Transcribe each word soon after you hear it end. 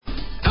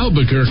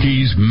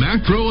Albuquerque's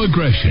macro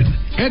aggression.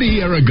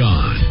 Eddie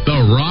Aragon, the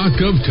Rock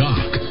of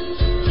Talk.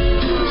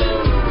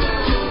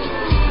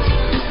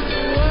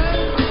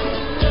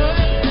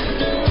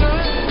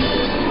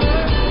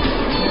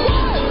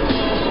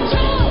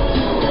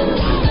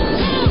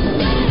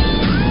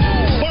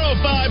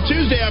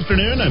 Tuesday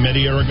afternoon, I'm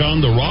Eddie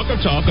Aragon, the Rock of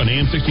Talk on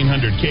AM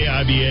 1600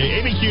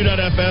 KIVA,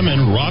 ABQ.FM,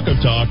 and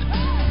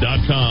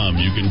rockoftalk.com.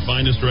 You can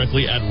find us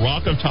directly at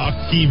Rock of Talk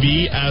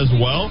TV as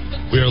well.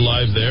 We are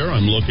live there.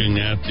 I'm looking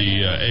at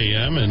the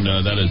AM, and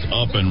that is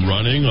up and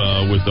running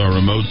with our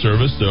remote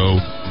service, so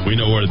we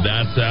know where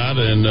that's at,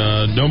 and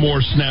no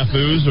more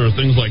snafus or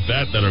things like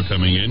that are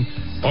coming in.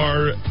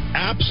 Our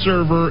app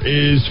server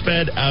is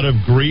fed out of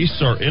Greece.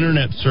 Our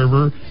internet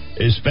server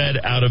is fed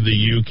out of the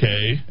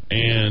UK,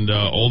 and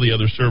all the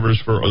other servers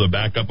for the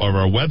backup of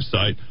our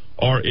website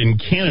are in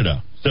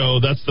Canada. So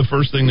that's the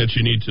first thing that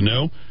you need to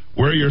know.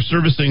 Where you're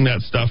servicing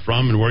that stuff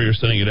from and where you're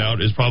sending it out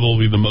is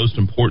probably the most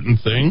important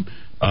thing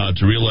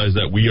to realize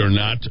that we are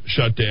not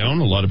shut down.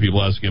 A lot of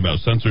people asking about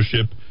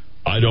censorship.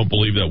 I don't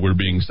believe that we're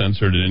being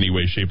censored in any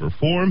way, shape, or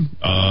form.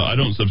 I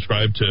don't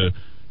subscribe to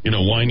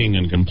whining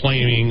and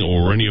complaining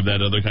or any of that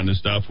other kind of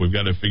stuff. We've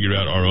got to figure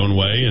out our own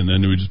way, and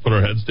then we just put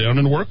our heads down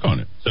and work on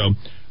it. So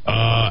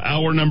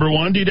hour number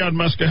one, D-Dowd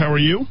Muska, how are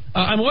you?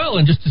 I'm well,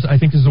 and I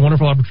think this is a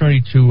wonderful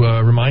opportunity to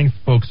remind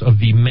folks of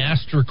the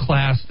master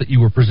class that you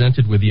were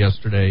presented with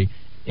yesterday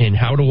in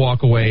how to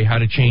walk away, how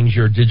to change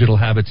your digital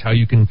habits, how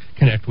you can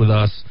connect with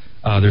us.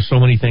 There's so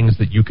many things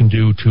that you can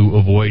do to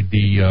avoid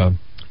the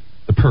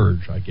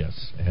purge, I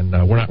guess. And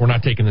we're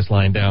not taking this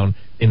line down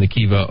in the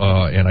Kiva,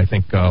 and I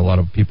think a lot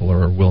of people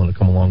are willing to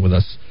come along with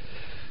us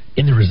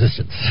in the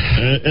resistance.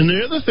 And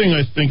the other thing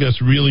I think that's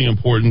really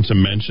important to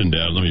mention,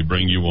 Dad, let me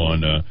bring you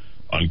on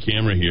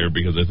camera here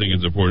because I think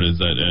it's important is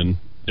that, and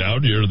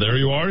Dowd, there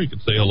you are, you can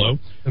say hello,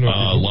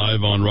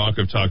 live on Rock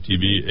of Talk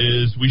TV,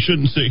 is we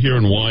shouldn't sit here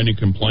and whine and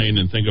complain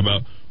and think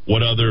about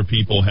what other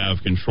people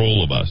have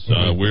control of us.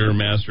 We're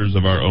masters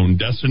of our own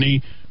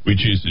destiny. We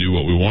choose to do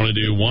what we want to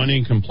do.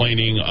 Whining,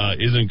 complaining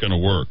isn't going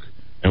to work.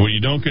 And when you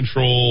don't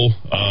control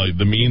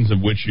the means of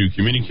which you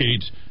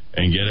communicate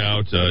and get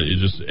out,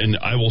 and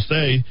I will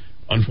say,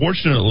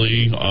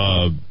 unfortunately,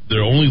 the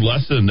only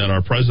lesson that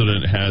our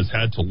president has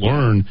had to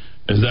learn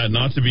is that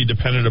not to be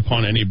dependent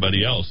upon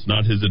anybody else,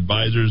 not his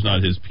advisors,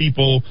 not his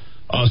people,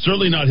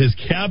 certainly not his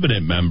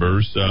cabinet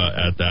members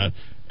at that,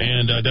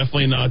 and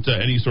definitely not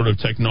any sort of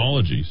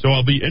technology. So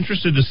I'll be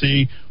interested to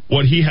see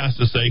what he has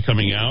to say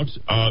coming out.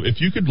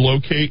 If you could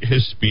locate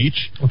his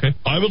speech, okay.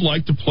 I would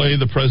like to play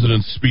the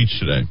president's speech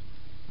today.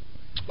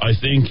 I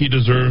think he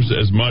deserves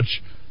as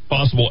much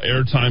possible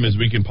airtime as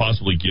we can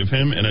possibly give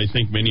him, and I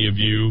think many of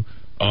you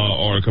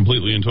are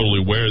completely and totally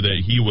aware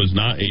that he was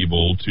not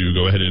able to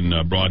go ahead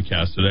and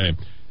broadcast today.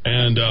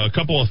 And a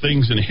couple of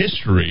things in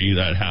history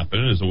that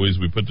happened. As always,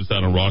 we put this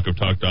out on Rock of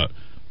Talk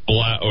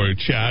or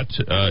chat.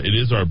 It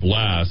is our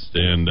blast,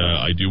 and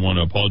I do want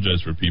to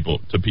apologize to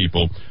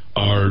people.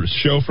 Our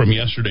show from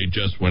yesterday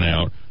just went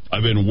out.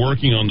 I've been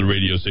working on the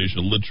radio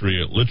station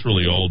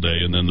literally all day,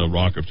 and then the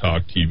Rock of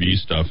Talk TV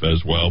stuff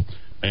as well.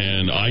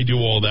 And I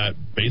do all that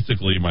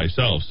basically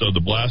myself. So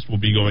the blast will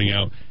be going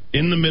out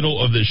in the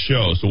middle of this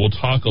show. So we'll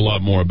talk a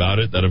lot more about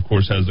it. That, of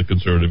course, has the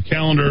conservative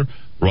calendar,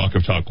 Rock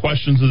of Talk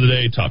questions of the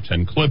day, top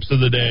 10 clips of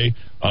the day,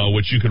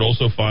 which you could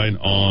also find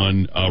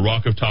on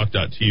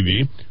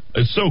rockoftalk.tv.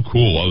 It's so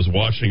cool. I was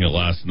watching it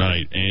last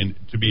night. And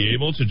to be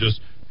able to just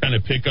kind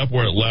of pick up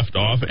where it left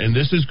off. And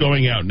this is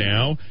going out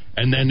now.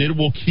 And then it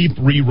will keep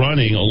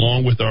rerunning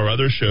along with our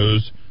other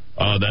shows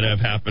that have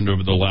happened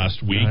over the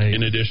last week, right,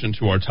 in addition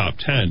to our top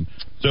 10.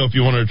 So if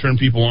you want to turn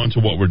people on to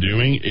what we're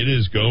doing, it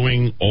is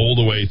going all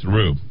the way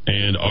through.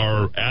 And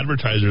our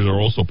advertisers are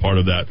also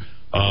part of that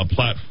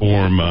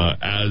platform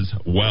as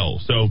well.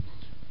 So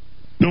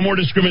no more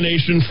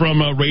discrimination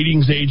from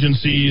ratings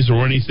agencies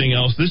or anything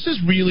else. This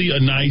is really a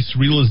nice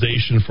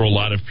realization for a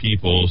lot of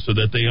people so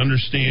that they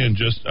understand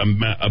just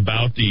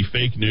about the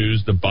fake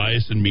news, the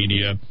bias in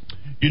media.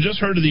 You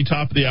just heard at the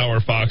top of the hour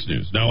Fox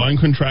News. Now, I'm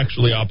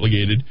contractually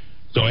obligated,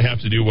 so I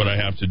have to do what I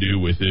have to do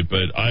with it,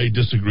 but I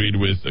disagreed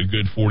with a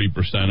good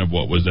 40% of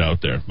what was out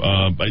there.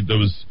 There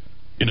was,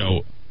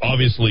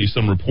 obviously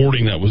some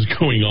reporting that was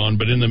going on,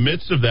 but in the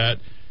midst of that,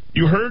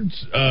 you heard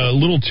a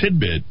little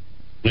tidbit,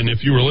 and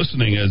if you were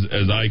listening,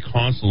 as I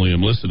constantly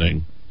am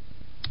listening,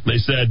 they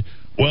said,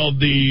 well,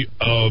 the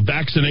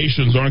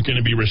vaccinations aren't going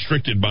to be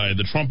restricted by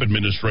the Trump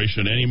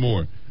administration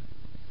anymore.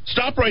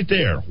 Stop right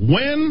there.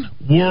 When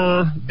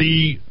were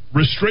the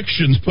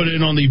restrictions put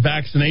in on the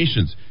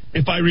vaccinations?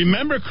 If I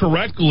remember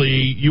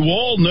correctly, you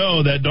all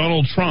know that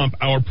Donald Trump,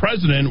 our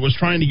president, was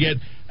trying to get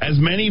as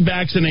many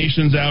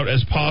vaccinations out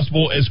as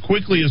possible, as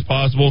quickly as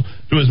possible,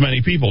 to as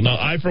many people. Now,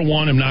 I, for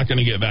one, am not going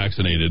to get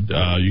vaccinated.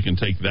 You can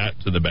take that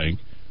to the bank.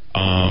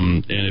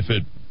 And if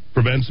it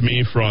prevents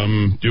me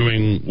from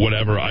doing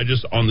whatever. I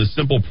just, on the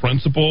simple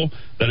principle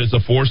that it's a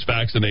forced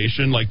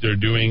vaccination like they're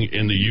doing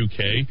in the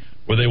UK,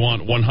 where they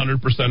want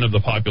 100% of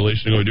the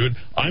population to go do it,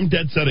 I'm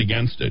dead set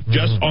against it.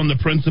 Just on the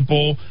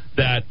principle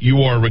that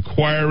you are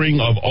requiring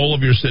of all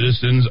of your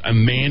citizens a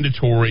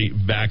mandatory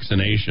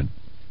vaccination.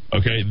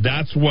 Okay,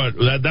 that's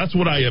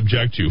what I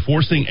object to,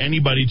 forcing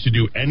anybody to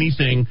do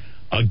anything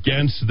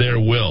against their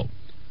will.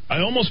 I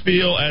almost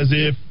feel as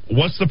if,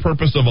 what's the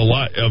purpose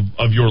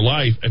of your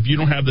life if you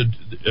don't have the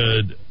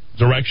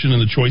direction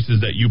and the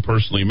choices that you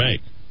personally make?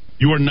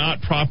 You are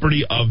not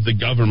property of the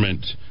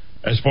government,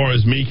 as far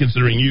as me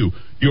considering you.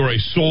 You are a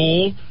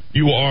soul.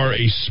 You are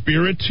a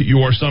spirit. You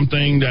are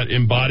something that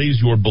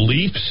embodies your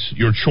beliefs,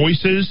 your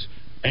choices.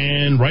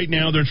 And right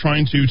now they're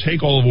trying to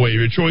take all away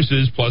your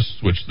choices, plus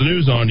switch the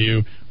news on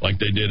you like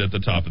they did at the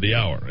top of the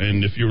hour.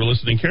 And if you were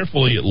listening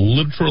carefully, it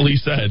literally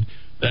said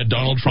that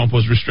Donald Trump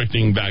was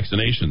restricting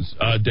vaccinations.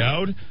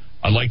 Dowd,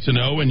 I'd like to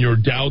know in your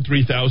Dowd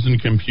 3000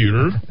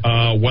 computer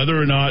whether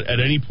or not at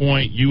any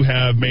point you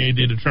have made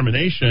a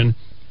determination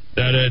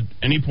that at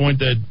any point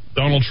that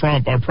Donald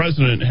Trump, our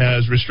president,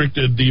 has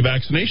restricted the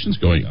vaccinations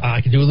going on.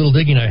 I can do a little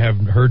digging. I have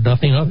heard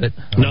nothing of it.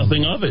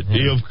 Nothing of it. Yeah.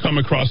 You've come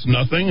across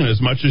nothing, and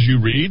as much as you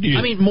read...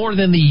 I mean, more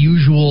than the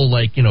usual,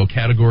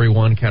 Category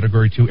 1,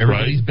 Category 2.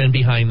 Everybody's been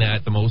behind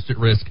that, the most at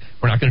risk.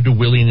 We're not going to do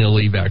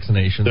willy-nilly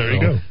vaccinations. There you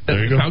go.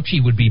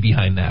 Fauci would be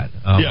behind that.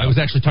 I was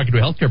actually talking to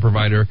a healthcare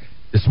provider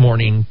this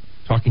morning,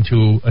 talking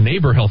to a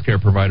neighbor healthcare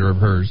provider of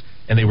hers,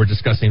 and they were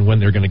discussing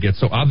when they're going to get.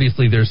 So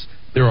obviously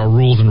there are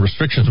rules and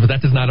restrictions, but that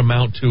does not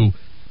amount to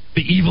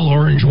the evil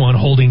orange one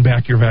holding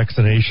back your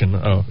vaccination.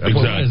 Oh,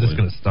 exactly. When is this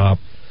going to stop?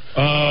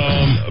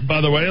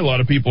 By the way, a lot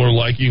of people are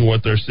liking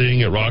what they're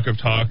seeing at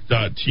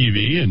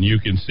rockoftalk.tv, and you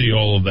can see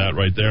all of that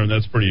right there, and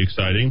that's pretty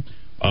exciting.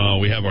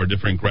 We have our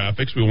different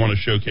graphics. We want to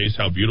showcase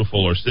how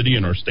beautiful our city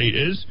and our state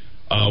is.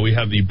 We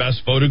have the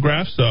best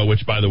photographs,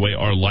 which, by the way,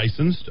 are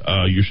licensed.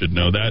 You should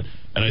know that.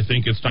 And I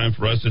think it's time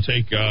for us to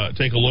take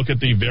a look at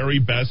the very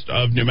best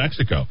of New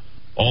Mexico.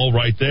 All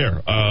right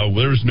there.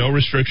 There's no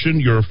restriction.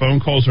 Your phone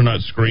calls are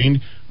not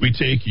screened. We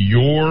take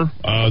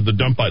the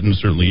dump button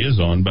certainly is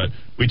on, but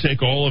we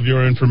take all of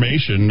your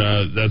information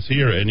that's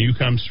here, and you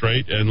come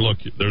straight and look.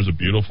 There's a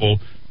beautiful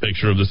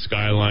picture of the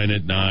skyline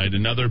at night.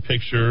 Another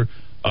picture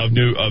of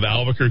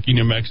Albuquerque,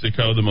 New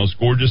Mexico, the most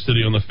gorgeous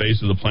city on the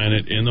face of the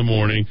planet in the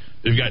morning.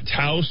 They've got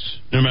Taos,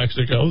 New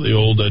Mexico, the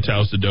old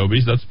Taos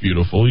Adobes. That's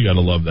beautiful. You got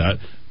to love that.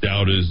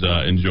 Dowd is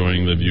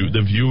enjoying the view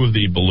of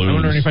the balloons.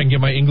 I'm wondering if I can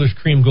get my English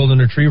cream golden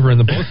retriever in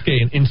the Bosque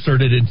and insert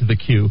it into the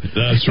queue.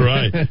 That's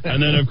right. And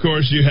then, of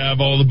course, you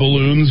have all the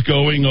balloons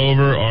going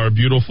over our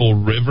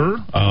beautiful river,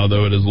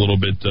 though it is a little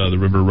bit, the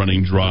river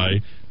running dry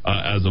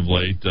as of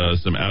late.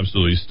 Some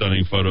absolutely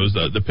stunning photos.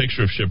 The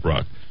picture of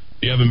Shiprock.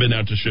 If you haven't been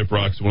out to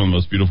Shiprock, it's one of the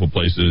most beautiful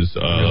places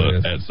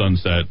at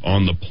sunset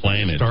on the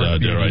planet,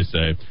 dare I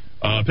say.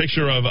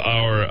 Picture of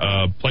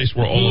our place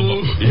where all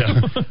of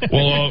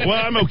well,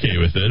 I'm okay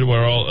with it.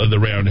 Where all the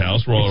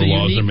roundhouse, where all our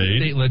laws are made.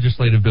 State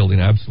legislative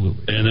building,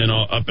 absolutely. And then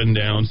up and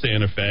down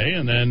Santa Fe,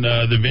 and then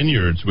the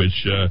vineyards, which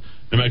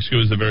New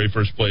Mexico is the very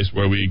first place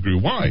where we grew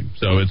wine.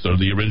 So it's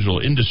the original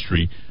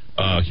industry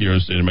here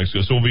in the state of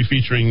Mexico. So we'll be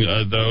featuring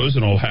those,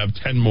 and I'll have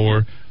 10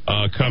 more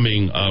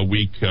coming a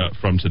week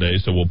from today.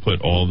 So we'll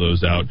put all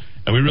those out,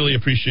 and we really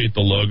appreciate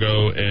the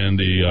logo and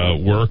the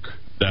work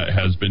that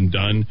has been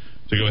done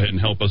to go ahead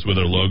and help us with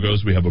our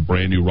logos. We have a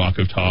brand new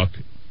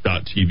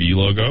rockoftalk.tv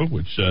logo,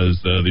 which says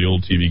the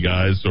old TV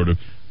guys sort of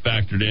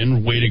factored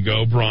in. Way to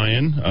go,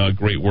 Brian.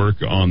 Great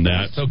work on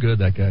that. So good,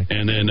 that guy.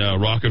 And then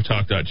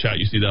rockoftalk.chat,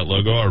 you see that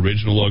logo, our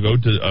original logo.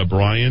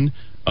 Brian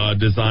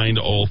designed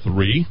all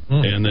three.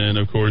 And then,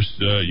 of course,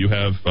 you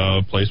have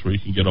a place where you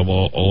can get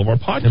all of our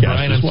podcasts. And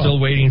Brian, I'm still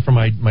waiting for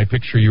my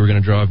picture you were going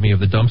to draw of me of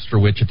the dumpster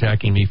witch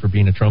attacking me for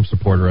being a Trump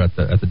supporter at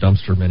the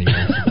dumpster many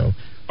years ago.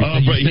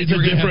 He's a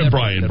different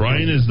Brian.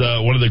 Brian is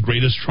one of the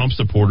greatest Trump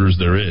supporters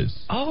there is.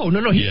 Oh,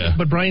 no.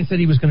 But Brian said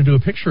he was going to do a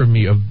picture of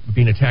me of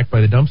being attacked by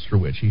the dumpster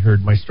witch. He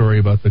heard my story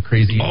about the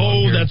crazy...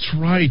 Oh, that's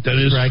right.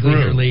 That is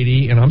true.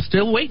 Lady, and I'm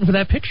still waiting for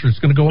that picture. It's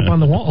going to go up on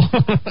the wall.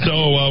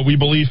 So we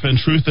believe in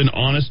truth and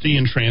honesty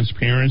and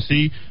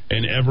transparency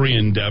in every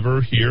endeavor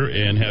here,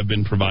 and have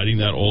been providing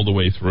that all the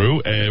way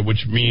through,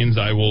 which means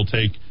I will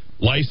take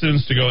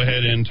license to go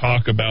ahead and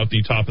talk about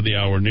the top of the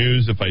hour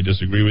news. If I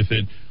disagree with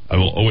it, I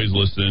will always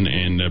listen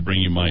and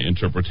bring you my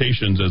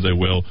interpretations, as I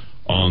will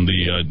on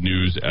the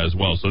news as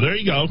well. So there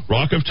you go,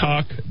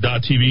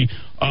 rockoftalk.tv.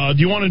 Do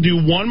you want to do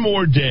one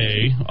more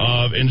day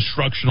of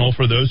instructional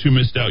for those who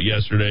missed out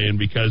yesterday? And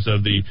because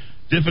of the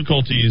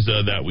difficulties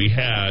that we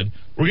had,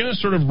 we're going to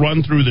sort of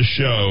run through the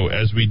show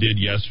as we did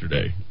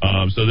yesterday.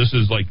 So this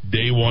is like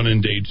day one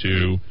and day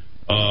two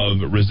of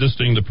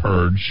resisting the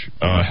purge,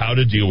 how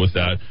to deal with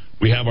that.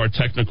 We have our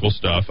technical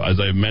stuff. As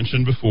I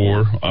mentioned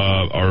before,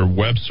 our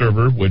web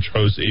server, which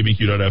hosts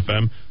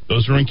abq.fm,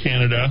 those are in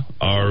Canada.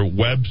 Our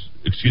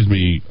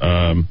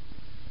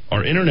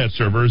Our internet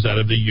server is out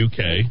of the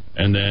UK,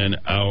 and then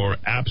our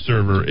app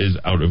server is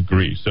out of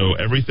Greece. So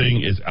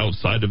everything is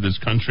outside of this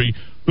country.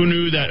 Who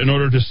knew that in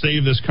order to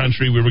save this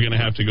country, we were going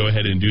to have to go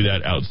ahead and do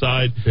that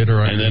outside?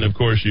 And then, of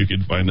course, you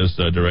can find us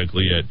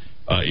directly at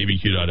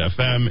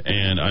abq.fm,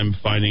 and I'm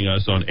finding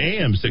us on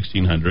AM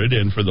 1600,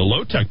 and for the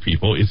low-tech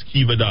people, it's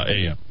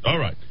kiva.am. All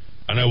right.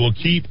 And I will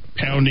keep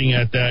pounding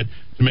at that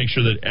to make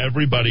sure that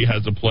everybody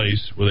has a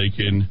place where they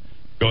can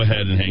go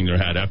ahead and hang their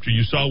hat. After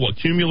you saw what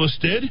Cumulus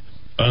did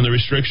on the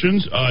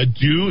restrictions, I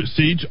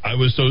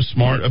was so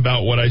smart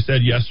about what I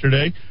said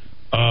yesterday.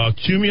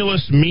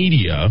 Cumulus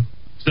Media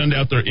send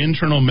out their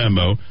internal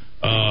memo.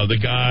 The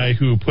guy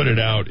who put it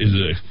out is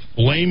a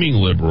flaming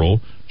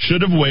liberal.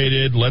 Should have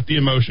waited, let the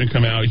emotion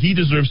come out. He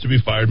deserves to be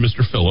fired,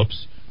 Mr.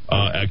 Phillips,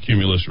 at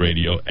Cumulus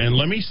Radio. And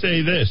let me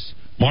say this.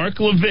 Mark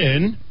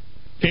Levin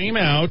came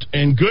out,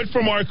 and good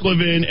for Mark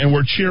Levin, and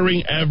we're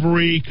cheering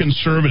every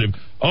conservative.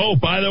 Oh,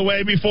 by the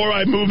way, before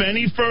I move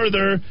any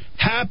further,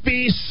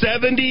 happy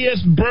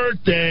 70th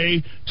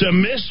birthday to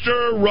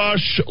Mr.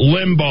 Rush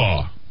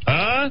Limbaugh.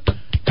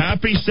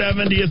 Happy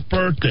 70th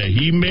birthday.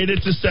 He made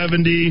it to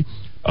 70.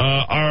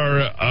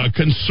 Our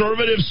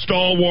conservative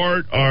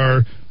stalwart,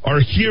 our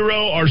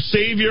hero, our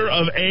savior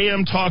of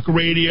AM talk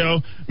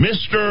radio,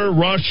 Mr.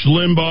 Rush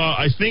Limbaugh.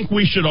 I think a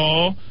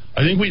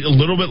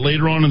little bit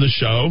later on in the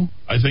show,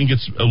 I think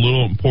it's a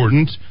little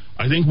important.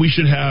 I think we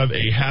should have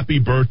a happy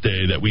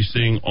birthday that we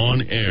sing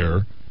on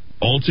air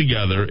all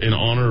together in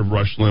honor of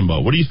Rush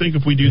Limbaugh. What do you think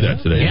if we do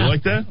that today? You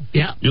like that?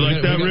 Yeah. You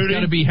like that, Rudy? It's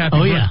got to be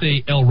happy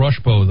birthday, El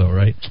Rushbo, though,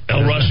 right?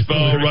 El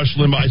Rushbo, Rush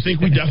Limbaugh. I think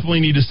we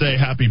definitely need to say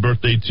happy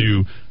birthday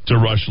to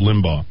Rush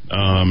Limbaugh.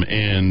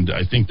 And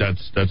I think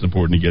that's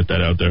important to get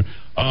that out there.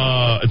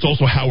 It's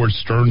also Howard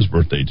Stern's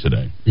birthday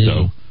today.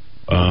 Yeah. So,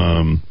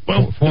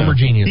 former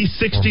genius. He's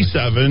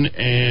 67,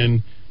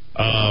 and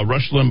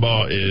Rush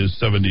Limbaugh is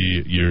 70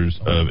 years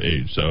of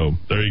age. So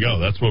there you go.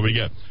 That's what we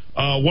get.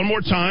 One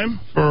more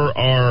time for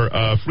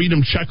our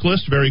freedom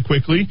checklist very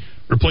quickly.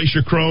 Replace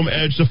your Chrome,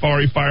 Edge,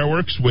 Safari,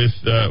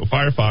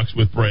 Firefox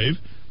with Brave.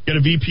 Get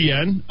a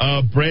VPN.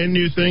 Brand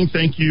new thing.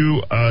 Thank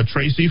you,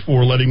 Tracy,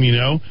 for letting me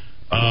know.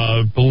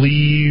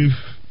 Believe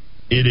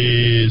it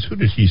is, who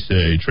did he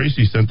say?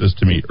 Tracy sent this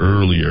to me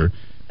earlier.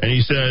 And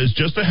he says,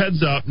 just a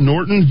heads up,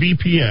 Norton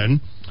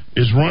VPN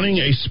is running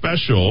a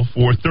special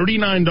for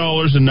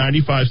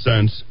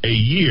 $39.95 a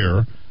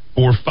year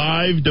for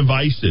 5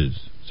 devices.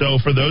 So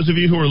for those of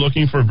you who are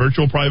looking for a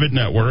virtual private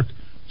network,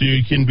 so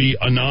you can be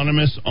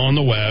anonymous on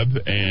the web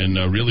and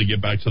really get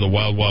back to the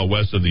wild, wild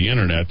west of the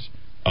internet,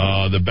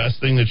 the best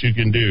thing that you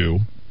can do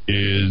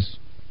is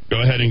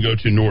go ahead and go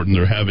to Norton.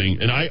 They're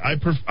having, and I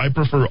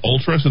prefer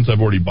Ultra since I've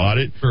already bought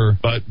it. Sure.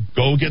 But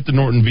go get the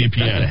Norton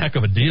VPN. That's a heck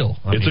of a deal.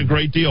 It's a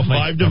great deal.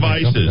 5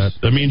 devices.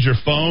 That means your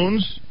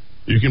phones.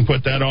 You can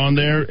put that on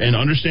there and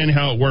understand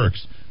how it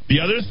works. The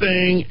other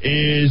thing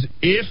is,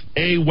 if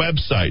a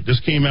website, this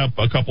came up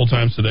a couple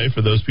times today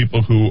for those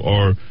people who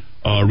are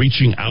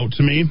reaching out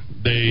to me,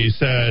 they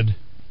said,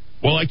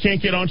 well, I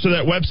can't get onto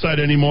that website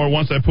anymore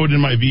once I put in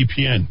my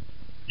VPN.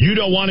 You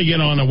don't want to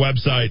get on a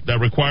website that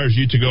requires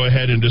you to go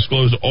ahead and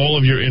disclose all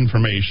of your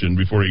information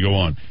before you go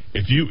on.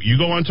 If you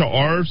go onto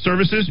our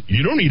services,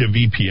 you don't need a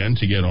VPN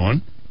to get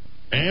on.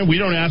 And we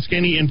don't ask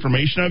any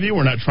information of you.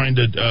 We're not trying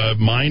to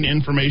mine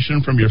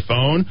information from your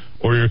phone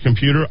or your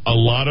computer. A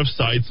lot of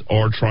sites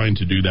are trying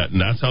to do that, and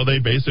that's how they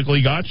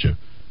basically got you.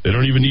 They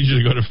don't even need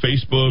you to go to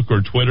Facebook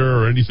or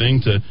Twitter or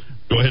anything to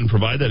go ahead and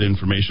provide that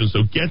information.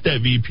 So get that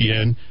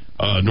VPN.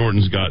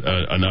 Norton's got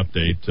an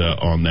update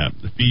on that.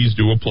 The fees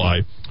do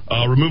apply.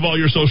 Remove all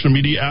your social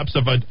media apps.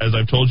 As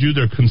I've told you,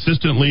 they're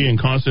consistently and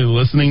constantly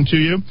listening to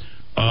you.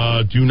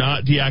 Do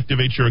not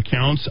deactivate your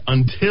accounts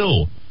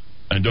until...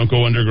 and don't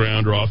go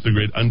underground or off the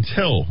grid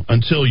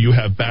until you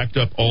have backed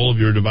up all of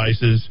your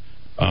devices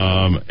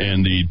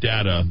and the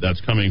data that's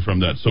coming from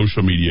that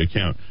social media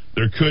account.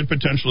 There could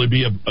potentially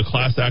be a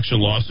class action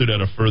lawsuit at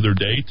a further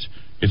date.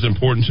 It's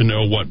important to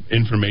know what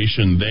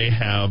information they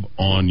have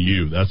on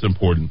you. That's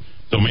important.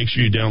 So make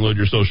sure you download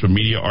your social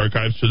media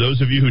archives. For those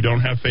of you who don't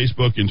have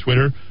Facebook and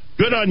Twitter,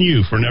 good on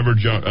you for never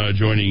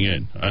joining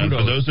in. And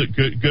for those that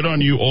good on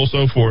you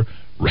also for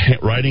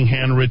writing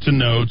handwritten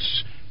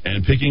notes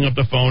and picking up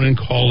the phone and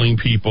calling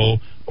people.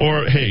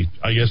 Or, hey,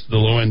 I guess the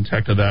low-end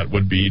tech of that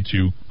would be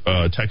to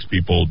text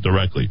people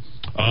directly.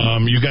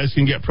 You guys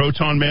can get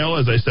Proton Mail,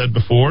 as I said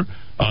before.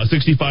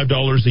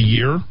 $65 a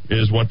year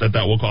is what that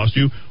will cost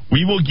you.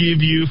 We will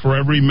give you, for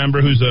every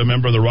member who's a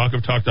member of the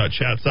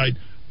rockoftalk.chat site,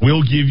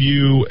 we'll give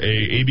you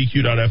a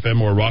abq.fm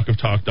or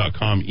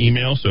rockoftalk.com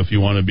email. So if you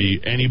want to be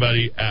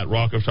anybody at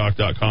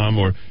rockoftalk.com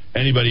or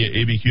anybody at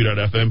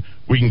abq.fm,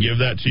 we can give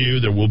that to you.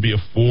 There will be a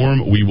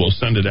form. We will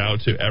send it out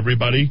to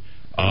everybody.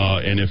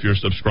 And if you're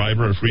a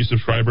subscriber, a free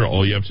subscriber,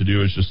 all you have to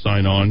do is just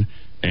sign on,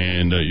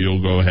 and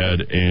you'll go ahead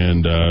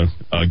and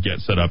get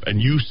set up. And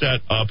you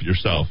set up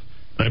yourself.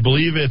 And I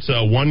believe it's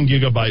 1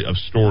 gigabyte of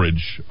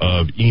storage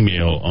of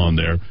email on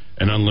there,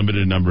 an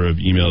unlimited number of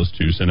emails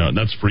to send out. And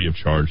that's free of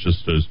charge,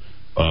 just as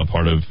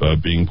part of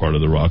being part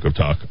of the Rock of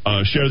Talk.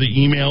 Share the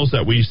emails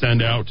that we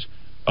send out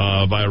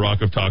via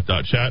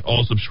rockoftalk.chat.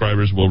 All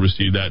subscribers will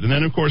receive that. And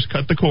then, of course,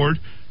 cut the cord.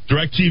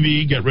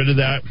 DirecTV, get rid of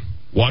that.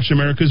 Watch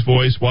America's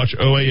Voice. Watch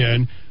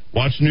OAN.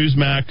 Watch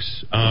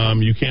Newsmax.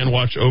 You can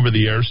watch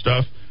over-the-air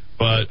stuff.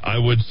 But I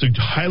would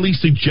highly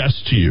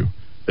suggest to you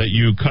that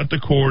you cut the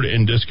cord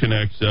and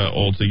disconnect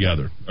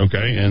altogether,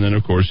 okay? And then,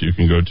 of course, you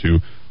can go to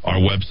our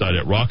website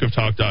at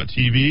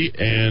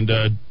rockoftalk.tv. And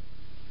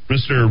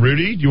Mr.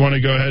 Rudy, do you want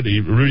to go ahead?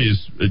 Rudy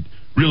is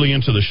really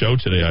into the show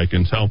today, I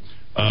can tell.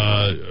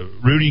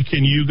 Rudy,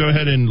 can you go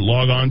ahead and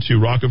log on to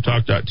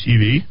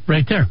rockoftalk.tv?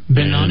 Right there.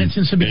 Been on it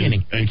since the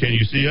beginning. And can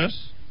you see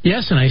us?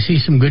 Yes, and I see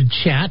some good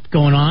chat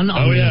going on so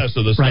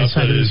the right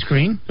stuff side of the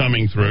screen.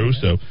 Coming through.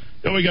 So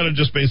we got to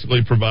just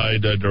basically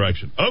provide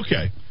direction.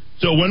 Okay.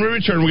 So when we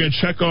return, we're going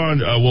to check on,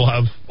 we'll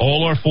have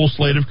all our full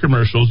slate of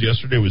commercials.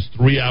 Yesterday was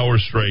 3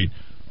 hours straight,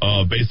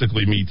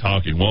 basically me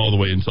talking all the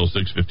way until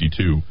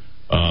 6:52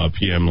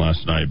 p.m.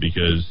 last night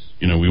because,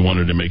 we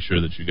wanted to make sure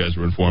that you guys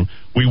were informed.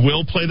 We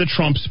will play the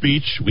Trump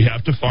speech. We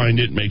have to find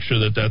it, make sure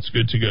that that's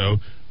good to go.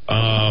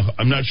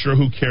 I'm not sure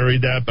who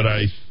carried that, but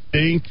I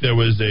think there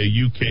was a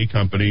UK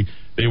company.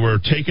 They were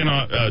taken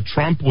on,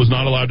 Trump was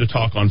not allowed to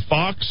talk on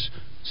Fox,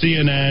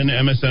 CNN,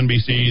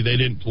 MSNBC. They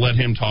didn't let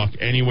him talk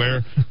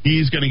anywhere.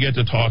 He's going to get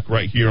to talk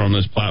right here on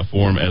this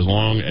platform as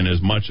long and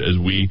as much as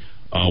we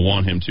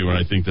want him to, and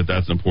I think that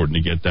that's important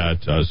to get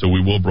that. So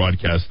we will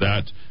broadcast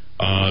that.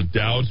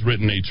 Dowd's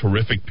written a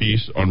terrific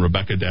piece on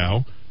Rebecca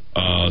Dow,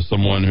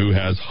 someone who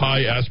has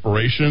high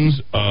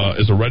aspirations,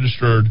 is a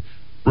registered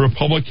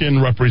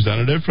Republican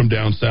representative from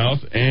down south,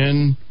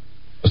 and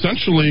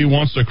essentially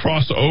wants to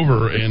cross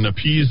over and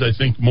appease, I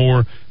think,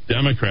 more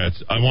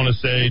Democrats. I want to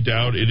say,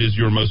 Dowd, it is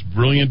your most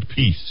brilliant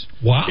piece.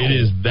 Wow. It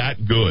is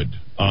that good.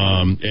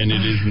 And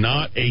it is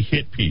not a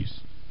hit piece.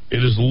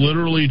 It is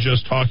literally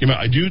just talking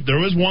about... There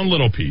was one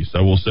little piece,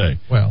 I will say,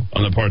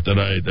 on the part that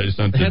I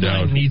sent to Dowd. The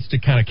headline needs to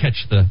kind of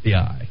catch the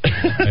eye.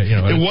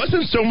 It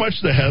wasn't so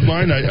much the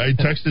headline. I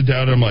texted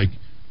Dowd, and I'm like,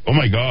 oh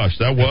my gosh,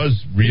 that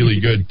was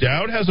really good.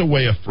 Dowd has a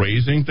way of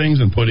phrasing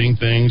things and putting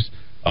things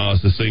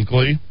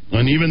succinctly.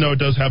 And even though it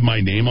does have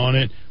my name on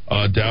it,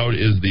 Dowd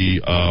is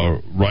the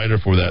writer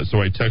for that. So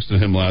I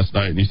texted him last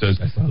night, and he says,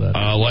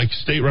 like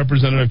State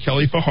Representative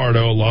Kelly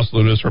Fajardo, Los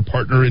Lunas, her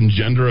partner in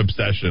gender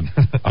obsession.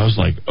 I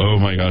was like, oh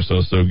my gosh, that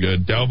was so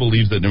good. Dowd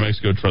believes that New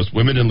Mexico trusts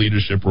women in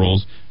leadership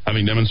roles,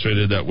 having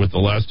demonstrated that with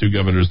the last two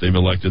governors they've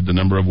elected, the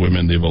number of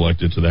women they've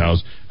elected to the House.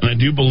 And I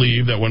do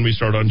believe that when we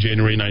start on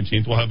January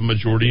 19th, we'll have a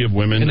majority of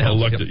women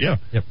elected. Yep.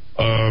 Yeah.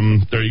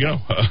 Yep. There you go.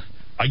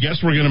 I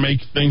guess we're going to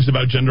make things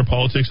about gender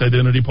politics,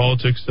 identity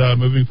politics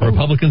moving forward.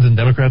 Republicans and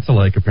Democrats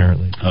alike,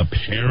 apparently.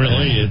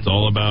 Apparently. It's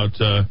all about...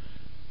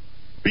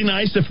 be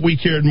nice if we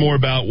cared more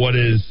about what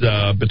is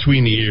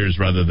between the ears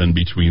rather than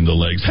between the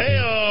legs.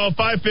 Hey-oh,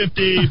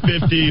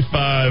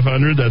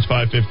 550-5500. That's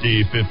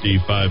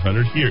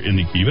 550-5500 here in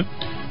the Kiva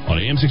on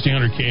AM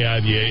 1600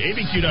 KIVA,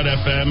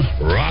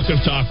 ABQ.FM,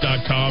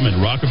 rockoftalk.com, and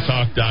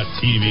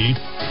rockoftalk.tv.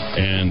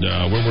 And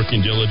we're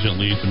working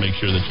diligently to make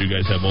sure that you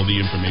guys have all the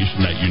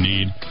information that you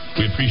need.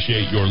 We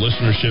appreciate your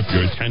listenership,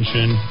 your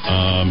attention,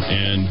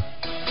 and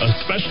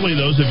especially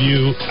those of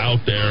you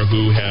out there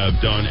who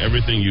have done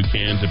everything you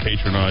can to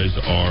patronize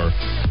our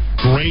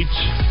great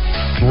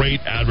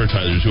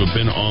advertisers who have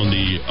been on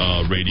the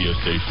radio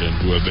station,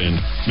 who have been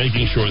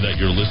making sure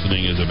that your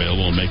listening is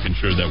available and making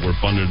sure that we're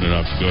funded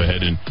enough to go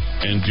ahead and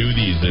do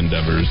these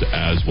endeavors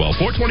as well.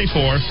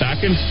 424, back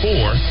in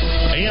 4,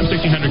 AM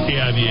 1600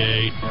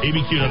 KIVA,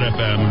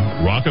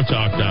 ABQ.FM,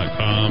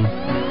 rockoftalk.com,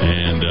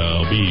 and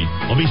I'll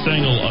be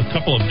saying a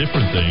couple of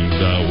different things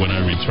when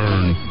I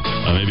return,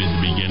 maybe at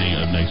the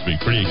beginning of next week.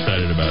 Pretty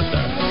excited about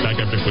that.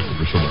 Back after a quick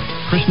commercial break.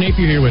 Chris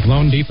Napier here with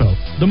Loan Depot,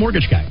 the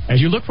mortgage guy.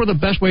 As you look for the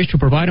best ways to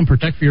provide and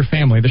protect for your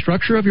family, the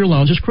structure of your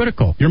loans is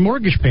critical. Your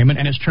mortgage payment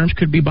and its terms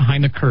could be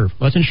behind the curve.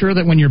 Let's ensure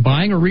that when you're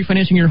buying or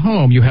refinancing your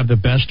home, you have the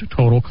best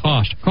total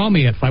cost. Call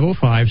me at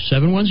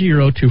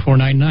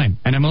 505-710-2499.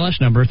 NMLS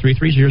number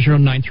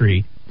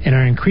 330093. In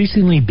our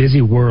increasingly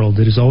busy world,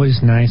 it is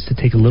always nice to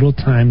take a little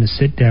time to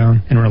sit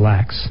down and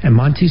relax. At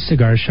Monty's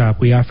Cigar Shop,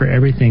 we offer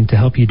everything to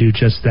help you do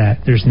just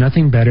that. There's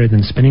nothing better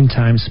than spending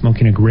time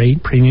smoking a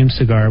great premium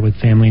cigar with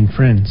family and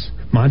friends.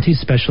 Monty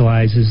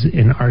specializes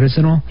in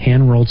artisanal,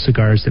 hand-rolled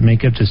cigars that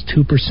make up just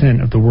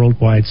 2% of the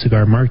worldwide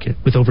cigar market.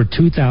 With over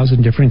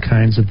 2,000 different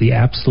kinds of the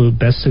absolute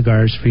best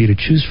cigars for you to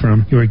choose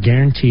from, you are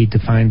guaranteed to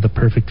find the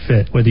perfect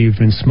fit. Whether you've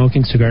been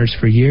smoking cigars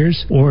for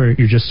years or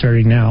you're just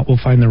starting out, we'll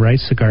find the right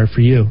cigar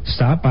for you.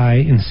 Stop by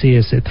and see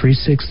us at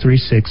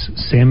 3636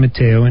 San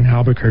Mateo in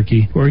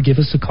Albuquerque, or give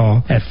us a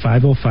call at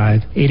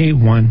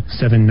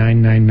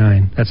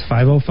 505-881-7999. That's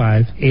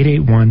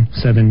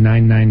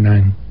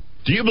 505-881-7999.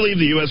 Do you believe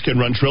the U.S. can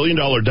run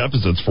trillion-dollar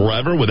deficits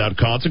forever without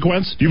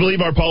consequence? Do you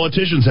believe our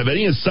politicians have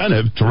any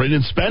incentive to rein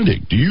in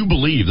spending? Do you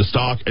believe the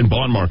stock and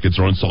bond markets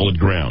are on solid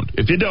ground?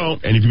 If you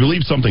don't, and if you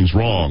believe something's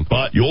wrong,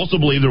 but you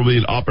also believe there will be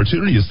an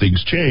opportunity as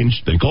things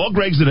change, then call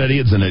Greg Zanetti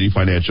at Zanetti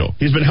Financial.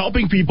 He's been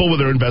helping people with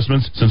their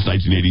investments since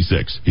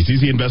 1986. He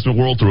sees the investment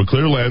world through a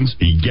clear lens.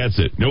 He gets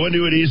it. No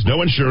annuities,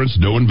 no insurance,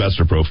 no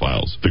investor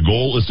profiles. The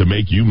goal is to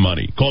make you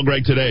money. Call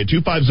Greg today at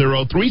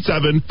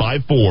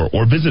 250-3754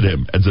 or visit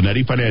him at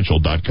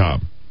ZanettiFinancial.com.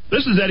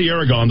 This is Eddie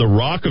Aragon, the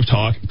Rock of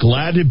Talk.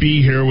 Glad to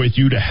be here with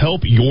you to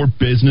help your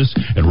business.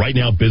 And right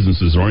now,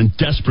 businesses are in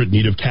desperate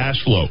need of cash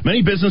flow.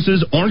 Many businesses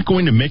aren't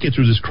going to make it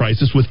through this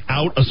crisis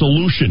without a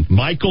solution.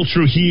 Michael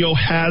Trujillo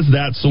has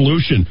that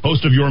solution.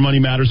 Host of Your Money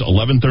Matters,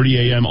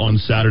 11:30 a.m.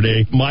 on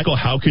Saturday. Michael,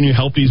 how can you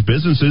help these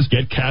businesses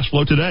get cash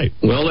flow today?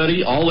 Well,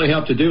 Eddie, all they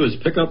have to do is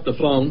pick up the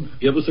phone,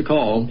 give us a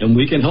call, and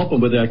we can help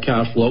them with that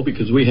cash flow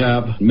because we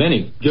have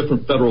many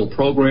different federal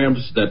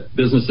programs that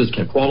businesses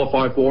can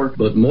qualify for.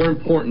 But more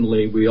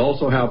importantly, we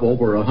also have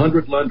over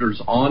 100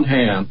 lenders on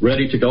hand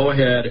ready to go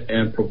ahead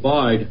and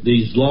provide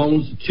these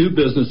loans to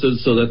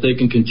businesses so that they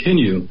can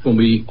continue when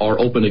we are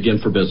open again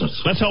for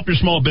business. Let's help your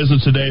small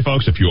business today,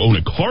 folks. If you own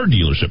a car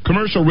dealership,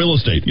 commercial real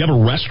estate, you have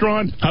a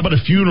restaurant, how about a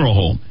funeral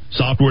home,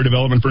 software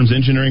development firms,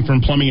 engineering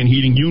firm, plumbing and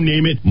heating, you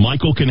name it,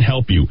 Michael can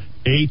help you.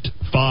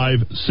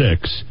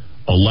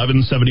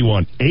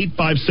 856-1171,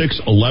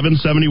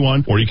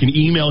 856-1171, or you can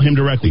email him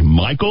directly,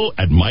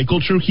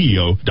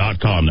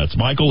 Michael@MichaelTrujillo.com. That's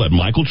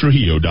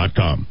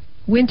Michael@MichaelTrujillo.com.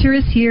 Winter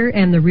is here,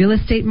 and the real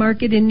estate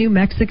market in New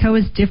Mexico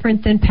is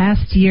different than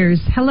past years.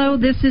 Hello,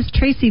 this is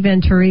Tracy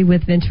Venturi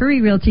with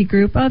Venturi Realty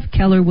Group of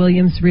Keller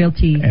Williams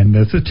Realty. And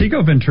this is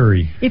Tico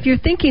Venturi. If you're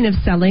thinking of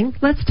selling,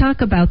 let's talk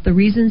about the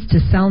reasons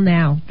to sell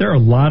now. There are a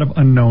lot of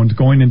unknowns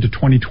going into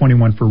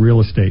 2021 for real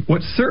estate.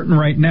 What's certain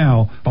right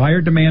now,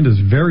 buyer demand is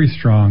very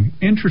strong,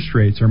 interest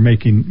rates are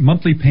making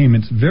monthly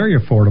payments very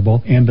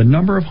affordable, and the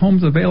number of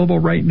homes available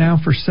right now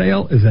for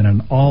sale is at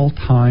an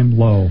all-time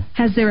low.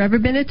 Has there ever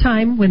been a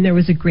time when there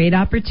was a great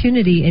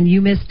opportunity and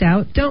you missed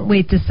out? Don't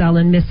wait to sell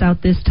and miss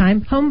out this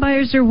time. Home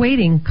buyers are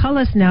waiting. Call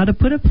us now to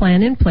put a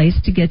plan in place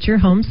to get your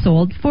home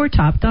sold for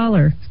top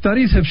dollar.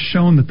 Studies have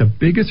shown that the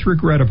biggest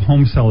regret of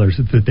home sellers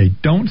is that they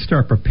don't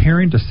start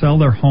preparing to sell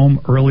their home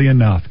early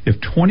enough.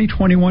 If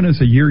 2021 is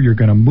a year you're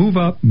going to move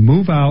up,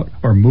 move out,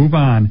 or move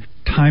on,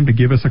 time to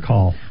give us a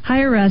call.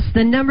 Hire us,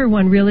 the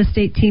 #1 real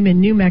estate team in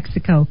New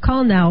Mexico.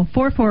 Call now,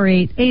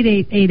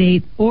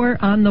 448-8888, or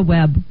on the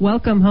web,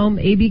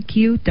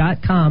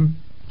 welcomehomeabq.com.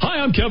 Hi,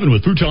 I'm Kevin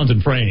with Futons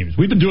and Frames.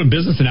 We've been doing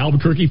business in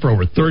Albuquerque for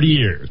over 30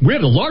 years. We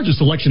have the largest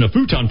selection of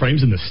futon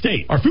frames in the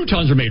state. Our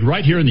futons are made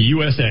right here in the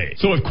USA.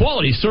 So if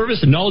quality,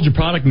 service, and knowledge of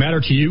product matter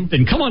to you,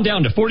 then come on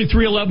down to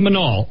 4311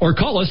 Manal or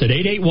call us at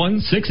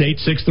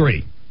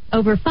 881-6863.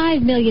 Over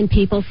 5 million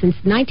people since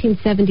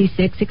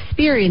 1976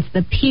 experience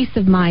the peace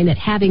of mind that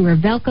having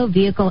Revelco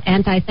Vehicle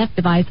Anti-Theft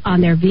Device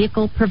on their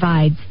vehicle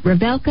provides.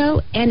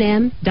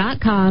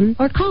 RevelcoNM.com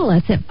or call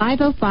us at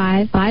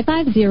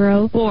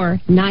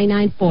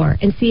 505-550-4994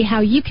 and see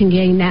how you can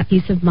gain that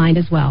peace of mind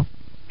as well.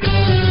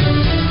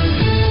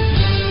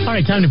 All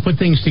right, time to put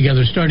things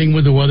together, starting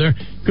with the weather.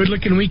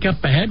 Good-looking week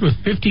up ahead with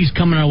 50s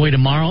coming our way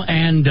tomorrow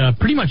and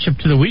pretty much up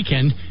to the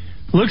weekend.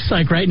 Looks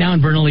like right now in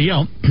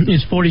Bernalillo,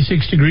 it's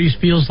 46 degrees,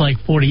 feels like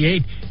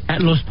 48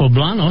 at Los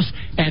Poblanos,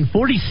 and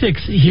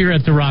 46 here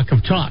at the Rock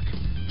of Talk.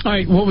 All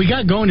right, what we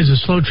got going is a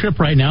slow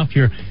trip right now. If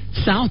you're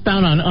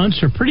southbound on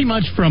Unser, pretty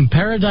much from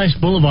Paradise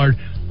Boulevard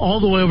all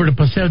the way over to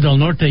Paseo del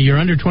Norte, you're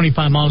under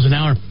 25 miles an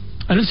hour.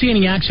 I don't see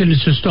any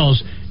accidents or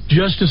stalls,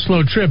 just a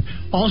slow trip.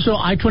 Also,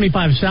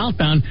 I-25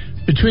 southbound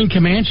between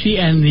Comanche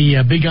and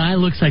the Big I,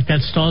 looks like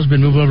that stall's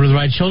been moved over to the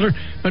right shoulder,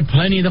 but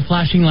plenty of the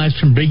flashing lights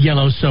from Big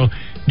Yellow, so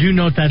do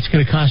note that's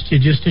going to cost you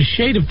just a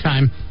shade of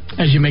time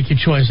as you make your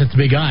choice at the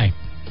Big I.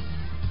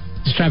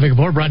 This traffic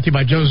report brought to you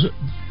by Joe's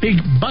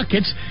Big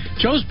Buckets.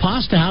 Joe's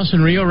Pasta House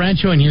in Rio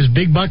Rancho and his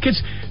Big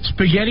Buckets.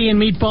 Spaghetti and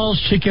meatballs,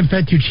 chicken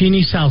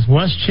fettuccine,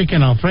 Southwest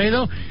chicken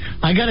Alfredo.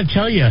 I got to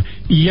tell you,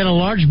 you get a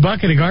large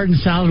bucket of garden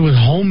salad with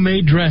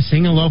homemade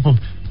dressing, a loaf of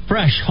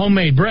fresh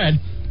homemade bread,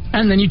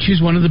 and then you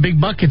choose one of the big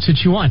buckets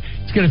that you want.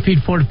 It's going to feed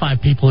 4 to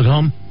 5 people at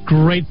home.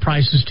 Great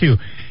prices, too.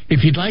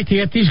 If you'd like to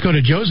get these, go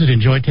to Joe's at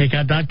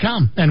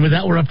EnjoyTakeout.com. And with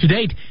that, we're up to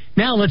date.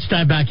 Now let's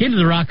dive back into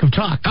the Rock of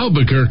Talk.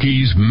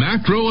 Albuquerque's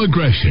macro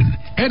aggression.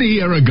 Eddie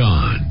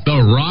Aragon,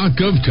 the Rock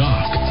of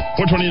Talk.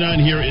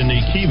 429 here in the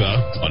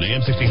Kiva on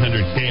AM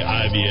 1600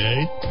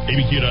 KIVA,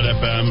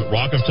 ABQ.FM,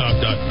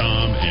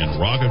 rockoftalk.com,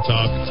 and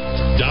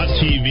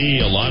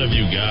rockoftalk.tv. A lot of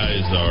you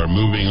guys are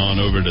moving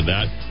on over to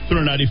that.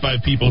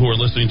 295 people who are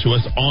listening to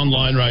us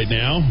online right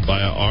now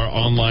via our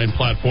online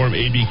platform,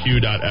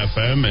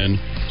 ABQ.FM, and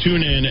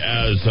tune in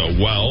as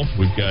well.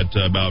 We've got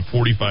about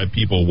 45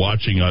 people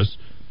watching us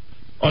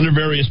under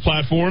various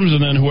platforms,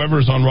 and then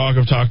whoever's on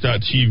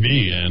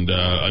rockoftalk.tv, and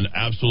an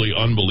absolutely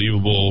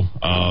unbelievable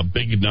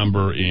big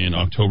number in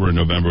October and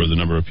November, the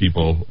number of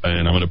people,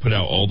 and I'm going to put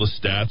out all the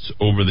stats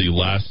over the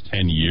last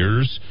 10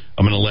 years.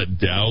 I'm going to let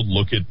Dowd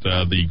look at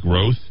the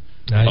growth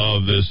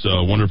of this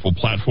wonderful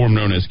platform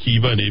known as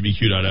Kiva and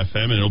ABQ.FM,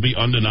 and it'll be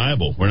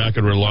undeniable. We're not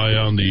going to rely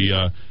on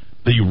the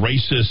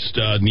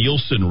racist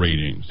Nielsen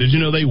ratings. Did you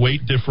know they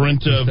weight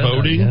different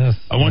voting? Yes,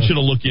 I want you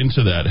to look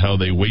into that, how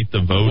they weight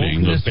the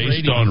voting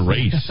based on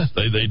race.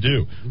 They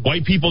do.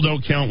 White people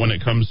don't count when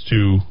it comes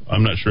to,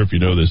 I'm not sure if you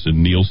know this,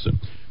 in Nielsen.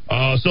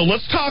 So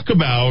let's talk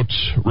about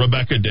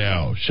Rebecca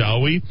Dow,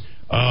 shall we?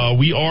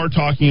 We are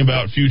talking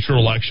about future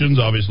elections.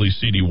 Obviously,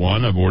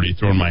 CD1. I've already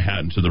thrown my hat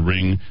into the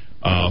ring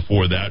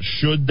for that.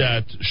 Should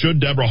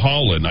Deborah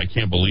Haaland, I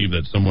can't believe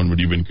that someone would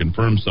even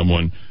confirm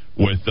someone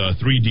with 3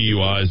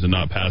 DUIs and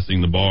not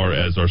passing the bar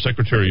as our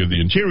Secretary of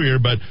the Interior,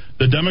 but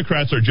the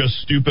Democrats are just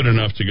stupid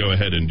enough to go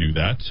ahead and do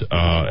that,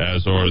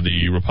 as are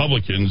the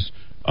Republicans.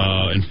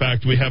 In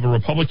fact, we have a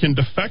Republican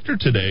defector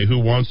today who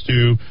wants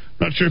to,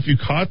 not sure if you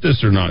caught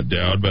this or not,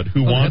 Dowd, but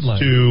who wants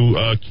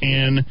to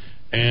can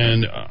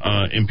and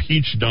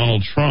impeach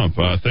Donald Trump.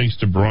 Thanks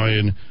to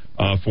Brian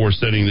for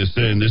sending this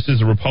in. This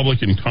is a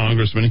Republican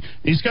congressman.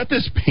 He's got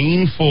this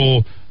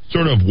painful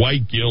sort of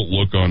white guilt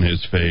look on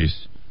his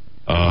face.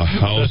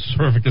 That's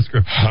perfect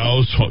description.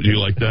 Do you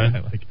like that? I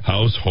like it.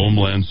 House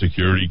Homeland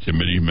Security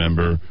Committee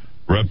member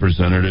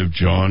Representative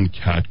John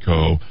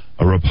Katko,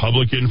 a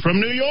Republican from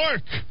New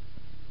York,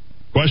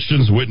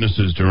 questions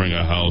witnesses during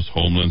a House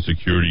Homeland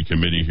Security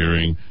Committee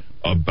hearing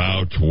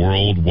about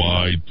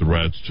worldwide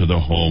threats to the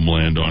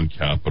homeland on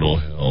Capitol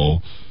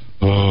Hill.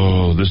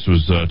 Oh, this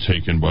was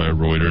taken by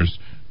Reuters.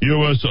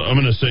 U.S., I'm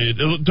going to say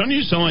it. Don't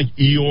you sound like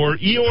Eeyore?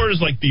 Eeyore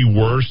is like the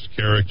worst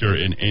character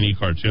in any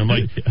cartoon.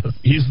 Like, yes.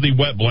 He's the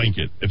wet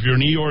blanket. If you're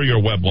an Eeyore, you're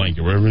a wet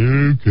blanket.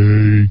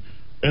 Okay.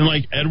 And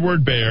like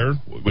Edward Bear,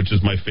 which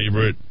is my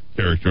favorite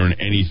character in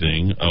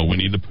anything,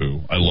 Winnie the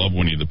Pooh. I love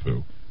Winnie the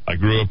Pooh. I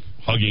grew up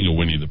hugging a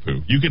Winnie the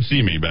Pooh. You could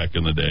see me back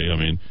in the day. I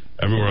mean,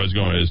 everywhere I was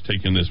going, I was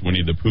taking this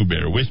Winnie the Pooh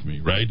bear with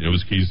me, right?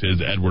 He's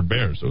Edward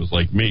Bear, so it was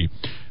like me.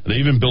 And they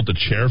even built a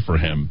chair for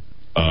him.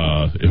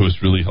 It was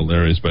really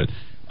hilarious, but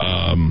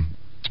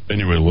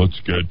anyway, let's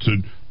get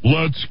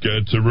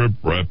to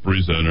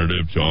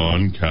Representative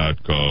John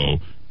Katko.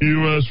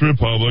 U.S.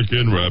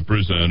 Republican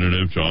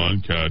Representative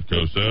John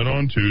Katko said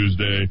on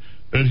Tuesday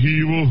that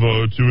he will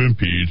vote to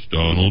impeach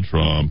Donald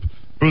Trump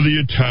for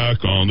the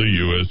attack on the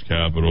U.S.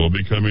 Capitol,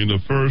 becoming the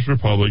first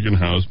Republican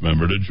House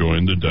member to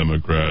join the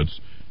Democrats.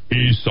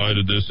 He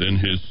cited this in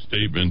his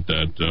statement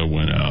that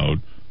went out.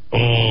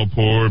 Oh,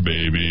 poor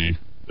baby.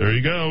 There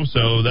you go.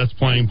 So that's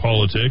playing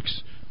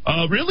politics.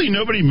 Really,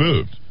 nobody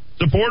moved.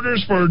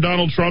 Supporters for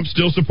Donald Trump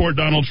still support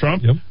Donald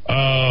Trump. Yep.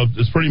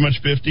 It's pretty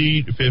much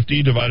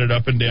 50-50, divided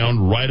up and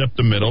down, right up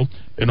the middle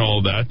in all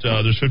of that.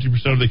 There's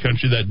 50% of the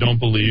country that don't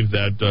believe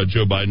that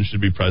Joe Biden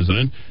should be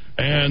president.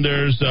 And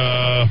there's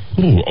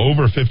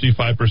over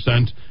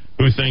 55%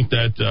 who think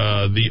that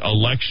the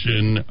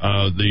election,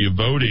 the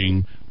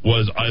voting,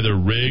 was either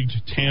rigged,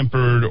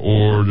 tampered,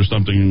 or there's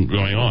something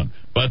going on.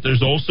 But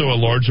there's also a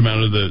large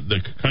amount of the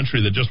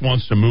country that just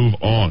wants to move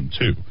on,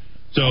 too.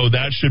 So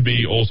that should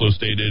be also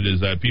stated,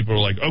 is that people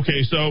are like, okay,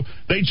 so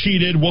they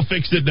cheated, we'll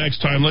fix it next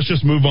time, let's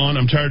just move on.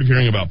 I'm tired of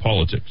hearing about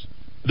politics.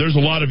 There's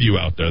a lot of you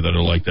out there that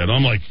are like that.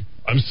 I'm like,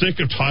 I'm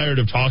sick of tired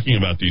of talking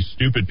about these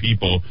stupid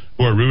people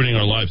who are ruining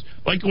our lives.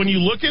 Like, when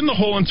you look in the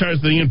whole entire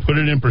thing and put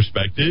it in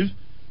perspective,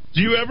 do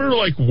you ever,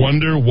 like,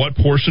 wonder what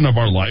portion of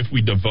our life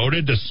we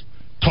devoted to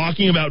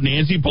talking about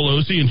Nancy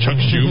Pelosi and Chuck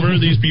Schumer,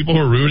 these people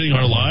who are ruining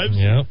our lives?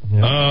 Yep.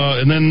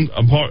 And then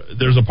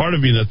there's a part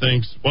of me that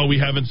thinks, well, we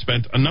haven't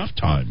spent enough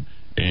time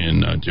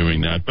in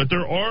doing that. But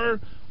there are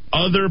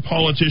other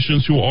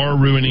politicians who are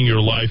ruining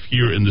your life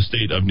here in the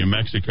state of New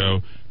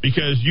Mexico,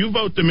 because you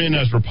vote them in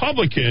as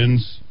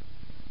Republicans,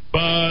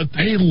 but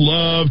they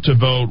love to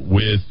vote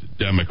with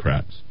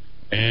Democrats.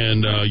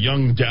 And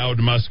young Dowd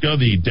Muska,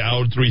 the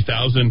Dowd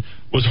 3000,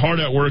 was hard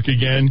at work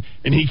again,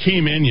 and he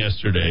came in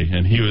yesterday,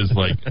 and he was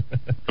like,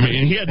 I mean,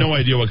 and he had no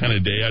idea what kind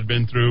of day I'd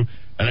been through,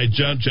 and I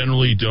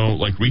generally don't,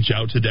 like, reach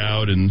out to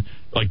Dowd and,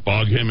 like,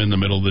 bog him in the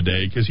middle of the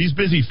day, because he's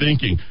busy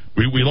thinking.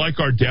 We like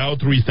our Dowd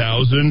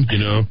 3000, you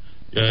know.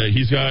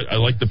 I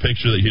like the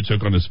picture that he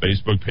took on his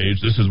Facebook page.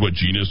 This is what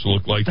genius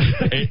looked like.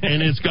 and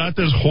it's got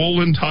this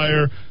whole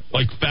entire,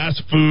 like,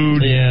 fast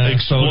food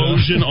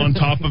explosion on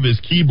top of his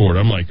keyboard.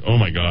 I'm like, oh,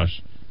 my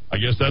gosh. I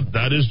guess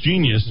that is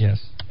genius.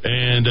 Yes.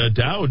 And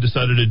Dowd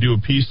decided to do a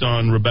piece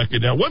on Rebecca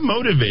Dow. What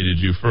motivated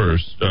you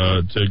first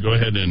to go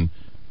ahead and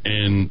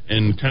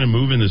kind of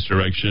move in this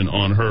direction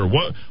on her?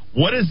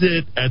 What is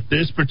it at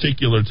this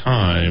particular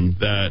time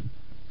that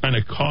kind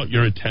of caught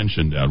your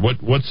attention, Dad? What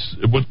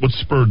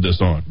spurred this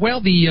on? Well,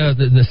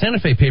 the Santa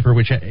Fe paper,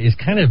 which is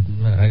kind of,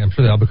 I'm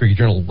sure the Albuquerque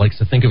Journal likes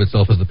to think of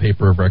itself as the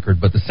paper of record,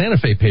 but the Santa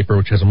Fe paper,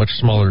 which has a much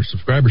smaller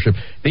subscribership,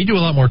 they do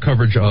a lot more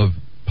coverage of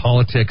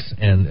politics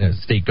and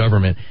state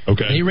government.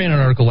 Okay. They ran an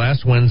article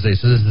last Wednesday,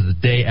 so this is the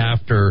day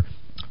after,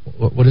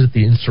 what is it,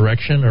 the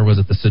insurrection, or was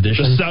it the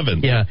sedition? The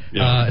 7th.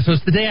 Yeah. So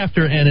it's the day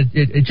after, and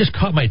it just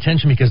caught my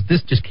attention because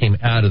this just came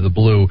out of the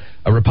blue.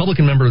 A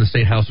Republican member of the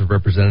State House of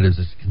Representatives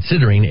is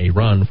considering a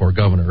run for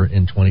governor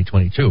in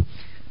 2022.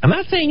 I'm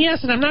not saying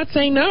yes and I'm not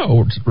saying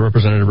no,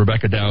 Representative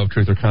Rebecca Dow of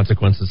Truth or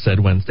Consequences said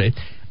Wednesday.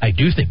 I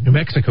do think New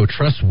Mexico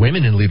trusts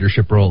women in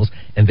leadership roles,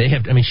 and they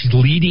have, she's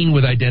leading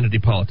with identity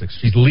politics.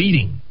 She's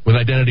leading with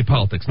identity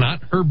politics,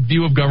 not her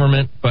view of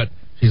government, but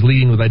she's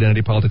leading with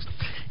identity politics.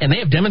 And they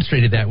have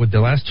demonstrated that with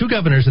the last 2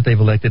 governors that they've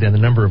elected and the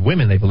number of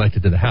women they've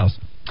elected to the House.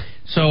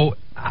 So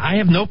I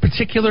have no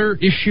particular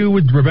issue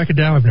with Rebecca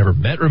Dow. I've never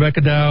met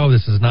Rebecca Dow.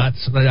 This is not,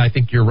 I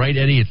think you're right,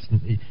 Eddie.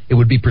 It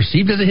would be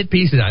perceived as a hit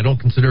piece, and I don't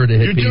consider it a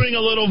hit piece. You're doing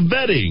a little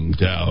vetting,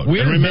 Dowd.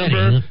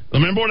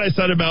 Remember what I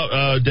said about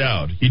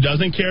Dowd. He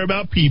doesn't care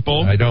about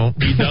people. I don't.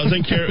 He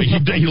doesn't care.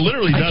 He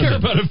literally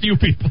doesn't. I care about a few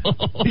people.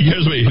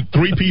 Here's me,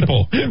 3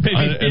 people. Maybe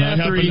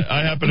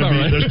I happen to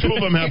be, there's 2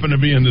 of them happen to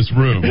be in this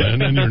room,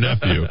 and then your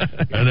nephew.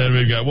 And then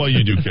we've got,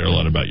 you do care a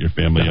lot about your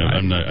family.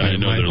 I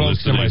know my they're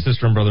folks listening. And my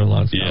sister and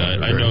brother-in-law. Yeah,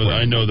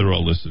 I know they're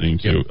all listening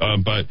too.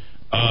 But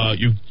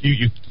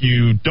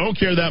you don't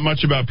care that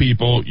much about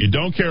people. You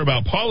don't care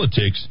about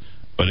politics.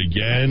 But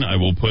again, I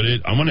will put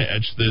it. I'm going to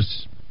etch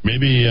this.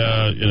 Maybe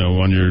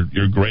on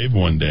your grave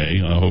one day.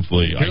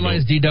 Hopefully, here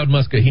lies D. Dowd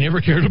Muska. He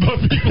never cared about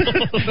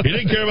people. He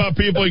didn't care about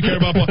people. He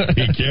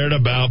cared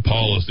about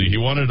policy. He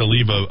wanted to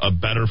leave a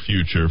better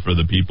future for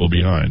the people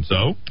behind.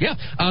 So yeah.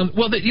 I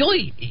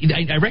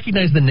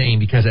recognize the name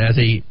because as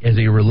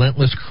a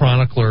relentless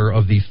chronicler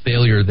of the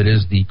failure that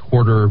is the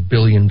 $250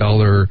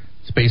 million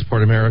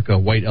Spaceport America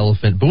white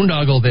elephant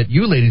boondoggle that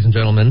you, ladies and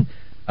gentlemen,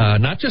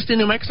 not just in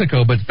New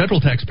Mexico, but federal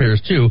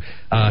taxpayers, too,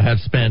 have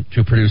spent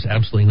to produce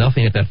absolutely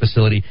nothing at that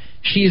facility.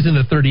 She is in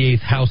the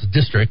 38th House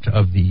District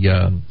of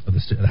the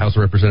House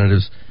of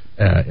Representatives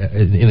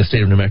in the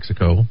state of New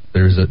Mexico.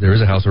 There is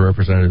a House of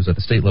Representatives at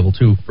the state level,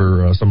 too,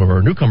 for some of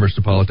our newcomers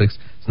to politics.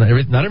 So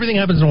not everything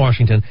happens in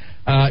Washington.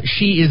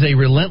 She is a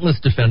relentless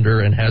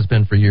defender and has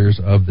been for years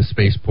of the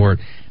spaceport,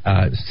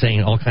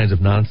 saying all kinds of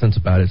nonsense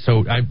about it.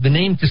 So the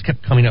name just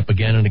kept coming up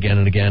again and again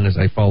and again as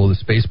I follow the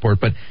spaceport.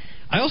 But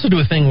I also do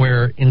a thing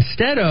where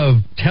instead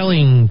of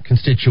telling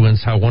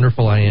constituents how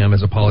wonderful I am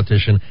as a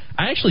politician,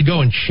 I actually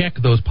go and check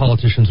those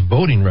politicians'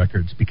 voting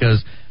records,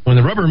 because when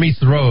the rubber meets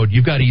the road,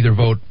 you've got to either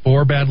vote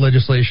for bad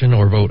legislation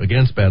or vote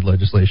against bad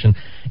legislation.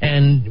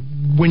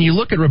 And when you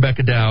look at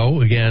Rebecca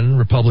Dow, again,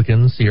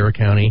 Republican, Sierra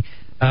County,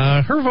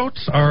 her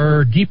votes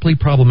are deeply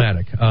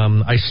problematic.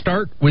 I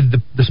start with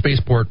the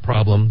spaceport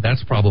problem.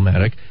 That's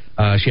problematic.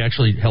 She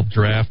actually helped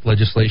draft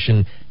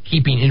legislation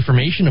keeping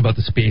information about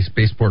the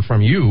spaceport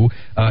from you,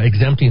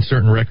 exempting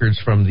certain records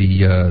from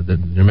the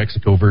New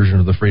Mexico version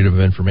of the Freedom of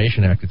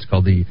Information Act. It's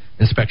called the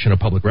Inspection of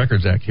Public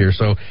Records Act here.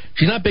 So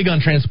she's not big on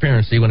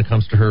transparency when it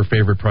comes to her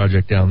favorite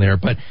project down there.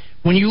 But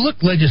when you look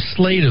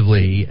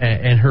legislatively,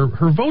 and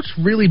her votes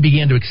really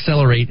began to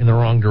accelerate in the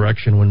wrong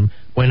direction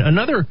when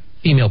another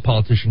female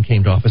politician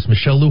came to office,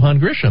 Michelle Lujan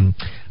Grisham.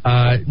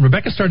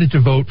 Rebecca started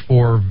to vote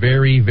for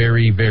very,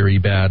 very, very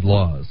bad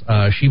laws.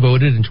 She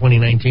voted in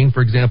 2019,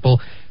 for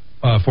example,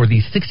 for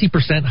the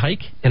 60%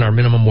 hike in our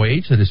minimum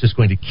wage that is just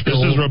going to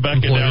kill. This is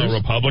Rebecca employers. Dow,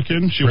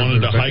 Republican. She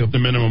wanted to hike the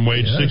minimum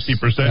wage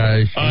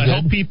 60%.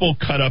 Help people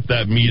cut up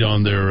that meat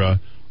on their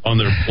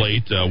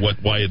plate.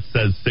 Why it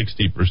says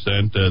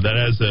 60%?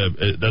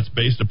 That's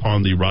based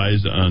upon the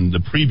rise on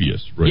the previous.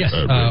 Yes,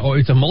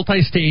 it's a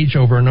multi-stage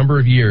over a number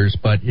of years,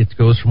 but it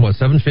goes from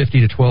 $7.50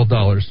 to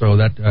 $12. So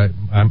that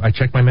I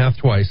checked my math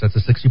twice. That's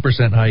a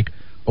 60% hike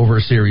over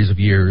a series of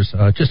years.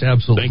 Just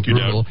absolutely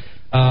brutal.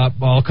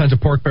 All kinds of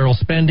pork barrel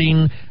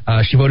spending.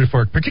 She voted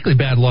for a particularly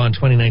bad law in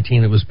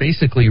 2019 that was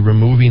basically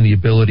removing the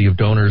ability of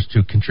donors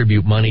to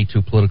contribute money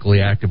to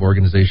politically active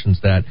organizations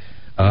that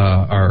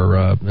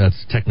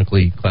that's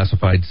technically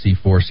classified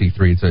C4,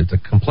 C3. It's a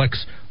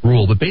complex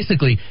rule, but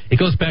basically it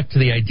goes back to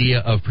the idea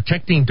of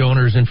protecting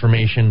donors'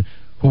 information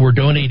who were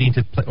donating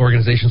to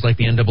organizations like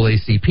the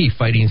NAACP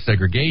fighting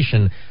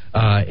segregation.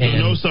 And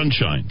no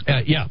sunshine.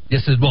 Yeah,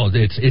 this is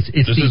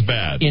is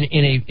bad.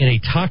 In a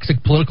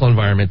toxic political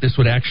environment, this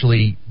would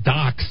actually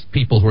dox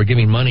people who are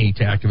giving money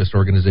to activist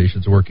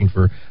organizations working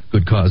for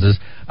good causes.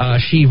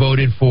 She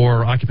voted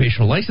for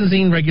occupational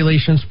licensing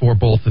regulations for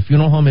both the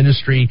funeral home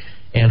industry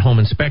and home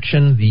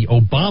inspection. The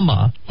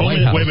Obama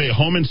White House. Wait,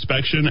 home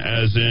inspection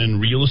as in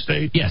real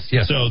estate? Yes.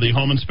 So the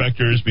home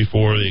inspectors,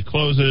 before it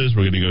closes,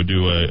 we're going to go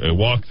do a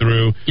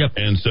walkthrough. Yep.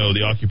 And so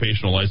the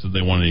occupational license,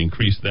 they want to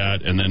increase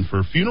that. And then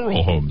for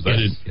funeral homes, I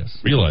didn't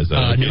realize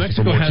that. New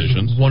Mexico has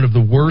one of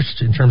the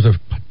worst in terms of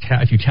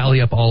if you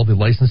tally up all of the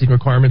licensing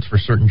requirements for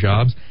certain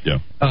jobs. Yeah.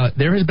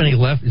 There has been a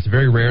left. It's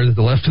very rare that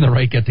the left and the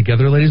right get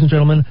together, ladies and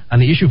gentlemen. On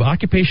the issue of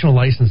occupational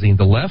licensing,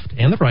 the left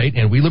and the right,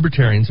 and we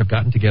libertarians have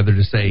gotten together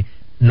to say,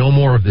 no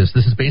more of this.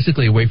 This is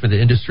basically a way for the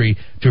industry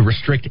to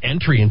restrict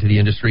entry into the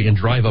industry and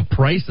drive up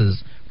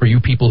prices for you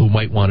people who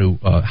might want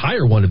to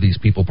hire one of these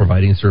people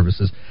providing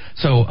services.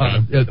 So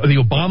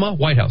the Obama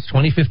White House,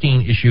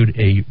 2015, issued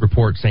a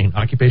report saying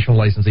occupational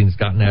licensing has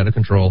gotten out of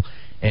control.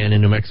 And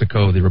in New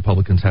Mexico, the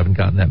Republicans haven't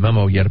gotten that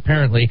memo yet,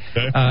 apparently.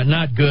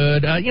 Not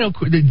good.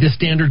 The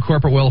standard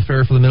corporate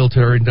welfare for the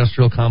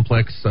military-industrial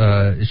complex,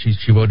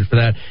 she voted for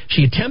that.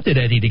 She attempted,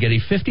 Eddie, to get a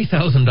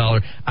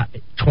 $50,000,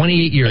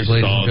 28 years,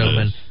 ladies and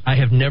gentlemen, I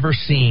have never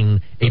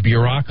seen a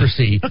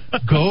bureaucracy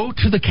go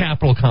to the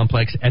Capitol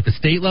complex at the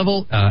state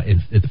level, at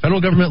the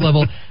federal government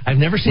level. I've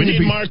never seen we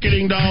need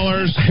marketing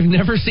dollars. I've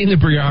never seen the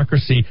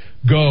bureaucracy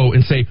go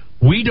and say,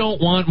 we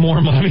don't want more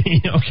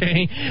money,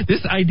 okay?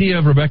 This idea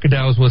of Rebecca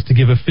Dow's was to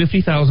give a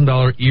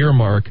 $50,000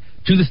 earmark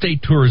to the state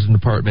tourism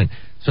department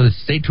so the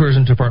state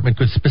tourism department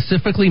could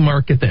specifically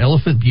market the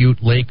Elephant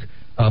Butte Lake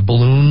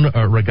balloon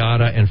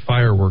regatta and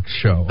fireworks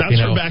show. That's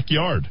her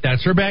backyard.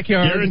 That's her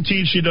backyard.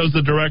 Guaranteed she knows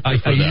the director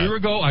for that. A year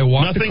ago, I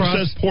walked Nothing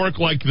across... says pork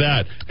like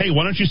that. Hey,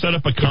 why don't you set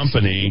up a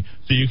company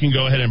so you can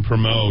go ahead and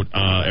promote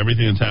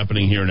everything that's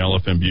happening here in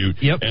Elephant Butte?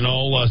 Yep. And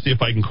I'll see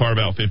if I can carve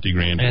out $50,000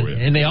 for you.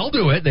 And they all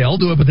do it.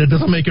 But that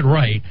doesn't make it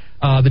right.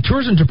 The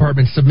tourism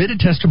department submitted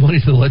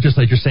testimony to the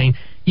legislature saying,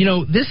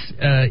 this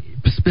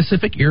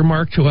specific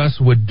earmark to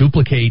us would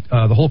duplicate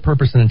the whole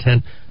purpose and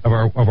intent of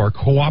our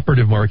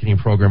cooperative marketing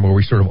program, where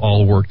we sort of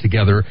all work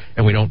together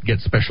and we don't get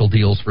special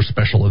deals for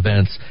special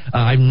events.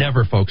 I've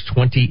never, folks,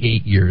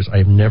 28 years, I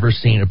have never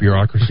seen a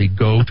bureaucracy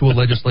go to a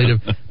legislative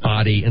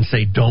body and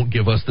say, don't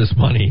give us this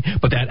money.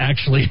 But that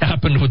actually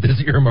happened with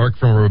this earmark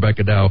from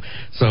Rebecca Dow.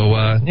 So,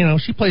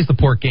 she plays the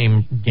pork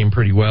game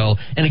pretty well.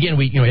 And again,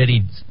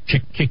 Eddie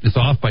kicked this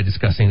off by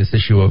discussing this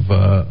issue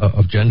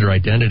of gender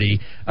identity.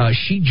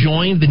 She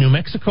joined the New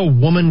Mexico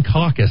Woman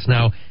Caucus.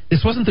 Now,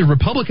 this wasn't the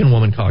Republican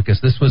Woman Caucus.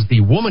 This was the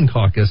Woman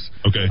Caucus,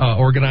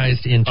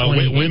 organized in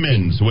 2018.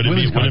 Women's. Would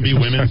it be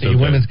women's? Okay.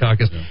 Women's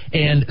Caucus. Yeah.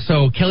 And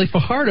so Kelly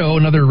Fajardo,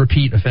 another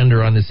repeat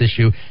offender on this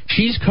issue,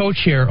 she's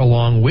co-chair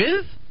along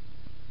with,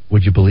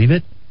 would you believe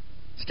it,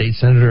 State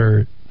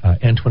Senator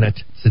Antoinette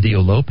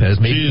Cedillo Lopez.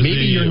 Maybe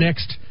your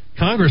next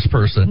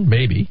congressperson,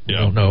 maybe. Yeah.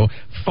 Don't know.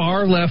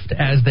 Far left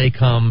as they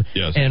come.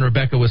 Yes. And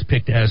Rebecca was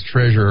picked as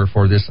treasurer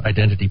for this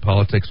identity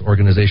politics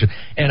organization.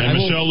 And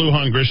Michelle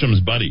Lujan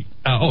Grisham's buddy.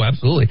 Oh,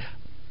 absolutely.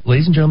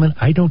 Ladies and gentlemen,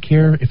 I don't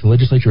care if the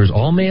legislature is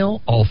all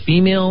male, all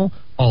female,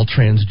 all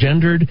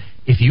transgendered.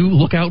 If you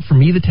look out for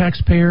me, the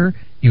taxpayer,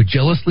 you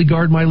jealously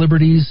guard my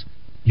liberties,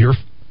 you're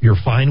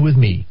fine with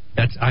me.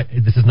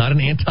 This is not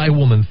an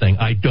anti-woman thing.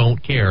 I don't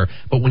care.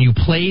 But when you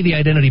play the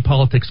identity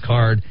politics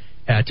card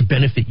to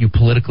benefit you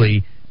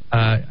politically,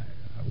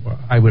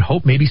 I would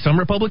hope maybe some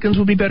Republicans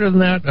would be better than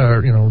that.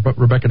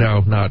 Rebecca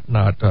Dow not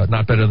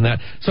better than that.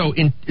 So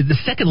in the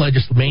second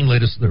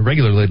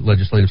regular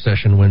legislative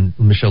session, when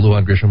Michelle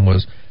Lujan Grisham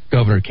was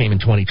governor, it came in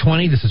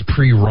 2020. This is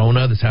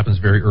pre-Rona. This happens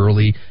very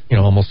early,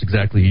 almost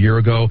exactly a year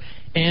ago.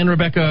 And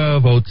Rebecca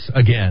votes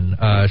again.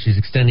 She's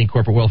extending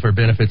corporate welfare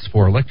benefits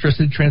for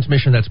electricity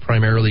transmission. That's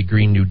primarily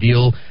Green New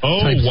Deal. Oh,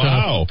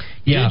 wow. Stuff.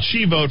 Yeah. Did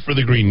she vote for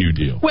the Green New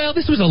Deal? Well,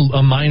 this was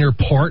a minor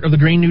part of the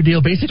Green New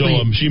Deal. Basically,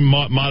 so she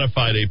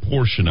modified a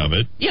portion of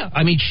it. Yeah,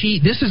 I mean,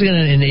 this is going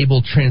to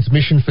enable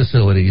transmission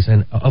facilities.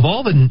 And of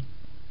all the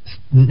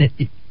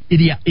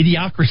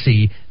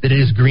idiocracy that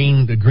is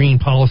the green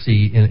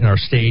policy in our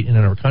state and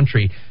in our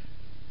country,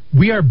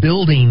 we are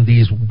building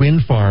these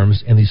wind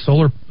farms and these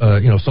solar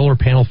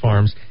panel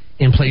farms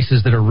in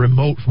places that are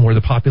remote from where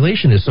the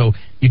population is. So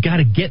you got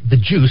to get the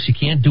juice. You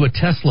can't do a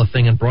Tesla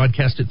thing and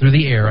broadcast it through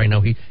the air. I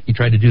know he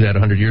tried to do that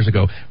 100 years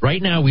ago.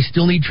 Right now, we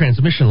still need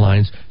transmission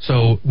lines,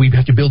 so we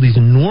have to build these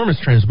enormous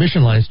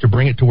transmission lines to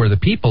bring it to where the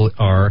people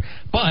are.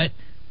 But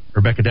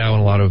Rebecca Dow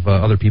and a lot of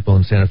other people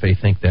in Santa Fe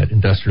think that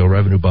industrial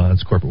revenue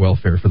bonds, corporate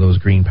welfare for those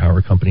green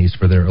power companies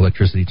for their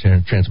electricity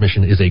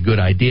transmission is a good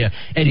idea.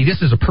 Eddie,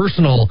 this is a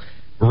personal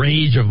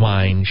rage of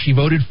mine. She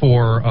voted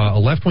for a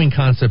left-wing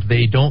concept.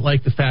 They don't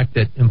like the fact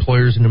that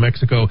employers in New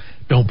Mexico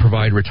don't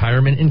provide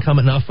retirement income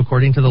enough,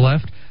 according to the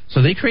left.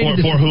 So they created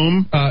for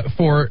whom?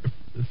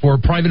 For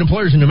private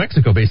employers in New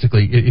Mexico,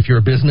 basically. If you're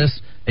a business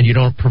and you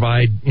don't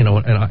provide, an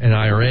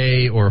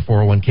IRA or a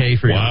 401k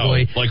for your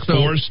employee. Like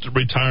forced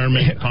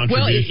retirement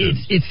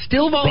contributions. Well, it's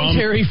still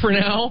voluntary for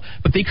now,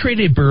 but they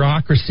created a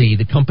bureaucracy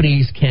that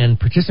companies can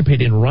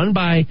participate in, run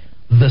by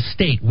the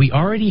state. We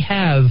already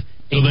have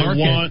So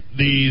they want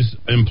these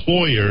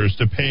employers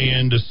to pay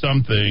into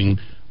something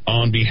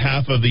on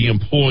behalf of the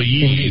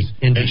employees,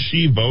 Indeed. And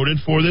she voted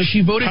for this.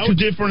 She voted. How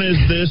different is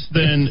this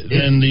than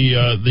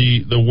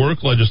the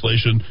work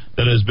legislation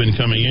that has been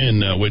coming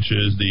in, which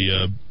is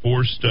the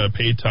forced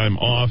paid time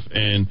off,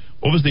 and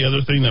what was the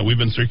other thing that we've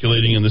been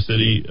circulating in the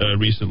city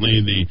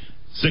recently? The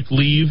sick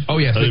leave. Oh,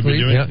 yeah, sick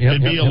leave.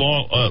 It'd be a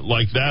law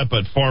like that,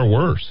 but far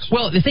worse.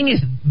 Well, the thing is,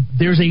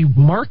 there's a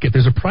market.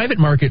 There's a private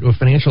market of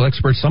financial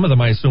experts, some of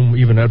them I assume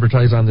even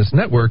advertise on this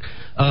network,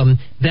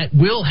 that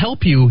will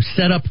help you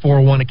set up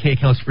 401k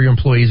accounts for your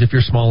employees if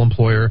you're a small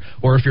employer,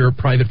 or if you're a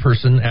private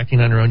person acting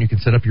on your own, you can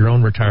set up your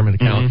own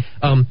retirement account.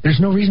 Mm-hmm. There's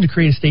no reason to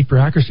create a state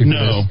bureaucracy for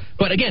this.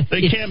 But again,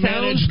 they can't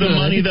manage the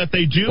money that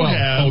they do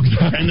have,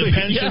 and the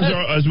pensions,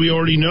 are, as we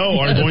already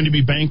know, are going to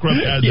be bankrupt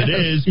as it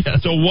is.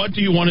 Yes. So what do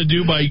you want to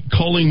do by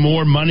culling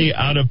more money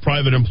out of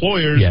private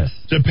employers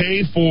to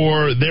pay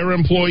for their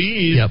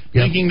employees,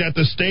 thinking that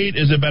the state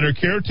is a better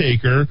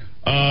caretaker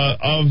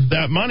of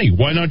that money.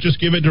 Why not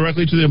just give it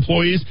directly to the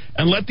employees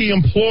and let the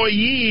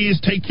employees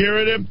take care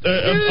of it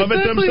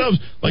themselves?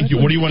 Like,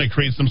 what do you want to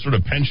create some sort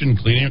of pension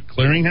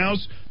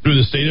clearinghouse through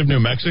the state of New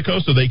Mexico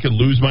so they could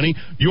lose money?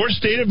 Your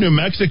state of New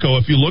Mexico,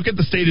 if you look at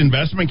the State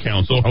Investment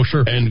Council,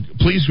 and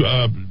please,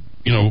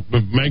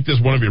 make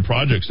this one of your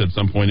projects at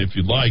some point if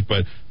you'd like,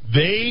 but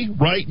they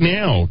right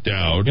now,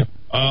 Dowd,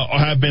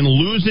 have been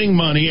losing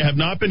money, have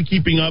not been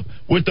keeping up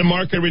with the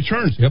market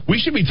returns. We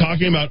should be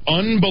talking about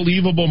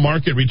unbelievable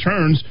market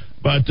returns,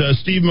 but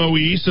Steve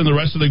Moise and the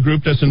rest of the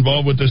group that's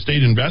involved with the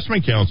State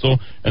Investment Council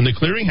and the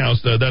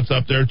clearinghouse that's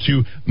up there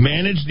to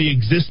manage the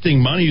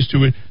existing monies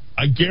to it,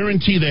 I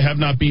guarantee they have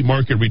not beat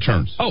market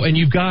returns. Oh, and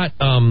you've got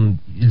a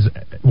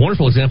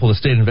wonderful example of the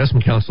State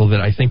Investment Council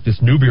that I think this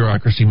new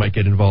bureaucracy might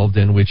get involved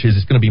in, which is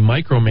it's going to be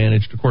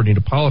micromanaged according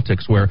to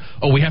politics, where,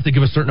 we have to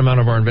give a certain amount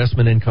of our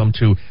investment income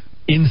to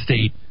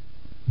in-state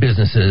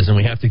businesses, and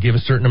we have to give a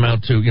certain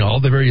amount to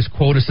all the various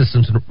quota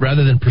systems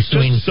rather than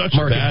pursuing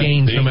market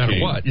gains no matter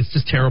what. It's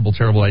just terrible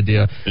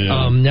idea.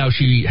 Now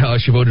she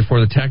voted for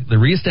the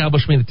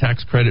reestablishment of the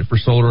tax credit for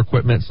solar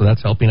equipment, so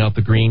that's helping out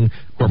the green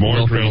corporate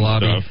welfare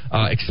lobby.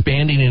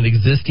 Expanding an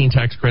existing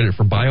tax credit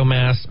for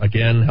biomass,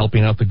 again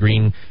helping out the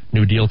Green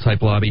New Deal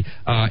type lobby.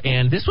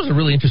 And this was a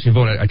really interesting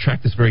vote. I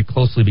tracked this very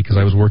closely because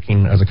I was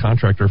working as a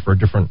contractor for a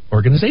different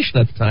organization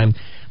at the time.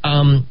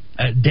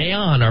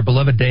 Dayan, our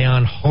beloved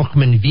Dayan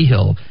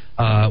Hochman-Vigil,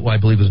 who I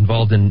believe was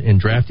involved in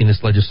drafting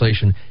this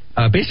legislation,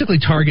 basically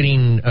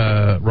targeting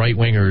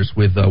right-wingers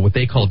with what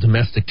they call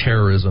domestic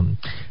terrorism.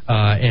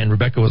 And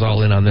Rebecca was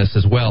all in on this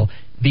as well.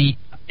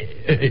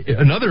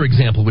 Another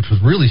example, which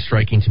was really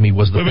striking to me,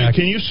 was the fact...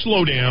 Can you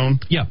slow down?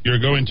 Yeah. You're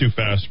going too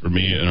fast for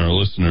me and our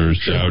listeners,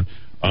 Dowd,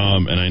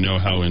 and I know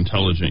how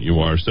intelligent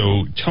you are.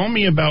 So tell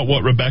me about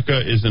what Rebecca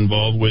is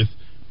involved with.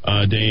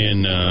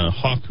 Dayan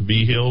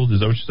Hochman-Vigil,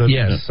 is that what you said?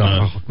 Yes,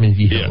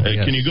 Hochman-Vigil.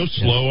 Yeah. Can you go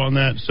slow on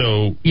that?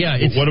 So,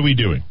 what are we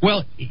doing?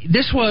 Well,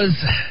 this was,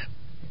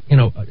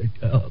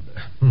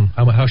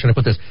 how should I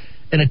put this?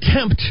 An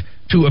attempt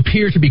to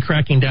appear to be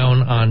cracking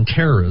down on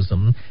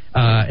terrorism. So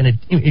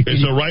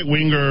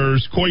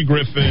right-wingers, Coy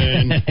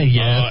Griffin,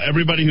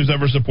 everybody who's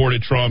ever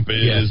supported Trump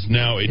is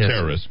now a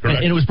terrorist,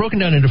 correct? And it was broken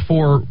down into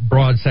 4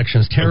 broad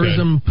sections: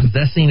 terrorism,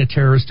 possessing a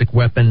terroristic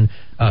weapon,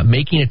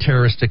 making a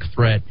terroristic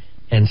threat,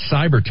 and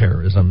cyber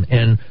terrorism.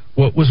 And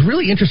what was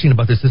really interesting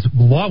about this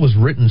law was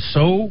written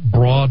so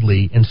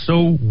broadly and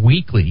so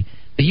weakly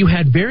that you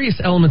had various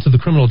elements of the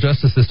criminal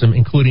justice system,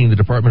 including the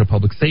Department of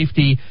Public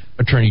Safety,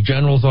 Attorney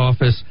General's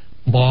office,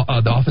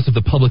 the Office of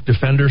the Public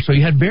Defender. So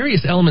you had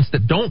various elements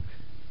that don't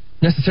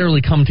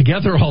necessarily come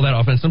together all that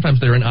often. Sometimes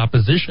they're in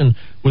opposition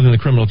within the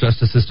criminal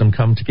justice system,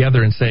 come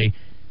together and say,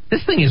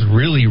 this thing is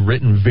really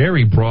written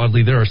very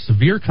broadly. There are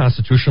severe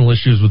constitutional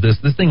issues with this.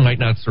 This thing might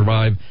not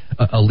survive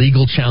a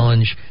legal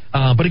challenge.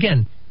 But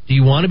again, do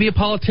you want to be a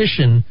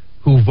politician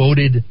who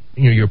voted,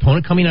 your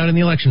opponent coming out in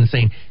the election and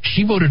saying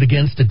she voted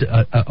against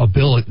a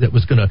bill that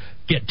was going to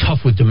get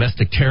tough with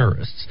domestic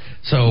terrorists?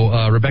 So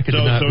Rebecca did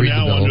not read the bill.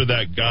 So now under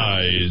that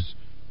guise,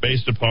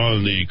 based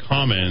upon the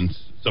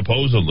comments,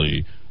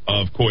 supposedly,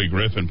 of Coy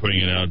Griffin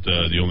putting it out,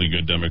 the only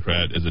good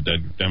Democrat is a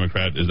dead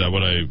Democrat. Is that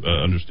what I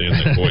understand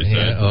that Coy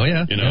said?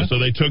 So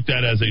they took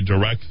that as a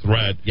direct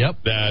threat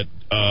that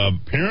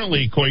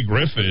apparently Coy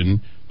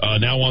Griffin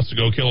now wants to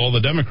go kill all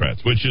the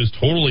Democrats, which is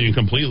totally and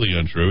completely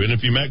untrue. And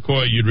if you met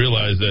Coy, you'd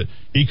realize that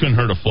he couldn't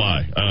hurt a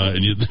fly.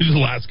 And he's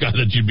the last guy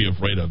that you'd be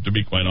afraid of, to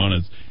be quite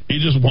honest. He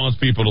just wants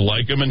people to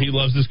like him, and he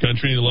loves his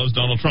country, and he loves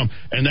Donald Trump.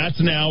 And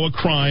that's now a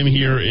crime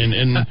here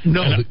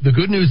the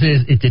good news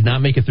is it did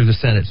not make it through the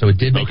Senate, so it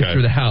did make it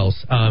through the House.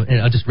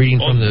 And I'm just reading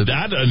from the...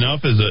 That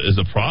enough is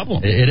a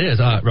problem. It is.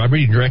 I'm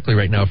reading directly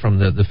right now from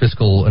the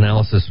fiscal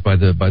analysis by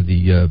the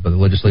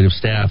legislative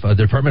staff. The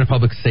Department of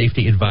Public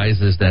Safety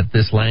advises that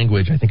this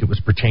language, I think it was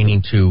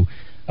pertaining to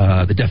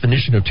the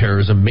definition of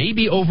terrorism, may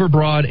be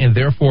overbroad and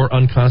therefore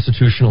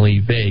unconstitutionally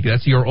vague.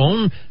 That's your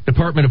own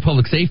Department of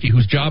Public Safety,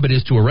 whose job it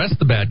is to arrest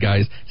the bad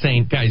guys,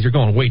 saying, guys, you're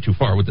going way too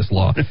far with this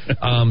law. You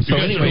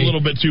guys are a little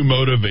bit too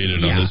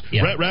motivated on this.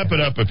 Yeah. Wrap it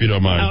up if you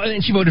don't mind.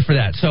 And she voted for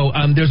that. So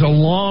there's a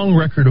long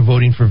record of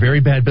voting for very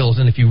bad bills.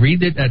 And if you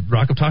read it at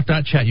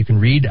rockoftalk.chat, you can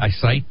read, I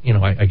cite,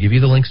 I give you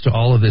the links to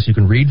all of this. You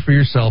can read for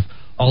yourself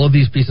all of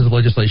these pieces of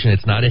legislation.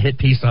 It's not a hit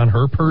piece on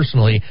her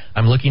personally.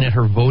 I'm looking at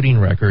her voting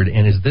record,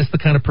 and is this the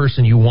kind of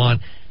person you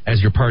want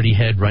as your party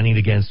head running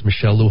against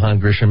Michelle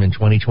Lujan Grisham in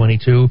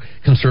 2022?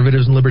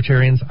 Conservatives and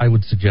libertarians, I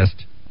would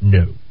suggest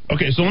no.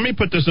 Okay, so let me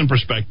put this in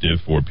perspective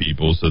for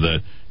people so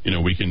that,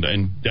 we can...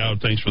 And Dowd,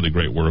 thanks for the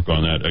great work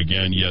on that.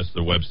 Again, yes, the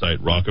website,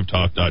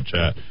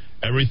 rockoftalk.chat.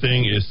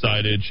 Everything is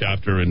cited,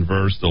 chapter and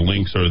verse. The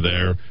links are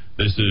there.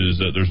 This is...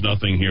 there's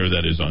nothing here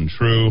that is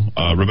untrue.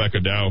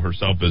 Rebecca Dow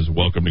herself is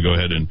welcome to go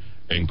ahead and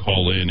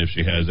call in if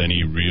she has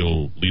any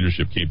real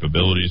leadership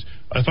capabilities.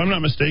 If I'm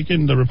not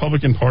mistaken, the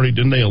Republican Party,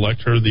 didn't they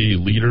elect her the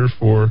leader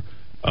for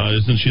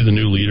Isn't she the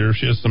new leader?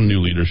 She has some new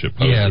leadership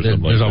post. Yeah,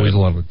 there's always a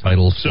lot of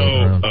titles.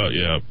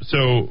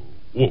 So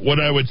what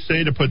I would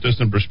say to put this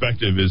in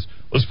perspective is,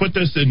 let's put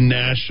this in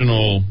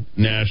national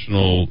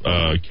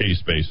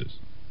case basis.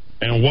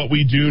 And what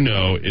we do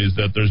know is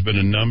that there's been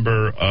a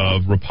number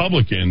of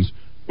Republicans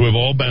who have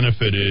all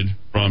benefited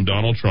from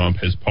Donald Trump,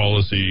 his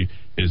policy,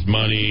 his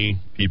money,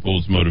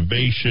 people's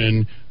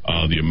motivation,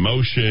 the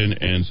emotion,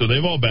 and so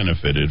they've all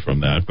benefited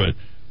from that. But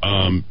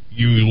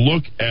you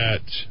look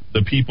at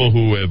the people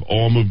who have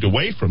all moved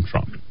away from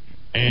Trump,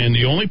 and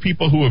the only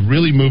people who have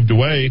really moved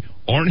away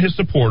aren't his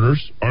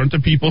supporters, aren't the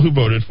people who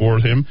voted for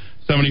him,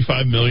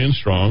 75 million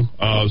strong.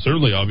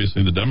 Certainly,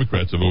 obviously, the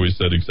Democrats have always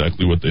said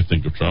exactly what they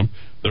think of Trump.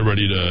 They're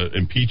ready to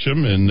impeach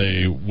him, and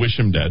they wish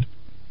him dead.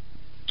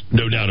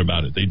 No doubt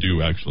about it. They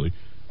do, actually.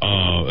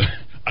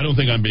 I don't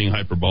think I'm being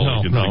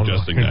hyperbolic in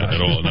suggesting that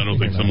at all. And I don't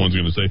think someone's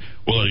going to say,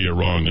 well, you're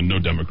wrong, and no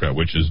Democrat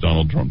wishes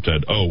Donald Trump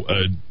dead.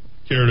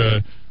 Care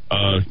to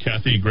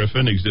Kathy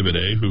Griffin, Exhibit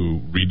A,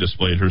 who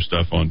redisplayed her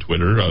stuff on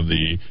Twitter of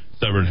the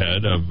severed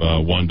head of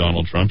one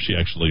Donald Trump. She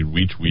actually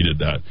retweeted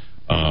that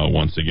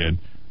once again.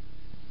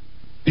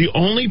 The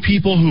only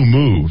people who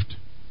moved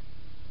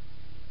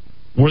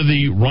were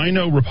the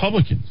Rhino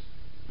Republicans,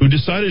 who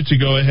decided to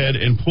go ahead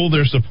and pull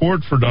their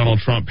support for Donald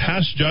Trump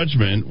past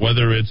judgment,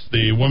 whether it's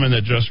the woman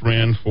that just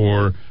ran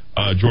for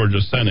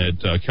Georgia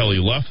Senate, Kelly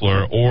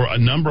Loeffler, or a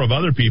number of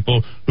other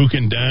people who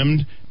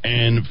condemned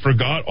and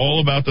forgot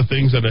all about the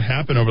things that had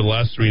happened over the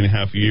last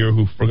 3.5 years,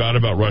 who forgot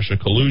about Russia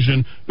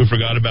collusion, who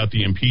forgot about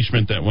the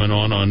impeachment that went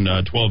on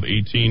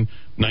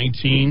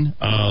 12/18/19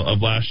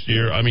 of last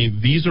year. I mean,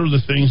 these are the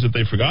things that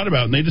they forgot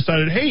about, and they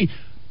decided, hey,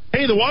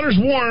 the water's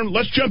warm,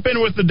 let's jump in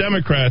with the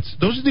Democrats.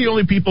 Those are the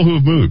only people who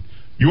have moved.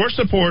 Your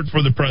support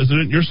for the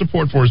president, your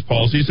support for his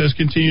policies has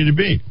continued to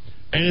be.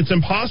 And it's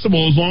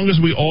impossible as long as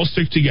we all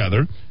stick together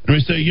and we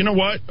say, you know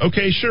what?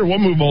 Okay, sure, we'll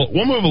move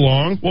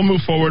along. We'll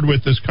move forward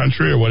with this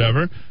country or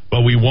whatever,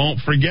 but we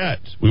won't forget.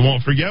 We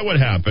won't forget what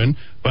happened,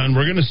 but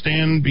we're going to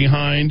stand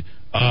behind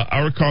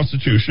our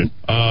Constitution.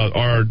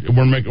 We're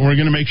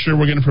going to make sure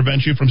we're going to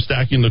prevent you from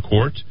stacking the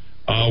court.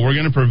 We're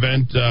going to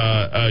prevent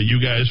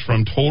you guys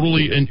from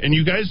totally, and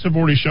you guys have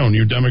already shown,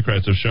 you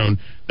Democrats have shown,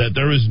 that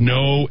there is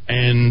no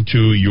end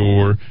to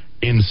your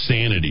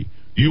insanity.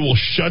 You will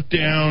shut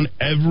down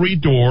every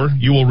door.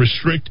 You will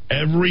restrict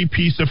every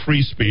piece of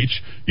free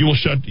speech. You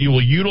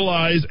will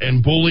utilize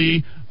and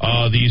bully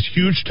these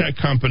huge tech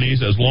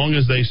companies as long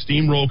as they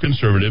steamroll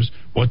conservatives.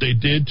 What they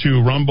did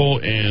to Rumble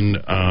and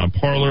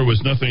Parler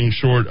was nothing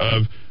short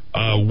of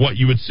what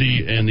you would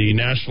see in the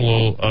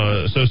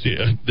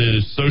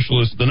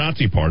the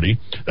Nazi Party.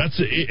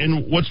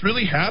 And what's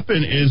really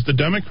happened is the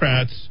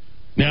Democrats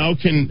now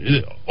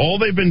all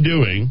they've been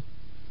doing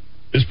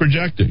is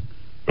projecting.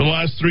 For the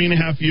last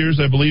 3.5 years,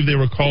 I believe they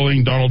were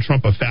calling Donald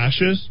Trump a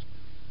fascist.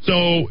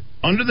 So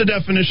under the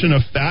definition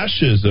of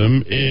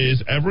fascism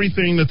is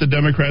everything that the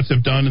Democrats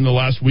have done in the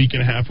last week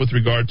and a half with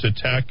regard to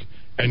tech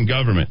and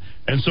government.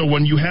 And so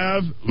when you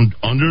have,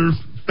 under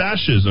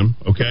fascism,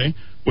 okay,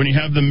 when you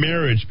have the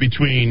marriage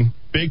between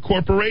big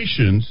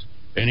corporations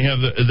and you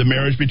have the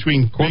marriage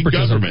between big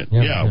government,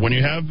 when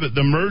you have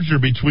the merger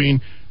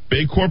between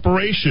big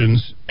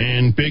corporations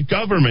and big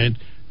government,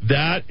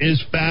 that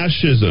is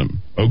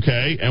fascism,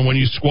 okay? And when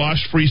you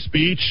squash free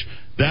speech,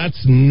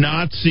 that's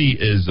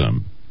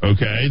Nazism,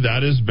 okay?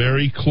 That is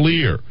very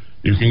clear.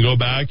 You can go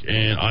back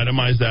and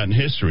itemize that in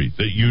history.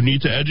 That you need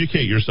to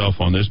educate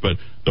yourself on this, but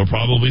they'll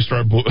probably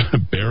start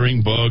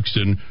burying books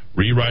and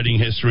rewriting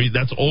history.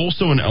 That's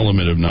also an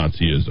element of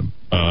Nazism,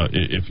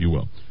 if you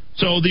will.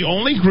 So the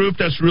only group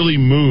that's really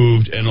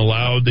moved and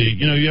allowed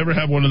you ever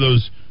have one of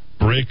those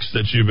bricks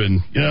that you've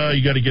been,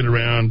 you got to get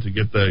around to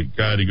get the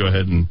guy to go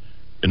ahead and,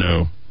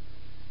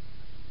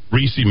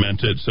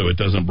 re-cement it so it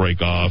doesn't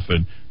break off,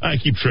 and I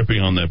keep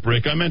tripping on that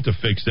brick. I meant to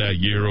fix that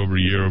year over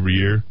year over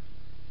year.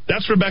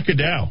 That's Rebecca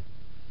Dow.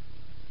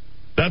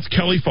 That's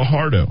Kelly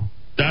Fajardo.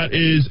 That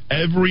is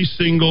every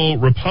single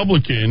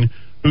Republican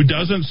who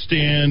doesn't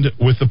stand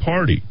with the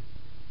party.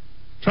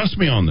 Trust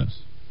me on this.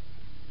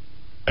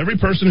 Every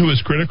person who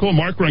is critical,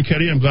 Mark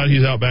Ronchetti, I'm glad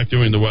he's out back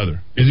doing the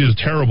weather. He's a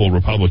terrible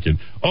Republican.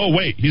 Oh,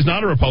 wait, he's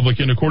not a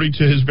Republican according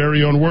to his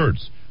very own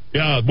words.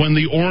 Yeah, when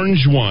the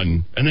orange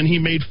won, and then he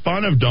made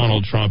fun of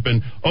Donald Trump,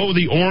 and,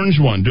 the orange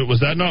one.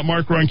 Was that not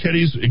Mark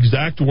Ronchetti's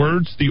exact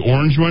words, the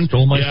orange one?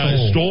 Stole my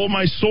soul. Stole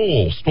my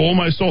soul. Stole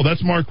my soul.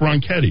 That's Mark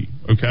Ronchetti,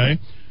 okay?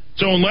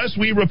 So unless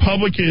we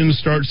Republicans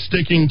start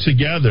sticking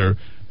together,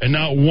 and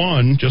not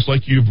one, just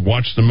like you've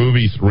watched the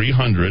movie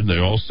 300, they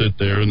all sit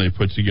there and they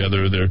put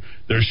together their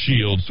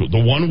shields. So the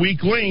one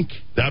weak link,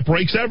 that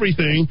breaks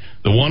everything.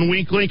 The one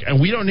weak link,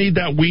 and we don't need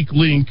that weak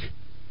link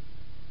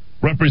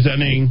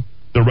representing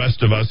the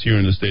rest of us here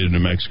in the state of New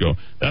Mexico.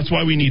 That's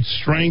why we need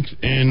strength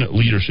in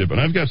leadership.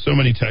 And I've got so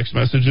many text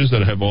messages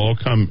that have all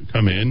come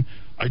in.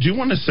 I do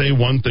want to say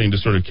one thing to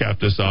sort of cap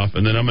this off,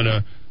 and then I'm going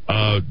to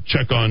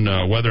check on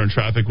weather and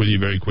traffic with you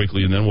very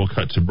quickly, and then we'll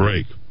cut to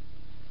break.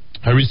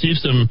 I received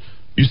some,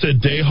 you said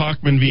Day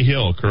Hockman v.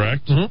 Hill,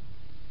 correct? Mm-hmm.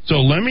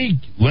 So let me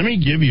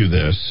give you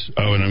this.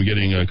 Oh, and I'm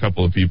getting a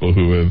couple of people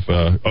who have.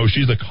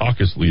 She's a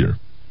caucus leader.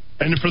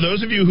 And for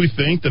those of you who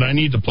think that I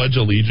need to pledge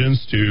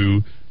allegiance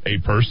to a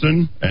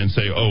person and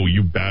say, "Oh,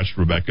 you bashed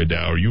Rebecca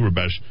Dow, or you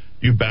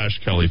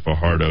bashed Kelly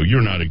Fajardo,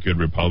 you're not a good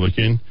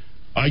Republican,"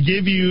 I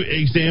give you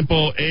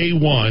example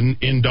A1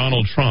 in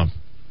Donald Trump.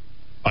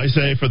 I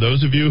say, for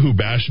those of you who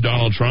bash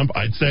Donald Trump,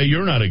 I'd say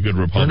you're not a good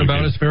Republican.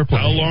 Turnabout is fair play.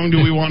 How long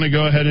do we want to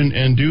go ahead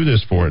and do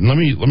this for? And let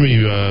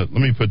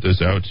me put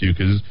this out to you,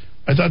 because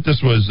I thought this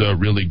was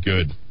really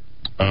good.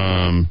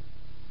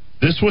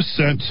 This was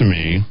sent to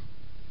me,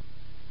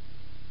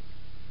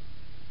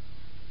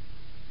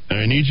 and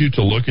I need you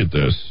to look at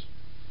this.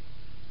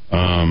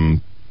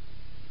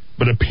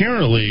 But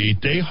apparently,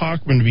 Day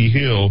Hochman v.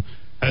 Hill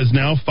has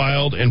now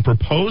filed and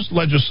proposed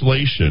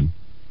legislation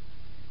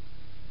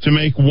to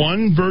make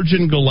one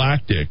Virgin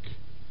Galactic,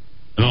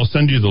 and I'll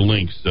send you the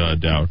links,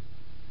 Dowd,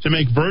 to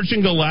make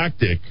Virgin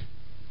Galactic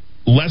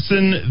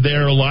lessen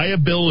their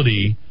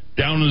liability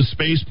down to the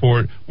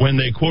spaceport when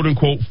they,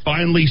 quote-unquote,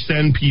 finally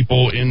send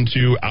people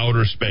into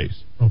outer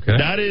space. Okay.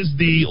 That is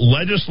the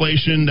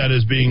legislation that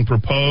is being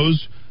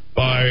proposed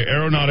by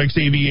aeronautics,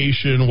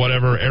 aviation,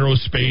 whatever,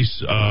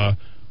 aerospace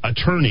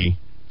attorney,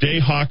 Day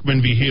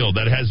Hochman v. Hill,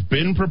 that has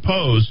been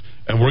proposed,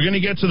 and we're going to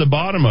get to the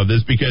bottom of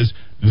this, because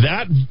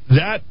that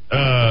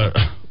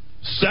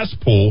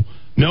cesspool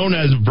known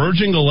as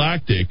Virgin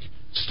Galactic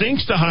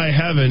stinks to high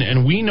heaven,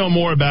 and we know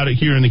more about it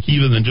here in the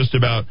Kiva than just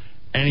about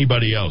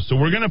anybody else. So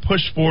we're going to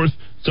push forth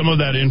some of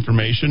that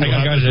information. I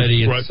got it,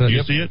 Eddie. Do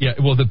you see it? Yeah.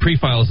 Well, the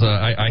pre-files.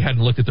 I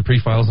hadn't looked at the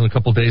pre-files in a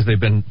couple of days. They've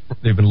been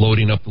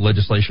loading up the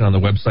legislation on the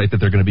website that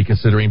they're going to be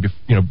considering.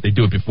 They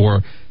do it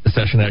before the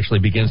session actually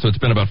begins. So it's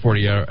been about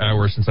 40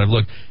 hours since I've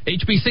looked.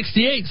 HB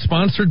 68,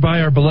 sponsored by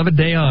our beloved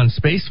Dayon,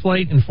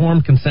 Spaceflight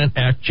Informed Consent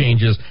Act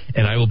changes,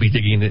 and I will be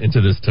digging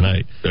into this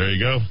tonight. There you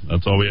go.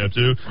 That's all we have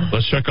to do.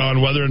 Let's check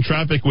on weather and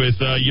traffic with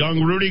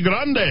young Rudy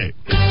Grande.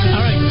 All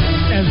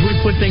right. As we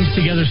put things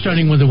together,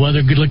 starting with the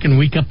weather,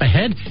 good-looking week up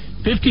ahead.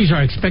 50s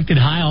are expected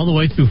high all the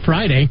way through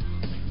Friday.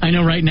 I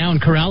know right now in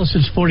Corrales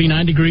it's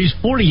 49 degrees,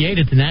 48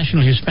 at the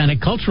National Hispanic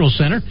Cultural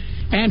Center,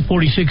 and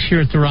 46 here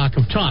at the Rock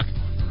of Talk.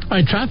 All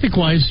right,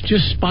 traffic-wise,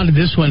 just spotted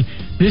this one.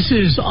 This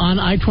is on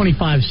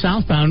I-25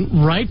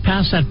 southbound, right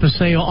past that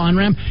Paseo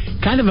on-ramp.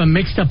 Kind of a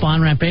mixed-up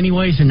on-ramp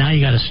anyways, and now you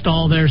got a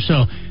stall there,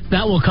 so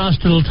that will cost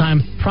a little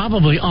time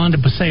probably on to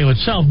Paseo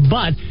itself.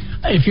 But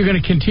if you're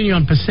going to continue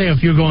on Paseo,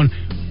 if you're going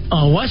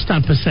west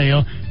on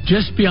Paseo,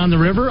 just beyond the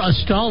river, a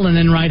stall, and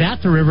then right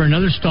at the river,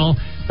 another stall.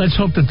 Let's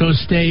hope that those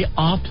stay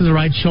off to the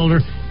right shoulder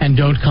and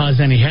don't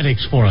cause any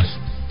headaches for us.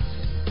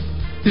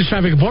 This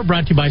traffic report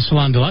brought to you by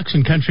Salon Deluxe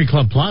and Country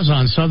Club Plaza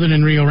on Southern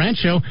and Rio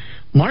Rancho.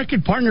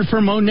 Market partner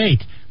for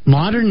Monate.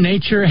 Modern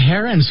nature,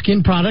 hair and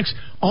skin products,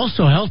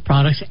 also health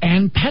products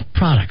and pet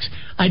products.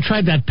 I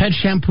tried that pet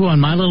shampoo on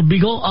my little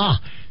beagle.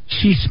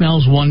 She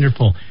smells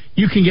wonderful.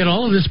 You can get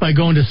all of this by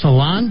going to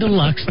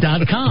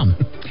salondeluxe.com.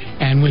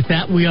 And with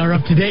that, we are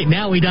up to date.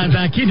 Now we dive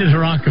back into the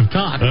Rock of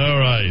Talk.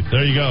 All right.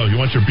 There you go. You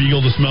want your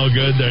beagle to smell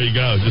good? There you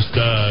go. Just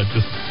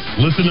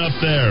listen up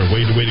there.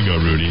 Way to go,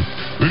 Rudy.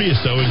 Rudy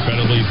is so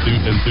incredibly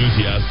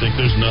enthusiastic.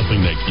 There's nothing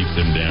that keeps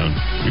him down.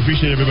 We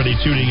appreciate everybody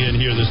tuning in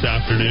here this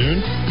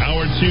afternoon.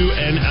 Hour 2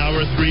 and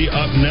Hour 3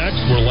 up next.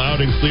 We're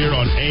loud and clear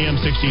on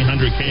AM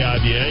 1600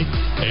 KIVA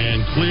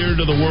and clear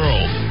to the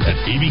world at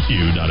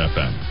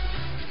abq.fm.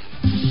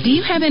 Do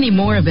you have any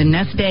more of a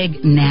nest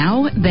egg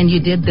now than you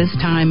did this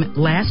time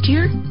last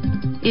year?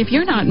 If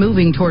you're not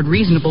moving toward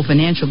reasonable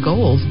financial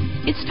goals,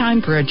 it's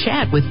time for a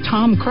chat with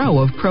Tom Crow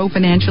of Crow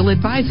Financial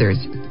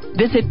Advisors.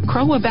 Visit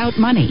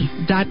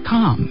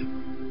crowaboutmoney.com.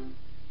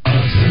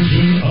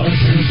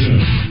 Attention.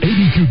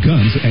 ABQ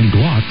Guns and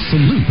Glock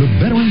salute the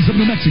veterans of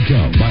New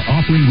Mexico by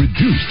offering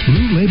reduced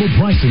Blue Label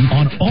pricing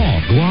on all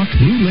Glock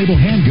Blue Label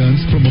handguns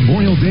from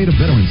Memorial Day to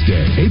Veterans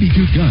Day.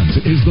 ABQ Guns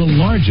is the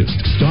largest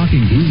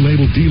stocking Blue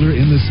Label dealer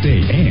in the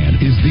state and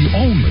is the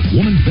only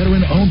woman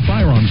veteran-owned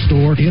firearms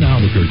store in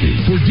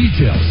Albuquerque. For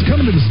details,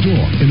 come into the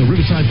store in the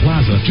Riverside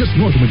Plaza just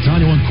north of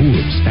Montano and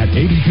Coors at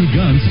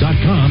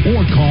abqguns.com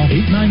or call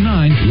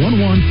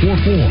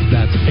 899-1144.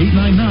 That's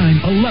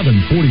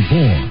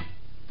 899-1144.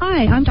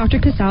 Hi, I'm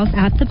Dr. Casals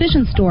at The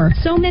Vision Store.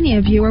 So many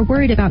of you are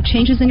worried about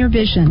changes in your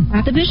vision.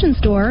 At The Vision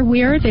Store,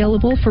 we are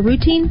available for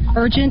routine,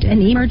 urgent, and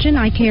emergent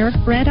eye care,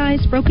 red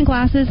eyes, broken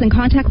glasses, and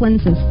contact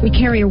lenses. We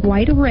carry a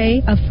wide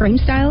array of frame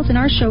styles in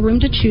our showroom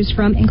to choose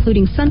from,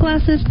 including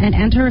sunglasses and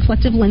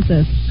anti-reflective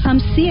lenses.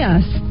 Come see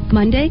us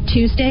Monday,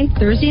 Tuesday,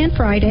 Thursday, and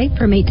Friday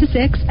from 8 to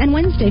 6, and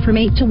Wednesday from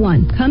 8 to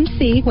 1. Come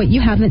see what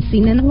you haven't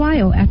seen in a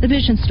while at The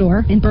Vision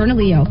Store in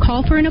Bernalillo.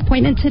 Call for an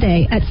appointment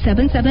today at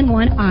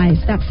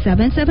 771-EYES. That's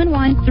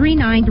 771-3937.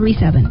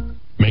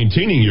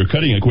 Maintaining your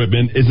cutting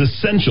equipment is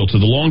essential to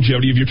the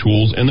longevity of your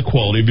tools and the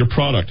quality of your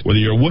product.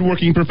 Whether you're a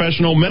woodworking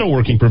professional,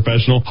 metalworking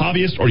professional,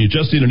 hobbyist, or you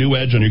just need a new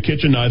edge on your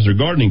kitchen knives or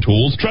gardening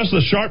tools, trust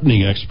the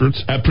sharpening experts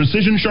at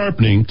Precision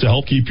Sharpening to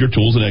help keep your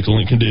tools in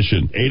excellent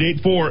condition.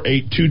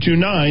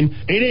 884-8229,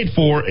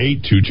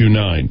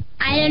 884-8229.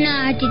 I don't know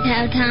how to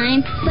tell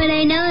time, but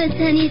I know it's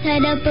sunny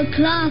side up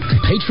o'clock.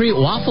 Patriot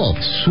Waffle,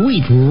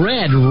 sweet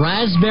red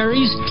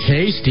raspberries,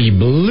 tasty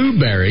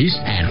blueberries,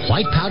 and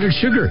white powdered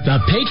sugar. The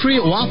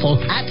Patriot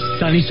Waffle at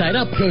Sunny Side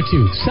Up. Go to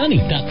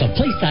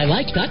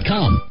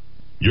sunny.theplaceilike.com.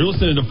 You're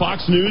listening to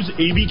Fox News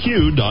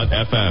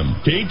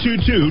ABQ.FM,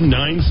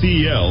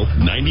 K22-9CL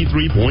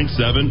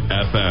 93.7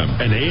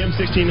 FM, and AM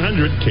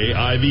 1600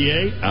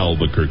 KIVA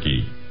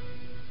Albuquerque.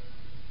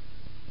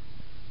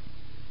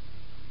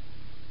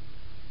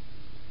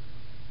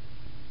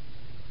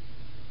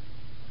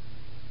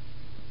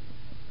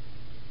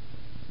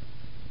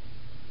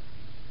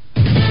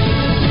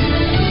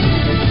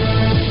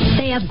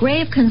 They have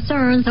grave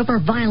concerns over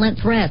violent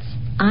threats.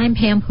 I'm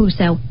Pam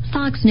Huso,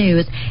 Fox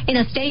News. In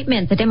a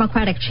statement, the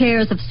Democratic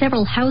chairs of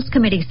several House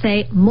committees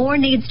say more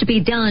needs to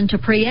be done to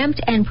preempt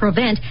and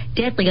prevent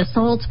deadly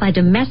assaults by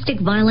domestic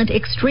violent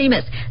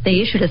extremists. They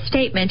issued a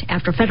statement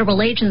after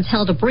federal agents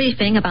held a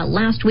briefing about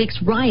last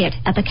week's riot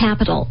at the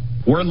Capitol.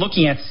 We're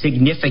looking at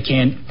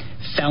significant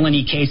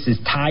felony cases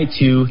tied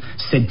to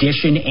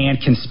sedition and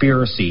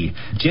conspiracy.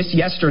 Just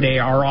yesterday,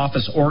 our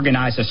office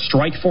organized a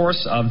strike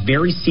force of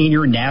very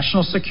senior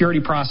national security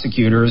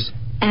prosecutors.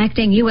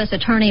 Acting U.S.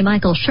 Attorney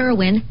Michael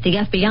Sherwin, the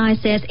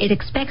FBI says it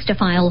expects to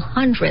file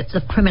hundreds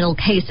of criminal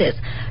cases.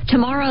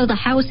 Tomorrow, the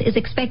House is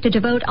expected to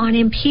vote on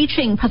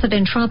impeaching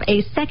President Trump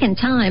a second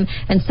time,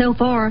 and so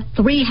far,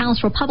 3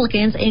 House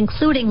Republicans,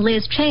 including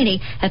Liz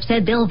Cheney, have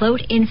said they'll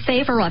vote in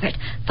favor of it.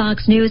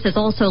 Fox News has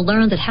also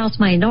learned that House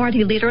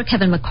Minority Leader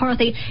Kevin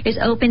McCarthy is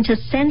open to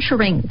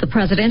censuring the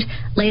president.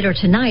 Later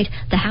tonight,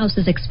 the House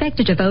is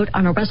expected to vote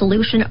on a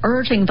resolution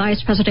urging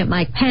Vice President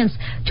Mike Pence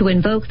to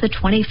invoke the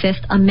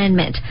 25th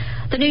Amendment.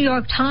 The New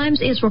York Times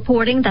is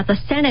reporting that the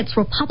Senate's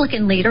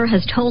Republican leader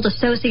has told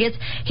associates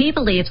he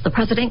believes the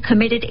president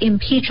committed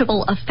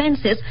impeachable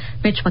offenses.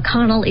 Mitch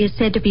McConnell is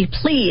said to be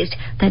pleased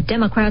that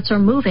Democrats are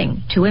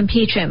moving to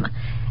impeach him.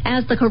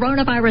 As the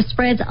coronavirus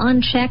spreads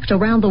unchecked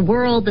around the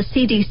world, the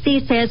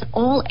CDC says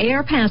all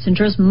air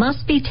passengers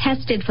must be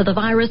tested for the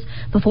virus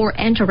before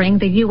entering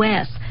the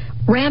U.S.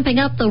 Ramping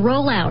up the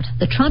rollout,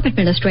 the Trump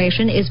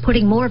administration is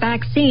putting more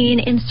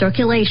vaccine in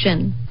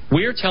circulation.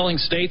 We're telling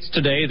states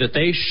today that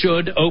they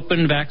should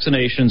open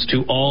vaccinations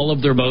to all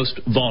of their most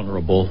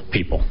vulnerable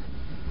people.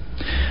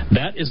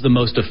 That is the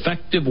most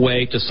effective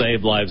way to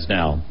save lives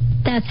now.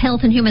 That's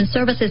Health and Human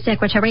Services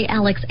Secretary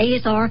Alex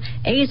Azar.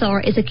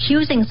 Azar is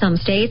accusing some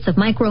states of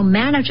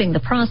micromanaging the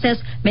process,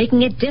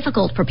 making it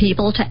difficult for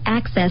people to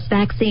access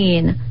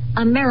vaccine.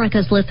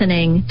 America's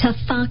listening to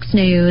Fox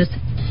News.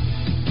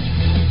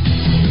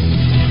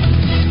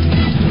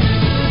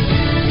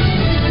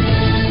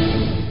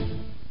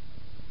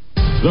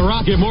 The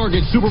Rocket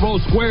Mortgage Super Bowl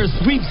Squares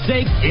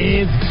sweepstakes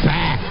is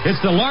back. It's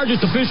the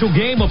largest official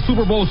game of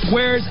Super Bowl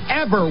Squares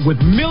ever,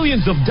 with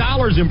millions of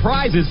dollars in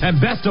prizes,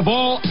 and best of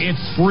all, it's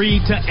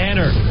free to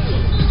enter.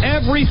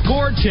 Every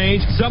score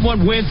change,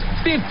 someone wins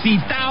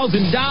 $50,000.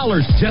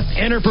 Just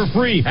enter for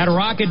free at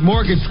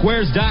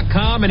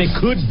RocketMortgageSquares.com, and it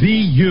could be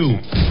you.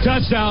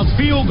 Touchdowns,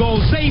 field goals,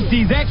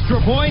 safeties,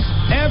 extra points.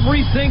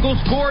 Every single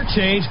score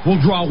change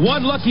will draw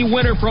one lucky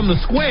winner from the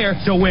square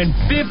to win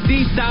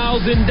 $50,000.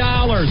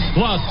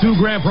 Plus, 2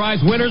 grand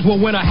prize winners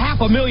will win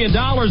 $500,000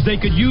 they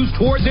could use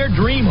toward their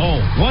dream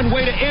home. One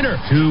way to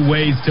enter, 2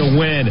 ways to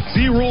win.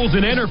 See rules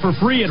and enter for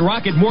free at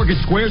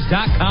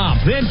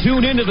RocketMortgageSquares.com. Then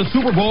tune into the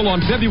Super Bowl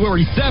on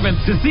February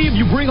 7th to see if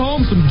you bring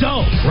home some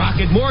dough.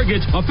 Rocket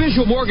Mortgage,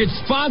 official mortgage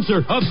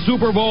sponsor of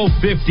Super Bowl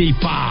 55.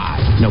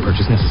 No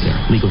purchase necessary.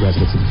 Legal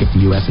residents of the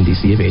 50 U.S. and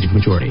D.C. of age of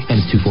majority.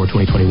 Ends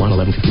 2/4/2021,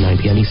 11:59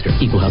 p.m. Eastern.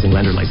 Equal housing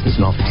lender license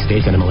in all 50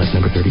 states and MLS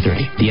number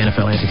 3030. The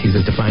NFL entities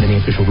as defined in the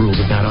official rules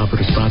have not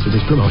offered to sponsor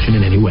this promotion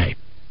in any way.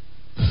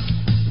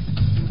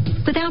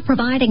 Without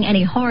providing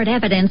any hard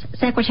evidence,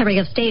 Secretary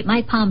of State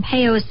Mike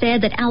Pompeo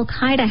said that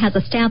al-Qaeda has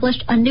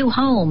established a new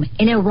home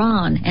in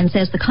Iran and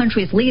says the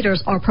country's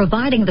leaders are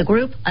providing the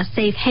group a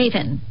safe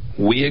haven.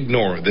 We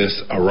ignore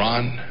this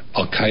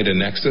Iran-al-Qaeda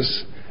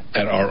nexus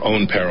at our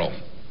own peril.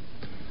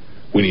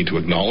 We need to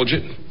acknowledge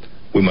it.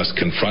 We must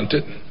confront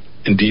it.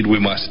 Indeed, we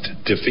must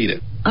defeat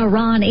it.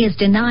 Iran is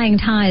denying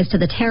ties to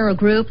the terror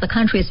group. The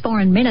country's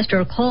foreign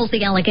minister calls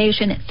the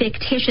allegation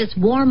fictitious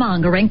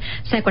warmongering.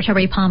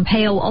 Secretary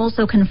Pompeo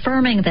also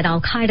confirming that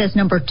al-Qaeda's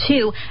number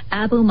 2,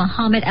 Abu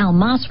Muhammad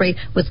al-Masri,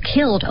 was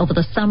killed over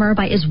the summer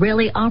by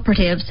Israeli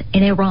operatives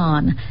in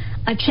Iran.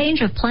 A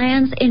change of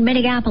plans in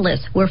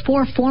Minneapolis, where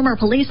 4 former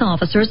police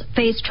officers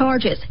face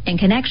charges in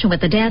connection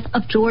with the death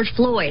of George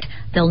Floyd.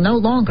 They'll no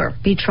longer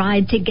be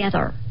tried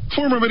together.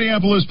 Former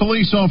Minneapolis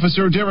police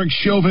officer Derek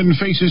Chauvin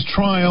faces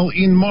trial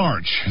in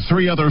March.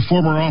 3 other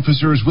former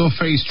officers will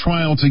face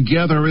trial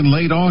together in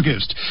late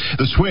August.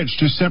 The switch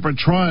to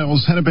separate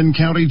trials, Hennepin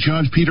County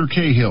Judge Peter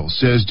Cahill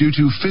says due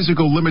to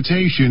physical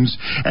limitations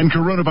and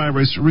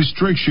coronavirus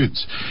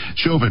restrictions.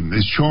 Chauvin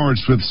is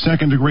charged with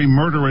second-degree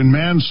murder and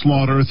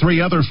manslaughter. 3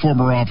 other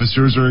former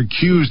officers are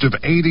accused of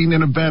aiding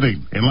and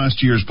abetting in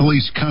last year's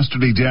police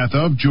custody death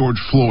of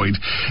George Floyd.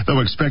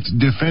 They'll expect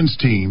defense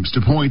teams to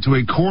point to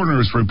a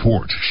coroner's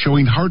report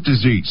showing heart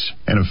disease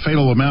and a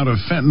fatal amount of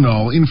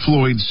fentanyl in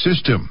Floyd's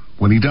system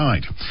when he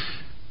died.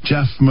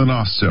 Jeff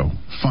Manasso,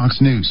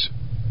 Fox News.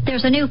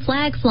 There's a new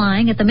flag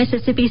flying at the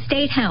Mississippi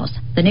State House.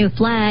 The new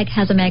flag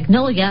has a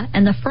magnolia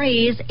and the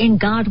phrase, "In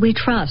God We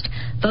Trust."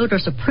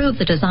 Voters approved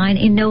the design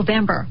in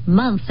November,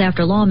 months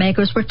after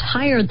lawmakers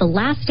retired the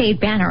last state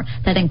banner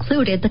that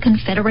included the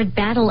Confederate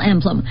battle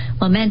emblem.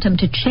 Momentum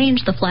to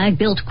change the flag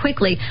built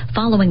quickly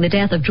following the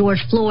death of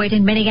George Floyd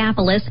in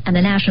Minneapolis and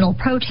the national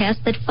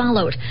protest that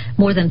followed.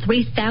 More than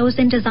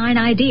 3,000 design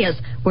ideas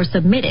were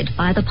submitted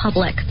by the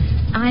public.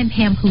 I'm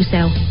Pam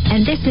Huso,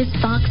 and this is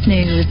Fox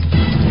News.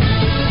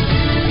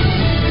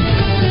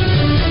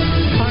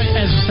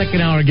 As the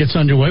second hour gets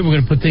underway, we're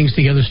going to put things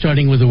together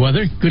starting with the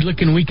weather.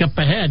 Good-looking week up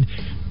ahead.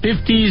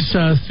 50s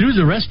through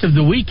the rest of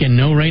the weekend.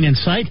 No rain in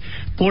sight.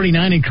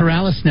 49 in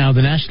Corrales now.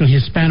 The National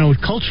Hispano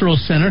Cultural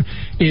Center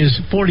is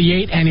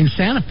 48, and in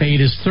Santa Fe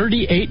it is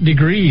 38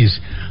 degrees.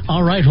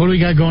 All right, what do we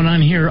got going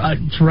on here?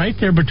 It's right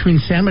there between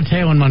San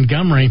Mateo and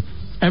Montgomery.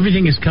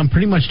 Everything has come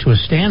pretty much to a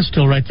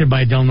standstill right there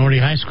by Del Norte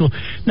High School.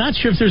 Not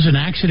sure if there's an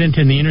accident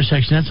in the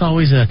intersection. That's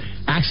always an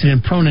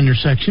accident-prone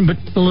intersection, but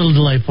a little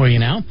delay for you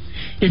now.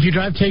 If your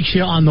drive takes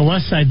you on the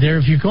west side there,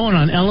 if you're going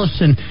on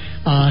Ellison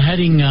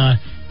heading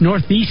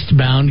northeast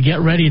bound, get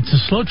ready. It's a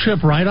slow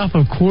trip right off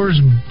of Coors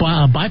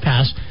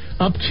Bypass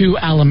up to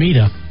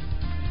Alameda.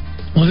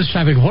 Well, this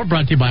traffic report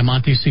brought to you by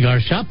Monty's Cigar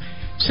Shop.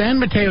 San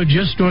Mateo,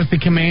 just north of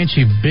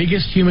Comanche,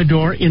 biggest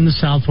humidor in the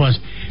Southwest.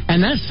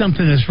 And that's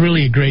something that's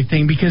really a great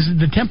thing because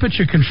the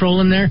temperature control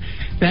in there,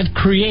 that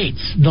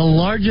creates the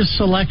largest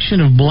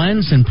selection of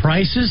blends and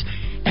prices.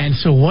 And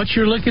so what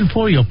you're looking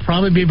for, you'll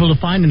probably be able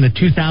to find in the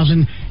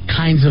 2,000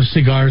 kinds of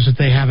cigars that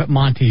they have at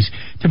Monty's.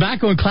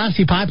 Tobacco and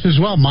classy pipes as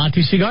well.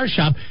 Monty's Cigar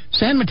Shop,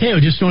 San Mateo,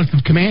 just north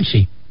of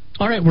Comanche.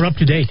 All right, we're up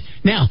to date.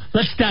 Now,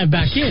 let's dive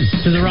back in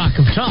to the Rock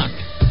of Talk.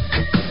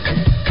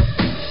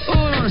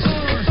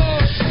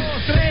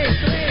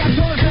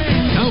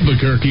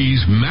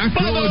 Albuquerque's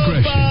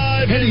macro-aggression.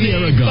 Eddie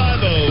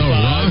Aragon, the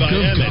Rock of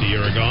Talk. Eddie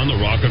Aragon,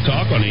 the Rock of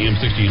Talk on AM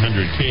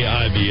 1600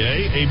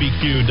 KIVA,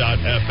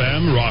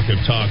 ABQ.FM,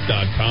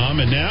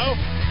 rockoftalk.com, and now,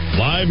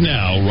 live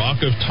now,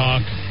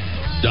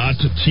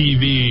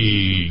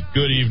 rockoftalk.tv.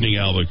 Good evening,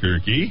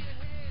 Albuquerque.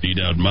 D.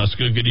 Dowd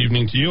Muska, good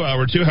evening to you.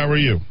 Hour two, how are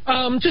you?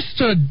 Just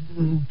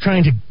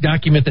trying to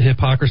document the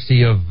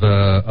hypocrisy of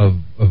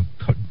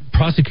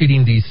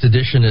prosecuting the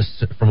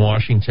seditionists from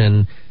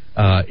Washington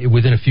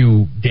within a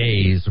few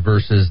days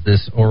versus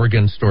this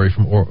Oregon story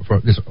from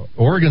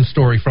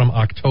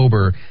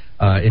October,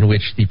 in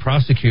which the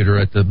prosecutor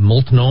at the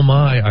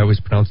Multnomah, I always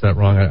pronounce that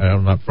wrong.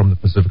 I'm not from the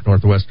Pacific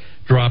Northwest,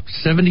 dropped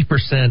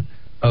 70%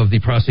 of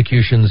the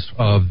prosecutions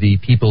of the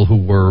people who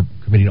were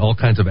committing all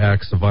kinds of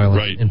acts of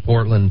violence in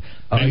Portland,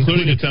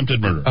 including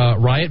attempted murder,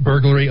 riot,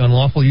 burglary,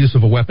 unlawful use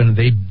of a weapon.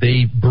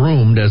 They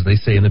broomed, as they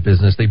say in the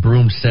business, they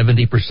broomed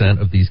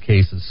 70% of these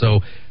cases.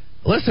 So,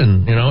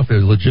 listen, if a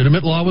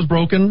legitimate law was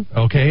broken,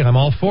 okay, I'm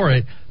all for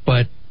it,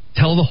 but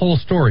tell the whole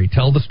story.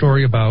 Tell the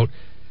story about,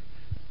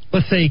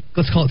 let's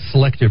call it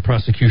selective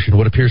prosecution,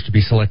 what appears to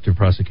be selective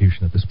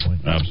prosecution at this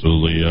point.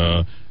 Absolutely.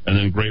 And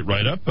then great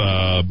write-up.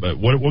 But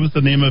what was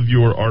the name of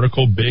your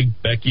article? Big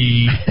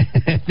Becky?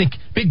 I think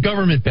Big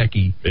Government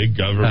Becky. Big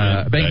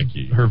Government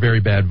Becky. Her very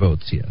bad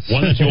votes, yes.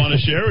 One that you want to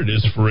share, it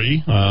is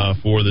free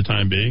for the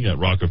time being at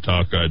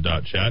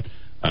rockoftalk.chat.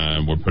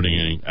 We're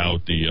putting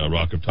out the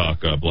Rock of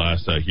Talk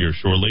blast here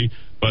shortly.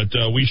 But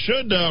we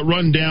should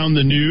run down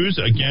the news.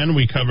 Again,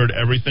 we covered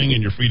everything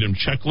in your Freedom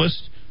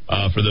Checklist.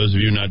 For those of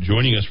you not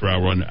joining us for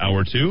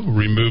hour two,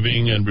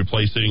 removing and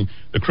replacing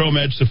the Chrome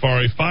Edge,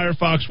 Safari,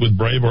 Firefox with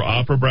Brave or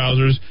Opera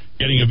browsers,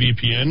 getting a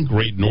VPN,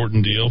 great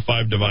Norton deal,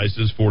 5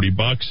 devices,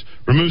 $40.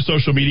 Remove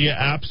social media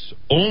apps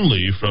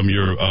only from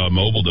your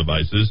mobile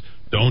devices.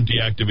 Don't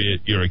deactivate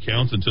your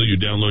accounts until you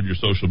download your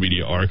social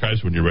media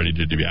archives when you're ready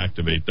to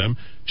deactivate them.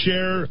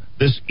 Share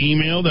this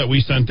email that we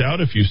sent out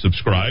if you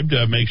subscribed.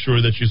 Make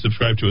sure that you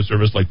subscribe to a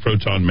service like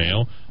Proton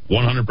Mail,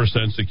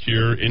 100%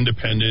 secure,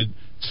 independent,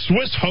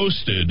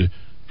 Swiss-hosted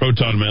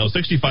Proton Mail,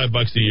 $65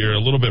 a year, a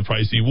little bit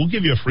pricey. We'll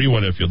give you a free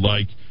one if you'd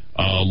like.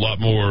 A lot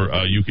more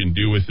you can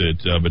do with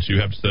it, but you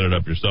have to set it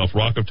up yourself.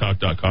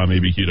 Rockoftalk.com,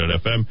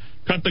 ABQ.FM.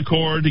 Cut the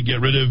cord to get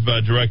rid of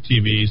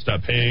DirecTV.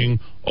 Stop paying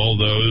all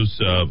those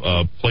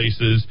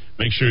places.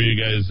 Make sure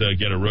you guys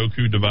get a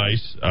Roku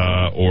device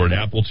or an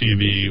Apple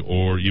TV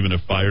or even a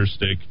Fire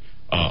Stick.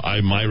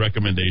 My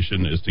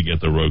recommendation is to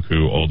get the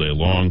Roku all day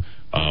long.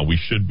 Our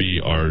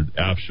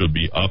app should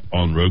be up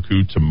on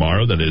Roku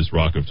tomorrow. That is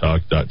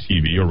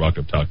rockoftalk.tv or Rock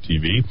of Talk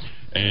TV.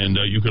 And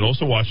you can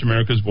also watch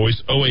America's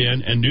Voice,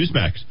 OAN, and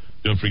Newsmax.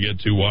 Don't forget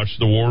to watch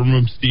the War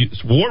Room,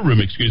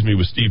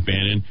 with Steve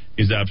Bannon.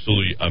 He's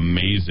absolutely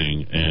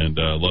amazing, and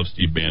love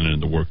Steve Bannon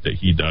and the work that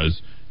he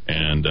does.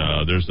 And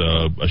there's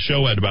a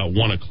show at about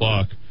 1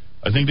 o'clock.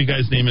 I think the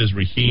guy's name is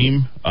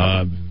Raheem.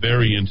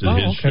 Very into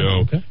his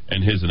show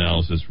and his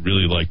analysis.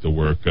 Really like the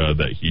work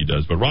that he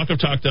does. But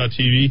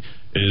rockoftalk.tv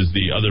is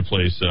the other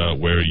place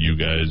where you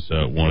guys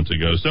want to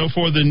go. So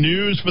for the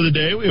news for the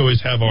day, we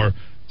always have our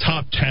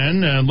top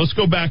 10. And let's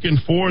go back and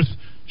forth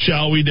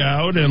shall we,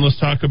 Dowd? And let's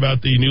talk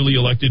about the newly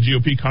elected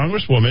GOP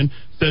Congresswoman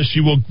says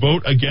she will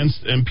vote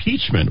against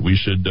impeachment. We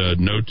should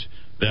note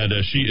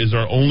that she is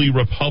our only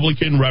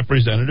Republican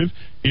representative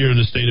here in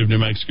the state of New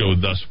Mexico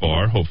thus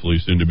far, hopefully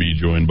soon to be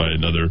joined by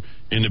another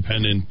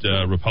independent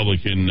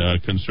Republican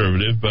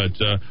conservative. But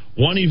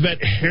one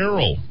Yvette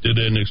Harrell did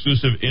an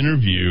exclusive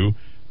interview,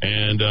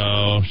 and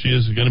she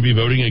is going to be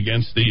voting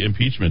against the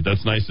impeachment.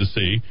 That's nice to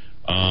see.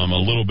 A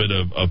little bit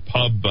of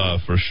pub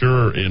for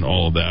sure in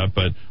all of that,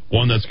 but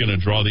one that's going to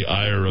draw the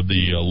ire of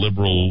the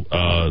liberal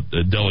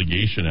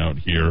delegation out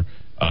here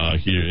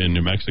in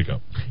New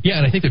Mexico. Yeah,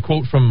 and I think the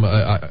quote from,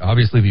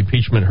 obviously, the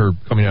impeachment, her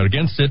coming out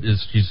against it,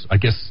 is she's, I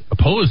guess,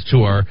 opposed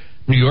to our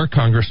New York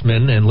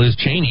congressman and Liz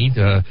Cheney,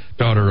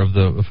 daughter of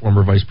the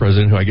former vice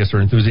president, who I guess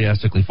are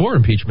enthusiastically for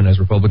impeachment as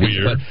Republicans.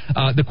 Weird.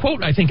 But the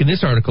quote, I think, in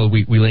this article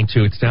we linked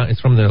to,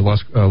 it's from the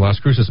Las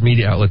Cruces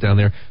media outlet down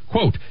there,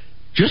 quote,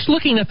 "Just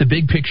looking at the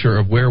big picture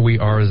of where we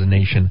are as a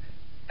nation,"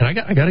 and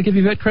I got to give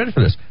Yvette credit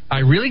for this, "I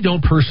really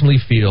don't personally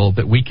feel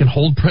that we can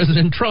hold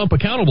President Trump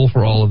accountable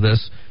for all of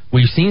this.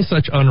 We've seen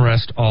such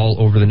unrest all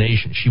over the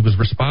nation." She was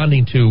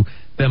responding to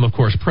them, of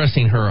course,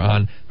 pressing her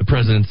on the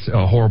president's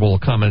horrible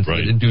comments that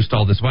induced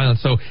all this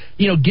violence. So,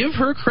 give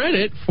her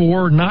credit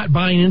for not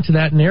buying into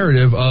that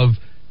narrative of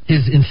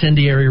his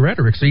incendiary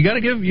rhetoric. So you got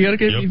to give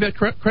Yvette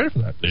credit for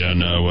that. Yeah,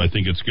 no, I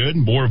think it's good.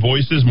 More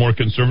voices, more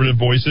conservative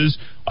voices.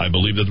 I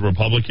believe that the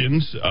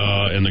Republicans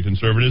and the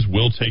conservatives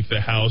will take the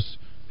House,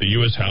 the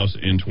U.S. House,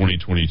 in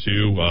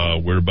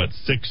 2022. We're but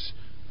 6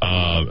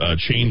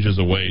 changes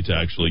away to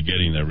actually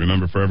getting there.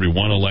 Remember, for every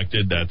one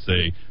elected, that's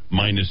a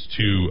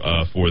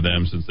 -2 for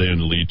them, since they're in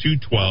the lead,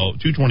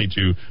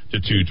 222 to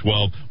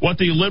 212. What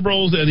the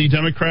liberals and the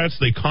Democrats,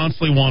 they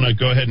constantly want to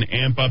go ahead and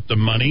amp up the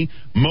money.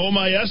 Mo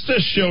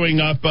Maestas showing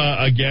up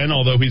again,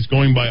 although he's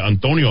going by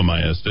Antonio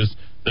Maestas,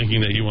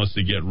 thinking that he wants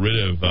to get rid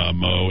of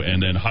Mo.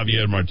 And then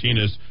Javier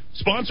Martinez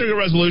sponsoring a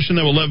resolution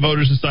that will let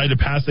voters decide to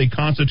pass a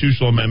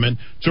constitutional amendment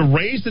to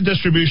raise the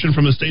distribution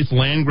from the state's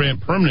land grant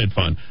permanent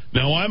fund.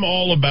 Now, I'm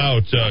all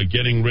about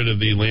getting rid of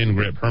the land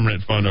grant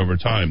permanent fund over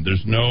time.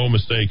 There's no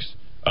mistakes.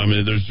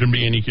 There shouldn't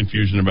be any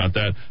confusion about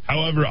that.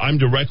 However, I'm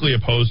directly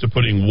opposed to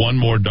putting $1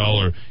 more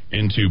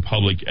into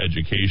public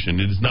education.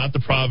 It is not the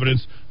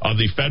providence of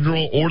the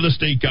federal or the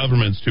state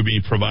governments to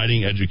be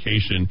providing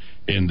education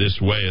in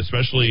this way,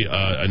 especially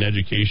an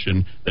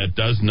education that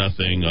does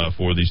nothing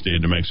for the state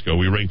of New Mexico.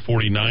 We rank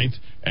 49th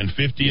and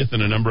 50th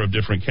in a number of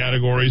different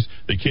categories.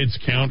 The Kids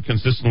Count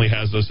consistently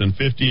has us in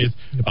 50th.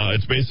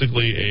 It's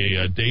basically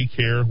a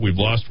daycare. We've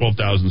lost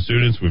 12,000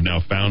 students. We've now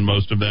found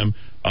most of them.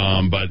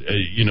 But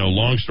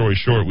long story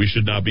short, we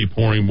should not be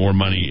pouring more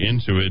money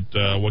into it.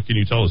 What can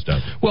you tell us,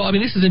 Doug? Well,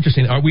 this is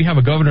interesting. We have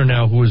a governor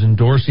now who is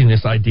endorsing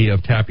this idea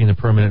of tapping the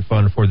permanent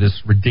fund for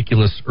this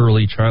ridiculous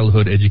early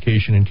childhood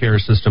education and care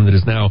system that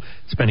is now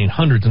spending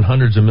hundreds and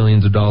hundreds of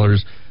millions of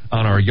dollars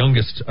on our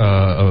youngest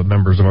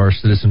members of our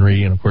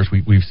citizenry. And, of course,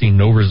 we've seen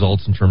no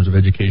results in terms of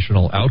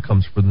educational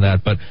outcomes from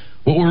that. But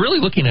what we're really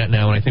looking at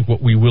now, and I think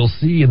what we will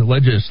see in the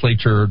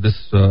legislature this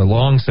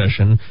long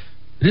session,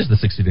 it is the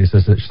 60-day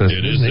session.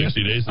 It is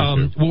 60 days.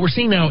 What we're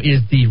seeing now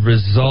is the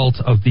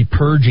result of the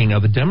purging. Now,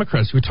 the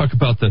Democrats, we talk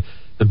about the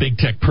big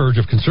tech purge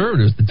of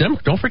conservatives.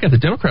 Don't forget, the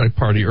Democratic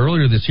Party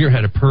earlier this year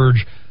had a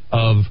purge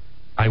of,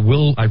 I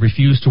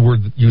refuse to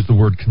use the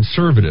word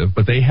conservative,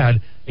 but they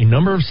had a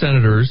number of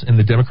senators in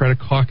the Democratic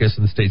caucus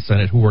in the state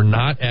Senate who were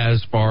not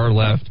as far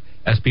left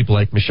as people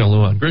like Michelle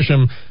Lujan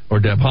Grisham or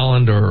Deb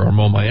Haaland or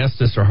Mo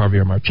Maestas or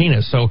Javier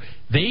Martinez. So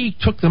they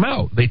took them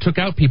out. They took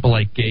out people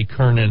like Gay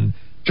Kernan,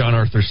 John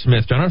Arthur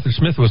Smith. John Arthur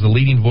Smith was the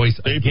leading voice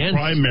against. They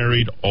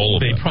primaried all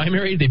of them.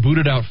 They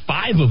booted out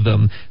 5 of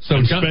them. So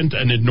spent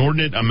an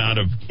inordinate amount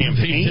of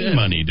campaign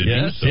money to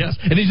do so. Yes,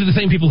 and these are the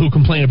same people who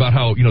complain about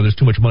how there's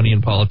too much money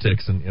in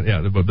politics, and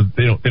but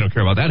they don't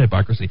care about that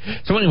hypocrisy.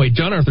 So anyway,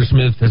 John Arthur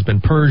Smith has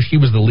been purged. He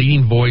was the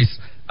leading voice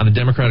on the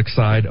Democratic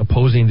side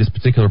opposing this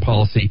particular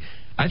policy.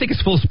 I think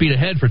it's full speed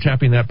ahead for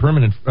tapping that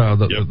permanent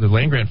the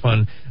land grant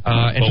fund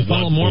and to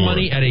funnel more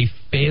money at a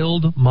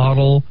failed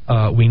model.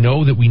 We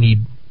know that we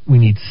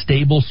need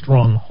stable,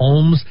 strong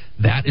homes.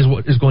 That is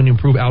what is going to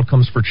improve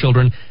outcomes for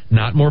children,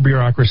 not more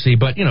bureaucracy.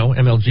 But,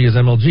 MLG is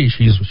MLG.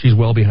 She's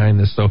well behind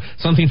this. So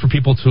something for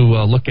people to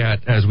look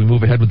at as we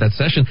move ahead with that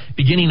session,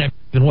 beginning in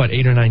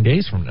 8 or 9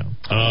 days from now?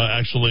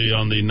 Actually,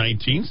 on the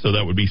 19th, so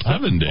that would be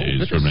 7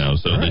 days from now.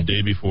 So the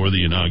day before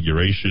the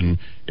inauguration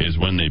is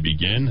when they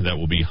begin. That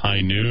will be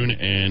high noon,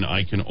 and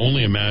I can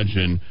only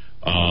imagine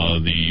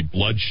the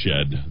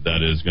bloodshed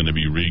that is going to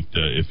be wreaked,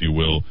 if you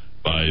will,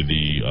 by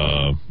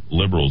the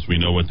liberals. We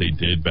know what they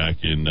did back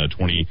in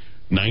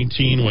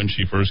 2019 when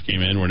she first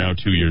came in. We're now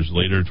 2 years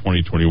later,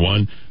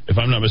 2021. If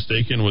I'm not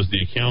mistaken, was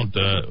the count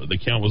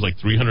was like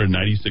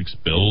 396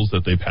 bills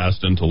that they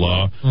passed into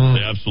law.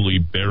 They absolutely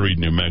buried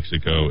New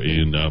Mexico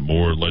in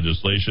more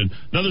legislation.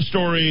 Another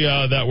story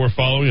that we're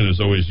following, and as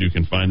always, you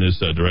can find this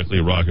directly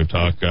at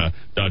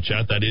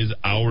rockoftalk.chat. That is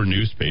our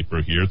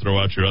newspaper here. Throw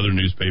out your other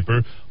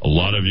newspaper. A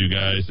lot of you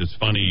guys, it's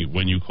funny,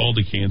 when you call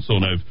to cancel,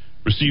 and I've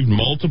received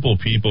multiple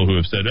people who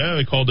have said,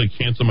 I called to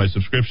cancel my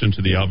subscription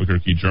to the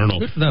Albuquerque Journal.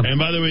 Good for them. And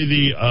by the way,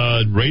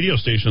 the radio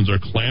stations are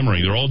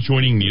clamoring. They're all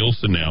joining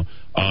Nielsen now.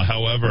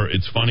 However,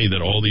 it's funny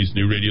that all these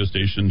new radio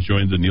stations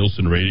joined the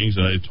Nielsen ratings,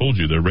 and I told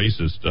you they're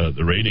racist,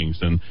 the ratings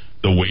and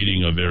the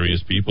weighting of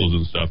various peoples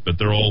and stuff, but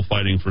they're all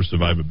fighting for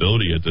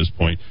survivability at this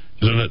point.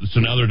 So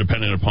now they're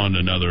dependent upon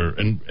another,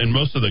 and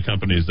most of the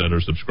companies that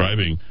are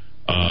subscribing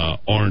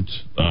aren't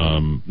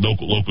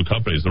local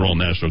companies. They're all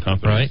national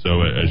companies. Right.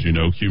 So as you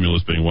know,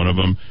 Cumulus being one of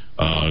them,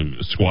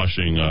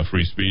 squashing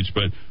free speech.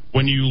 But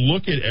when you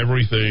look at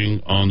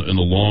everything in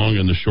the long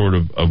and the short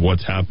of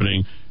what's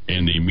happening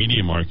in the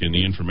media market and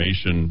the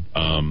information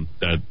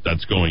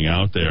that's going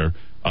out there,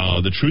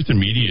 the truth in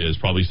media is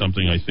probably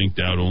something I think,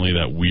 Dowd, only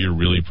that we're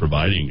really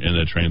providing in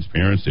the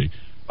transparency.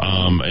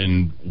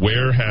 And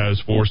where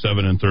has 4,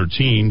 7, and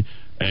 13,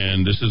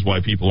 and this is why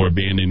people are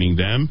abandoning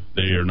them.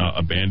 They are not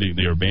abandoning.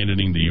 They are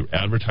abandoning the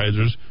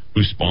advertisers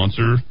who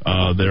sponsor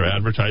their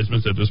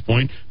advertisements at this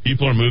point.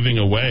 People are moving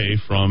away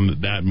from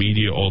that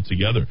media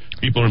altogether.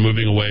 People are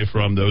moving away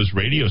from those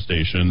radio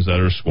stations that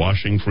are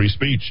squashing free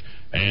speech.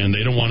 And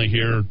they don't want to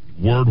hear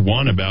word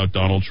one about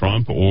Donald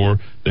Trump, or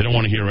they don't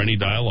want to hear any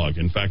dialogue.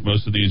 In fact,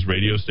 most of these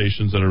radio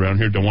stations that are around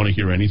here don't want to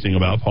hear anything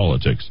about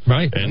politics.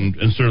 Right. And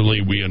certainly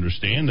we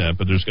understand that,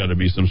 but there's got to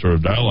be some sort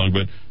of dialogue.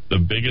 But the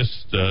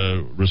biggest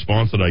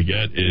response that I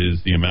get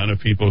is the amount of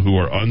people who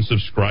are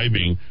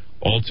unsubscribing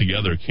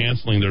altogether,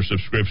 canceling their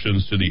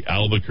subscriptions to the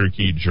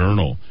Albuquerque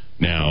Journal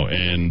now.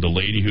 And the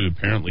lady who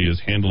apparently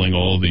is handling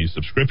all of these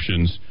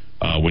subscriptions,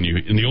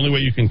 and the only way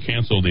you can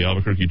cancel the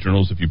Albuquerque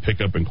Journal is if you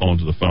pick up and call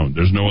into the phone.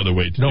 There's no other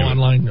way to do it.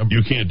 Online.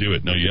 You can't do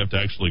it. No, you have to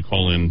actually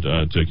call in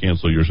to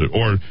cancel your,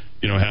 or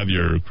have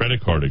your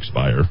credit card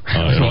expire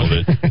and all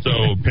that.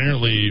 So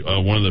apparently,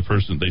 one of the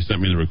person, they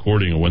sent me the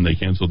recording of when they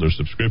canceled their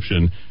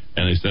subscription.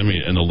 And they sent me,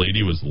 and the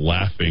lady was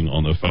laughing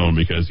on the phone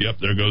because,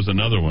 there goes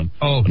another one.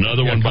 Oh,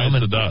 another one bites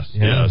the dust.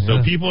 So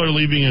people are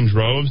leaving in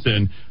droves,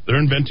 and they're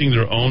inventing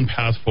their own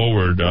path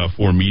forward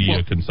for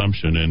media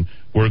consumption. And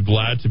we're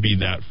glad to be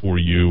that for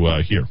you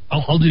here.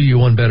 I'll do you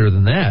one better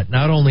than that.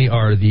 Not only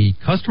are the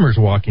customers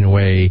walking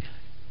away,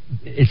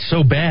 it's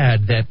so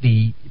bad that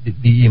the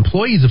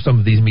employees of some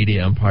of these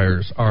media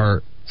empires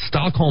are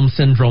Stockholm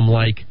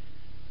Syndrome-like,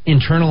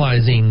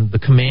 internalizing the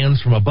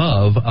commands from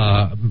above.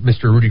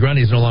 Mr. Rudy Grande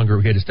is no longer,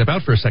 he had to step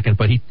out for a second,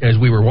 but as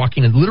we were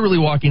literally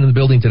walking in the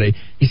building today,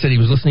 he said he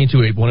was listening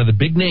to one of the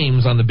big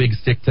names on the big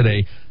stick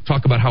today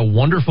talk about how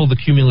wonderful the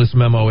Cumulus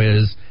memo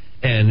is,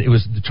 and it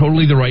was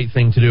totally the right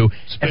thing to do.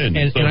 And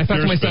I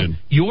thought to myself,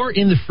 you're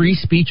in the free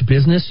speech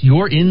business,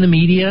 you're in the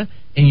media,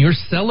 and you're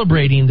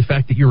celebrating the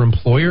fact that your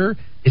employer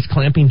is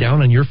clamping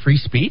down on your free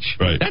speech?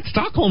 Right. That's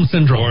Stockholm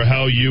Syndrome. Or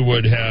how you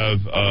would have,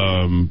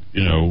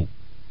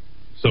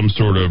 some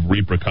sort of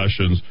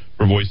repercussions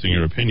for voicing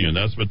your opinion.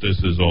 That's what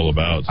this is all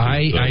about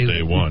since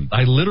day one.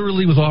 I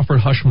literally was offered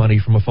hush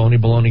money from a phony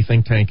baloney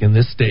think tank in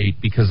this state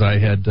because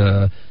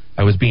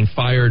I was being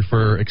fired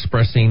for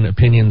expressing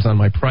opinions on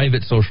my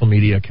private social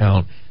media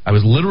account. I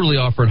was literally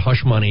offered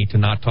hush money to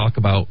not talk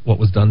about what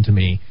was done to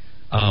me.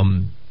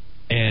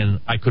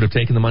 And I could have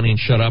taken the money and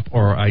shut up,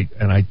 or I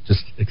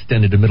just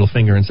extended a middle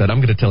finger and said, I'm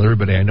going to tell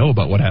everybody I know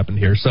about what happened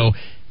here. So,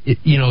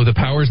 the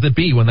powers that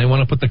be, when they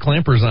want to put the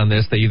clampers on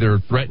this, they either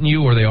threaten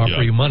you or they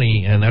offer you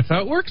money, and that's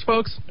how it works,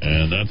 folks.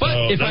 And if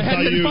I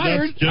hadn't been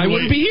fired, I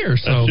wouldn't be here.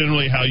 So that's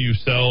generally how you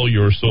sell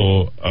your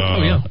soul.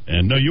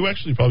 And no, you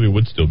actually probably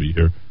would still be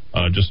here,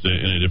 just in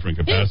a different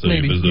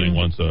capacity, visiting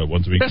once a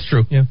week. That's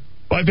true. Yeah.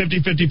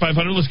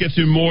 550-5500. Let's get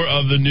to more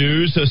of the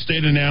news. The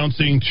state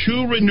announcing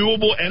 2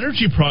 renewable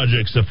energy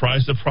projects.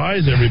 Surprise,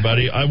 surprise,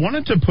 everybody. I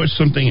wanted to push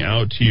something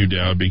out to you,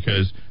 Dowd,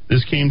 because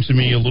this came to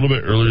me a little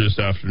bit earlier this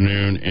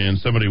afternoon, and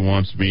somebody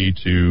wants me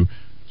to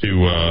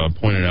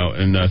point it out.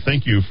 And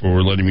thank you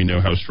for letting me know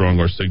how strong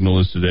our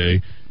signal is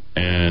today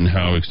and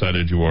how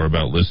excited you are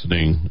about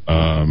listening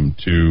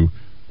to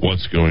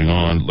what's going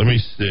on. Let me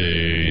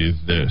say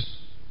this.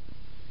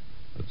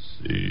 Let's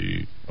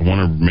see. I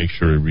want to make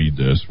sure I read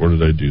this. Where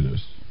did I do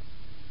this?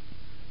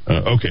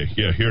 Okay,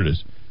 here it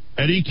is.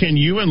 Eddie, can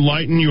you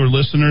enlighten your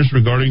listeners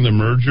regarding the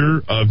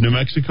merger of New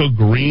Mexico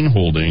Green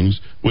Holdings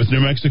with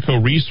New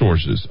Mexico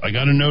Resources? I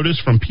got a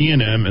notice from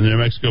PNM and the New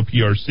Mexico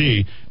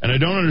PRC, and I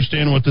don't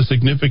understand what the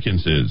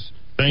significance is.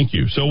 Thank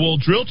you. So we'll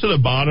drill to the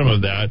bottom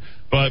of that,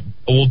 but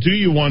we'll do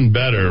you one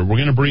better. We're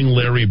going to bring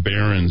Larry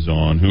Behrens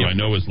on, who I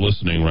know is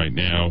listening right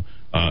now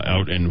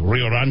out in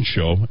Rio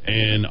Rancho,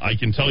 and I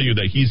can tell you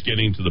that he's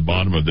getting to the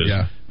bottom of this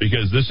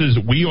because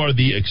we are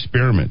the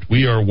experiment.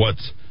 We are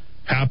what's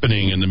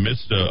happening in the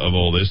midst of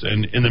all this.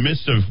 And in the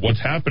midst of what's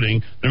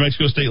happening, the New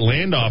Mexico State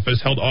Land Office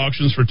held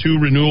auctions for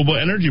 2 renewable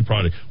energy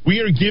projects. We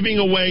are giving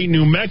away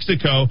New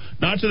Mexico,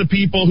 not to the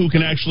people who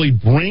can actually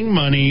bring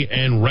money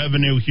and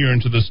revenue here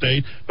into the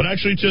state, but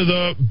actually to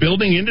the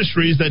building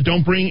industries that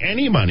don't bring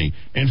any money.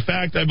 In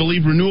fact, I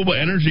believe renewable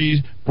energy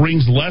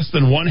brings less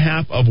than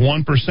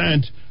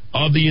 0.5%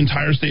 of the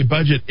entire state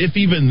budget, if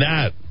even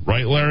that.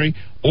 right, Larry?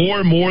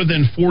 Or more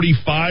than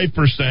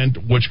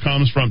 45%, which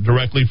comes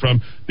directly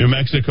from New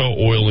Mexico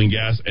oil and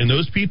gas. And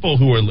those people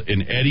who are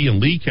in Eddy and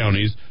Lee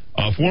counties,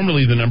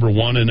 formerly the number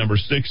 1 and number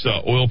 6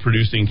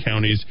 oil-producing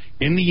counties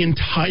in the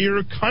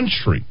entire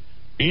country,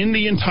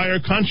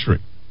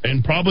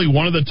 and probably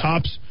one of the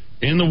tops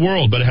in the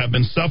world, but have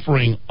been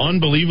suffering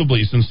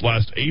unbelievably since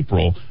last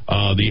April,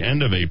 the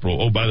end of April.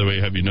 Oh, by the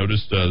way, have you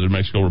noticed the New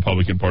Mexico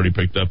Republican Party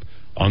picked up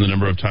on the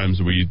number of times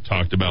we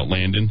talked about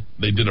Landon?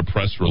 They did a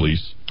press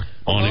release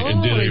on it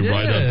and did a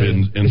write-up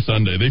in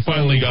Sunday. They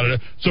finally got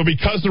it. So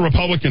because the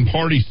Republican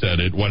Party said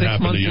it, what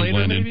happened to young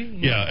Landon?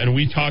 Maybe? Yeah, and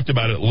we talked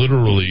about it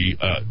literally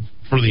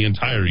for the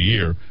entire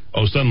year.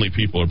 Oh, suddenly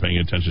people are paying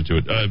attention to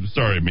it.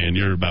 Sorry, man,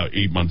 you're about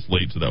 8 months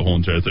late to that whole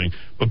entire thing.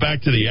 But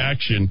back to the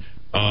action.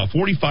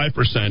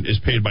 45% is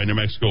paid by New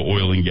Mexico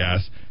Oil and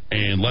Gas,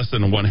 and less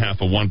than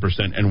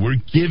 0.5%, and we're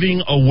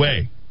giving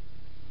away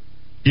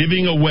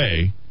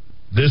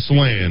this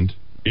land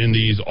in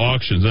these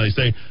auctions. And they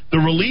say the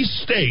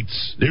release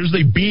states, there's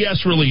the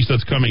BS release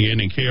that's coming in,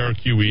 and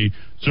KRQE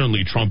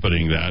certainly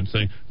trumpeting that,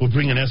 saying we'll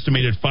bring an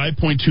estimated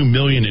 $5.2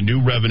 million in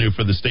new revenue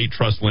for the state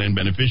trust land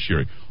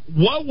beneficiary.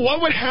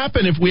 What would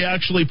happen if we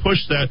actually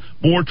pushed that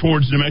more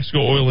towards New Mexico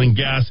Oil and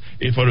Gas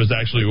if it was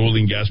actually oil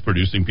and gas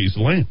producing piece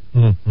of land?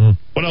 Mm-hmm.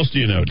 What else do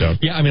you know, Doug?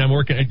 Yeah, I mean,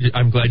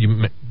 I'm glad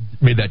you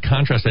made that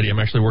contrast, Eddie. I'm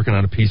actually working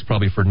on a piece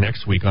probably for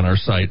next week on our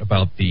site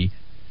about the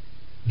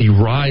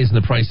rise in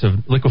the price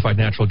of liquefied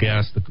natural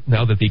gas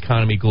now that the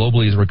economy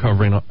globally is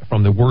recovering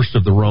from the worst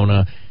of the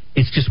Rona.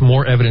 It's just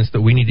more evidence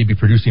that we need to be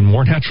producing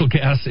more natural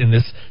gas in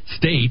this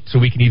state so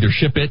we can either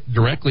ship it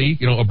directly,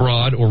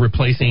 abroad, or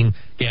replacing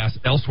gas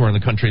elsewhere in the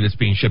country that's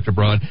being shipped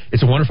abroad.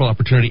 It's a wonderful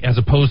opportunity as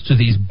opposed to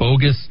these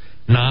bogus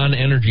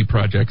non-energy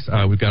projects.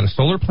 We've got a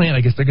solar plant.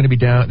 I guess they're going to be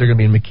down. They're going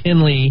to be in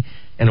McKinley,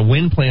 and a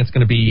wind plant's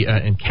going to be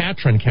in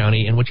Catron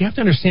County. And what you have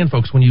to understand,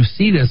 folks, when you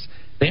see this,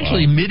 they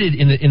actually admitted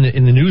in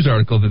the news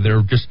article that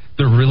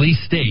they're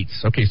release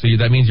states. Okay, so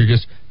that means you're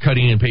just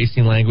cutting and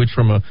pasting language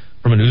from a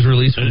news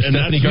release from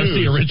Stephanie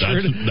Garcia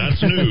Richard.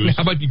 That's news.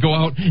 How about you go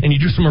out and you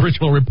do some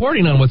original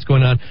reporting on what's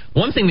going on?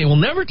 One thing they will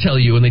never tell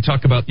you, and they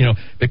talk about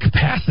the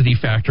capacity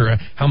factor,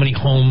 how many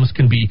homes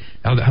can be,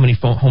 how many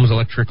homes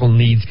electrical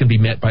needs can be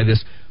met by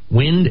this.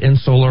 Wind and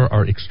solar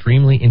are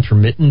extremely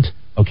intermittent.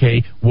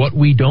 Okay, what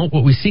we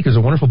seek is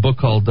a wonderful book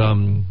called,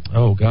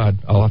 I'll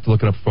have to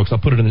look it up, folks. I'll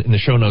put it in the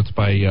show notes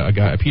by a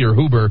guy, Peter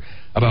Huber,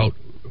 about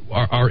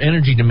our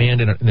energy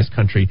demand in this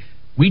country.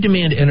 We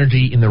demand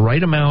energy in the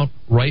right amount,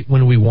 right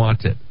when we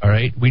want it, all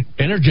right?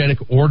 Energetic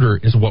order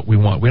is what we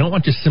want. We don't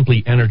want just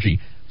simply energy.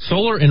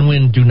 Solar and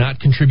wind do not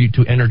contribute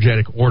to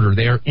energetic order.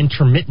 They are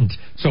intermittent.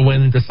 So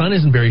when the sun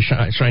isn't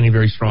shining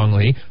very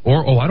strongly,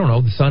 or,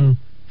 the sun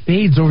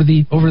fades over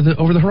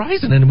the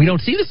horizon, and we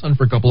don't see the sun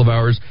for a couple of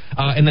hours.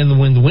 And then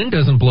when the wind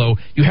doesn't blow,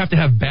 you have to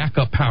have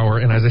backup power.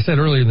 And as I said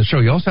earlier in the show,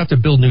 you also have to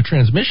build new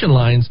transmission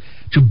lines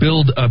to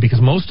build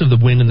because most of the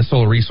wind and the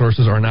solar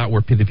resources are not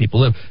where the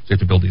people live. So you have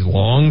to build these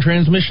long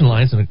transmission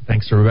lines. And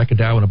thanks to Rebecca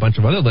Dow and a bunch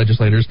of other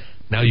legislators,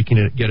 now you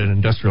can get an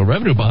industrial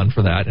revenue bond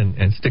for that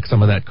and stick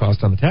some of that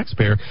cost on the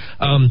taxpayer.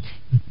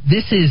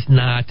 This is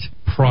not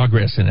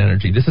progress in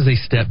energy. This is a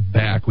step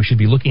back. We should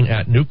be looking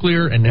at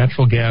nuclear and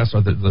natural gas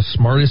are the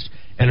smartest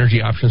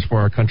energy options for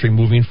our country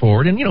moving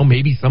forward. And,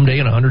 maybe someday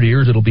in 100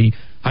 years it'll be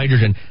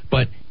hydrogen.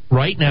 But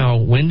right now,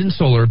 wind and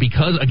solar,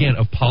 because, again,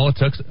 of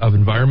politics, of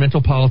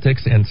environmental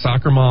politics and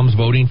soccer moms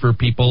voting for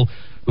people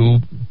who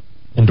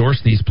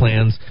endorse these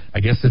plans, I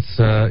guess it's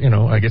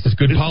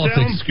good politics.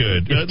 Sounds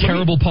good. It's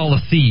terrible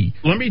policy.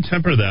 Let me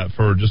temper that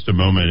for just a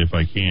moment, if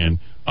I can.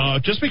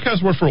 Just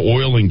because we're for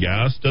oil and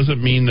gas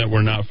doesn't mean that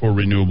we're not for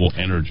renewable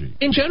energy.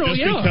 In general,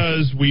 just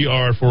because we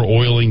are for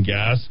oil and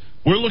gas,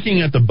 we're looking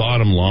at the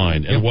bottom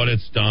line and what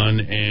it's done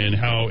and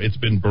how it's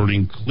been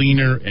burning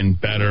cleaner and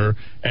better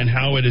and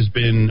how it has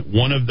been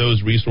one of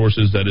those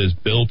resources that has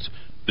built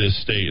this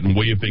state and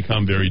we have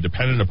become very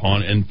dependent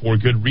upon, and for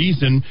good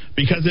reason,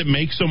 because it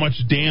makes so much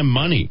damn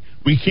money.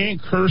 We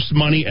can't curse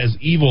money as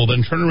evil,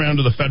 then turn around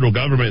to the federal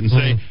government and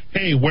say,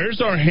 hey,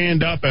 where's our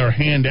hand up, our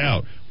hand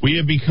out? We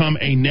have become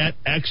a net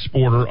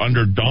exporter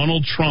under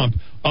Donald Trump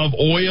of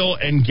oil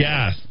and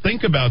gas.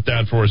 Think about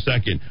that for a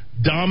second.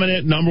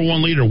 Dominant number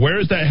one leader. Where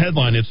is that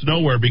headline? It's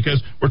nowhere,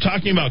 because we're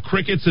talking about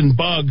crickets and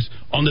bugs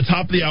on the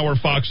top of the hour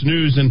Fox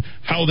News and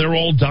how they're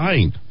all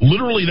dying.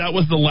 Literally, that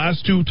was the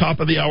last two top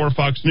of the hour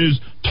Fox News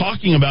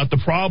talking about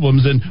the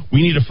problems, and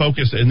we need to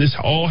focus. And this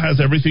all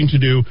has everything to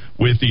do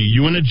with the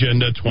UN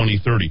Agenda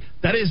 2030.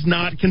 That is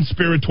not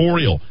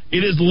conspiratorial.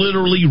 It is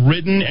literally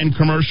written and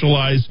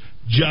commercialized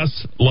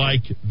just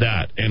like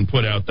that and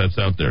put out that's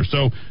out there.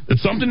 So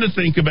it's something to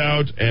think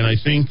about, and I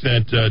think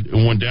that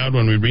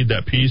when we read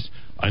that piece,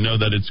 I know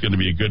that it's going to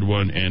be a good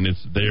one, and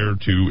it's there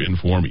to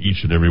inform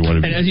each and every one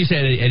of you. And as you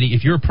said, Eddie,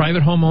 if you're a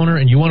private homeowner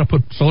and you want to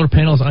put solar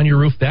panels on your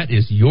roof, that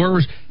is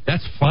yours.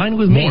 That's fine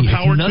with me.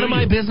 It's none of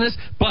my business,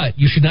 but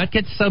you should not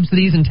get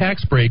subsidies and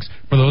tax breaks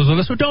for those of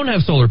us who don't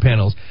have solar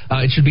panels.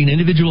 It should be an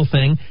individual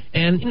thing,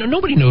 and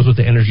nobody knows what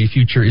the energy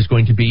future is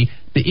going to be.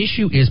 The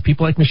issue is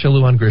people like Michelle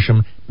Lujan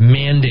Grisham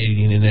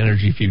mandating an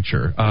energy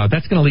future.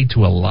 That's going to lead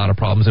to a lot of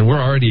problems, and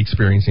we're already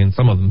experiencing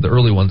some of them, the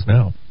early ones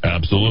now.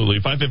 Absolutely.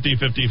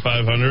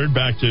 550-5500.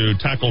 Back to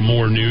tackle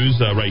more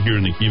news right here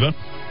in the Kiva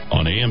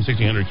on AM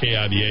 1600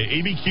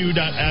 KIVA,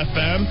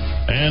 ABQ.FM,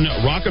 and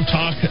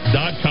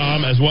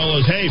rockoftalk.com, as well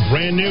as, hey,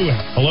 brand new.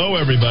 Hello,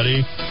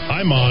 everybody. Hi,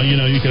 Ma. You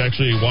could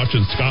actually watch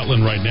in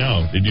Scotland right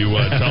now. Did you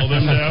tell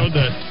them now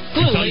that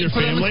you tell your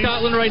for family? Them in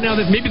Scotland right now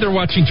that maybe they're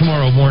watching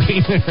tomorrow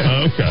morning.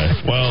 Okay.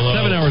 Well,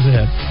 7 hours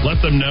ahead. Let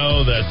them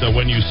know that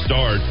when you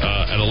start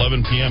at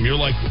 11 p.m., you're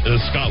like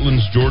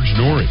Scotland's George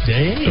Norrie.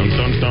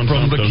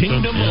 From the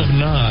Kingdom of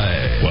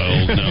Nye.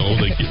 Well, no,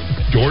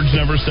 George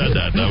never said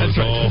that. That was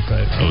all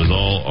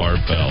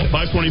Art Bell.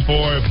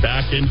 524,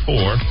 back in 4.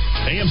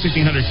 AM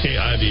 1600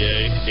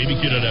 KIVA,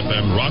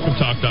 ABQ.FM,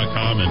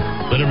 rockoftalk.com, and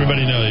let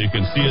everybody know that you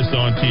can see us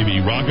on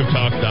TV,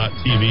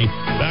 rockoftalk.tv.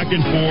 Back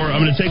in 4.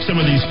 I'm going to take some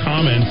of these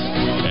comments,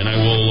 and I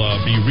will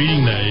be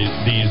reading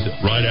these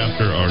right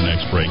after our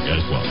next break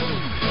as well.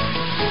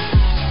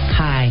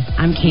 Hi,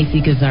 I'm Casey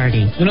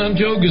Gazzardi. And I'm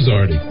Joe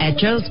Gazzardi. At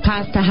Joe's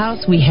Pasta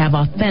House, we have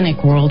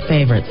authentic world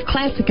favorites,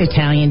 classic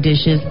Italian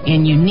dishes,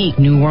 and unique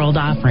New World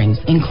offerings,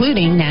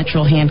 including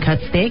natural hand-cut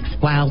steaks,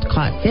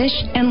 wild-caught fish,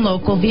 and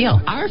local veal.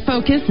 Our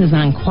focus is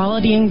on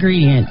quality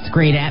ingredients,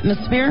 great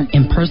atmosphere,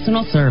 and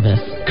personal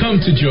service.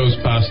 Come to Joe's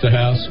Pasta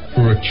House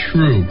for a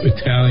true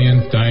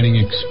Italian dining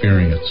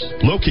experience.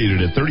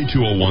 Located at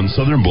 3201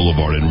 Southern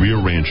Boulevard in Rio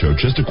Rancho,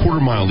 just a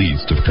quarter-mile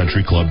east of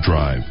Country Club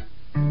Drive.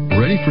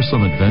 Ready for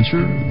some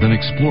adventure? Then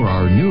explore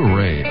our new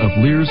array of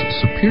Lear's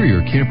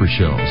superior camper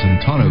shells and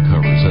tonneau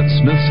covers at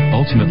Smith's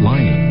Ultimate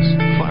Linings,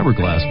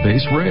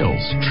 fiberglass-based rails,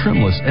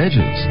 trimless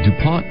edges,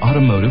 DuPont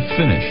automotive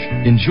finish.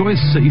 Enjoy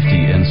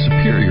safety and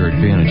superior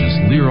advantages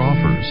Lear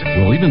offers.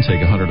 We'll even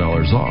take $100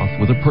 off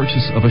with a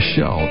purchase of a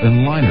shell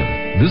and liner.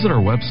 Visit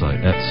our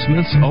website at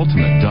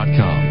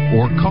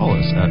smithsultimate.com or call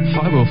us at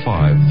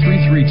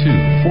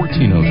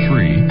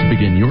 505-332-1403 to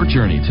begin your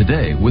journey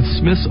today with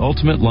Smith's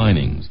Ultimate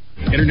Linings.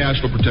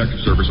 International Protective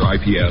Service, or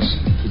IPS,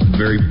 is the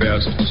very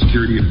best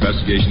security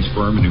investigations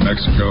firm in New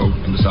Mexico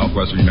and the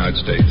southwestern United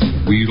States.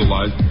 We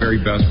utilize the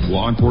very best of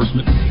law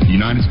enforcement, the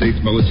United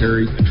States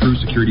military, and true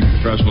security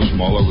professionals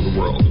from all over the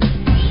world.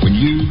 When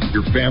you,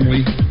 your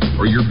family,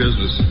 or your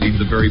business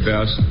needs the very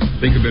best,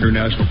 think of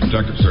International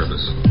Protective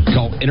Service.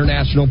 Call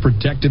International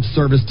Protective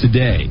Service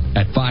today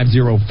at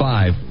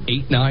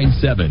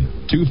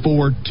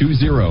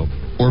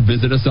 505-897-2420 or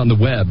visit us on the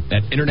web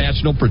at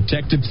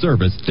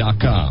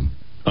internationalprotectiveservice.com.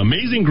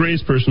 Amazing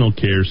Grace Personal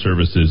Care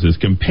Services is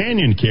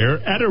companion care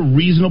at a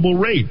reasonable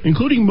rate,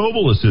 including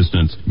mobile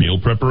assistance, meal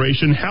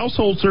preparation,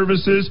 household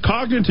services,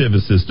 cognitive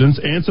assistance,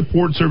 and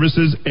support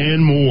services,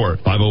 and more.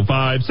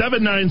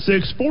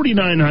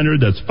 505-796-4900.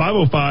 That's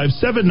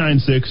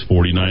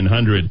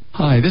 505-796-4900.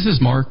 Hi, this is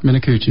Mark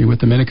Minicucci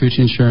with the Minicucci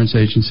Insurance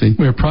Agency.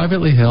 We are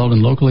privately held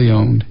and locally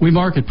owned. We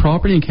market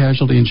property and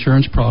casualty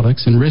insurance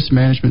products and risk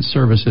management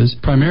services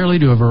primarily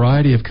to a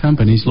variety of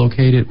companies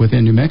located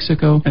within New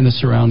Mexico and the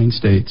surrounding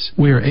states.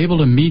 We are able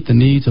to meet the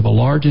needs of a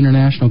large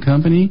international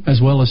company as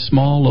well as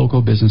small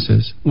local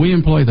businesses. We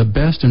employ the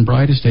best and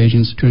brightest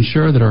agents to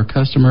ensure that our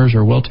customers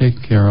are well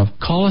taken care of.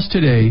 Call us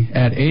today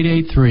at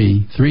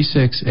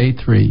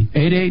 883-3683.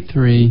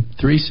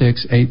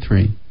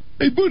 883-3683.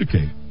 Hey,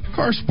 Boudica,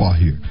 Car Spa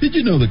here. Did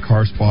you know that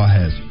Car Spa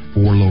has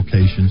 4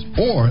 locations,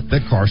 or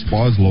that Car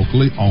Spa is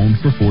locally owned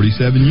for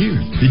 47 years?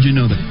 Did you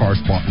know that Car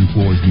Spa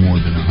employs more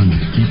than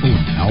 100 people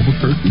in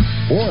Albuquerque?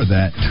 Or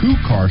that 2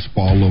 Car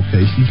Spa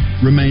locations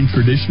remain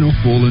traditional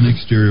full and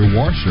exterior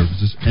wash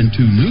services, and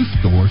 2 new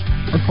stores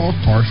are called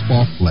Car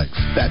Spa Flex.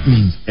 That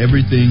means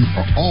everything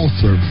or all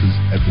services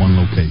at one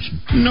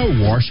location. No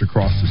wash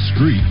across the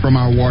street from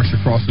our wash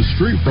across the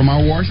street from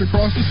our wash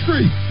across the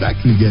street. That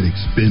can get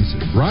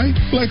expensive, right?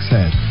 Flex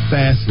has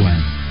fast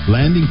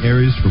landing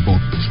areas for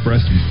both express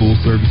and full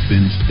service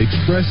finish,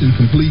 express and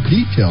complete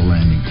detail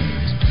landing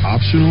areas,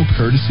 optional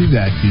courtesy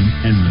vacuum,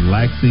 and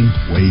relaxing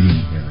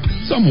waiting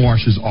areas. Some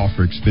washes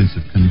offer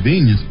expensive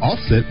convenience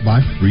offset by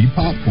free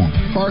popcorn.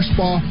 Car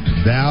Spa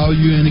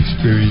value and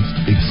experience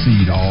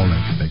exceed all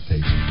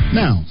expectations.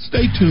 Now,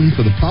 stay tuned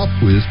for the pop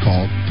quiz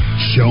called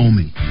Show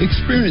Me.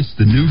 Experience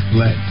the new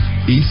Flex,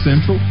 East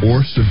Central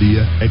or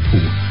Sevilla at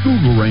Court.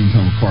 Google Range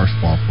Home Car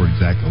Spa for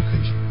exact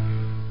location.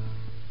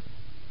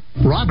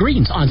 Raw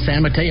Greens on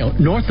San Mateo,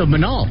 north of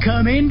Manal.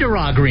 Come into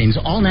Raw Greens,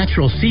 all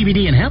natural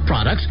CBD and hemp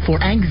products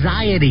for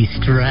anxiety,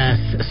 stress,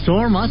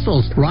 sore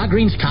muscles. Raw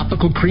Greens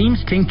topical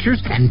creams,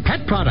 tinctures, and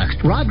pet products.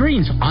 Raw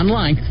Greens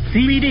online,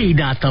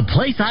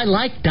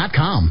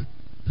 cbd.theplaceilike.com.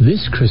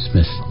 This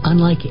Christmas,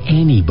 unlike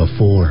any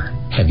before.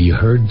 Have you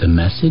heard the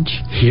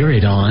message? Hear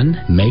it on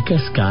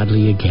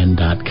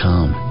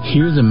MakeUsGodlyAgain.com.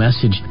 Hear the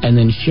message and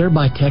then share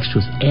by text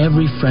with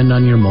every friend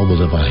on your mobile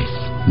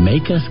device.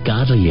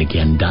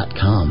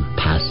 MakeUsGodlyAgain.com.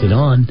 Pass it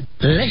on.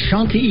 Le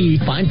Chantilly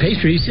Fine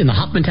Pastries in the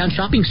Hoffmantown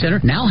Shopping Center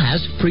now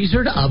has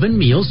freezer-to-oven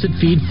meals that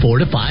feed 4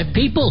 to 5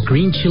 people.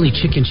 Green chili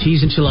chicken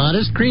cheese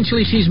enchiladas, green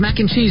chili cheese mac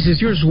and cheese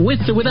is yours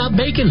with or without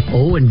bacon.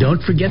 Oh, and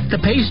don't forget the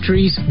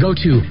pastries. Go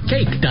to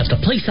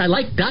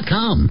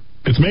cake.theplaceilike.com.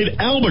 It's made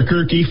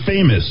Albuquerque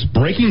famous.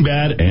 Breaking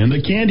Bad and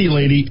The Candy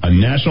Lady, a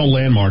national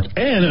landmark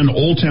and an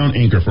Old Town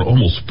anchor for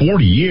almost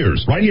 40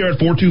 years. Right here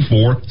at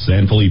 424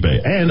 San Felipe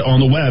and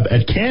on the web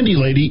at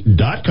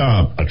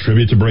candylady.com. A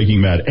tribute to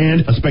Breaking Bad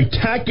and a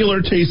spectacular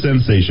taste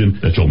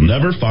sensation that you'll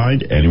never find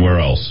anywhere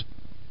else.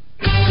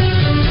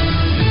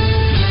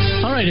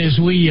 All right, as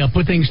we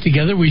put things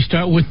together, we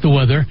start with the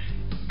weather.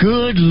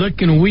 Good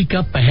looking week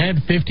up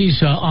ahead,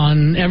 50s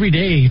on every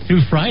day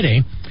through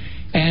Friday.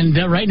 And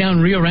right now in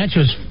Rio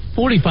Rancho, it's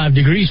 45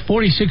 degrees,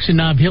 46 in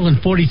Nob Hill, and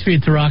 43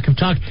 at the Rock of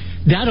Talk.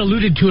 Dad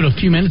alluded to it a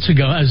few minutes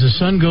ago as the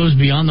sun goes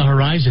beyond the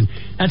horizon.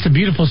 That's a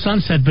beautiful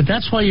sunset, but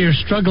that's why you're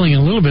struggling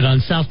a little bit on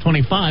South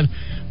 25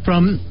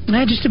 from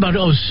just about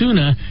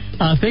Osuna.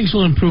 Things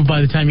will improve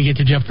by the time you get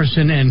to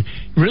Jefferson, and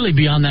really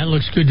beyond that,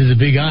 looks good to the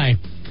Big Eye.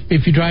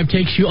 If your drive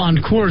takes you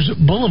on Coors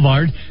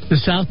Boulevard,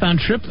 the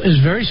southbound trip is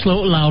very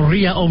slow, La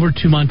Ria over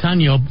to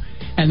Montano,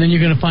 and then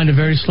you're going to find a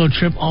very slow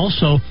trip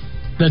also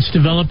that's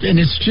developed, and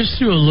it's just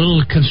through a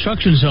little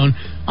construction zone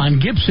on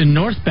Gibson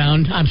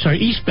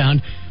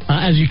eastbound.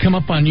 As you come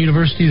up on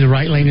University, the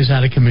right lane is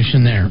out of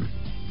commission there.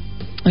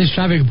 This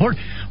traffic report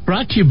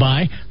brought to you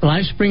by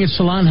Live Spring at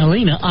Salon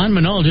Helena on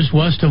Manal, just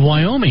west of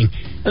Wyoming.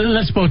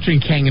 Let's both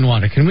drink Kangen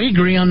water. Can we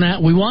agree on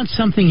that? We want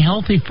something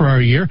healthy for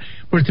our year.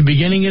 We're at the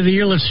beginning of the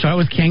year. Let's start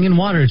with Kangen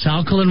water. It's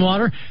alkaline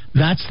water.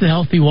 That's the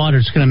healthy water.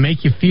 It's going to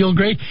make you feel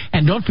great.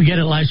 And don't forget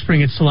at Live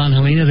Spring at Salon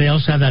Helena, they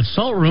also have that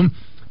salt room.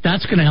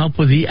 That's going to help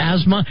with the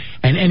asthma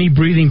and any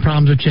breathing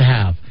problems that you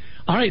have.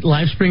 All right,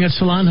 Live Spring at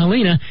Salon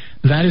Helena.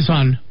 That is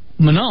on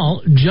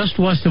Manal, just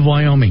west of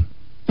Wyoming.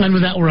 And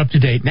with that, we're up to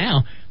date.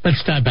 Now,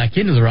 let's dive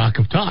back into the Rock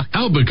of Talk.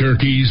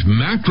 Albuquerque's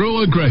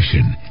macro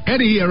aggression.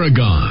 Eddie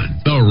Aragon,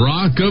 the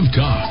Rock of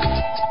Talk.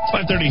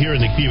 5:30 here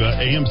in the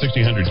Kiva, AM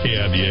 1600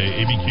 KIVA,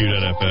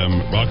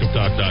 ABQ.FM,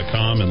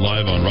 rockoftalk.com, and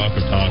live on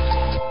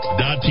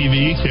rockoftalk.tv.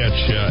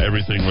 Catch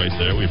everything right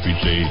there. We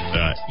appreciate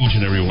each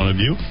and every one of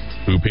you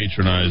who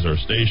patronize our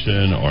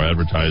station, our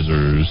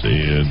advertisers,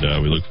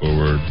 and we look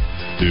forward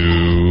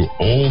to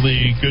all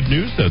the good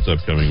news that's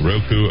upcoming.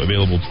 Roku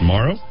available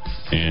tomorrow,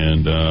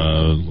 and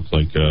looks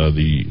like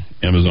the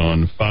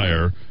Amazon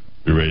Fire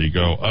be ready to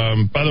go.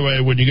 By the way,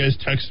 when you guys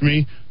text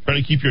me,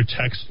 try to keep your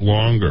text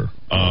longer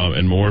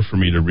and more for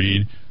me to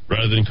read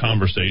rather than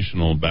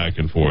conversational back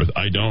and forth.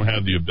 I don't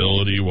have the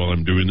ability while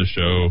I'm doing the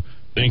show,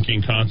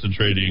 thinking,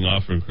 concentrating,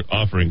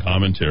 offering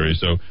commentary.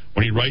 So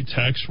when you write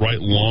text,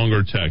 write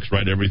longer text,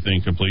 write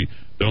everything complete.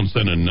 Don't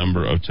send a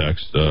number of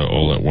texts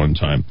all at one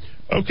time.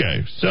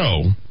 Okay,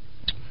 so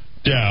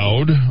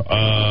Dowd,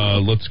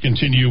 let's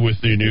continue with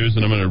the news,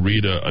 and I'm going to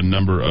read a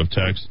number of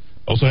texts.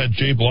 Also had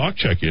Jay Block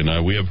check in.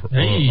 We have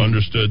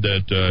understood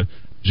that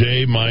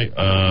Jay might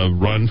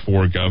run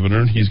for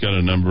governor. He's got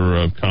a number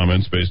of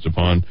comments based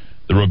upon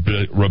the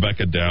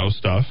Rebecca Dow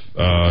stuff.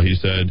 He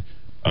said,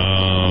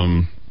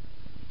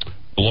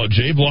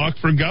 Jay Block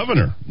for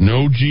governor.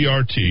 No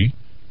GRT,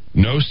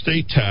 no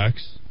state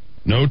tax,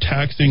 no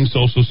taxing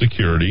Social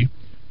Security,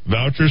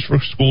 vouchers for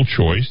school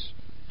choice,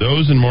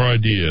 those and more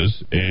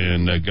ideas,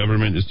 and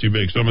government is too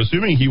big. So I'm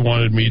assuming he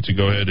wanted me to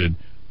go ahead and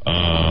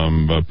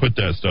put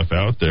that stuff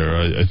out there.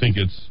 I think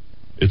it's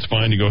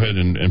fine to go ahead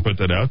and put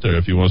that out there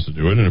if he wants to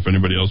do it, and if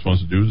anybody else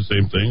wants to do the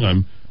same thing,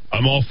 I'm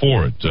all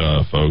for it,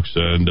 folks.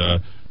 And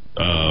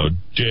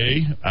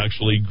Jay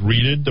actually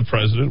greeted the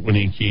president when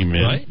he came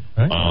in. Right.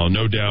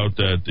 No doubt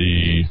that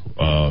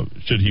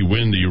should he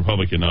win the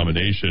Republican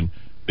nomination,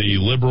 the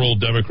liberal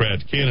Democrat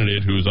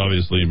candidate, who is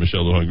obviously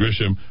Michelle Lujan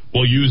Grisham,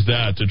 will use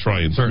that to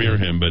try and smear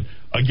him. But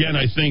again,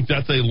 I think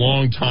that's a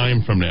long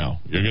time from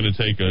now. You're going to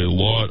take a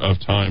lot of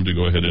time to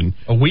go ahead and...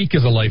 A week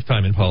is a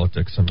lifetime in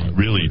politics.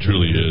 Really,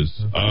 truly is.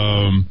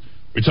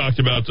 We talked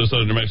about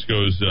Southern New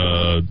Mexico's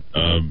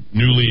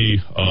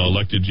newly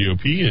elected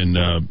GOP and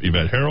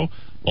Yvette Harrell.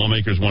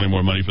 Lawmakers wanting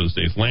more money for the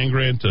state's land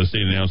grant.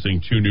 State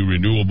announcing 2 new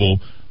renewable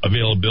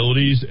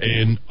availabilities,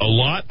 and a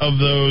lot of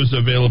those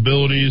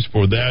availabilities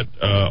for that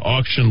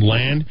auction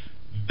land,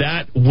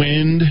 that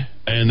wind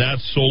and that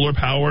solar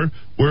power,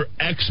 we're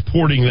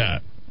exporting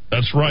that.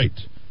 That's right.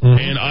 Mm-hmm.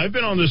 And I've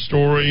been on this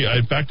story.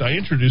 In fact, I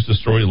introduced the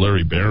story to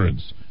Larry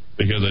Behrens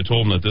because I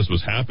told him that this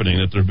was happening,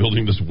 that they're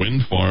building this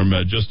wind farm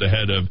just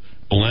ahead of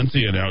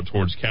Valencia and out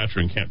towards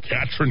Catron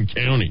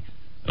County.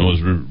 I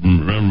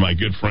remember my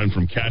good friend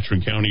from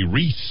Catron County,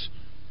 Reese.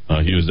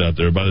 He was out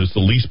there, but it's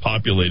the least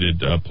populated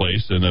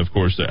place. And, of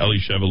course,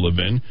 Elisheva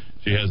Levin,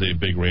 she has a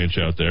big ranch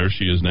out there.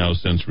 She has now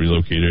since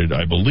relocated,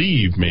 I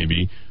believe,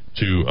 maybe,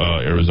 to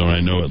Arizona. I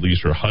know at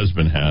least her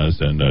husband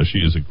has, and she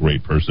is a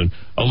great person.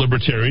 A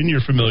libertarian. You're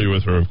familiar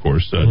with her, of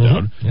course,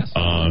 Dowd. Yes.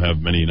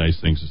 Have many nice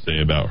things to say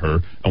about her.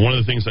 And one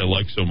of the things I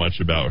like so much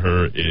about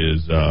her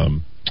is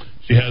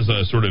she has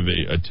a sort of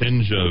a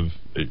tinge of...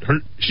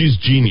 she's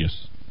genius.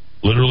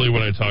 Literally,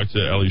 when I talk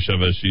to Ellie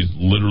Sheva, she's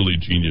literally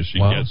genius. She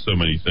gets so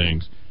many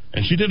things.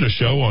 And she did a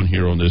show on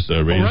here on this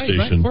radio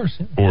station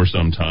for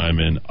some time,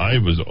 and I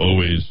was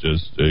always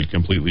just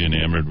completely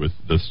enamored with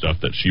the stuff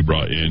that she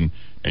brought in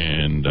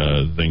and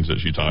things that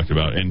she talked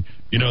about. And,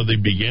 you know, the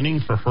beginning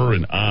for her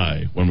and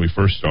I, when we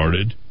first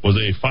started, was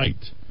a fight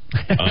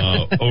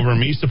over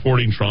me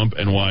supporting Trump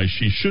and why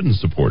she shouldn't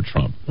support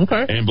Trump.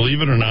 Okay. And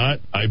believe it or not,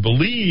 I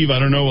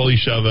don't know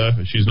Ellie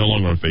Sheva, she's no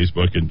longer on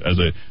Facebook, and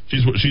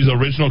she's an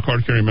original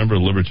card-carrying member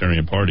of the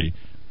Libertarian Party.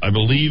 I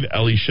believe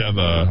Ellie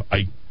Sheva,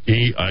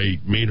 I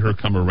made her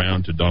come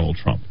around to Donald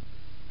Trump,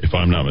 if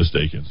I'm not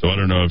mistaken. So I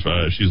don't know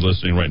if she's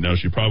listening right now.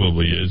 She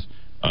probably is.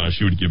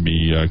 She would give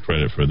me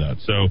credit for that.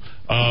 So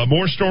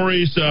more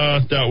stories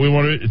that we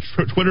wanted.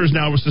 Twitter is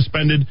now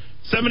suspended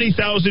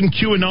 70,000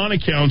 QAnon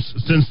accounts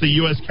since the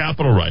U.S.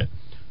 Capitol riot.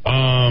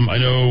 I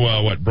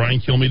know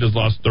Brian Kilmeade has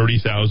lost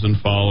 30,000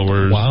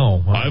 followers.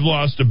 Wow. I've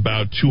lost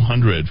about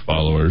 200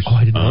 followers. Oh,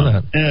 I didn't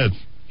know that.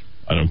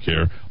 I don't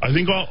care. I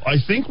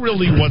think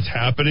really what's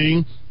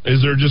happening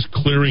is they're just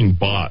clearing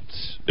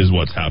bots is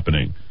what's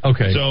happening.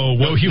 Okay. So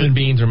no human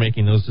beings are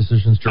making those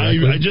decisions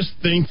directly? I just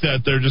think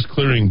that they're just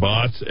clearing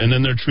bots, and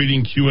then they're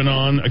treating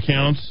QAnon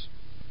accounts.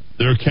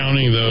 They're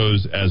counting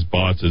those as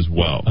bots as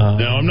well.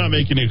 Now, I'm not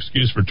making an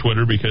excuse for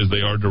Twitter because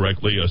they are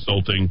directly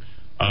assaulting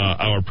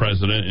our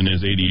president and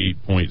his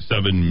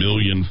 88.7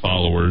 million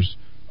followers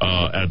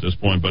at this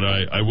point. But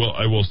I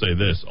will say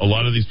this. A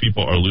lot of these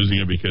people are losing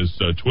it because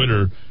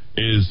Twitter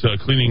is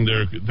cleaning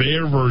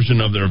their version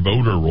of their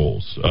voter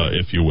rolls,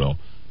 if you will.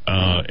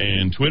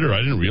 And Twitter, I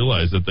didn't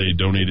realize that they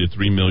donated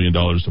 $3 million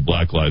to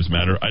Black Lives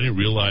Matter. I didn't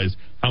realize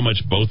how much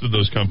both of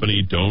those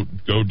companies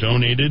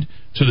donated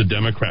to the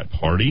Democrat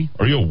Party.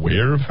 Are you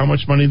aware of how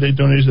much money they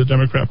donated to the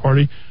Democrat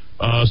Party?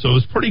 So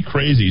it's pretty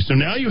crazy. So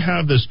now you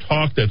have this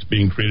talk that's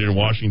being created in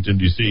Washington,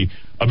 D.C.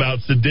 about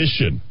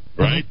sedition,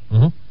 right?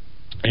 Mm-hmm.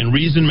 And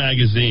Reason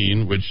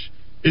Magazine, which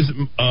is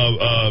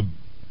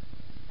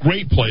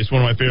great place,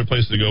 one of my favorite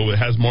places to go. It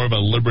has more of a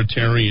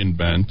libertarian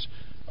bent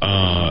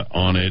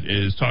on it,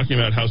 is talking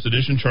about how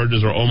sedition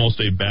charges are almost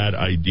a bad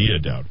idea,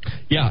 Dowd.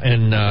 Yeah,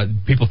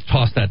 and people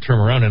toss that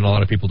term around, and a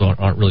lot of people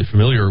aren't really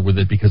familiar with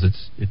it because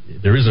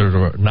there is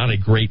not a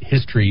great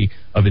history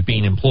of it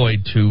being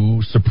employed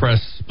to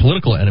suppress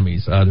political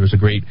enemies. There was a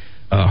great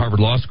Harvard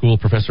Law School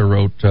professor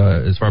wrote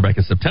as far back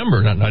as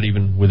September, not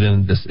even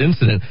within this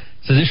incident,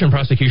 sedition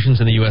prosecutions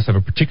in the U.S. have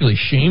a particularly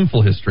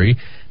shameful history.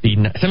 The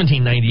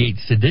 1798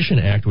 Sedition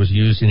Act was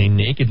used in a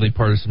nakedly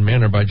partisan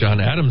manner by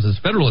John Adams'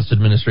 Federalist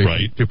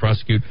administration to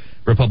prosecute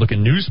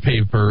Republican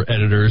newspaper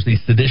editors. The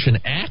Sedition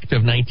Act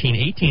of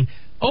 1918.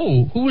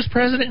 Oh, who was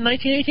president in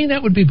 1918?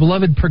 That would be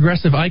beloved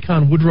progressive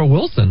icon Woodrow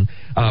Wilson.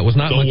 Was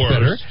not much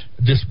better.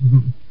 Just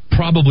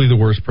probably the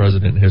worst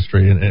president in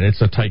history, and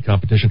it's a tight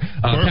competition.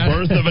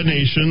 Birth of a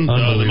Nation,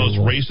 the most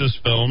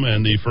racist film,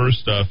 and the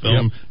first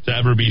film to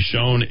ever be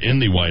shown in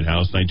the White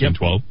House,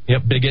 1912.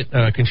 Yep,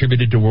 Bigot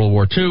contributed to World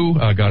War II,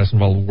 got us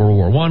involved with World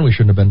War I. We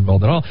shouldn't have been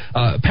involved at all.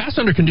 Passed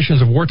under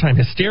conditions of wartime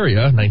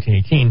hysteria,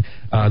 1918.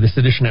 The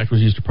Sedition Act was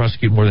used to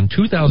prosecute more than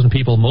 2,000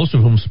 people, most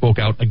of whom spoke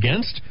out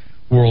against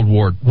World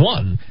War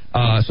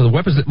I. So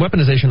the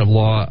weaponization of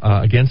law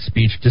against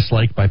speech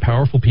disliked by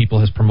powerful people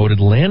has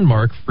promoted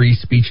landmark free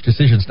speech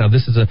decisions. Now,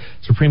 this is a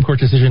Supreme Court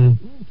decision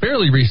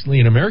fairly recently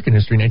in American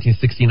history,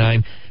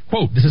 1969.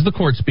 Quote, this is the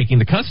court speaking.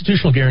 The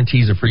constitutional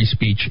guarantees of free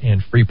speech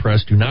and free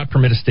press do not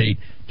permit a state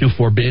to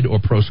forbid or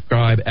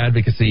proscribe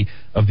advocacy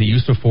of the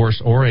use of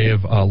force or a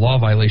law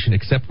violation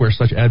except where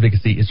such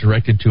advocacy is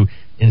directed to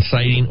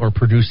inciting or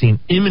producing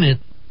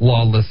imminent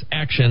lawless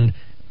action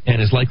and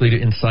is likely to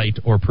incite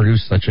or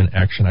produce such an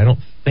action. I don't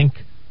think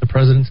the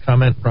president's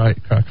comments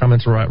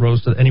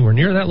rose to anywhere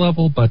near that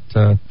level, but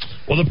well,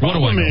 the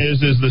problem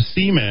is the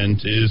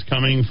cement is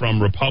coming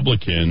from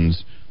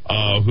Republicans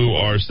who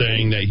are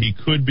saying that he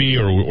could be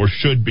or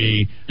should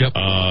be, it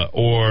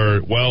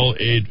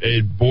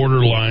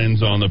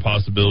borderlines on the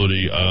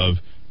possibility of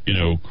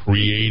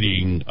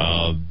creating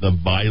the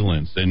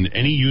violence, and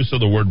any use of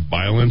the word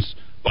violence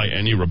by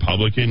any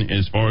Republican,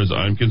 as far as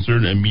I'm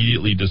concerned,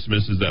 immediately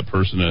dismisses that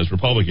person as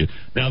Republican.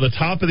 Now, the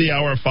top of the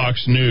hour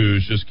Fox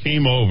News just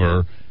came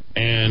over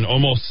and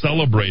almost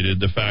celebrated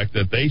the fact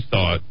that they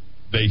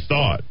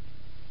thought.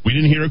 We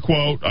didn't hear a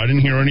quote. I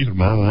didn't hear anything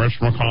from Mitch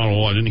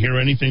McConnell. I didn't hear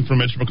anything from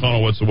Mitch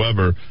McConnell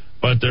whatsoever.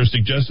 But they're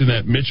suggesting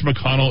that Mitch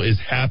McConnell is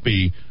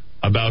happy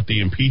about the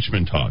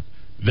impeachment talk.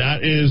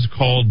 That is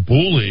called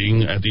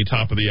bullying at the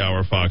top of the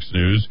hour Fox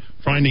News,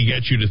 trying to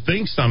get you to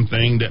think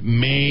something that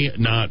may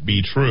not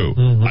be true.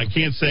 Mm-hmm. I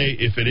can't say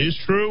if it is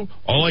true.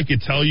 All I could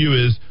tell you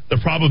is the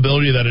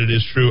probability that it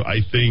is true,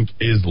 I think,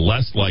 is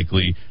less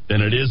likely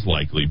than it is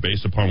likely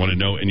based upon what I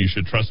know, and you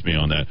should trust me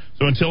on that.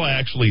 So until I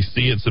actually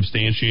see it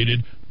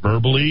substantiated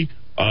verbally,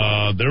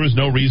 there is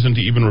no reason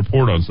to even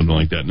report on something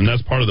like that, and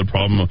that's part of the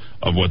problem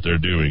of what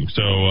they're doing.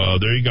 So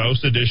there you go,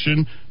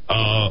 sedition.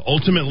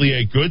 Ultimately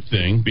a good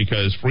thing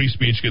because free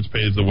speech gets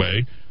paved the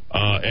way.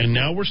 And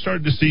now we're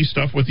starting to see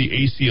stuff with the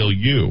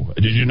ACLU.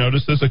 Did you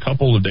notice this a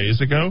couple of days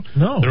ago?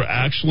 No. They're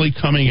actually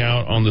coming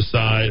out on the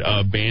side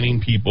of banning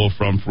people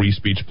from free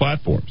speech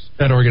platforms.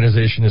 That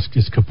organization is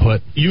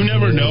kaput. You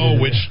never know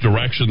which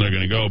direction they're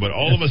going to go, but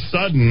all of a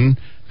sudden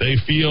they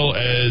feel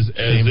as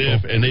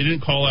if, and they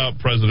didn't call out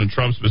President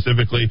Trump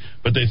specifically,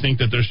 but they think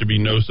that there should be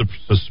no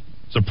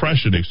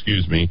suppression,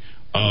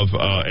 of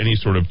any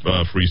sort of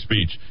free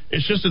speech.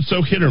 It's just it's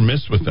so hit or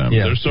miss with them.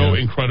 They're so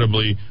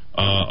incredibly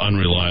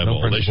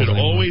unreliable. They should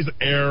always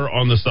err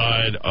on the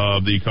side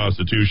of the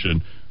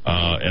Constitution.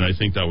 And I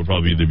think that would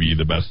probably be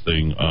the best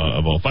thing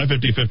of all.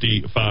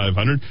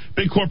 550-500.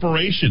 Big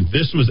corporation.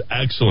 This was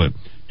excellent.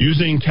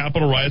 Using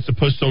Capitol riots to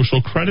push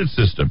social credit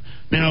system.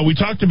 Now, we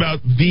talked about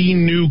the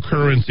new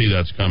currency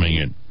that's coming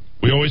in.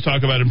 We always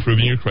talk about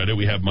improving your credit.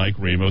 We have Mike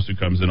Ramos who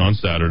comes in on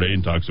Saturday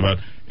and talks about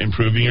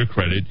improving your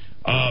credit.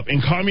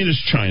 In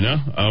communist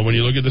China, when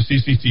you look at the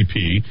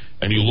CCCP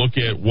and you look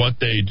at what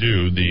they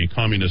do, the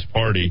Communist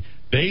Party,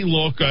 they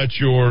look at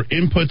your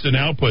inputs and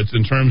outputs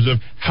in terms of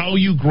how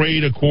you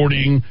grade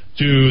according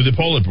to the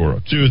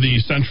Politburo, to the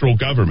central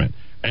government.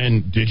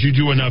 And did you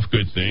do enough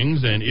good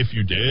things? And if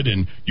you did,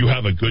 and you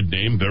have a good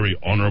name, very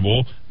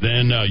honorable,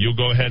 then you'll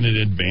go ahead and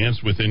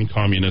advance within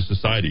communist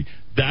society.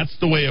 That's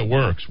the way it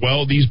works.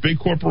 Well, these big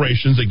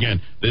corporations,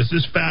 again, this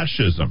is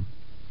fascism.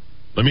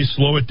 Let me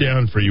slow it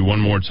down for you one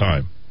more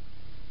time.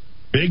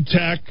 Big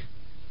tech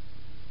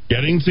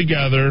getting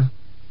together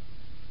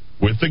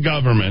with the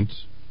government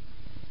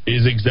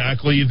is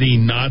exactly the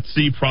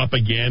Nazi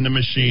propaganda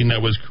machine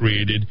that was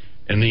created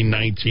in the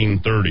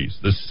 1930s.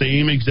 The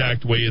same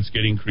exact way it's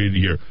getting created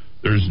here.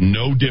 There's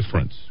no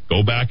difference.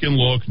 Go back and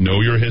look,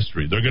 know your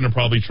history. They're going to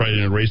probably try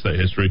to erase that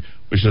history,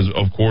 which is,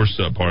 of course,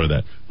 part of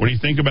that. When you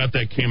think about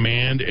that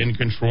command and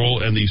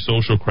control and the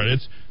social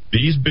credits,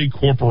 these big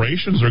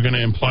corporations are going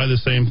to imply the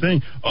same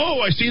thing.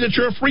 Oh, I see that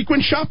you're a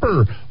frequent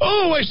shopper.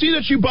 Oh, I see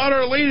that you bought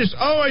our latest.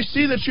 Oh, I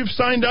see that you've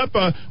signed up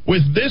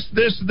with this,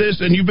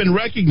 and you've been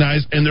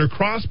recognized, and they're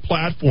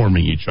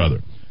cross-platforming each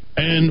other.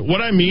 And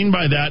what I mean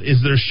by that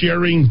is they're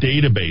sharing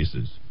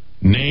databases,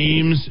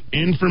 names,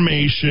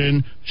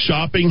 information,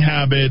 shopping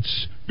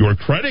habits, your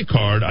credit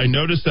card. I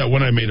noticed that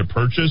when I made a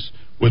purchase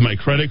with my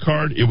credit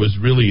card, it was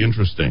really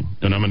interesting.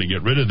 And I'm going to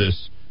get rid of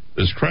this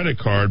credit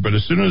card, but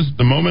as soon as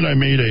the moment I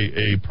made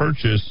a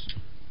purchase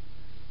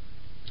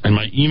and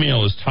my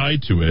email is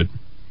tied to it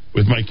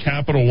with my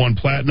Capital One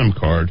Platinum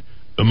card,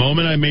 the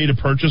moment I made a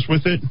purchase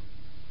with it,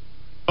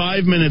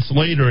 5 minutes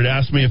later it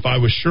asked me if I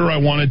was sure I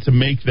wanted to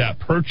make that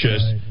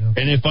purchase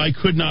and if I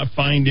could not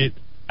find it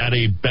at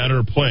a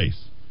better place.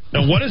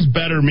 Now, what does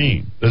better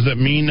mean? Does it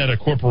mean that a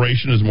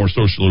corporation is more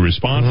socially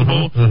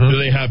responsible? Do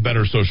they have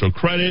better social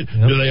credit?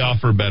 Do they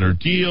offer better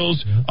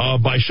deals?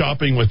 By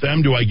shopping with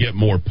them, do I get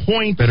more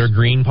points? Better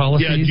green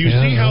policies? Yeah, do you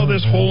see how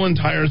this whole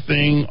entire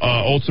thing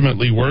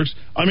ultimately works?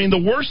 I mean,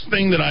 the worst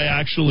thing that I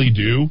actually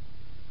do,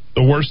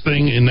 the worst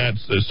thing in that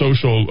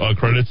social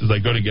credits is I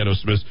go to Ghetto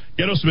Smith's.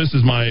 Ghetto Smith's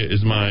is my.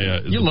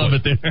 You love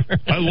it there.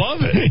 I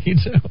love it. Me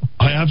too.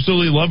 I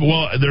absolutely love it.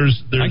 Well,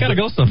 there's I gotta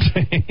go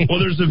someday. Well,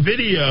 there's a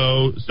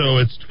video, so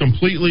it's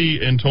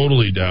completely and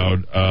totally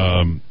down.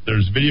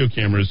 There's video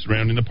cameras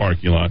surrounding the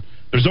parking lot.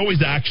 There's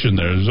always action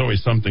there. There's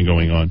always something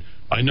going on.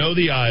 I know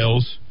the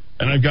aisles,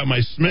 and I've got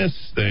my Smith's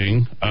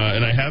thing,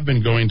 and I have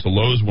been going to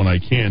Lowe's when I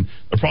can.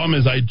 The problem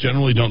is I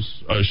generally don't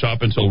shop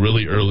until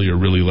really early or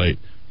really late.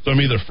 So I'm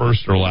either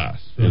first or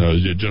last,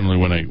 generally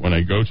when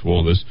I go to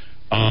all this.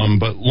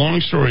 But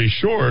long story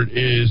short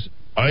is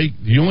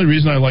the only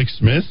reason I like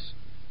Smith's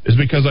is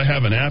because I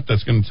have an app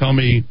that's going to tell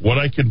me what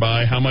I can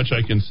buy, how much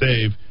I can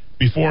save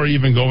before I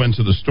even go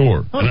into the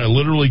store. And I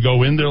literally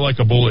go in there like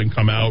a bullet and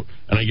come out,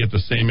 and I get the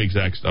same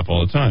exact stuff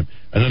all the time.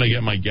 And then I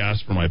get my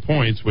gas for my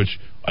points, which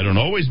I don't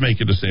always make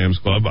it to Sam's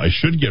Club. I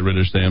should get rid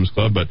of Sam's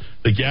Club, but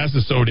the gas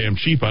is so damn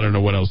cheap, I don't know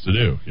what else to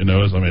do.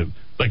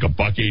 It's like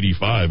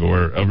 $1.85,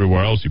 or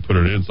everywhere else you put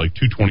it in, it's like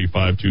 $2.25,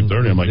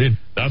 $2.30. I'm like,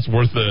 that's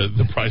worth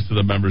the price of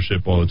the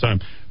membership all the time.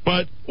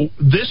 But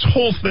this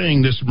whole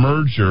thing, this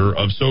merger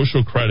of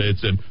social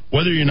credits and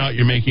whether or not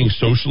you're making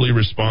socially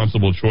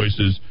responsible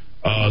choices,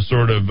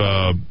 sort of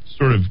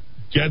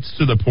gets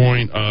to the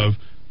point of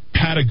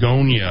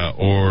Patagonia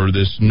or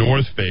this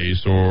North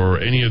Face or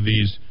any of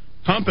these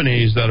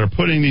companies that are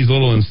putting these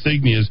little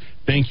insignias.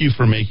 Thank you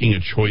for making a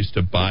choice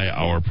to buy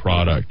our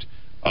product.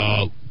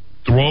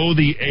 Throw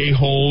the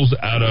a-holes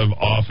out of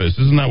office.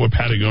 Isn't that what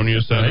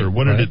Patagonia said? Right, or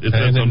what did it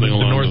said something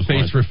along those lines. The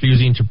North Face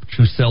refusing to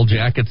sell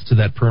jackets to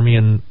that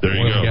Permian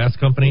oil and gas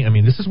company. I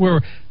mean, this is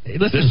where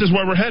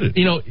we're headed.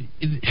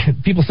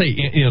 People say,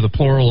 the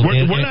plural.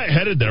 We're not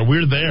headed there.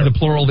 We're there. The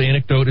plural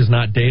anecdote is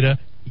not data.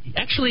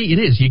 Actually,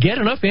 it is. You get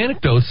enough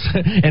anecdotes,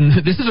 and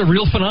this is a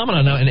real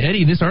phenomenon now. And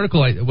Eddie, this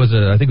article I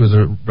think it was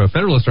a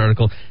Federalist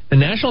article. The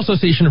National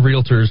Association of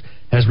Realtors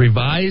has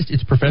revised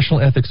its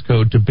professional ethics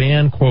code to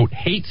ban, quote,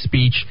 hate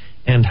speech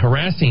and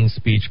harassing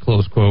speech,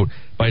 close quote,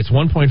 by its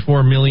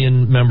 1.4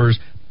 million members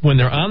when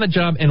they're on the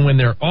job and when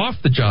they're off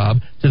the job.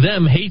 To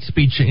them, hate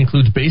speech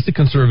includes basic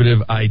conservative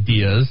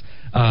ideas.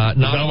 Is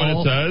that what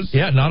it says?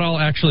 Yeah, not all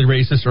actually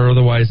racist or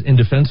otherwise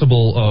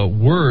indefensible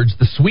words.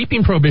 The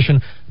sweeping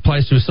prohibition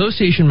applies to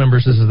association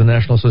members. This is the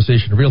National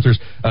Association of Realtors,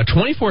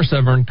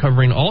 24/7,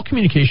 covering all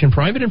communication,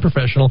 private and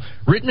professional,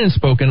 written and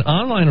spoken,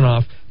 online and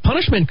off.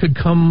 Punishment could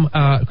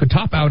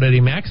top out at a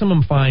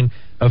maximum fine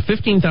of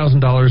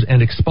 $15,000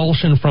 and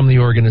expulsion from the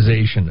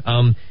organization.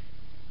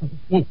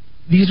 Well,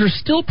 these are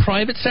still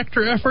private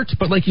sector efforts,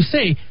 but like you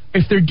say,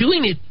 if they're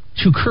doing it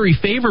to curry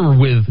favor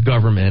with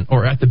government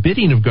or at the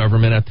bidding of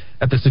government,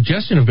 at the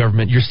suggestion of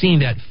government, you're seeing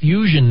that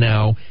fusion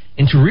now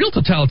into real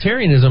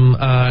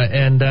totalitarianism,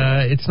 and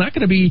it's not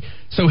going to be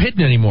so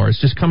hidden anymore. It's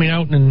just coming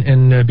out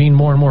and being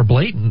more and more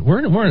blatant. We're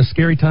in a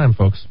scary time,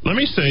 folks. Let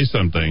me say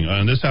something,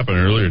 and this happened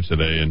earlier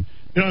today, and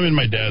I'm in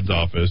my dad's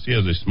office. He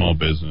has a small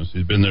business.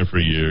 He's been there for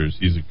years.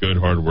 He's a good,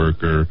 hard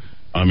worker.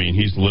 I mean,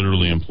 he's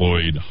literally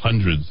employed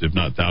hundreds, if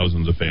not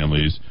thousands, of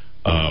families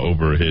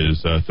over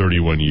his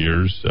 31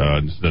 years.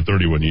 The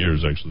 31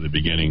 years, actually, the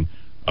beginning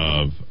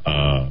of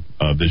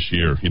this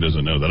year. He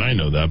doesn't know that I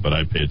know that, but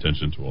I pay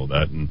attention to all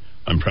that, and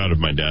I'm proud of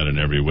my dad in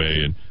every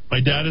way. And my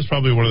dad is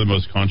probably one of the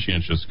most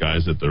conscientious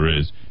guys that there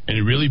is, and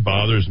it really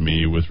bothers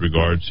me with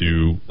regard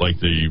to, like,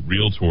 the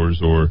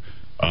realtors or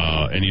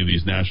any of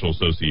these national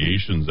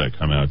associations that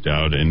come out,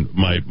 Dowd. And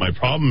my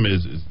problem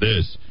is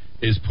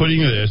putting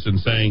this and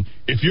saying,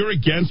 if you're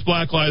against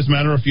Black Lives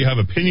Matter, if you have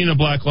opinion of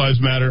Black Lives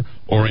Matter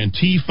or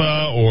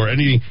Antifa or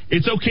anything,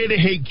 it's okay to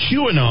hate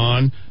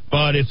QAnon,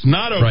 but it's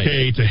not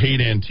okay to hate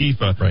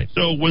Antifa. Right.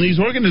 So when these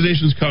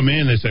organizations come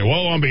in, they say,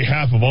 well, on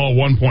behalf of all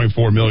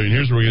 1.4 million,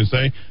 here's what we're going to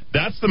say.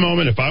 That's the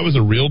moment, if I was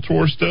a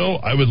realtor still,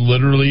 I would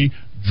literally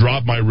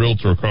drop my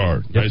realtor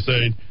card. Yep. I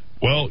say,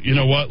 well, you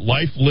know what?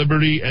 Life,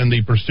 liberty, and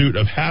the pursuit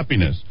of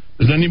happiness.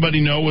 Does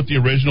anybody know what the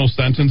original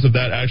sentence of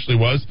that actually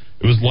was?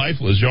 It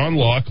was Jean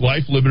Locke,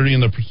 life, liberty,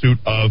 and the pursuit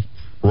of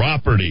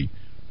property.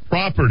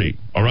 Property,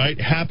 all right?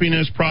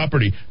 Happiness,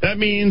 property. That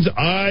means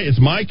it's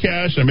my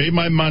cash, I made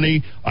my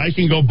money, I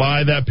can go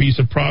buy that piece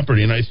of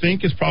property. And I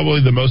think it's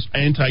probably the most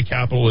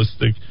anti-capitalist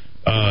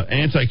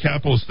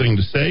thing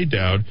to say,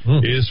 Dowd,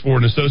 is for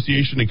an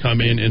association to come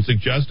in and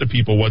suggest to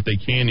people what they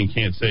can and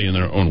can't say in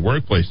their own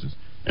workplaces.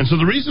 And so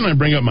the reason I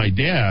bring up my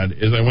dad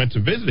is I went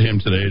to visit him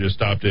today, just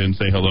stopped in and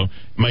say hello.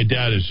 My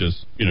dad is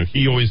just,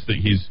 he always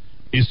he's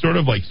sort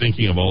of like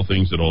thinking of all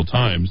things at all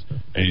times,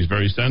 and he's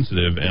very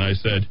sensitive. And I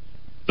said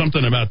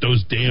something about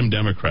those damn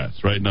Democrats,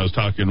 right? And I was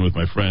talking with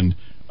my friend,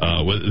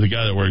 the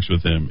guy that works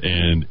with him,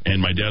 and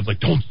my dad's like,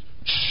 don't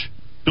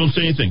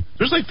say anything.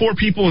 There's like 4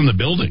 people in the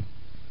building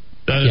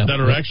that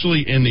are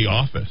actually in the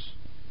office.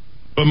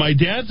 But my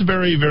dad's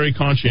very, very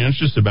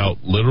conscientious about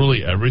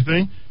literally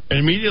everything. And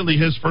immediately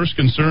his first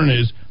concern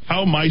is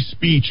how my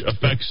speech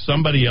affects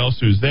somebody else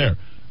who's there.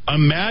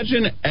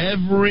 Imagine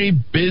every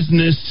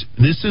business.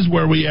 This is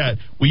where we at.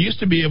 We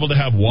used to be able to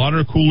have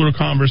water cooler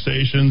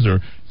conversations or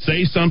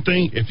say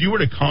something. If you were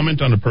to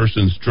comment on a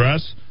person's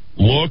dress,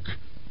 look,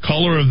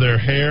 color of their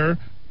hair,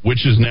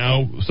 which is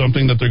now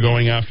something that they're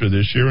going after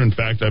this year. In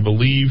fact, I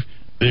believe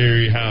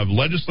they have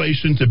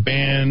legislation to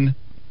ban,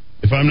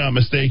 if I'm not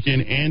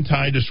mistaken,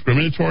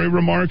 anti-discriminatory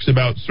remarks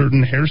about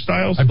certain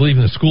hairstyles. I believe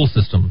in the school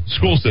system.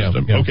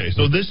 Yeah. Okay,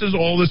 so this is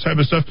all this type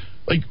of stuff.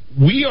 Like,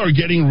 we are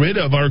getting rid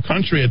of our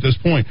country at this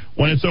point.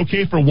 When it's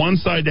okay for one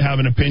side to have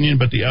an opinion,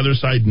 but the other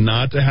side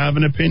not to have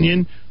an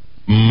opinion,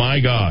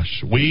 my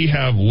gosh, we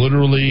have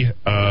literally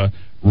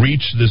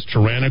reached this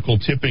tyrannical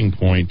tipping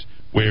point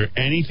where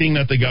anything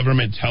that the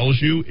government tells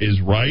you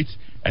is right,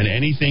 and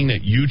anything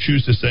that you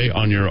choose to say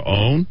on your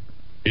own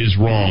is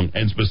wrong,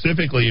 and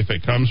specifically if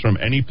it comes from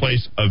any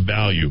place of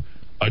value.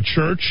 A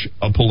church,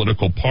 a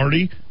political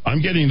party,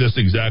 I'm getting this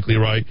exactly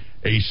right,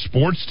 a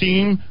sports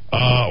team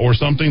or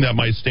something that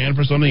might stand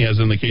for something, as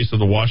in the case of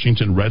the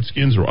Washington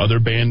Redskins or other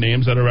band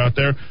names that are out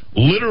there.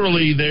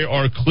 Literally, they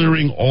are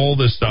clearing all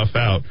this stuff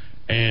out,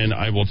 and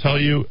I will tell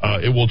you,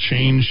 it will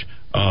change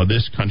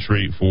this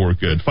country for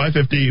good.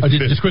 550.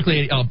 Just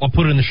quickly, I'll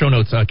put it in the show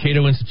notes.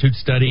 Cato Institute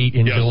study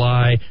in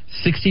July.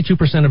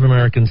 62% of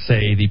Americans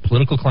say the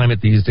political climate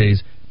these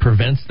days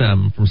prevents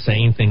them from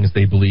saying things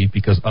they believe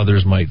because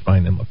others might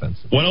find them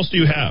offensive. What else do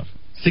you have?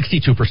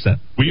 62%.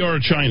 We are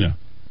China.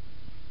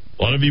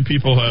 A lot of you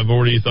people have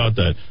already thought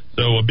that.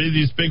 So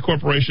these big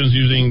corporations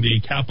using the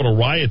Capitol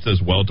riots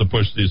as well to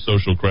push the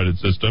social credit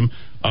system.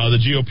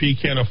 The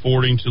GOP can't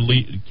afford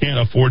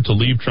to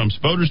leave Trump's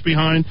voters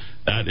behind.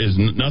 That is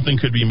nothing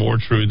could be more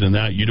true than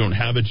that. You don't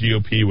have a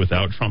GOP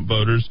without Trump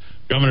voters.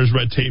 Governor's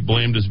red tape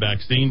blamed as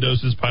vaccine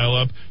doses pile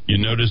up. You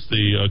notice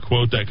the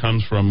quote that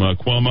comes from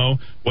Cuomo.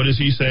 What is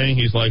he saying?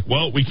 He's like,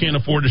 well, we can't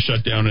afford to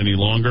shut down any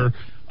longer.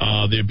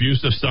 The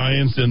abuse of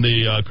science in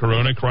the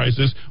corona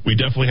crisis, we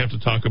definitely have to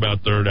talk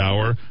about third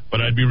hour,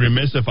 but I'd be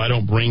remiss if I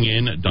don't bring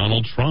in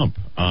Donald Trump,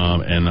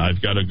 and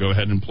I've got to go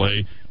ahead and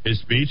play his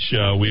speech.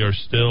 We are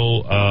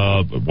still,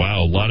 a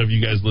lot of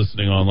you guys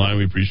listening online,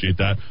 we appreciate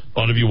that. A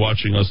lot of you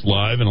watching us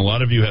live, and a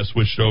lot of you have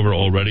switched over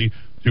already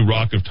to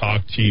Rock of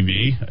Talk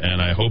TV, and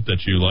I hope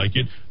that you like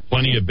it.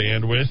 plenty of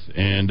bandwidth,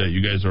 and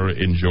you guys are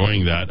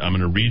enjoying that. I'm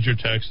going to read your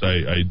text.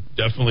 I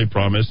definitely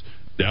promise.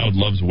 Dowd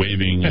loves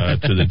waving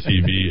to the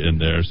TV in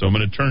there. So I'm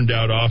going to turn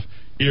Dowd off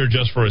here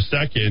just for a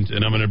second,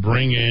 and I'm going to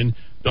bring in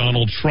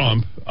Donald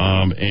Trump.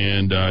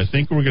 And I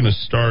think we're going to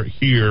start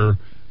here.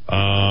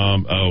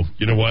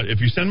 You know what? If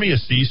you send me a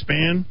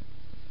C-SPAN,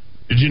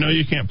 did you know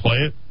you can't play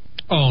it?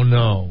 Oh,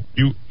 no.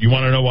 You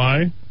want to know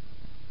why?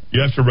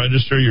 You have to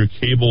register your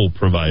cable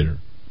provider.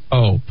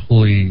 Oh,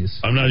 please.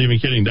 I'm not even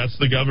kidding. That's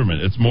the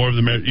government. It's more of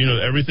the,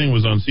 everything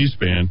was on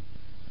C-SPAN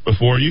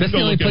before. That's the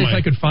only place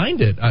I could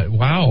find it.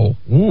 Wow.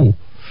 Ooh.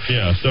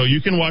 Yeah, so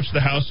you can watch the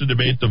House to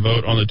debate the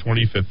vote on the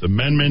 25th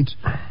Amendment.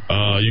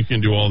 You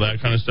can do all that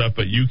kind of stuff,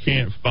 but you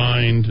can't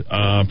find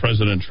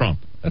President Trump.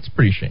 That's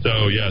pretty shame.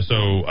 So,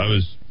 so I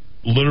was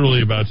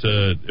literally about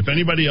to, if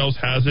anybody else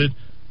has it,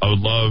 I would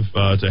love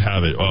to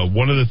have it.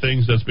 One of the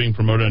things that's being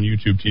promoted on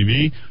YouTube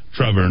TV,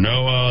 Trevor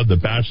Noah, The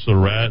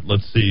Bachelorette,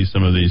 let's see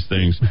some of these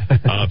things.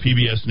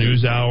 PBS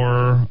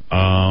NewsHour,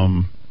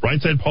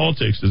 Right Side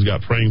Politics has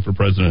got praying for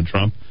President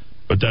Trump,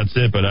 but that's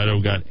it. But I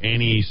don't got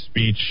any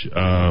speech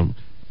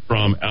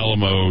from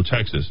Alamo,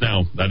 Texas.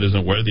 Now, that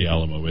isn't where the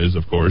Alamo is,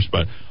 of course,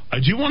 but I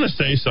do want to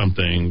say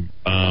something,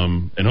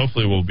 and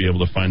hopefully we'll be able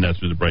to find that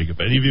through the break.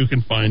 If any of you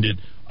can find it,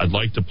 I'd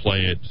like to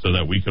play it so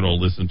that we can all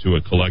listen to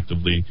it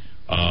collectively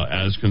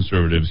as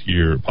conservatives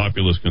here,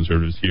 populist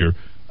conservatives here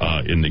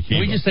in the Kiva. Can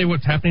we just say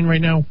what's happening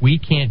right now? We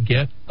can't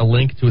get a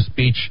link to a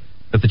speech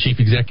that the chief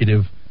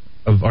executive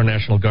of our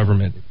national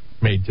government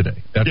made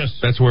today.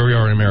 That's where we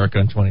are in America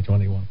in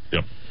 2021.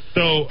 Yep.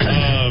 So,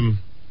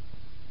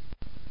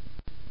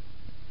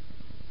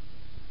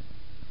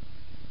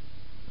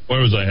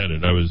 where was I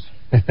headed? I was.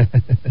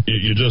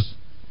 you just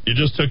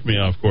took me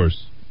off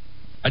course.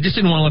 I just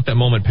didn't want to let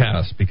that moment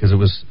pass because it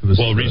was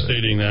well,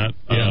 restating that.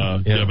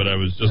 Yeah, but I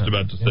was just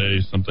about to say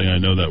something I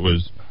know that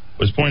was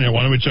poignant.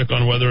 Why don't we check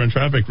on weather and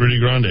traffic?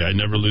 Rudy Grande. I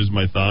never lose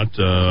my thought,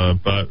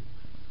 but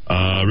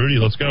Rudy,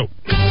 let's go.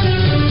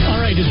 All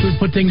right, as we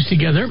put things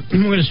together,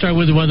 we're going to start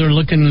with the weather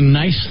looking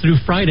nice through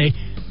Friday.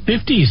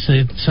 50s.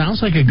 It sounds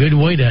like a good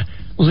way to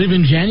live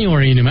in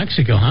January in New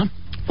Mexico, huh?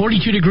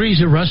 42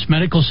 degrees at Rusk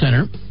Medical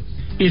Center.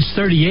 It's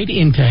 38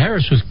 in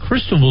Harris with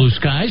crystal blue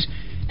skies.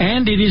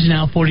 And it is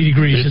now 40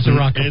 degrees at the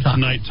Rock of Talk.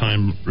 It's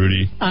nighttime,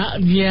 Rudy.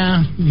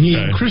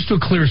 Okay. Crystal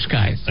clear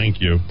skies. Thank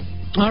you.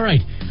 All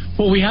right.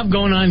 What we have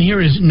going on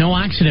here is no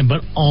accident,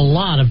 but a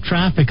lot of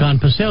traffic on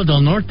Paseo del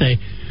Norte.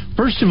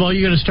 First of all,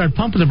 you got to start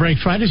pumping the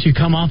brakes right as you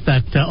come off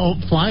that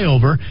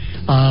flyover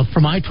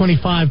from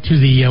I-25 to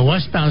the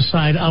westbound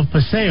side of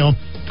Paseo.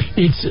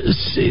 It's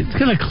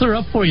going to clear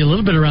up for you a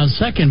little bit around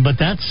 2nd, but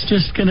that's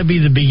just going to be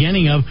the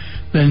beginning of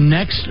the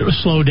next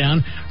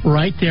slowdown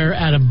right there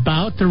at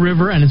about the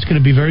river, and it's going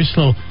to be very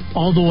slow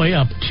all the way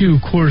up to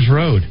Coors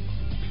Road.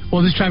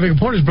 Well, this traffic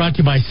report is brought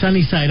to you by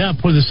Sunny Side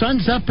Up, where the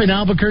sun's up in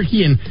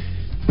Albuquerque, and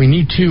we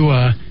need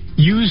to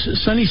use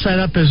Sunny Side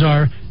Up as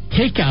our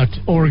takeout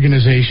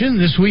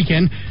organization. This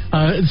weekend,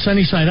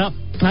 Sunny Side Up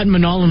at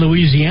Manola,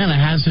 Louisiana,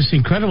 has this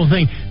incredible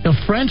thing, the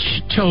French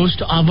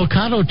toast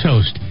avocado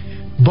toast.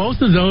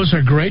 Both of those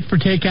are great for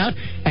takeout,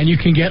 and you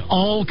can get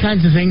all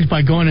kinds of things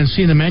by going and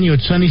seeing the menu at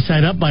Sunny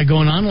Side Up by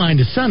going online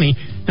to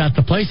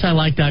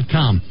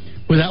sunny.theplaceilike.com.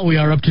 With that, we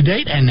are up to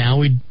date, and now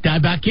we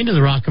dive back into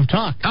the Rock of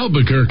Talk.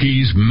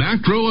 Albuquerque's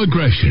macro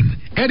aggression.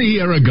 Eddie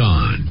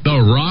Aragon, the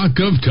Rock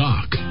of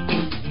Talk.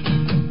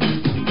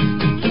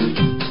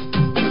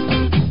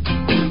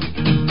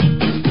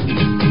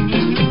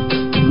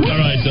 All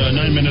right,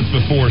 9 minutes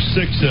before 6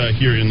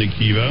 here in the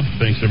Kiva.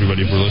 Thanks,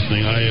 everybody, for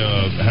listening. I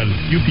had a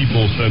few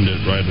people send it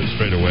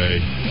straight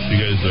away.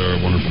 You guys are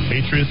wonderful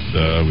patriots.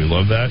 We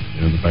love that.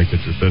 And the fact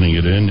that you're sending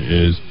it in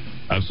is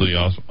absolutely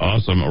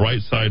awesome. Right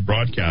Side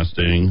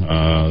Broadcasting,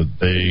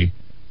 they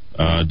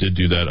did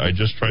do that. I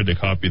just tried to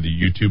copy the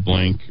YouTube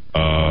link,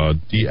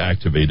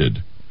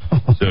 deactivated.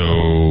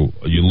 So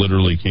you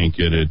literally can't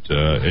get it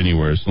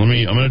anywhere. So I'm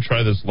going to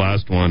try this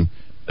last one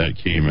that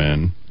came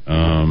in.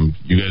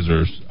 You guys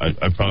are,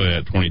 I probably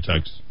had 20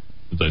 texts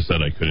since I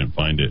said I couldn't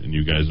find it, and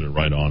you guys are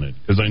right on it.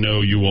 Because I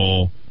know you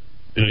all,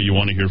 you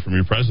want to hear from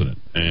your president,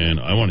 and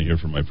I want to hear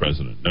from my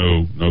president.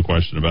 No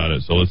question about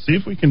it. So let's see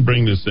if we can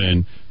bring this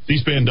in.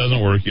 C-SPAN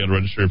doesn't work. You got to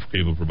register for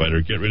cable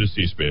provider. Get rid of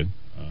C-SPAN.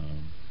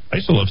 I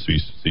used to love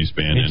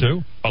C-SPAN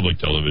and public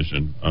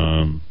television.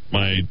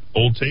 My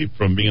old tape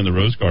from being in the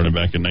Rose Garden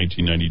back in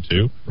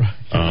 1992,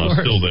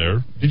 still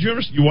there. Did you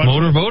watch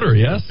Motor Voter?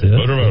 Yes.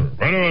 Motor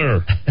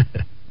Voter.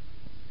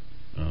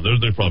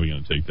 They're probably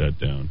going to take that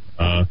down.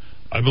 I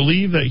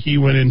believe that he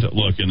went into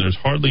and there's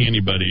hardly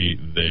anybody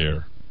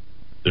there.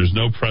 There's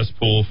no press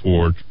pull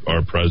for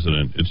our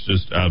president. It's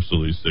just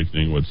absolutely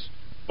sickening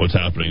what's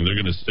happening. They're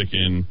going to stick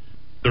in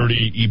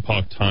 30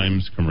 Epoch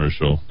Times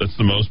commercial. That's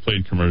the most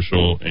played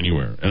commercial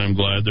anywhere, and I'm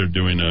glad they're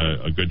doing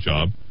a good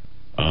job.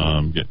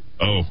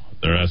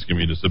 They're asking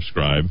me to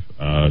subscribe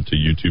to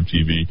YouTube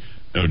TV,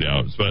 no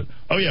doubt. But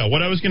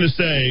what I was going to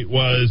say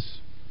was,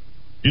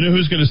 you know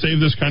who's going to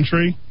save this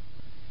country?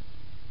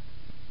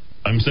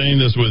 I'm saying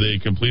this with a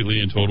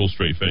completely and total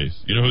straight face.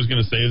 You know who's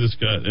going to save this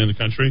in the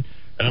country?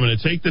 And I'm going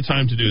to take the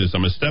time to do this. I'm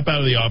going to step out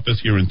of the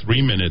office here in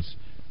 3 minutes,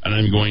 and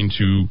I'm going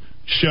to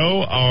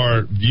show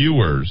our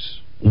viewers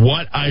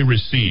what I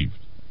received.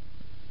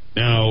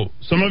 Now,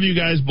 some of you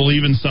guys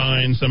believe in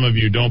signs. Some of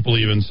you don't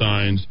believe in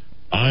signs.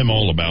 I'm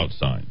all about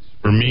signs.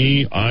 For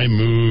me, I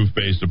move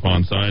based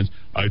upon signs.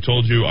 I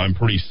told you I'm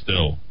pretty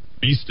still.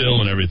 Be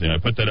still and everything. I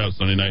put that out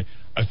Sunday night.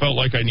 I felt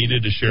like I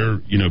needed to share,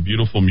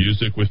 beautiful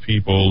music with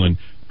people and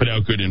put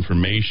out good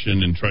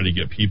information and try to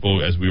get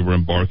people as we were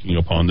embarking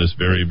upon this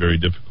very, very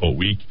difficult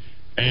week.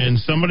 And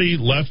somebody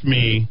left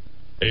me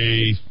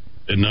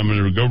and I'm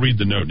going to go read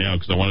the note now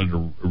because I wanted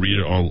to read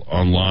it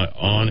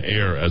on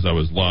air as I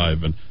was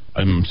live. And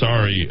I'm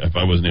sorry if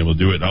I wasn't able to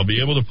do it. I'll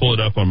be able to pull it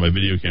up on my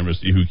video camera,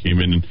 see who came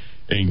in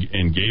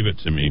and gave it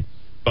to me.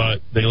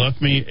 But they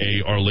left me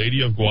a Our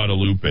Lady of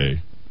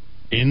Guadalupe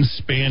in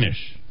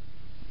Spanish,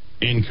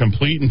 in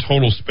complete and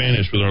total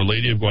Spanish with Our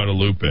Lady of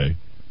Guadalupe.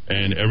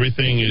 And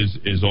everything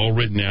is all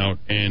written out.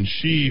 And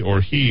she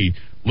or he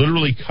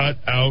literally cut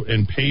out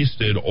and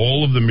pasted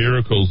all of the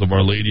miracles of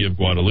Our Lady of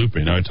Guadalupe.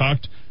 Now, I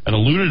talked and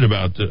alluded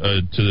about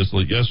to this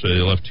yesterday.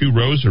 They left 2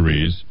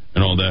 rosaries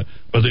and all that,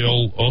 but they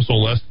also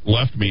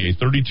left me a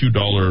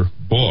 $32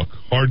 book,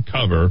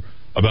 hardcover,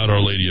 about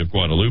Our Lady of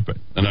Guadalupe.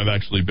 And I've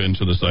actually been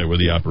to the site where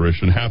the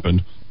apparition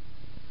happened.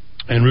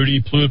 And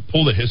Rudy,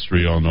 pull the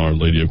history on Our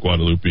Lady of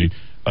Guadalupe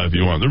if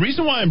you want. The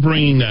reason why I'm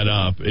bringing that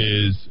up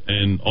is,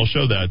 and I'll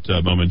show that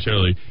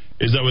momentarily,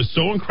 is I was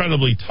so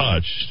incredibly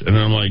touched, and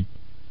I'm like,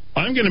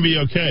 I'm going to be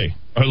okay.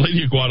 Our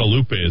Lady of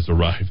Guadalupe has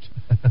arrived.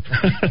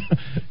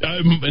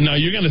 Now,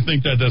 you're going to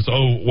think that's,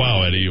 oh,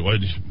 wow, Eddie,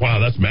 wow,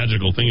 that's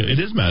magical thing.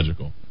 It is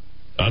magical.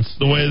 That's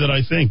the way that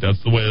I think.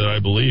 That's the way that I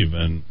believe.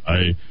 And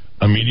I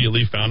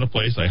immediately found a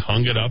place. I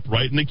hung it up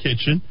right in the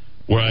kitchen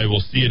where I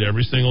will see it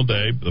every single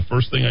day. The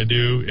first thing I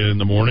do in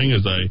the morning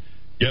is I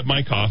get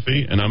my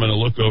coffee, and I'm going to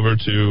look over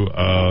to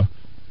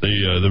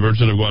the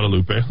Virgin of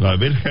Guadalupe, La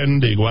Virgen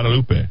de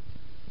Guadalupe.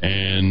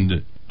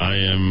 And I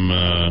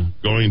am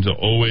going to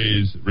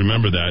always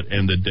remember that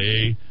and the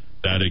day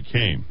that it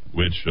came,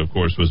 which, of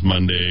course, was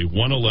Monday,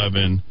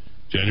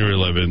 January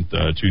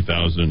 11th,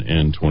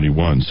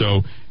 2021.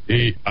 So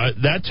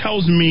that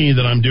tells me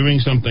that I'm doing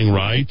something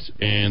right,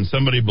 and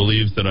somebody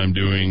believes that I'm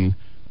doing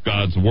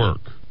God's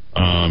work.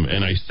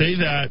 And I say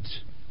that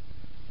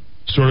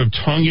sort of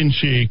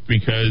tongue-in-cheek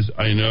because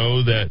I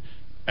know that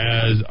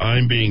as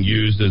I'm being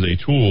used as a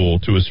tool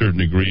to a certain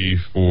degree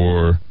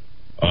for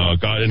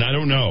God, and I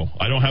don't know.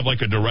 I don't have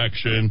like a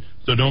direction.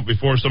 So don't,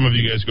 before some of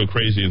you guys go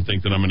crazy and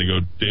think that I'm going to go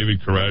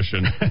David Koresh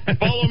and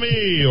follow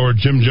me, or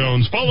Jim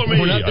Jones, follow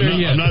me.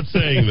 I'm not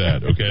saying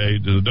that,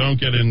 okay? Don't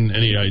get in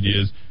any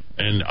ideas.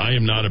 And I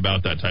am not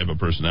about that type of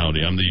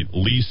personality. I'm the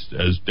least,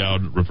 as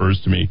Dowd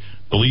refers to me,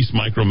 the least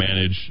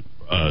micromanaged,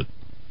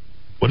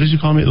 what did you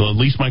call me? The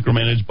least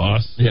micromanaged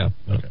boss? Yeah.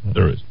 Okay,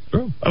 there is.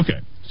 True.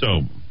 Okay,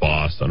 so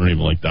boss, I don't even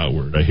like that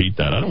word. I hate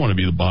that. I don't want to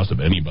be the boss of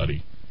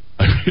anybody.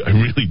 I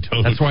really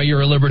don't. That's why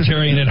you're a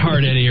libertarian at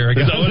heart, Eddie.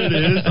 Is that what it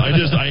is?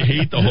 I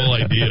hate the whole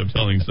idea of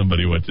telling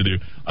somebody what to do.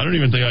 I don't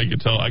even think I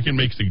could tell. I can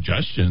make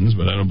suggestions,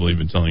 but I don't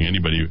believe in telling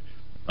anybody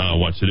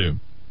what to do.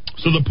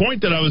 So the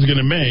point that I was going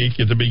to make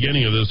at the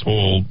beginning of this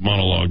whole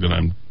monologue that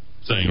I'm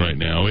saying right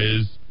now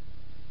is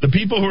the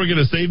people who are going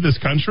to save this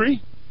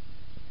country,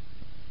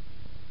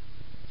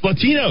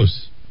 Latinos.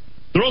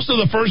 They're also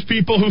the first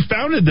people who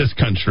founded this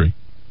country.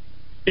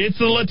 It's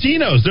the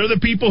Latinos. They're the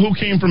people who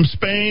came from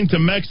Spain to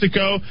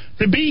Mexico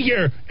to be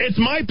here. It's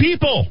my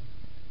people.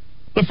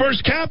 The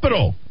first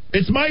capital.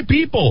 It's my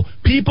people.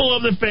 People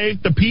of the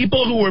faith, the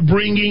people who are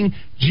bringing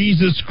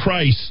Jesus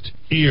Christ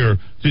here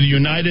to the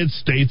United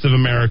States of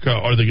America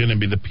are going to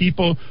be the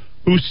people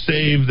who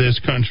save this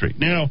country.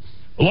 Now,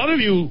 a lot of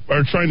you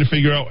are trying to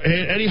figure out,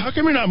 hey, Eddie, how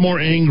come you're not more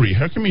angry?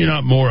 How come you're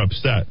not more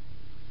upset?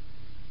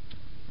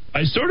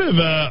 I sort of,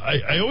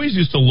 I always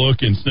used to look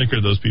and snicker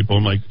at those people.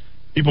 I'm like,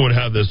 people would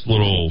have this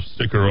little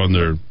sticker on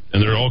their,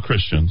 and they're all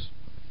Christians,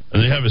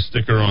 and they have a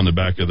sticker on the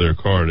back of their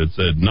car that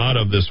said, not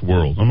of this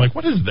world. I'm like,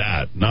 what is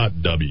that?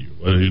 Not W.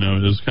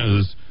 It was kind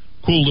of this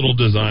cool little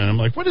design. I'm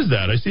like, what is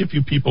that? I see a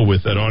few people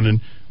with that on,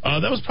 and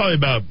that was probably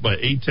about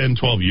 8, 10,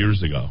 12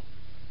 years ago.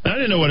 And I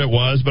didn't know what it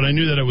was, but I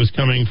knew that it was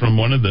coming from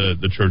one of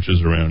the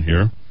churches around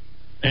here.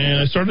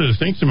 And I started to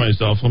think to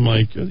myself, I'm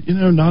like,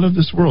 not of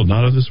this world,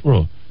 not of this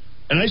world.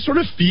 And I sort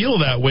of feel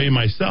that way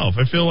myself.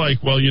 I feel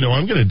like, well,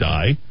 I'm going to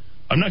die.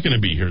 I'm not going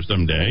to be here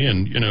someday,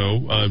 and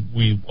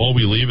all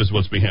we leave is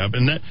what's we have,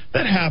 and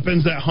that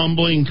happens. That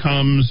humbling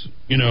comes,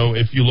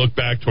 if you look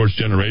back towards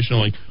generation,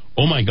 like,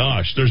 oh my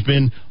gosh, there's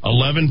been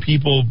 11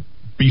 people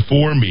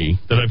before me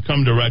that I've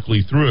come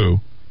directly through,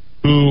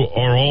 who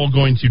are all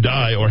going to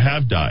die or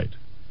have died.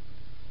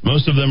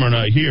 Most of them are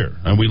not here,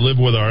 and we live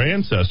with our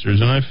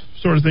ancestors. And I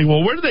sort of think,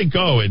 well, where do they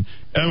go? And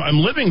I'm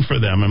living for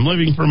them. I'm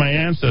living for my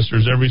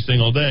ancestors every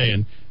single day.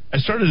 And I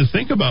started to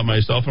think about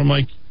myself. I'm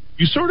like,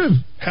 you sort of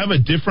have a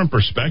different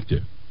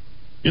perspective.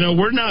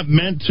 We're not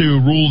meant to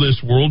rule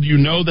this world. You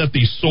know that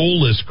the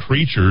soulless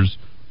creatures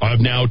have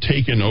now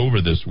taken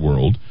over this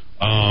world.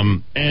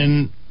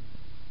 And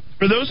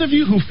for those of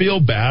you who feel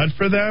bad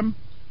for them,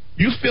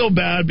 you feel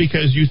bad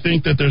because you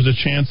think that there's a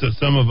chance that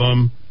some of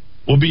them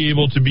will be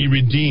able to be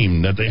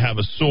redeemed, that they have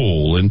a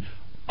soul. And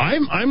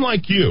I'm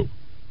like you.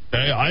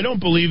 Okay? I don't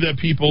believe that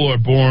people are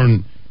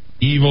born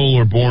evil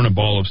or born a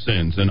ball of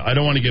sins. And I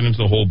don't want to get into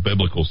the whole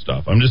biblical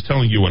stuff. I'm just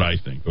telling you what I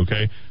think,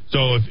 okay?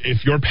 So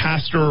if your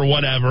pastor or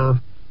whatever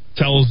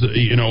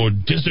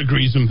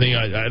disagrees with something,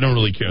 I don't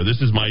really care.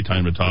 This is my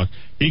time to talk.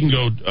 He can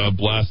go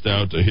blast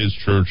out to his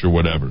church or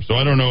whatever. So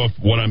I don't know if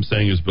what I'm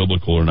saying is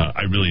biblical or not.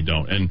 I really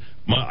don't. And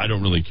I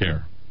don't really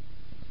care.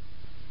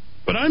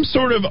 But I'm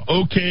sort of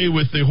okay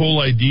with the whole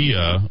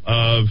idea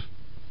of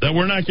that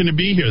we're not going to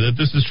be here, that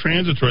this is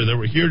transitory, that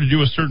we're here to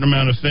do a certain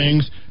amount of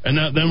things, and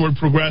that then we're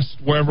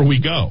progressed wherever we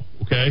go,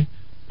 okay?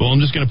 Well,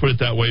 I'm just going to put it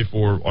that way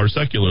for our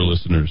secular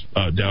listeners,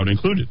 Dowd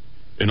included,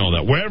 and all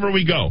that. Wherever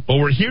we go. But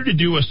we're here to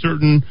do a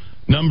certain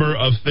number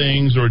of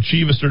things or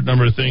achieve a certain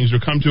number of things or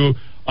come to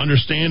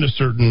understand a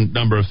certain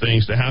number of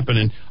things to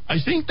happen. And I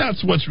think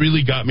that's what's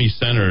really got me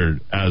centered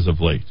as of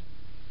late,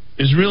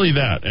 is really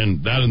that,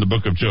 and that in the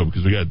book of Job,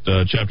 because we got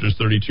chapters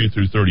 32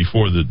 through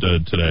 34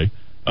 today.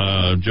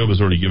 Job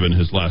has already given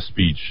his last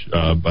speech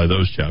by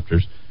those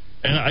chapters.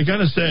 And I got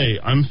to say,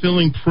 I'm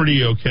feeling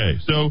pretty okay.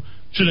 So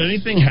should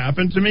anything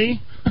happen to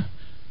me,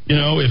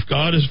 if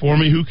God is for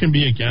me, who can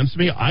be against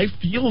me? I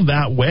feel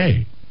that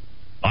way.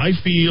 I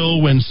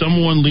feel when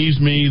someone leaves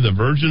me the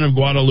Virgin of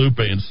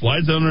Guadalupe and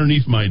slides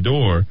underneath my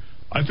door,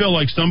 I feel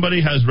like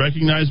somebody has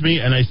recognized me,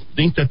 and I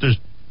think that there's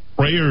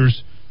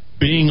prayers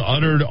being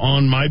uttered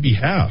on my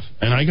behalf.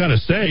 And I got to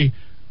say,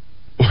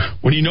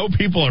 when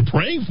people are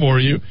praying for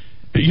you,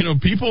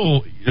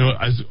 people,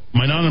 as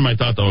my nana and my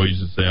tata always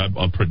used to say,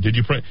 did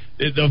you pray?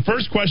 The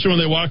first question when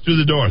they walked through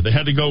the door, they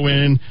had to go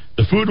in.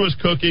 The food was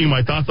cooking.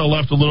 My tata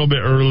left a little bit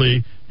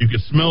early. You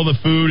could smell the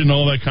food and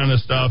all that kind of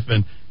stuff.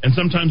 And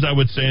sometimes I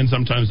would stay and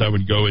sometimes I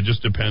would go. It just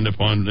depended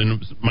upon.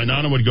 And my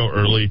nana would go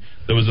early.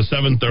 There was a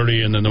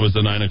 7:30 and then there was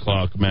the 9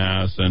 o'clock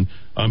mass. And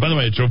by the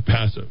way, I drove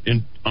past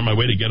on my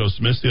way to Ghetto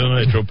Smiths the other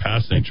night. I drove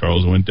past St.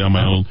 Charles and went down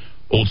my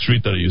old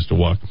street that I used to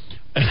walk.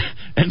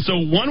 And so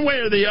one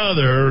way or the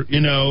other,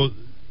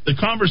 the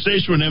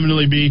conversation would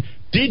inevitably be,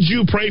 did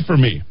you pray for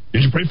me?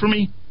 Did you pray for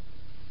me?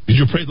 Did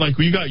you pray? Like,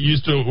 we got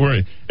used to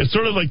worry. It's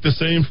sort of like the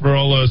same for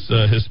all us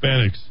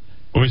Hispanics.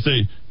 When we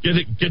say,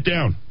 get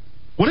down.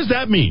 What does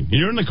that mean?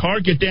 You're in the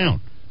car, get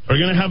down. Are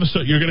you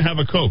you're going to have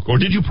a Coke? Or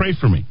did you pray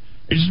for me?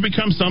 It just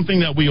becomes something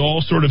that we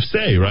all sort of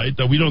say, right?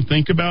 That we don't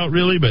think about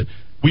really, but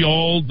we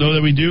all know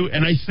that we do.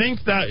 And I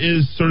think that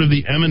is sort of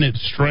the eminent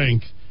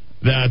strength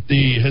that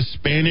the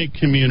Hispanic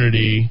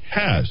community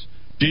has.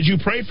 Did you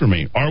pray for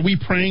me? Are we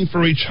praying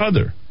for each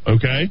other?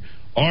 Okay?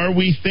 Are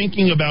we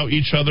thinking about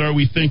each other? Are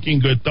we thinking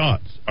good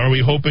thoughts? Are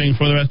we hoping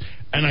for the best?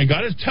 And I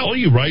got to tell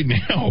you right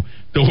now,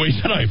 the way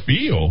that I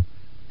feel,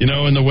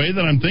 and the way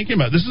that I'm thinking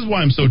about it, this is why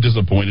I'm so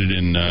disappointed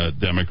in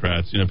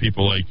Democrats.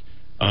 People like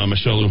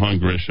Michelle Lujan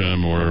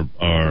Grisham or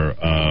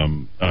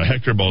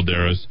Hector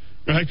Balderas.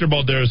 Hector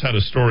Balderas had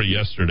a story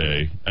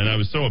yesterday, and I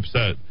was so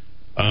upset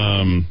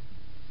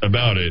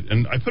about it.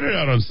 And I put it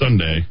out on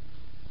Sunday.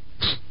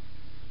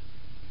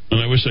 And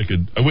I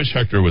wish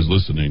Hector was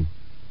listening.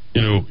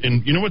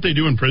 And you know what they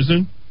do in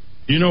prison?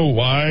 You know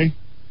why?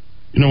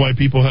 You know why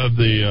people have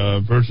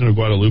the Virgin of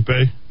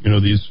Guadalupe?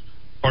 These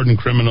hardened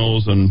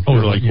criminals and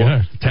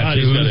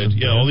tattoos.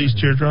 All these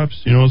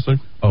teardrops. It's like,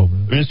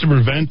 it's to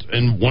prevent.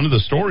 And one of the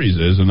stories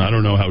is, and I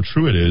don't know how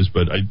true it is,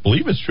 but I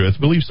believe it's true. I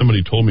believe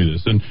somebody told me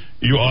this. And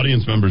you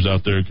audience members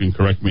out there can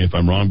correct me if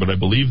I'm wrong, but I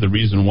believe the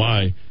reason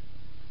why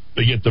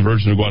they get the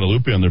Virgin of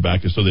Guadalupe on their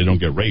back is so they don't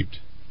get raped.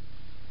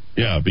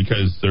 Yeah,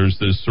 because there's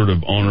this sort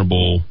of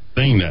honorable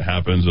thing that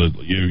happens.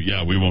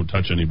 We won't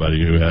touch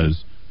anybody who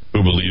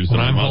believes that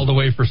I'm hauled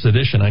away for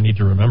sedition. I need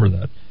to remember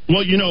that.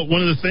 Well,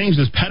 one of the things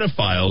is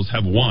pedophiles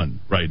have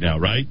won right now,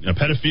 right?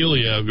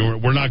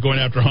 Pedophilia, we're not going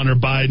after Hunter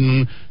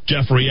Biden,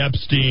 Jeffrey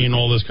Epstein,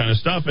 all this kind of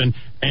stuff. And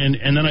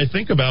then I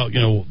think about,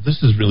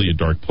 this is really a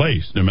dark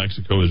place. New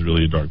Mexico is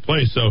really a dark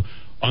place. So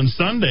on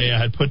Sunday,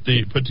 I had put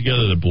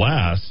together the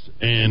blast,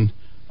 and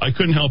I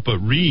couldn't help but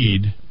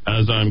read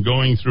as I'm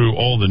going through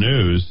all the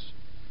news,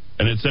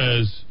 and it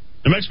says,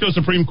 New Mexico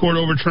Supreme Court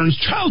overturns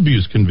child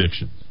abuse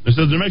convictions. It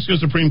says the New Mexico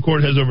Supreme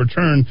Court has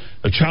overturned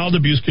the child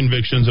abuse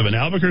convictions of an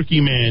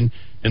Albuquerque man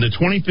in the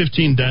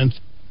 2015 death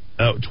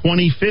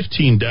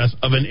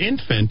of an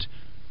infant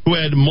who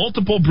had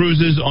multiple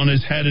bruises on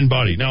his head and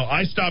body. Now,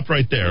 I stopped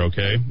right there,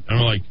 okay? And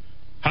I'm like,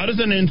 how does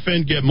an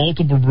infant get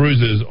multiple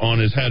bruises on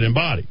his head and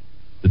body?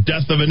 The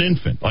death of an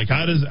infant. Like,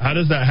 how does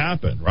that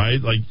happen,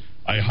 right? Like,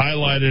 I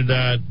highlighted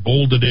that,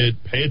 bolded it,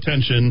 pay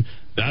attention.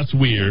 That's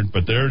weird,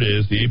 but there it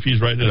is. The AP's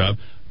writing it up.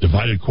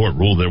 Divided court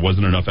ruled there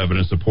wasn't enough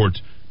evidence to support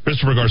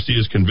Christopher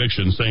Garcia's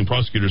conviction, saying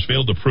prosecutors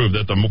failed to prove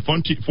that the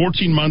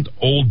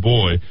 14-month-old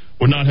boy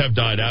would not have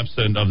died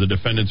absent of the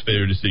defendant's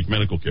failure to seek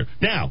medical care.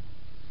 Now,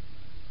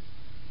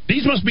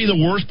 these must be the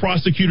worst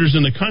prosecutors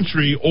in the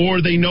country,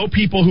 or they know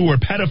people who are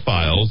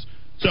pedophiles,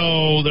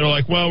 so they're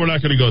like, well, we're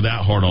not going to go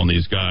that hard on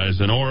these guys.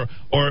 And or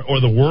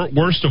the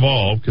worst of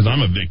all, because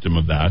I'm a victim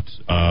of that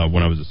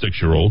when I was a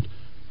 6-year-old,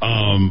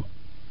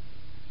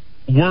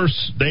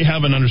 worse, they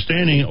have an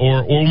understanding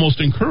or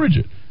almost encourage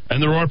it.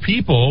 And there are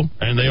people,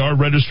 and they are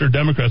registered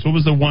Democrats. What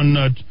was the one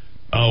that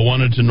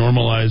wanted to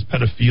normalize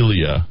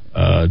pedophilia,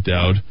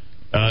 Dowd,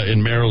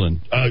 in Maryland?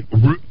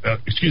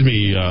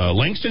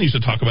 Langston used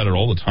to talk about it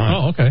all the time.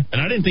 Oh, okay.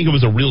 And I didn't think it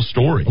was a real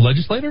story. A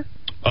legislator?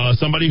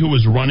 Somebody who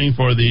was running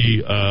for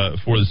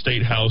the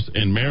state house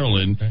in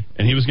Maryland, okay.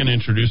 And he was going to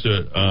introduce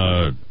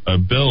a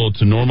bill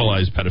to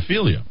normalize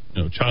pedophilia,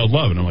 child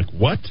love. And I'm like,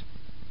 what?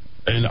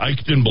 And I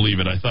didn't believe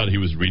it. I thought he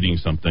was reading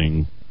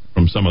something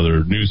from some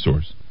other news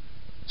source.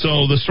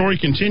 So the story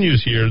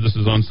continues here. This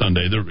is on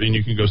Sunday, and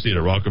you can go see it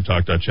at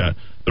rockoftalk.chat.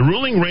 The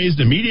ruling raised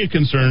immediate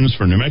concerns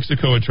for New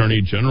Mexico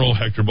Attorney General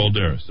Hector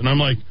Balderas. And I'm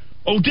like,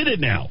 oh, did it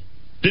now?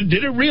 Did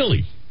it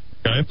really?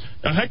 Okay.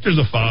 Now, Hector's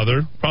a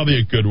father, probably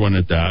a good one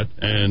at that,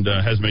 and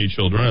has many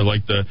children. I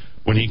like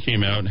when he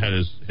came out and had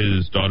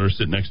his daughter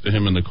sit next to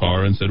him in the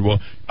car and said, well,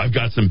 I've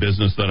got some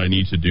business that I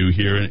need to do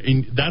here.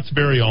 And that's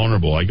very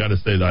honorable. I got to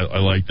say that I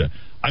like that.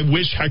 I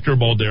wish Hector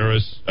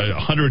Balderas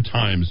 100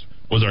 times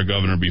was our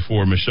governor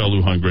before Michelle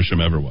Lujan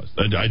Grisham ever was.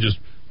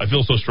 I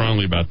feel so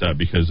strongly about that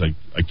because I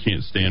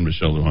can't stand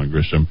Michelle Lujan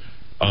Grisham.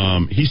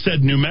 He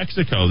said New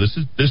Mexico. This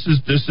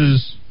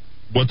is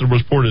what was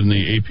reported in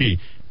the AP.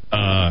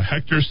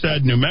 Hector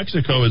said New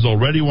Mexico is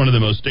already one of the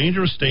most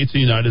dangerous states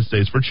in the United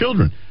States for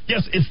children.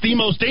 Yes, it's the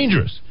most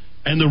dangerous.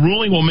 And the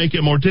ruling will make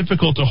it more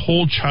difficult to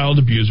hold child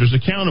abusers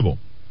accountable.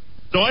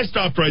 So I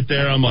stopped right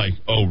there. I'm like,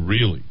 oh,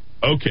 really?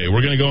 Okay,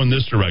 we're going to go in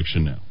this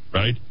direction now,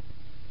 right?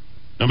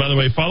 Now, by the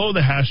way, follow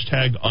the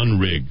hashtag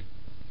unrig.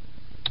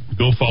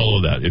 Go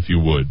follow that if you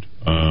would.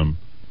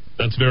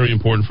 That's very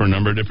important for a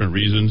number of different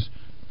reasons.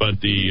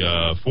 But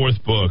the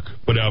fourth book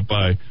put out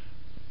by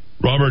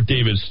Robert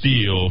David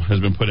Steele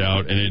has been put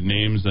out, and it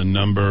names a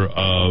number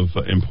of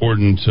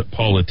important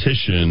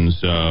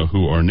politicians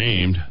who are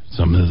named.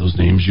 Some of those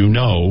names you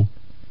know.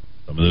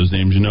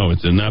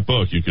 It's in that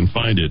book. You can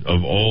find it,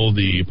 of all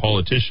the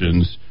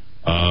politicians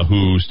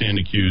who stand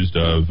accused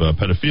of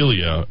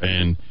pedophilia.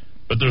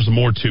 But there's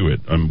more to it.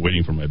 I'm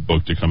waiting for my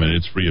book to come in.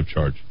 It's free of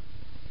charge.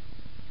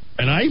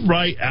 And I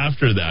write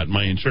after that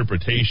my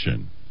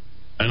interpretation.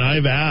 And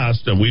I've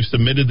asked, and we've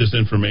submitted this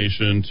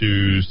information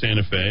to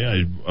Santa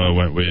Fe. I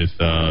went with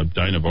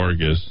Dinah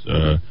Vargas,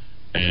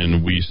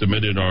 and we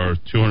submitted our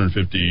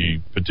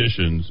 250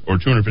 petitions or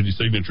 250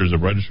 signatures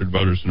of registered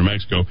voters in New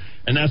Mexico,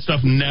 and that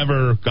stuff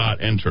never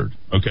got entered,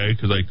 okay?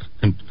 Because I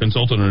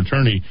consulted an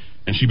attorney,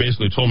 and she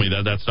basically told me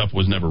that stuff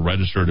was never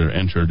registered or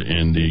entered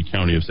in the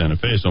county of Santa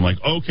Fe. So I'm like,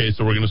 okay,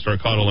 so we're going to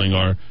start coddling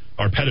our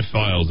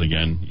pedophiles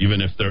again, even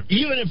if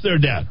they're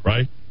dead,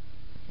 right?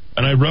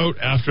 And I wrote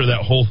after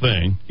that whole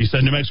thing, he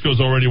said, New Mexico is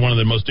already one of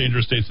the most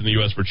dangerous states in the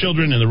U.S. for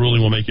children, and the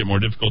ruling will make it more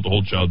difficult to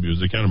hold child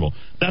abusers accountable.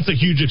 That's a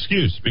huge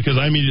excuse, because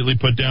I immediately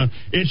put down,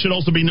 it should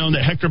also be known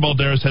that Hector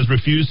Balderas has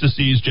refused to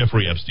seize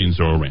Jeffrey Epstein's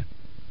Zoran.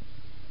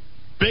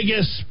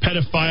 Biggest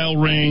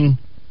pedophile ring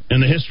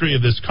in the history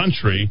of this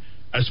country,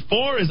 as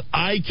far as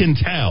I can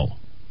tell.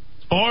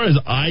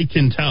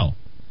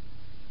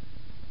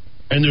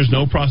 And there's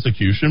no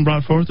prosecution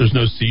brought forth. There's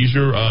no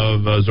seizure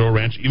of Zorro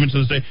Ranch, even to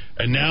this day.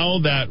 And now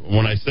that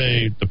when I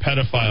say the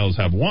pedophiles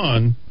have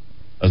won,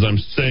 as I'm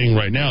saying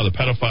right now, the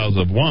pedophiles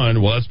have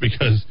won, well, that's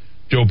because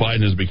Joe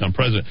Biden has become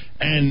president,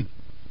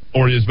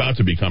 or is about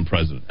to become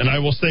president. And I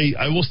will say,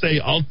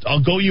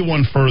 I'll go you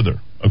one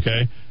further,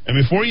 okay?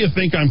 And before you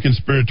think I'm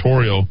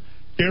conspiratorial,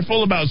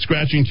 careful about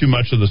scratching too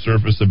much of the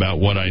surface about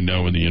what I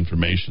know and the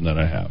information that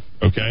I have,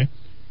 okay?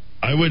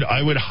 I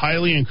would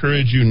highly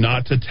encourage you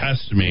not to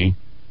test me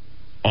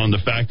on the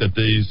fact that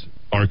these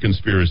are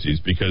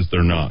conspiracies, because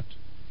they're not.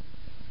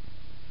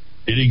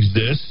 It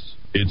exists.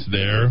 It's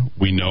there.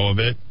 We know of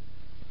it.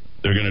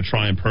 They're going to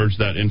try and purge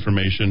that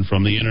information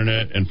from the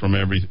internet and from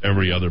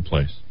every other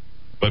place.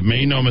 But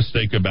make no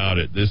mistake about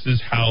it. This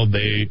is how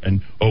they,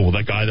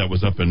 that guy that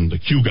was up in the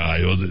Q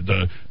guy,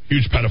 the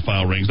huge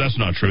pedophile rings, that's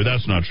not true.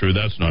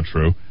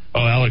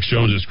 Oh, Alex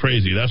Jones is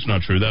crazy. That's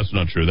not true.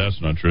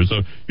 So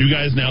you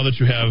guys, now that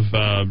you have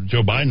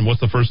Joe Biden,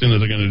 what's the first thing that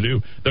they're going to do?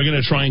 They're going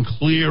to try and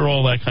clear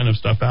all that kind of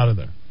stuff out of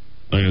there.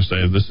 They're going to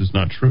say, this is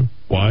not true.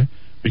 Why?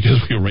 Because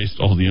we erased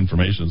all the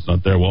information. It's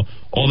not there. Well,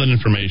 all that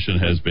information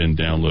has been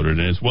downloaded,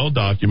 and it's well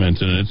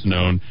documented, and it's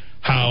known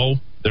how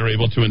they're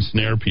able to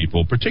ensnare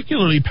people,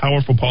 particularly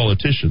powerful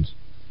politicians,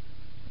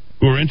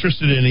 who are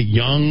interested in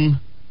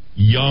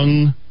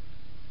young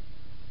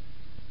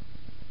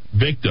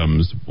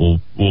victims,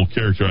 we'll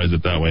characterize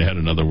it that way. I had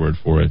another word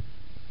for it,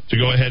 to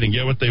go ahead and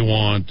get what they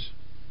want,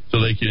 so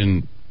they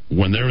can,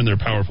 when they're in their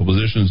powerful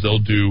positions, they'll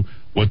do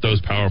what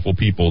those powerful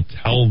people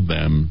tell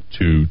them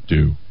to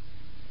do.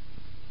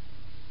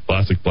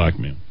 Classic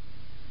blackmail.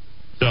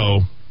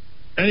 So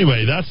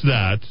anyway, that's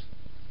that.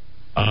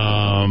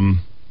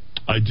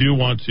 I do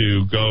want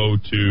to go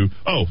to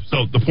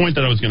so the point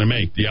that I was going to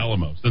make, the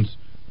Alamo. Since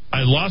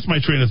I lost my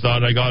train of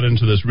thought, I got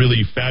into this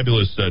really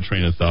fabulous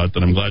train of thought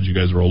that I'm glad you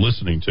guys are all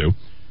listening to,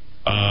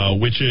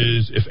 which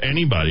is, if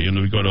anybody, and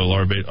we go to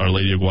Our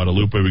Lady of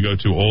Guadalupe, we go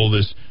to all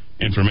this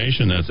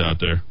information that's out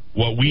there,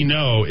 what we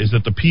know is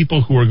that the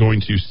people who are going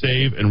to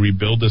save and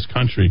rebuild this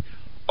country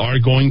are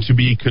going to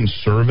be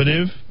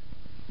conservative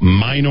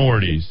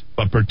minorities,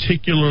 but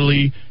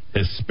particularly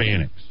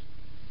Hispanics.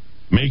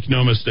 Make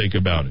no mistake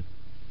about it.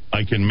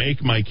 I can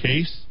make my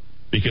case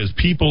because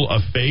people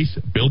of faith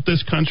built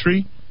this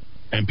country,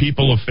 and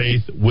people of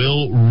faith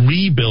will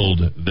rebuild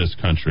this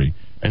country.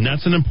 And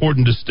that's an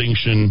important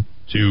distinction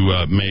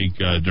to make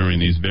during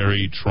these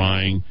very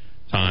trying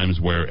times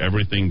where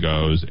everything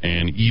goes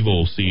and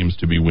evil seems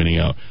to be winning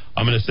out.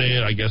 I'm going to say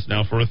it, I guess,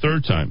 now for a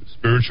third time.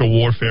 Spiritual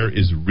warfare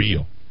is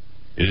real.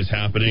 It is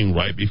happening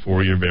right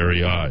before your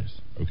very eyes,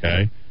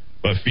 okay?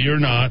 But fear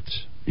not.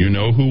 You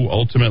know who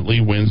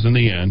ultimately wins in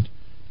the end,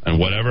 and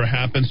whatever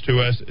happens to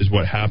us is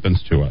what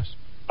happens to us.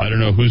 I don't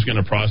know who's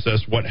going to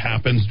process what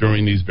happens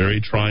during these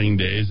very trying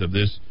days of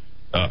this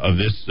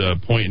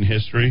point in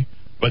history,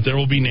 but there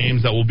will be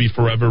names that will be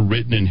forever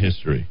written in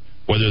history,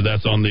 whether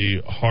that's on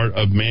the heart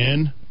of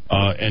man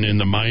and in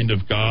the mind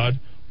of God,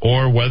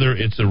 or whether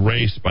it's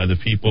erased by the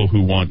people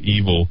who want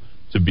evil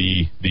to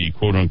be the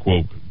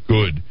quote-unquote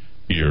good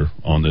here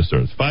on this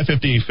earth.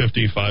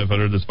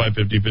 550-5500, that's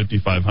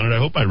 550-5500. I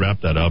hope I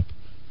wrapped that up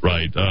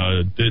right.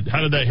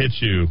 How did that hit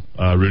you,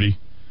 Rudy?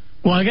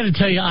 Well, I got to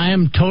tell you, I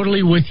am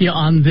totally with you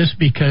on this,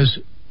 because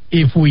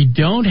if we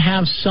don't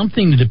have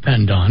something to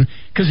depend on,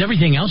 because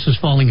everything else is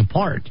falling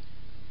apart,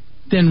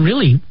 then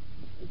really,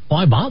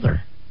 why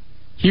bother?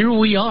 Here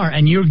we are,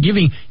 and you've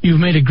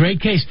made a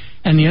great case.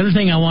 And the other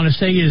thing I want to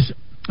say is,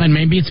 and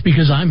maybe it's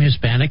because I'm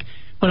Hispanic,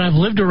 but I've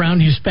lived around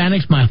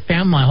Hispanics,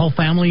 my whole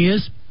family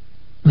is.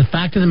 The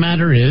fact of the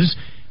matter is,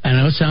 I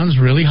know it sounds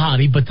really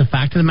haughty, but the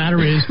fact of the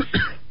matter is,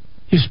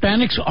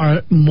 Hispanics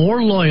are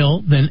more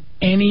loyal than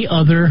any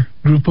other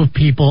group of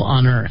people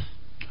on earth.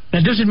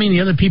 That doesn't mean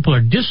the other people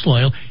are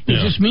disloyal.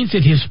 It just means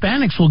that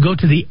Hispanics will go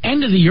to the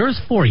end of the earth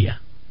for you.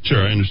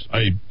 Sure,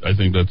 I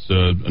think that's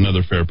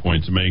another fair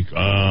point to make.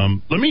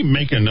 Let me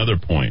make another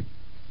point.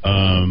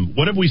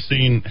 What have we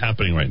seen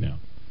happening right now?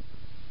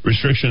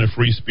 Restriction of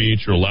free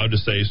speech. You're allowed to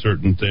say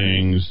certain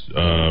things.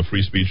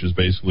 Free speech is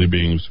basically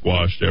being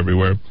squashed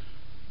everywhere.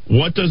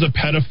 What does a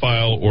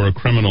pedophile or a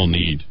criminal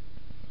need?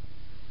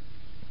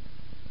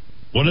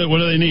 What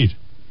do they need?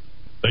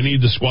 They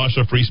need to squash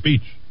a free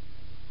speech,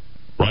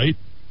 right?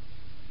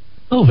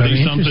 Oh,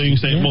 very something interesting.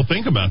 saying, Yeah. well,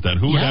 think about that.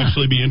 Who would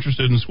actually be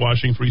interested in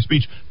squashing free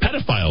speech?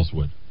 Pedophiles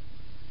would.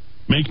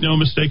 Make no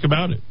mistake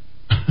about it.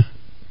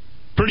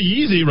 Pretty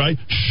easy, right?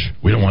 Shh,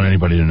 we don't want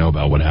anybody to know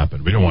about what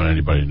happened. We don't want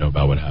anybody to know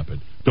about what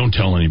happened. Don't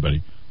tell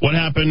anybody. What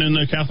happened in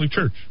the Catholic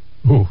Church?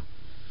 Ooh.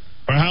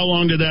 For how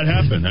long did that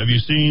happen? Have you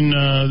seen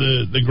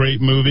the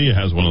great movie? It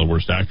has one of the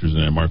worst actors in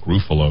it, Mark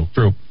Ruffalo.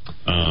 True.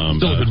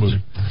 Still a good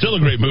movie. Still a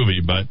great movie,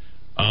 but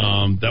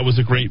that was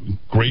a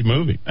great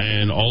movie.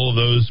 And all of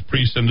those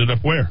priests ended up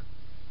where?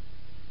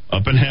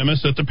 Up in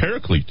Hemis at the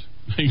Paraclete.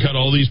 You got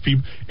all these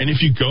people. And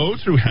if you go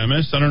through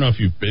Hemis, I don't know if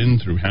you've been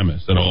through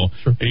Hemis at all,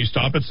 and you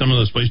stop at some of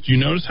those places, do you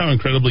notice how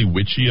incredibly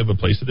witchy of a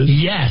place it is?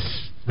 Yes.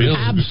 Really?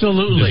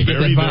 Absolutely. It's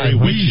very, very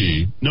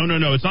witchy. No,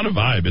 it's not a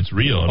vibe. It's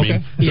real. I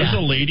mean, there's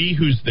a lady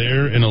who's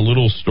there in a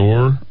little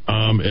store,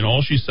 and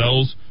all she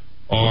sells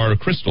are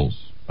crystals.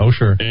 Oh,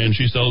 sure. And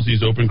she sells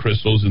these open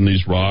crystals and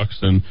these rocks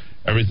and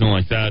everything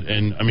like that.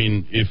 And, I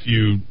mean, if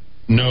you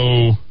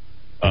know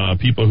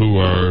people who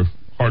are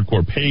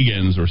hardcore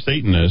pagans or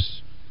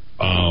Satanists,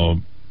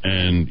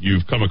 and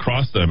you've come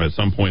across them at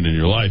some point in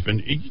your life,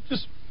 and you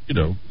just,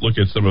 look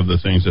at some of the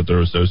things that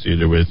they're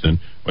associated with and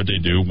what they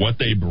do. What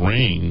they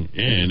bring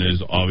in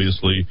is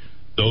obviously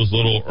those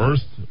little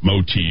earth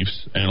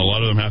motifs, and a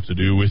lot of them have to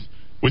do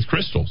with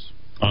crystals.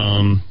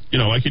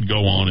 I could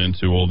go on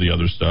into all the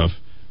other stuff.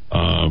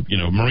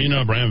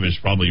 Marina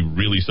Abramovich probably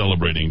really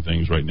celebrating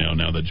things right now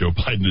that Joe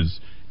Biden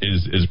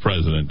is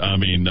president. I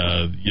mean,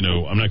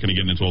 I'm not going to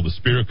get into all the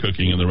spirit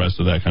cooking and the rest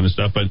of that kind of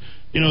stuff, but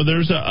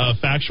there's a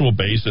factual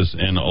basis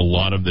in a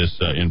lot of this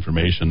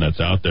information that's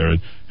out there, and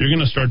you're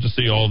going to start to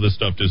see all this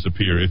stuff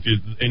disappear. If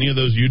any of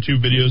those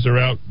YouTube videos are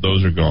out,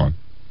 those are gone.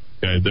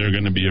 Okay, they're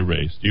going to be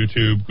erased.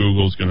 YouTube,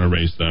 Google's going to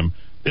erase them.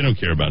 They don't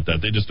care about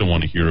that. They just don't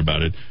want to hear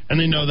about it, and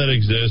they know that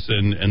exists,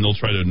 and they'll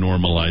try to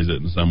normalize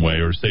it in some way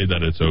or say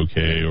that it's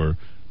okay, or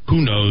who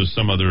knows,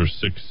 some other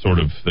sick sort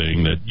of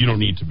thing that you don't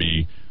need to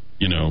be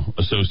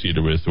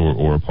associated with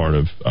or a part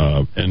of.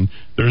 And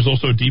there's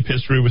also a deep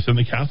history within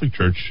the Catholic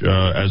Church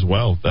as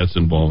well that's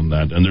involved in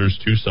that. And there's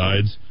two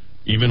sides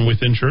even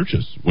within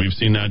churches. We've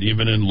seen that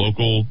even in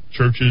local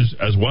churches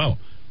as well.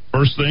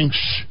 First thing,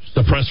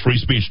 suppress free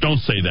speech. Don't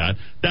say that.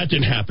 That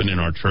didn't happen in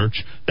our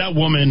church. That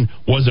woman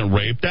wasn't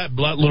raped. That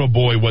little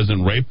boy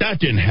wasn't raped. That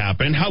didn't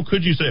happen. How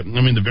could you say it?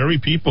 I mean, the very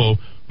people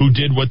who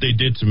did what they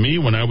did to me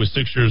when I was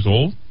 6 years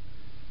old,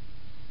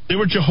 they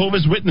were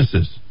Jehovah's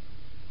Witnesses.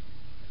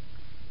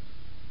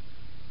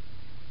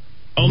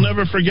 I'll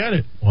never forget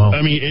it. Wow.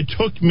 I mean, it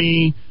took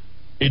me.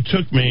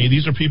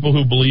 These are people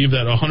who believe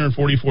that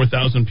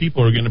 144,000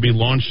 people are going to be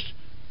launched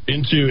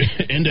into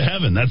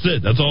heaven. That's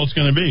it. That's all it's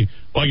going to be.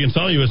 Well, I can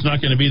tell you, it's not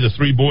going to be the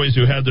three boys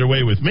who had their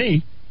way with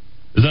me.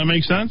 Does that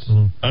make sense?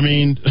 Mm-hmm. I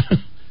mean,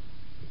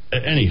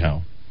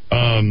 anyhow,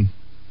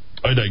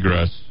 I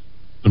digress.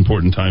 It's an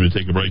important time to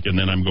take a break, and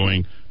then I'm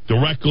going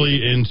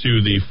directly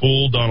into the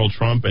full Donald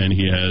Trump, and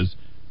he has.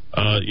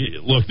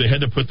 Look, they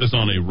had to put this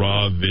on a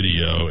raw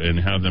video and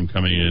have them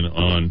coming in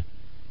on.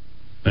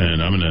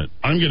 And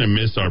I'm gonna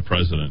miss our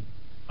president.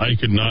 I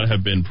could not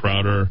have been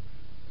prouder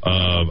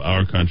of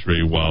our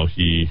country while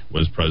he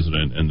was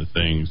president and the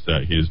things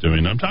that he is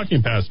doing. I'm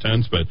talking past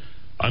tense, but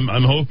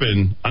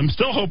I'm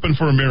still hoping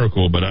for a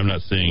miracle, but I'm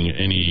not seeing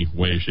any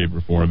way, shape,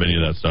 or form any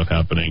of that stuff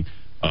happening,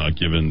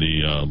 given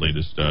the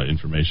latest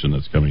information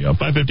that's coming up.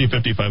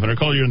 550-5500.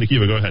 Call you in the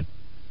Kiva. Go ahead.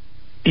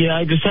 Yeah,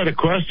 I just had a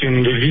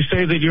question. Did you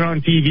say that you're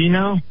on TV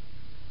now?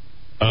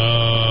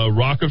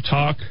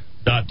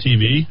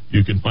 rockoftalk.tv.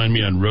 You can find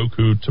me on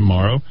Roku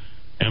tomorrow.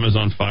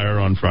 Amazon Fire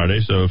on Friday.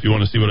 So if you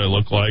want to see what I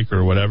look like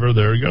or whatever,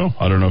 there you go.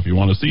 I don't know if you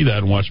want to see that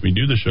and watch me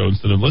do the show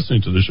instead of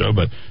listening to the show,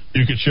 but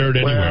you could share it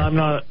anywhere.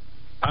 Well,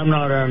 I'm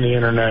not on the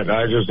internet.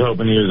 I was just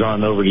hoping he was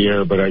on over the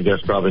air, but I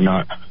guess probably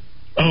not.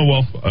 Oh,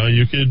 well,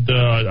 you could.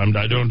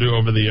 I don't do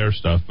over the air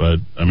stuff, but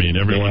I mean,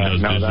 everyone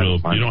does digital.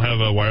 You don't have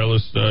a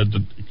wireless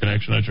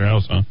connection at your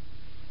house, huh?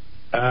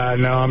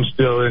 No, I'm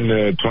still in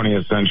the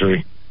 20th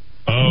century.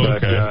 Oh,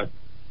 okay.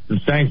 But,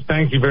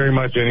 thank you very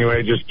much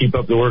anyway. Just keep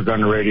up the work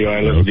on the radio.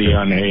 I listen to you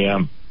on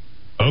AM.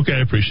 Okay,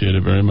 I appreciate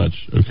it very much.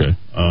 Okay.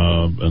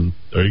 And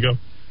there you go.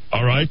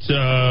 All right.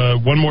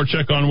 One more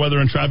check on weather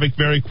and traffic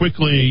very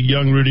quickly.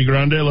 Young Rudy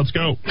Grande, let's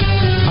go. All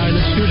right,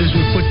 let's do it as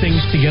we put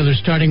things together,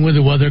 starting with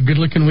the weather.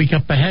 Good-looking week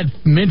up ahead.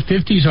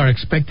 Mid-50s are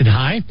expected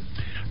high.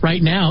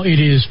 Right now, it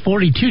is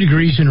 42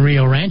 degrees in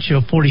Rio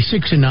Rancho,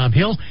 46 in Nob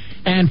Hill,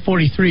 and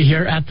 43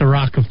 here at the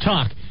Rock of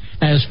Talk.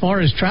 As far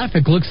as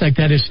traffic, looks like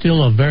that is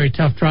still a very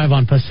tough drive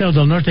on Paseo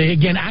del Norte.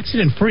 Again,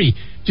 accident-free.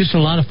 Just a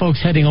lot of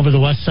folks heading over the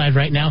west side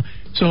right now.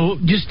 So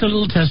just a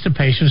little test of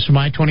patience from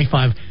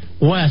I-25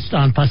 west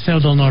on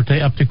Paseo del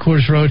Norte up to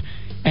Coors Road.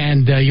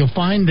 And you'll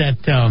find that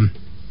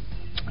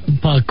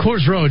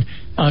Coors Road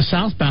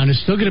southbound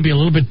is still going to be a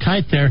little bit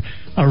tight there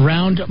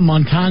around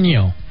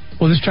Montano.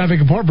 Well, this traffic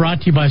report brought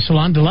to you by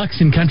Salon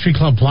Deluxe in Country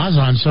Club Plaza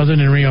on Southern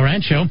and Rio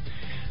Rancho.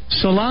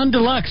 Salon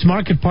Deluxe,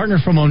 market partner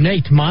from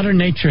Onate, Modern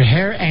Nature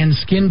hair and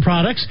skin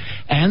products,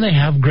 and they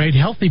have great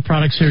healthy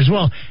products here as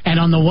well. And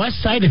on the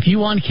west side, if you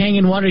want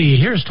Kangen water, you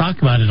hear us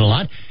talk about it a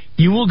lot,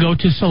 you will go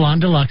to Salon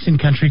Deluxe in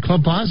Country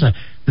Club Plaza.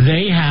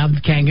 They have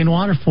Kangen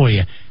water for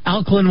you.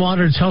 Alkaline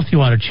water, it's healthy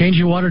water. Change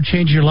your water,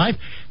 change your life.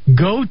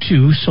 Go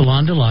to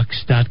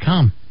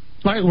salondeluxe.com.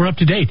 All right, we're up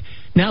to date.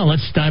 Now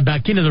let's dive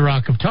back into the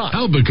Rock of Talk.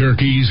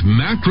 Albuquerque's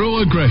macro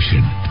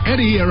aggression.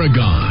 Eddie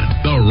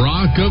Aragon, the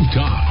Rock of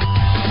Talk.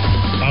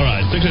 All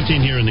right,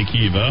 6:15 here in the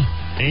Kiva.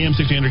 AM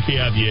 1600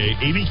 KIVA,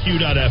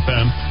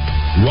 ABQ.FM,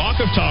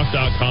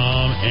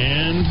 rockoftalk.com,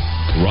 and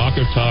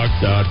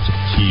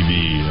rockoftalk.tv.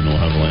 And we'll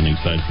have a landing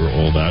site for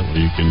all that where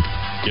you can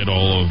get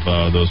all of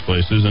those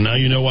places. And now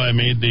you know why I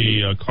made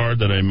the card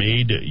that I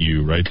made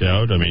you write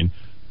out. I mean,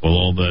 well,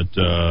 all that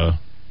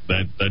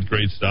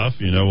great stuff,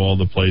 you know, all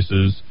the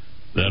places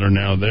that are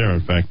now there.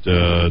 In fact,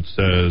 it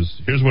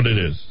says, here's what it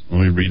is. Let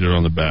me read it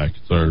on the back.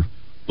 It's our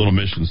little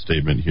mission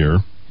statement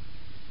here.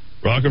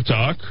 Rock of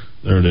Talk,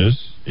 there it is,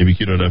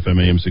 abq.fm,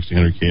 AM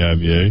 1600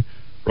 KIVA,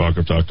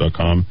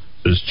 rockoftalk.com.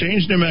 It says,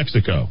 change New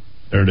Mexico.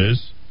 There it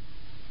is.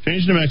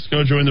 Change New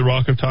Mexico, join the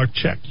Rock of Talk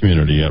chat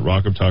community at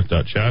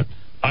rockoftalk.chat.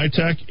 High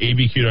tech,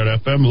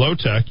 abq.fm. Low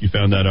tech, you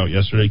found that out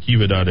yesterday,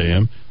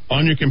 kiva.am.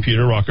 On your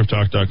computer,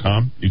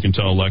 rockoftalk.com. You can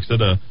tell Alexa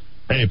to,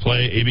 hey,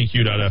 play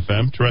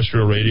abq.fm,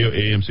 terrestrial radio,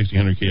 AM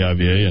 1600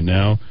 KIVA, and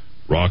now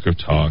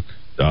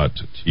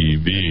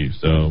rockoftalk.tv.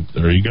 So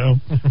there you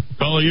go.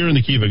 Caller, you're in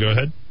the Kiva. Go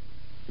ahead.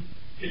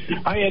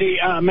 Hi, Eddie.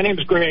 My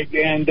name's Greg,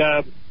 and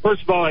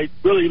first of all, I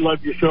really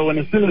love your show, and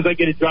as soon as I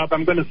get a job,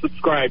 I'm going to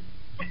subscribe.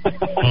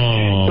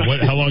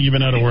 How long you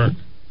been out of work?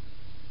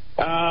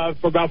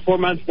 For about 4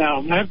 months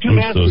now. I have 2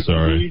 master's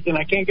degrees, and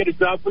I can't get a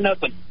job for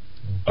nothing.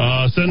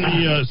 Send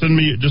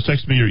me, just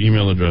text me your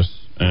email address,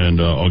 and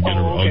I'll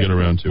get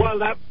around to it. Well,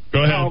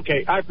 go ahead.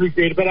 Okay, I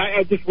appreciate it, but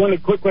I just want a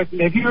quick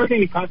question. Have you heard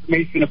any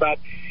confirmation about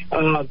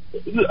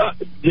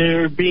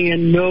there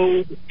being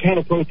no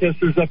counter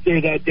protesters up there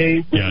that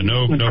day? Yeah,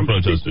 no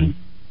protesting.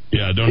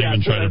 Yeah, don't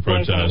even try to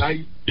protest.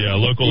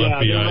 Local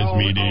FBI's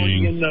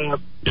meeting.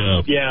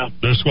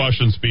 They're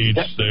squashing speech.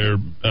 They're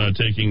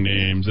taking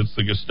names. It's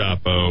the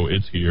Gestapo.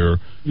 It's here.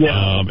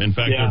 In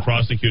fact, they're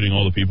prosecuting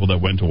all the people that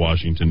went to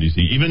Washington,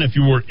 D.C. Even if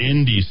you were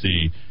in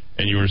D.C.,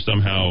 and you were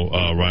somehow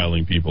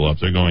riling people up,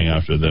 they're going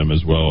after them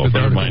as well. The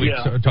article we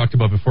talked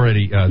about before,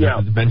 Eddie,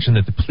 mentioned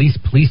that the police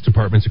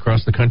departments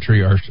across the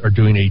country are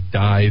doing a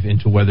dive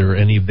into whether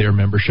any of their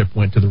membership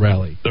went to the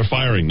rally. They're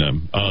firing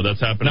them.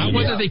 That's happening. Not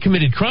whether they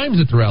committed crimes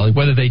at the rally,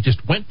 whether they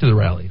just went to the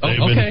rally.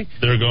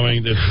 They're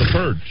going, it's the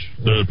purge.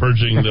 They're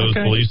purging those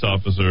police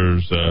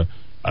officers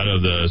out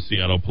of the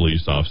Seattle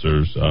police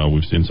officers.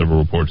 We've seen several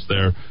reports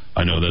there.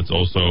 I know that's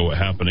also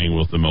happening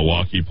with the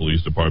Milwaukee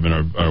Police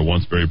Department, our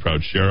once very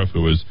proud sheriff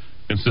who was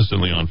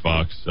consistently on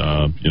Fox.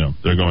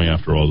 They're going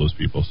after all those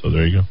people. So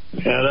there you go.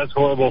 Yeah, that's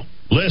horrible.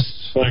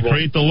 Lists. They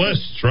create the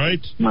lists, right?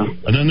 And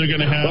then they're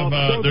going to have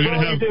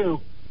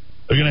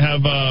They're going to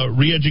have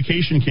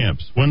re-education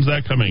camps. When's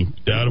that coming?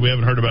 We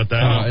haven't heard about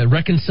that.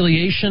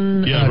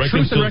 Reconciliation,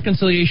 Truth and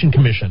Reconciliation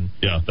Commission.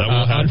 Yeah, that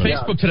will happen. On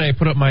Facebook today, I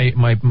put up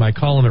my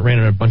column. It ran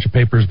in a bunch of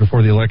papers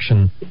before the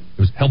election. It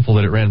was helpful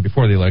that it ran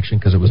before the election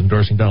because it was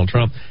endorsing Donald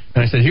Trump.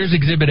 And I said, here's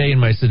Exhibit A in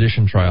my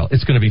sedition trial.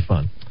 It's going to be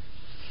fun.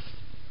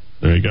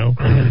 There you go.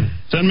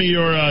 Send me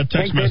your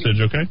text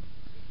message, okay?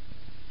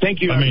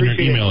 Thank you. I mean, your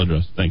email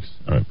address. Thanks.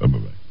 All right. Bye-bye.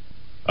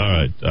 All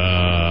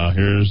right.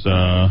 Here's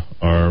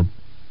our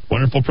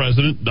wonderful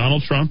president,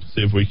 Donald Trump.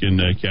 See if we can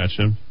catch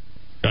him.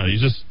 God,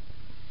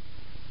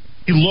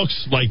 he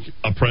looks like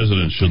a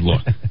president should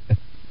look.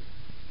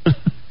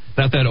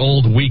 Not that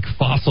old, weak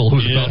fossil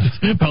who's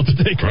about to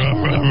take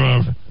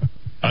off.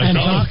 I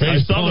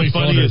saw the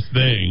funniest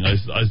thing.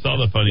 I saw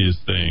the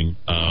funniest thing,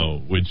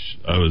 which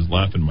I was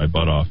laughing my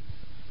butt off.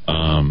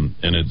 And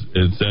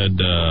it said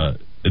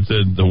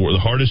the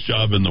hardest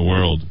job in the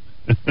world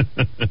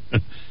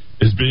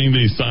is being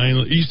the sign.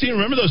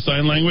 Remember those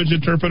sign language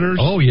interpreters?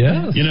 Oh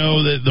yeah. You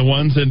know the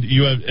ones that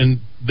you have,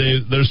 and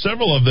there's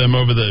several of them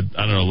over the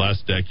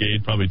last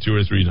decade, probably 2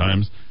 or 3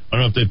 times. I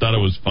don't know if they thought it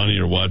was funny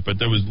or what, but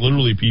there was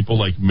literally people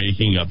like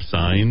making up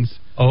signs.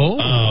 Oh.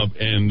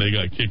 And they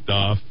got kicked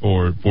off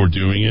for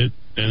doing it,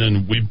 and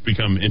then we've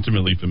become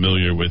intimately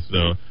familiar with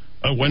the.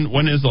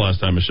 When is the last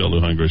time Michelle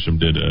Lujan Grisham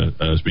did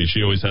a speech?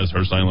 She always has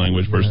her sign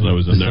language person that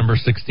was in December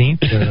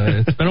 16th.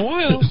 It's been a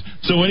while.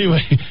 So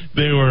anyway,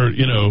 they were,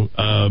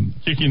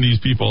 kicking these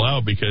people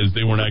out because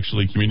they weren't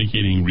actually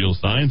communicating real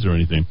signs or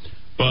anything.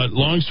 But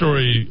long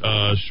story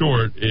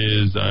short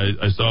is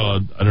I saw,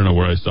 I don't know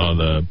where I saw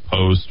the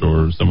post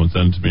or someone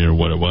sent it to me or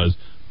what it was.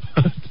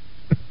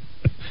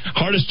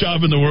 Hardest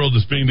job in the world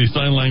is being the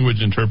sign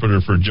language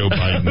interpreter for Joe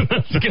Biden.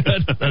 That's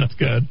good. That's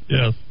good.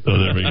 Yes. So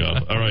there we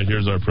go. All right,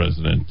 here's our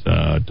president,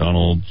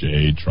 Donald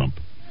J. Trump.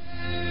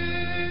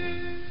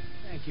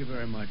 Thank you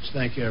very much.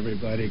 Thank you,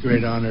 everybody.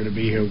 Great honor to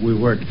be here. We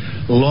worked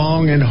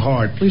long and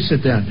hard. Please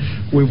sit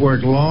down. We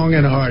worked long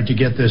and hard to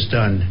get this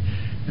done.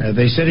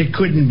 They said it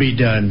couldn't be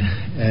done,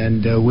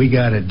 and we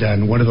got it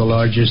done. One of the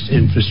largest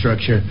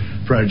infrastructure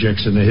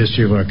projects in the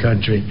history of our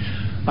country.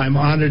 I'm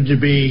honored to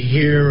be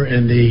here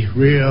in the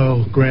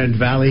Rio Grande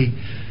Valley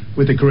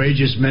with the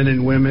courageous men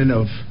and women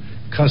of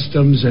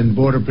Customs and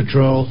Border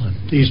Patrol.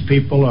 These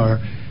people are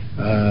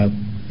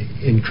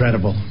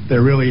incredible.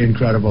 They're really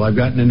incredible. I've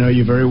gotten to know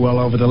you very well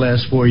over the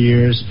last 4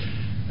 years.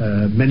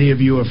 Many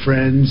of you are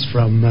friends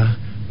from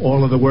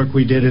all of the work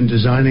we did in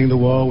designing the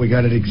wall. We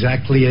got it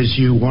exactly as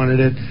you wanted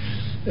it.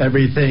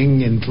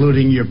 Everything,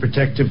 including your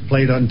protective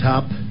plate on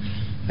top.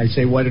 I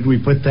say, why did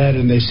we put that?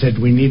 And they said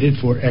we need it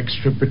for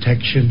extra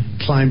protection,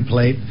 climb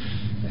plate.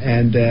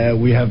 And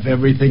we have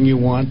everything you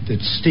want.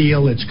 It's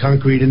steel, it's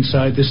concrete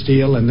inside the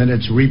steel, and then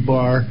it's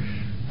rebar,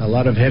 a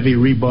lot of heavy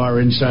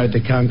rebar inside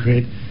the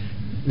concrete.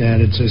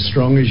 And it's as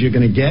strong as you're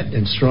going to get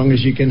and strong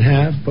as you can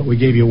have. But we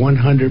gave you 100%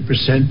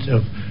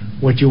 of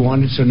what you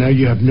wanted, so now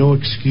you have no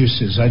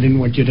excuses. I didn't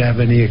want you to have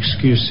any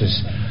excuses.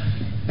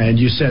 And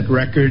you set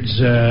records,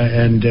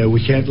 and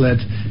we can't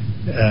let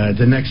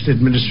the next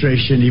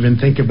administration even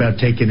think about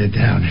taking it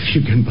down, if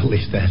you can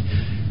believe that.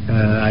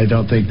 I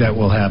don't think that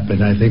will happen.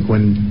 I think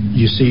when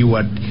you see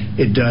what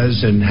it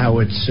does and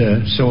how it's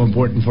so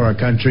important for our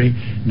country,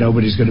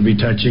 nobody's going to be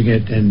touching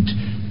it, and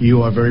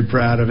you are very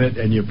proud of it,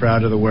 and you're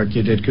proud of the work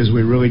you did because we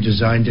really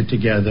designed it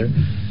together.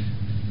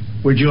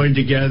 We're joined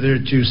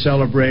together to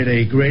celebrate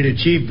a great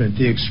achievement,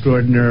 the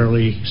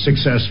extraordinarily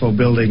successful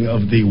building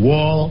of the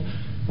wall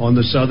on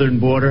the southern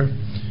border.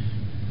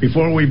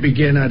 Before we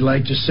begin, I'd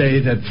like to say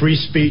that free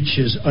speech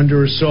is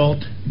under assault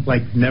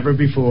like never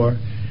before.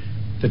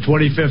 The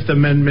 25th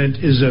Amendment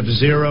is of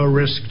zero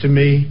risk to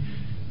me,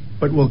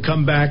 but will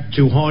come back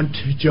to haunt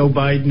Joe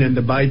Biden and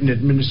the Biden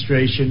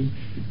administration.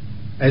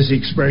 As the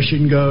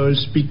expression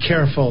goes, be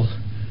careful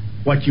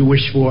what you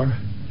wish for.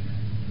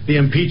 The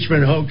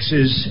impeachment hoax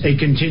is a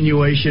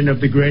continuation of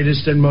the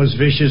greatest and most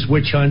vicious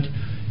witch hunt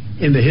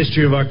in the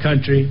history of our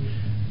country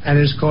and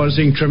is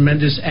causing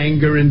tremendous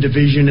anger and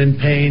division and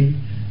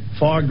pain,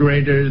 far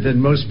greater than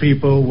most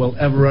people will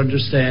ever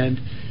understand,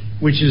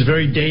 which is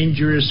very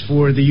dangerous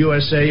for the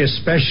USA,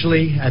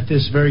 especially at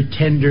this very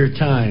tender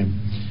time.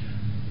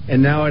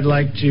 And now I'd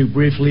like to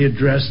briefly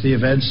address the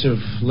events of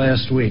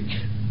last week.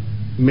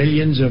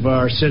 Millions of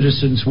our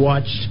citizens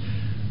watched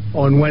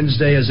on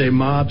Wednesday as a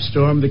mob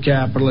stormed the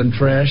Capitol and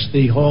trashed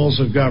the halls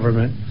of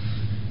government.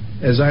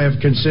 As I have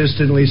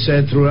consistently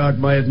said throughout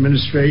my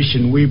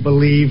administration, we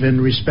believe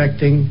in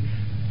respecting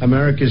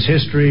America's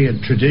history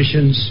and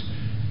traditions,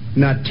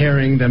 not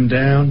tearing them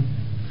down.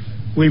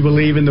 We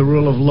believe in the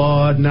rule of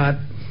law, not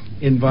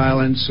in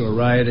violence or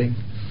rioting.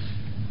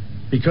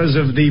 Because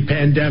of the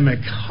pandemic,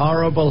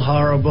 horrible,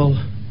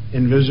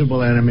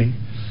 invisible enemy,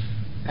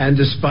 and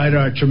despite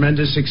our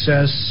tremendous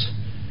success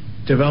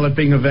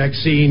developing a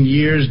vaccine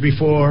years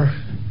before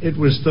it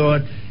was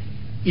thought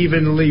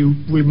even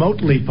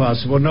remotely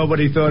possible.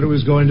 Nobody thought it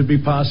was going to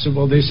be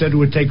possible. They said it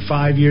would take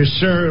 5 years.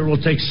 Sir, it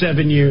will take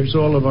 7 years.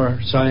 All of our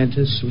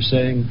scientists were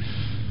saying,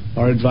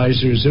 our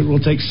advisors, it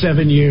will take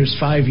 7 years,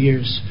 5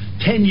 years,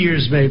 10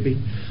 years maybe.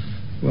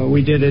 Well,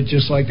 we did it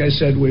just like I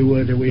said we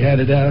would, and we had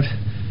it out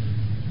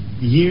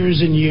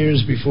years and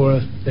years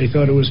before they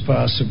thought it was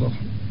possible.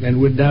 And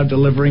we're now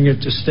delivering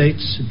it to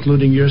states,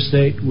 including your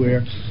state,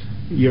 where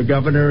your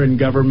governor and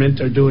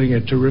government are doing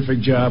a terrific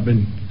job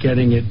in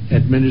getting it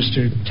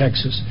administered.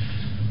 Texas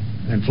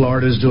and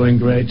Florida's doing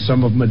great.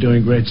 Some of them are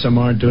doing great. Some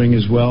aren't doing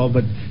as well,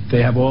 but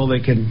they have all they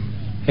can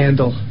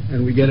handle,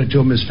 and we get it to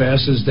them as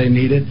fast as they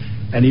need it,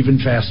 and even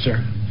faster.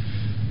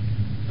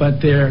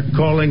 But they're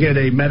calling it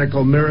a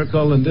medical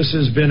miracle, and this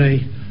has been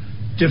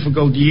a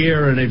difficult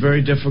year and a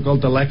very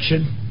difficult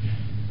election.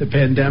 The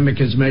pandemic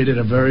has made it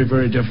a very,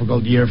 very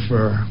difficult year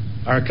for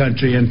our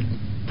country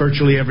and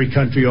virtually every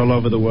country all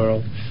over the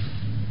world.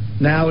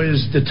 Now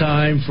is the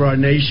time for our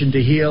nation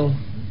to heal,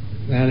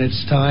 and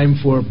it's time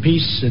for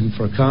peace and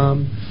for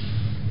calm,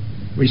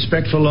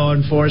 respect for law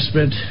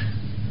enforcement,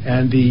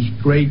 and the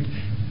great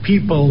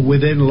people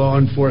within law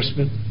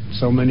enforcement,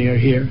 so many are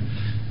here,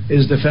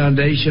 is the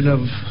foundation of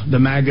the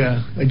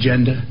MAGA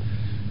agenda.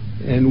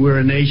 And we're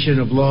a nation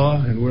of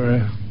law, and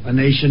we're a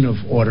nation of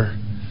order.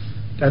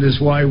 That is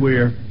why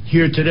we're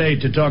here today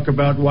to talk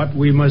about what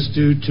we must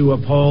do to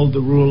uphold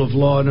the rule of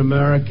law in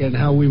America and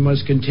how we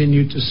must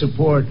continue to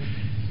support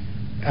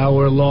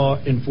our law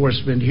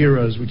enforcement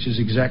heroes, which is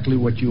exactly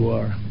what you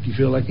are. Do you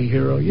feel like a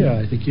hero? Yeah,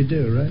 I think you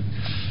do, right?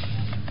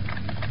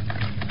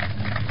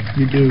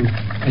 You do,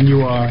 and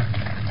you are.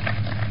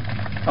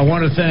 I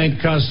want to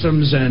thank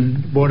Customs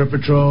and Border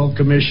Patrol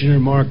Commissioner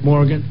Mark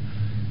Morgan,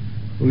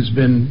 who's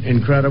been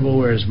incredible.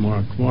 Where's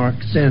Mark? Mark,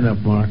 stand up,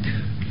 Mark.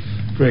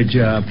 Great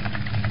job.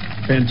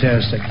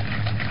 Fantastic.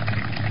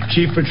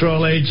 Chief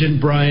Patrol Agent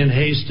Brian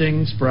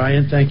Hastings.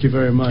 Brian, thank you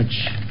very much.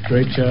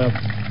 Great job.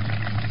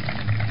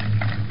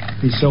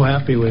 He's so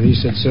happy with it. He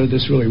said, sir,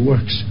 this really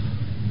works.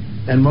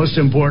 And most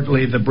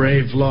importantly, the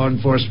brave law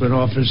enforcement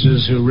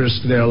officers who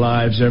risk their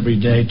lives every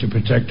day to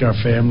protect our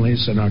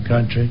families and our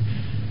country.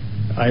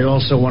 I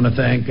also want to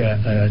thank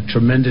a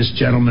tremendous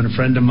gentleman, a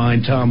friend of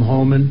mine, Tom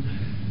Holman.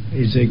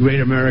 He's a great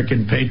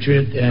American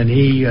patriot, and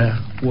he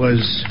was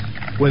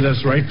with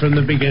us right from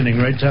the beginning.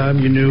 Right, Tom?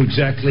 You knew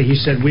exactly. He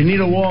said, we need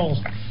a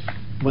wall.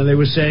 When they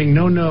were saying,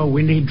 no,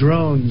 we need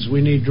drones.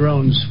 We need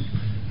drones.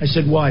 I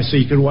said, why? So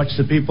you can watch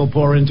the people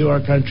pour into our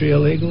country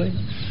illegally?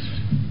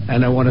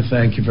 And I want to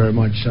thank you very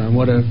much, Tom.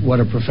 What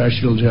a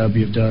professional job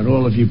you've done.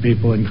 All of you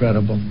people,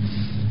 incredible.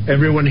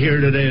 Everyone here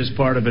today is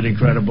part of an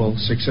incredible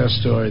success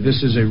story.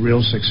 This is a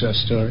real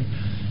success story.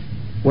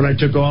 When I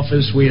took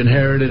office, we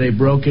inherited a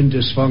broken,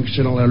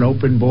 dysfunctional, and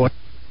open border.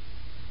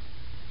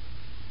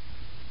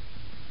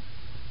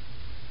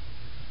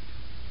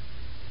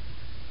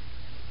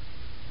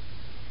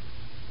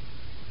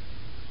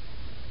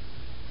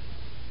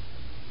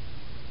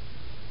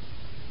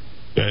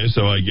 Okay,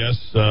 so I guess,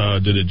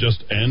 did it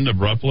just end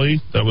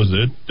abruptly? That was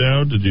it,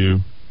 Dowd? Did you?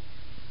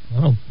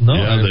 Oh, no.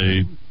 Yeah,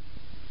 they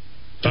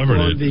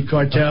covered it. The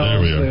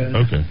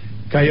cartels, okay.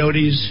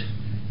 coyotes,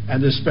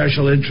 and the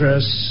special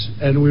interests,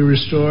 and we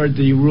restored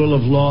the rule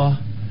of law.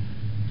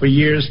 For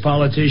years,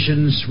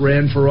 politicians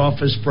ran for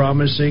office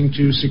promising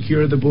to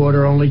secure the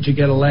border only to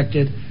get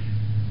elected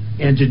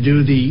and to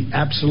do the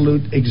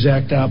absolute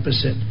exact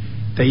opposite.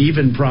 They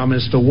even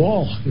promised a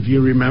wall, if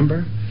you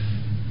remember.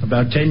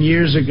 About 10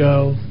 years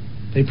ago,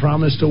 they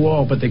promised a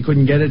wall, but they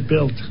couldn't get it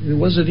built. It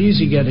wasn't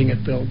easy getting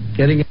it built.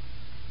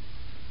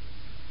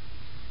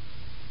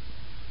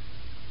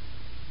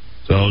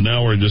 So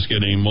now we're just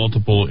getting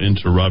multiple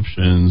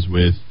interruptions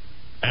with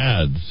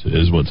ads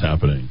is what's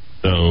happening.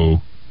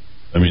 So,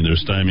 I mean, they're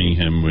stymieing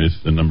him with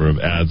the number of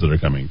ads that are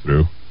coming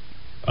through.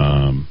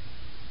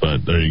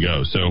 But there you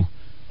go. So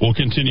we'll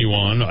continue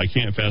on. I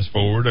can't fast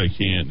forward. I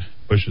can't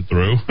push it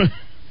through.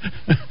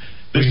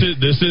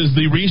 This is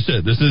the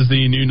reset. This is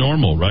the new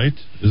normal, right?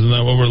 Isn't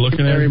that what we're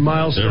looking at? Every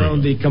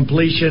milestone, the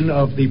completion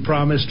of the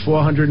promised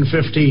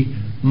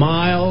 450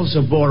 miles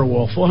of border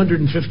wall.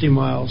 450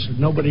 miles.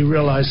 Nobody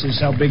realizes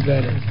how big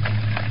that is.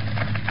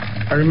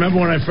 I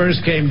remember when I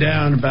first came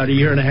down about a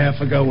year and a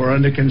half ago, we're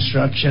under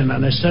construction,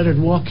 and I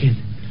started walking.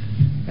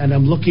 And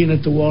I'm looking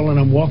at the wall, and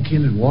I'm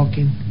walking and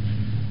walking.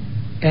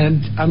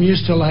 And I'm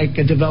used to like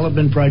a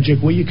development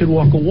project where you could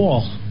walk a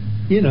wall.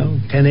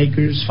 10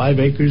 acres, 5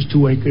 acres,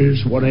 2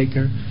 acres, 1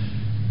 acre.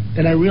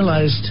 And I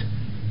realized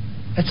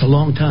that's a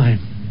long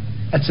time.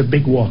 That's a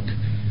big walk.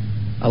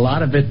 A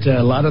lot of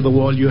the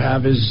wall you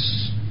have is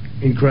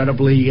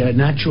incredibly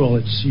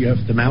natural. You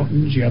have the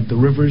mountains, you have the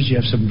rivers, you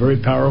have some very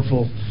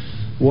powerful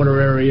water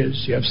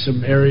areas, you have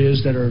some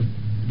areas that are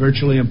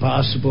virtually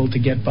impossible to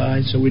get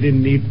by, so we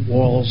didn't need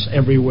walls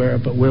everywhere,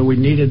 but where we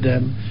needed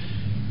them,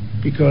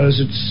 because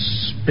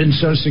it's been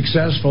so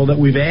successful that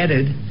we've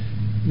added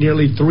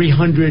nearly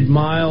 300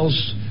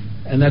 miles,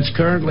 and that's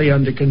currently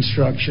under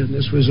construction.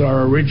 This was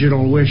our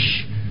original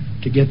wish,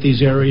 to get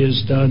these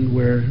areas done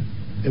where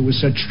there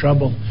was such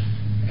trouble.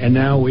 And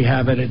now we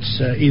have it. It's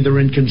either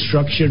in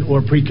construction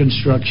or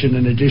pre-construction,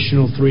 an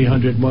additional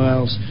 300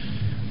 miles.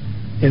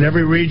 In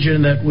every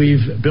region that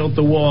we've built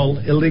the wall,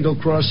 illegal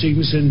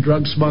crossings and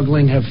drug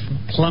smuggling have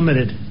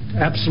plummeted,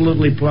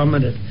 absolutely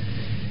plummeted.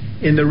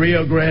 In the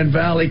Rio Grande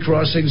Valley,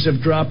 crossings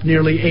have dropped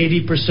nearly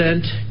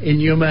 80%. In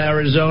Yuma,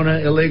 Arizona,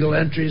 illegal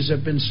entries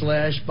have been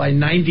slashed by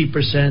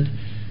 90%.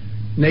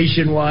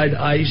 Nationwide,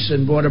 ICE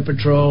and Border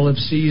Patrol have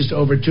seized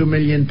over 2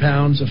 million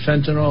pounds of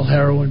fentanyl,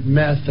 heroin,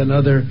 meth, and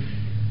other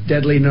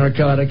deadly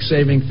narcotics,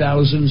 saving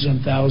thousands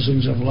and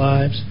thousands of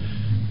lives.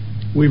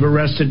 We've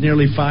arrested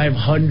nearly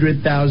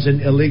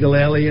 500,000 illegal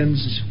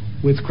aliens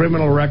with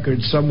criminal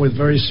records, some with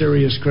very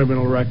serious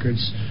criminal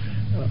records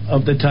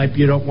of the type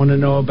you don't want to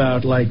know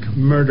about, like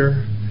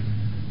murder.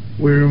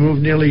 We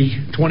removed nearly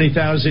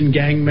 20,000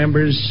 gang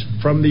members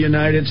from the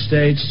United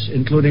States,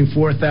 including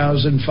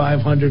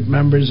 4,500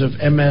 members of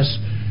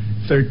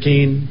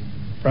MS-13,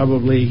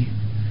 probably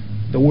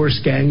the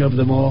worst gang of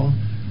them all.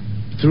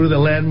 Through the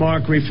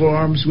landmark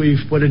reforms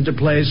we've put into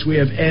place, we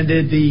have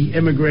ended the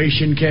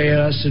immigration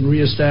chaos and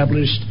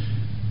reestablished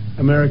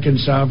American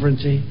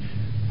sovereignty.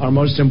 Our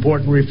most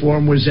important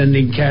reform was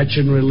ending catch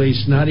and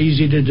release. Not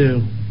easy to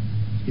do.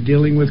 You're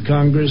dealing with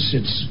Congress,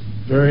 it's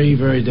very,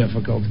 very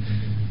difficult,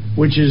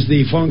 which is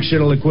the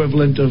functional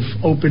equivalent of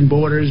open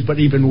borders, but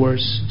even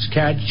worse. It's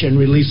catch and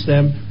release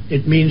them.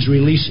 It means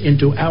release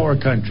into our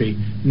country,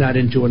 not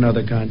into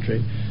another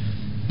country.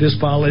 This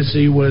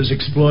policy was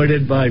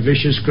exploited by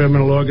vicious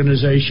criminal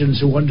organizations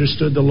who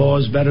understood the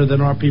laws better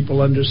than our people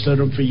understood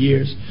them for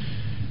years,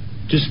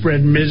 to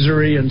spread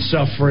misery and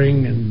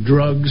suffering and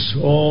drugs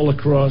all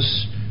across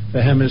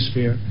the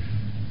hemisphere.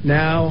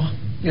 Now,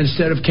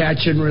 instead of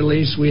catch and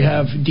release, we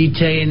have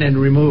detain and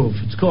remove.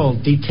 It's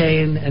called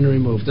detain and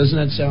remove. Doesn't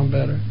that sound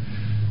better?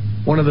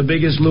 One of the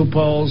biggest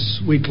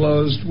loopholes we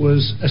closed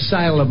was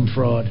asylum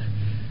fraud.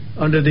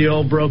 Under the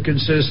old broken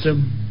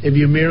system, if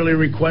you merely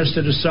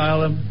requested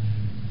asylum,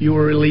 you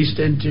were released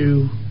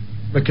into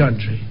the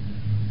country.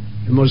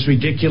 The most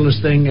ridiculous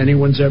thing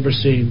anyone's ever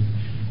seen.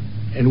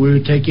 And we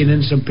were taking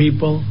in some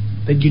people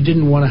that you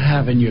didn't want to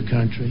have in your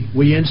country.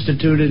 We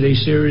instituted a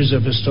series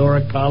of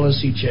historic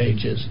policy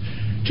changes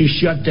to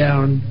shut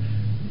down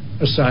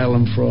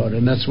asylum fraud,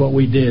 and that's what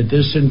we did.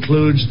 This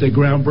includes the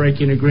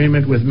groundbreaking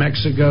agreement with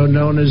Mexico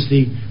known as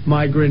the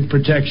Migrant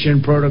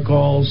Protection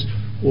Protocols,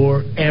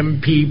 or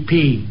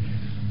MPP.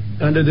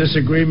 Under this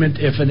agreement,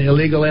 if an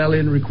illegal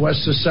alien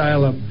requests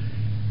asylum,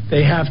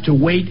 they have to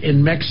wait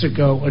in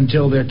Mexico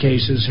until their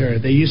case is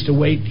heard. They used to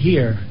wait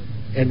here,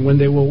 and when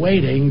they were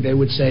waiting, they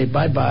would say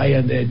bye-bye,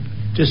 and they'd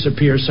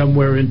disappear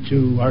somewhere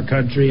into our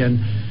country and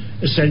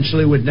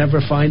essentially would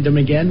never find them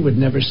again, would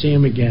never see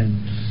them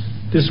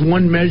again. This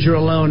one measure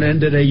alone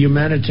ended a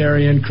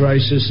humanitarian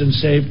crisis and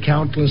saved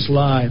countless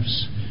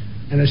lives,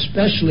 and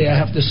especially, I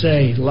have to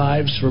say,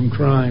 lives from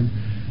crime.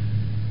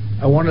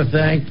 I want to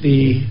thank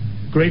the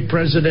great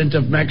president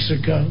of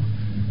Mexico.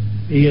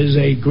 He is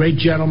a great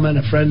gentleman,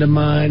 a friend of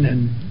mine,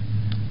 and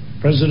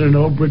President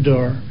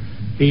Obrador.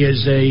 He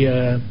is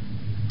a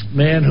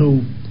man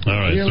who... All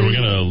right, so we're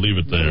going to leave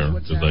it there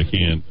because I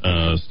can't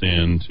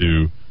stand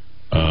to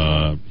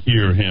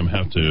hear him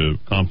have to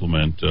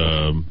compliment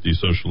the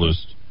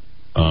socialist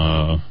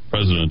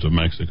president of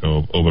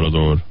Mexico,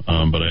 Obrador.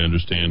 But I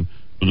understand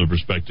from the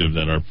perspective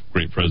that our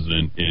great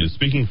president is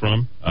speaking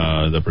from.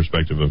 The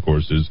perspective, of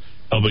course, is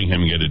helping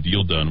him get a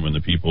deal done when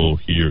the people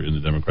here in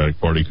the Democratic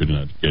Party could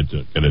not get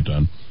it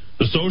done.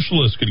 The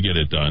socialists could get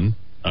it done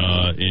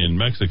in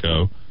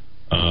Mexico,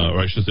 or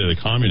I should say the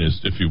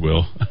communists, if you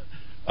will,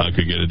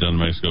 could get it done in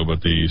Mexico,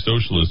 but the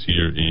socialists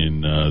here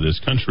in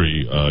this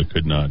country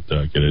could not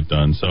get it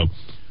done. So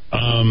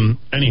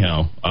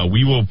anyhow,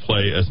 we will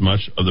play as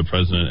much of the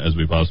president as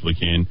we possibly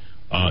can,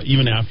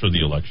 even after the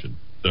election.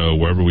 So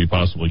wherever we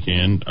possibly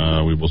can,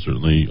 we will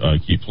certainly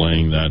keep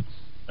playing that.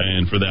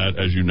 And for that,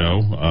 as you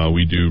know,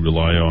 we do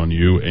rely on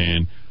you,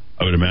 and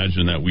I would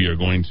imagine that we are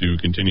going to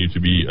continue to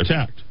be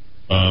attacked.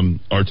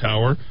 Our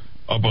tower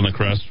up on the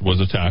crest was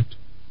attacked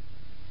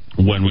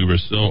when we were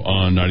still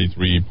on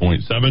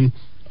 93.7.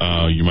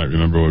 You might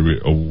remember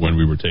when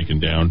we were taken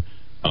down,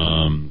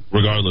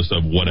 regardless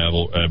of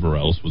whatever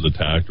else was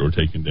attacked or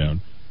taken down.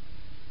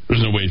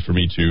 There's no way for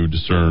me to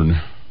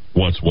discern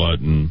what's what,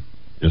 and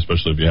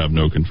especially if you have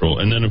no control.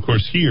 And then, of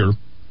course, here,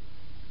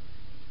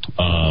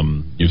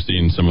 you've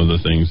seen some of the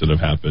things that have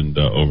happened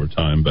over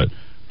time, but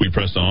we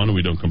press on and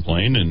we don't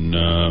complain,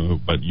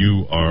 and but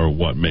you are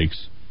what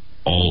makes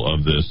all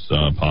of this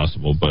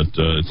possible. But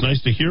it's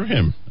nice to hear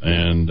him,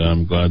 and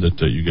I'm glad that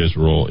you guys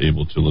were all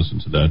able to listen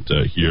to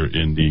that here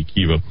in the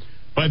Kiva.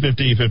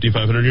 550,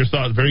 5500, your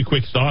thoughts, very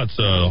quick thoughts.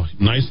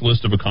 Nice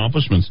list of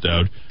accomplishments,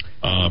 Dowd,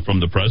 from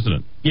the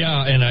president.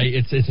 Yeah, and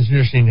it's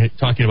interesting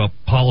talking about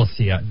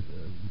policy.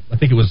 I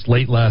think it was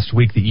late last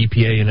week the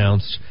EPA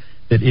announced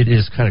that it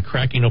is kind of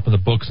cracking open the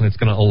books, and it's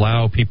going to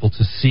allow people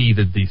to see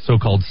that the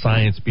so-called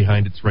science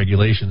behind its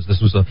regulations.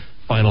 This was a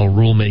final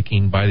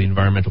rulemaking by the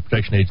Environmental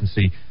Protection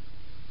Agency,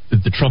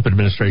 the Trump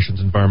administration's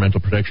Environmental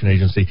Protection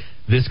Agency.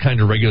 This kind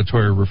of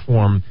regulatory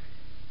reform,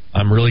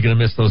 I'm really going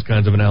to miss those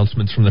kinds of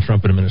announcements from the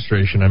Trump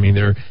administration. I mean,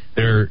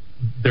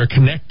 they're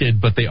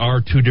connected, but they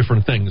are two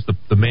different things.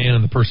 The man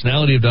and the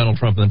personality of Donald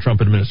Trump and the Trump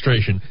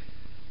administration.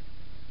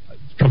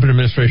 Trump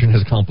administration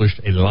has accomplished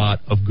a lot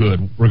of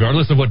good,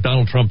 regardless of what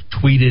Donald Trump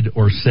tweeted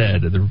or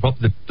said.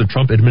 The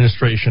Trump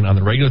administration on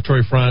the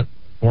regulatory front,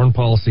 foreign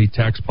policy,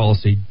 tax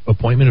policy,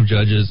 appointment of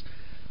judges.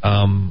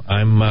 I'm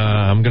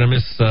going to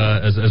miss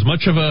as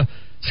much of a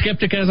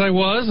skeptic as I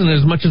was, and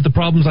as much as the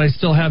problems I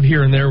still have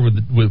here and there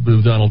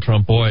with Donald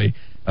Trump. Boy,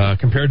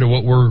 compared to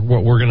what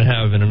we're going to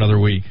have in another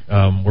week,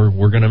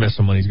 we're going to miss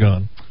him when he's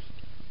gone.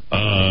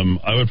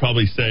 I would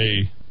probably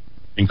say,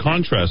 in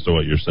contrast to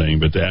what you're saying,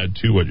 but to add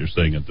to what you're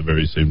saying at the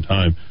very same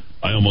time,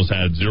 I almost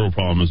had zero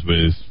problems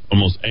with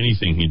almost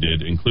anything he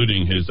did,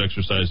 including his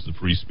exercise of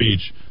free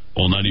speech,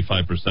 while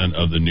 95%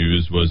 of the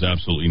news was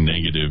absolutely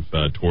negative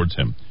towards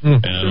him.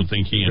 And I don't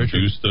think he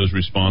induced those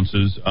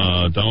responses.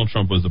 Donald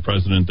Trump was the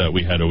president that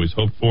we had always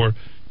hoped for.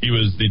 He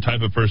was the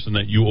type of person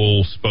that you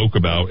all spoke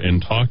about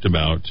and talked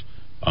about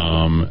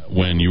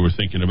when you were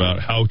thinking about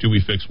how do we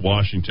fix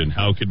Washington,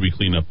 how could we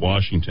clean up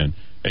Washington,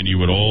 and you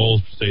would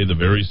all say the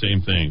very same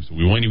things.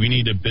 We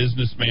need a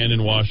businessman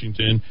in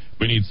Washington.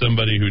 We need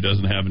somebody who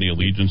doesn't have any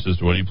allegiances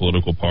to any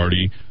political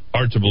party.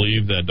 Hard to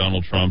believe that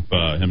Donald Trump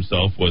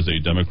himself was a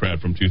Democrat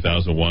from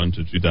 2001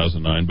 to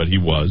 2009, but he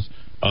was.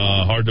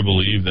 Hard to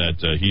believe that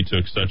he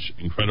took such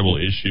incredible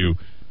issue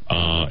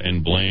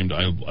and blamed.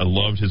 I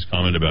loved his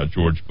comment about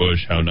George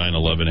Bush, how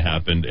 9/11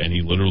 happened, and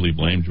he literally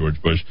blamed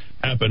George Bush.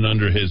 Happened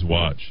under his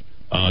watch.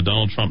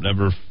 Donald Trump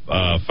never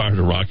fired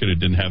a rocket. It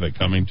didn't have it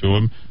coming to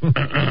him.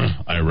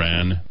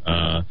 Iran.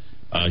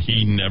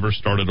 He never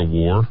started a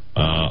war,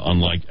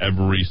 unlike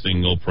every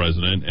single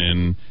president,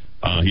 and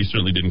he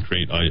certainly didn't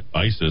create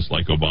ISIS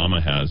like Obama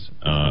has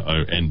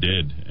and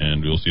did,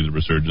 and we'll see the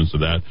resurgence of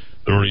that.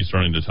 They're already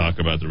starting to talk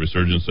about the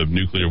resurgence of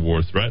nuclear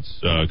war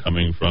threats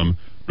coming from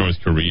North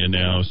Korea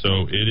now.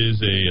 So it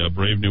is a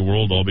brave new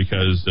world, all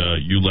because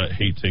you let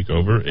hate take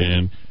over,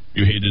 and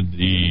you hated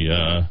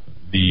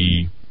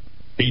the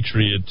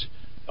Patriot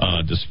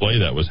display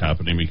that was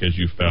happening because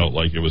you felt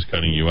like it was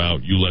cutting you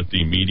out. You let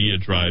the media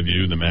drive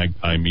you, the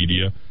magpie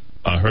media.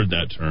 I heard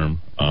that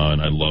term,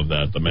 and I love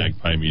that. The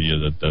magpie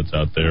media that's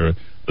out there. I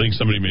think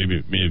somebody may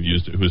have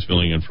used it who was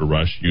filling in for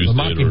Rush. Used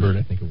Mockingbird, it.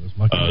 I think it was.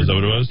 Mockingbird. Is that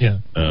what it was? Yeah.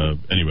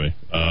 Anyway,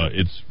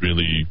 it's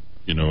really,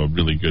 a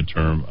really good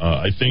term.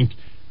 I think,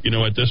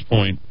 at this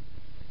point,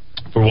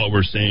 for what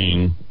we're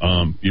saying,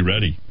 be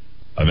ready.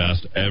 I've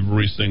asked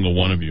every single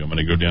one of you. I'm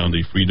going to go down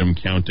the Freedom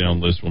Countdown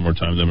list one more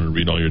time. Then I'm going to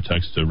read all your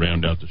texts to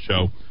round out the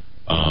show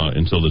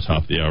until the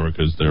top of the hour,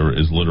 because there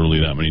is literally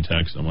that many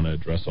texts. I want to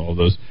address all of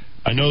those.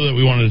 I know that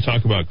we wanted to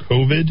talk about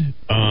COVID,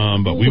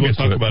 but we will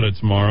talk about it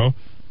tomorrow.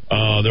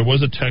 There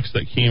was a text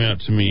that came out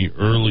to me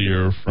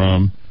earlier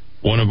from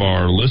one of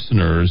our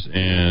listeners,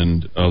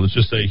 and let's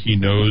just say he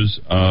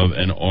knows of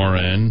an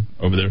RN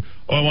over there.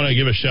 Oh, I want to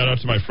give a shout out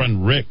to my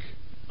friend Rick,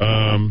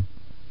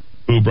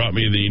 who brought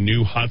me the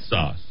new hot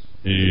sauce.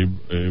 I'm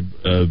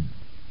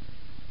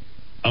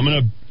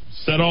going to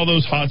set all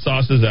those hot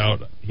sauces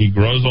out. He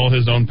grows all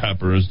his own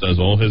peppers, does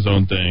all his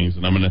own things,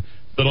 and I'm going to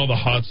set all the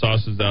hot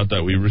sauces out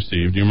that we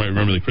received. You might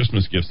remember the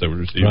Christmas gifts that we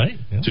received, right?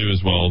 Yeah. Too,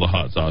 as well, the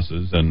hot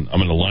sauces. And I'm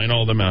going to line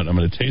all them out. I'm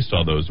going to taste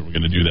all those, and we're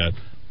going to do that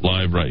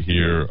live right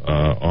here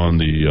on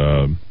the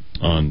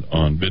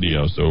on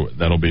video. So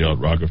that'll be at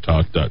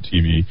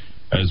rockoftalk.tv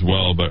as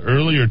well. But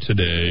earlier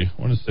today, I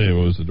want to say,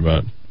 what was it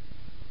about?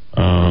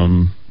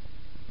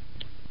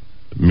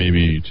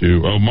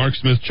 Mark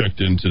Smith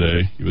checked in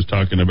today. He was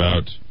talking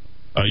about.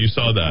 You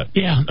saw that,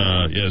 yeah.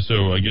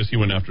 So I guess he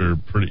went after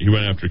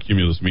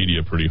Cumulus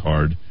Media pretty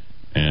hard,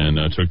 and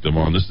took them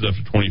on. This is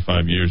after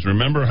 25 years.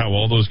 Remember how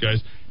all those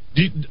guys?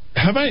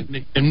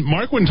 And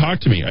Mark wouldn't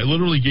talk to me. I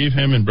literally gave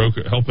him and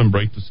helped him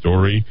break the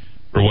story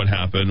for what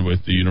happened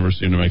with the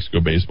University of New Mexico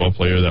baseball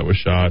player that was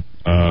shot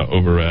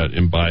over at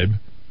Imbibe,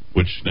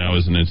 which now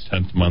is in its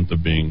 10th month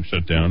of being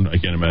shut down. I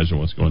can't imagine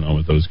what's going on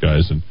with those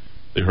guys and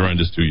the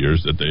horrendous 2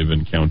 years that they've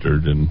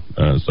encountered and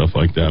stuff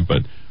like that.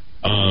 But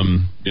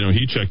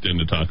he checked in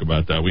to talk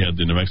about that. We had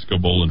the New Mexico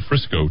Bowl in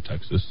Frisco,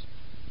 Texas,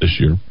 this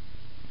year,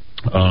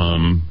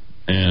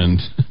 and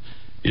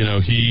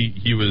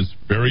he was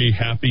very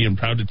happy and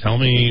proud to tell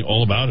me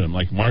all about him.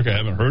 Like, Mark, I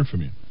haven't heard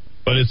from you.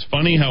 But it's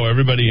funny how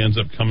everybody ends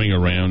up coming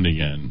around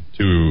again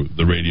to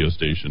the radio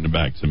station and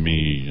back to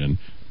me and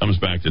comes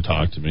back to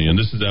talk to me. And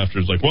this is after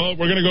it's like, well,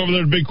 we're going to go over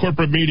there to big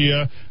corporate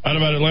media out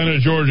of Atlanta,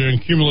 Georgia,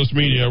 and Cumulus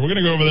Media. We're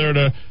going to go over there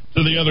to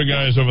the other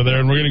guys over there,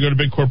 and we're going to go to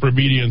big corporate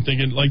media, and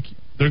thinking, like,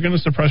 they're going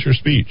to suppress your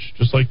speech,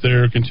 just like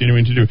they're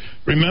continuing to do.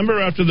 Remember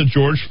after the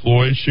George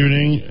Floyd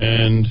shooting,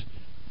 and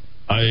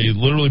I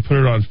literally put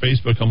it on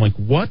Facebook, I'm like,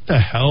 what the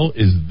hell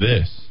is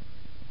this?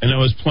 And I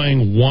was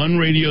playing one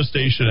radio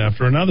station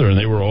after another, and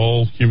they were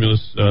all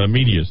Cumulus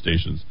media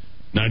stations.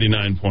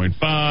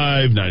 99.5,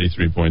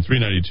 93.3,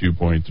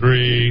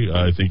 92.3.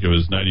 I think it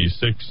was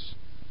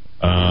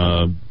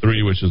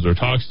 96.3, which is their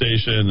talk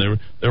station.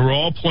 They were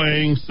all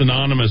playing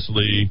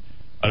synonymously.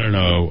 I don't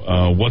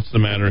know. What's the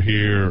matter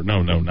here?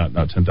 No,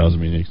 not 10,000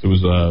 Meetings. It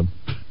was. I'm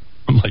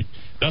like,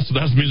 that's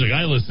music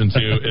I listen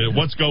to.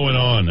 What's going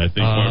on? I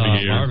think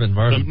Marvin.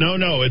 Marvin.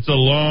 No, it's a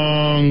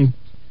long.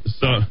 It's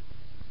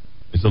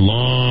It's a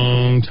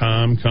long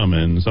time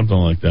coming, something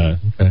like that.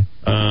 Okay.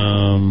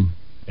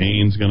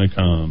 Ain's gonna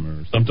come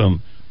or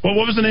something. Well,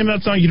 what was the name of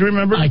that song? You do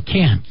remember? I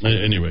can't.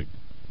 Anyway,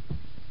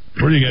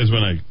 where do you guys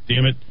when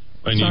damn it,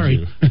 I need Sorry.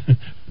 you.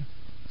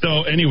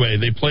 So anyway,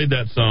 they played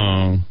that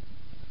song,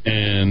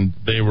 and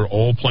they were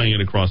all playing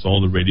it across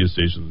all the radio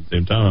stations at the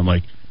same time. I'm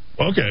like,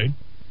 okay,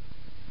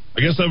 I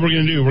guess what we're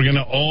gonna do. We're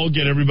gonna all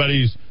get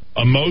everybody's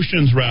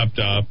emotions wrapped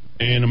up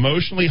and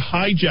emotionally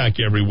hijack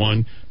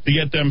everyone to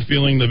get them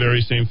feeling the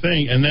very same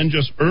thing. And then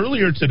just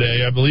earlier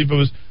today, I believe it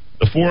was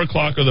the 4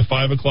 o'clock or the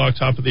 5 o'clock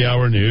top of the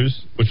hour news,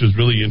 which was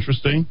really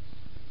interesting.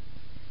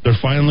 They're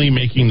finally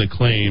making the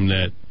claim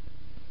that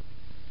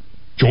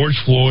George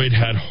Floyd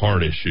had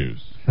heart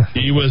issues.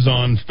 He was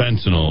on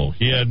fentanyl.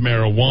 He had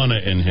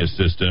marijuana in his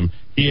system.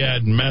 He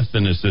had meth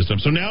in his system.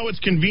 So now it's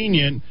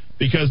convenient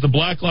because the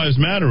Black Lives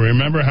Matter,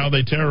 remember how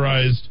they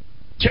terrorized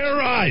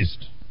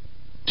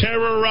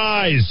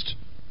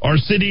our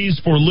cities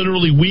for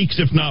literally weeks,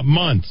 if not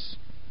months.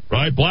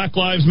 Right? Black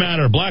Lives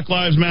Matter, Black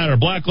Lives Matter,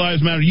 Black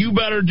Lives Matter. You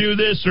better do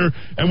this,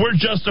 and we're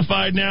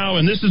justified now,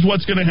 and this is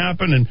what's going to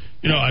happen. And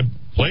I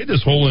played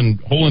this whole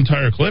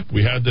entire clip.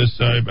 We had this.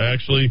 I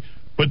actually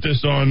put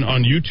this on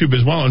YouTube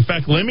as well. In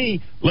fact, let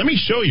me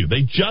show you.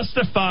 They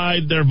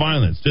justified their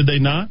violence, did they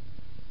not?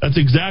 That's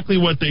exactly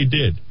what they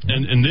did.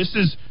 And this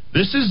is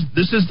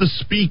the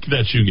speak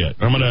that you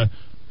get. I'm going to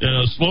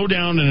slow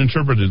down and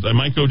interpret it. I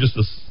might go just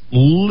a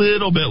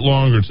little bit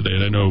longer today.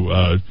 And I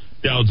know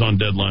Dowd's on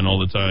deadline all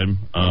the time.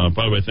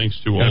 By the way, thanks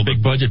to all the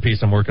big budget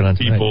piece I'm working on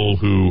tonight. People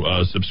who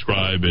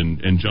subscribe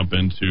and jump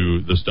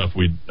into the stuff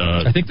we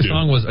I think the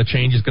song was A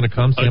Change Is Gonna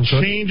Come, Sam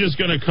Cooke. A Change Is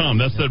Gonna Come.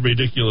 That's that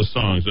ridiculous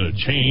song. So a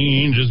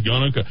change is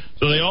gonna come.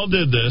 So they all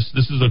did this.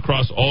 This is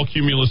across all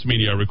Cumulus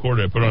Media. I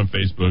recorded it. I put it on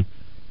Facebook.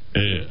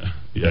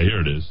 Yeah,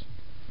 here it is.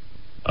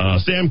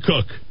 Sam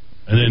Cooke.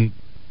 And then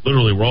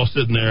literally we're all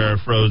sitting there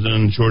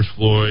frozen. George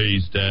Floyd,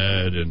 he's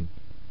dead. And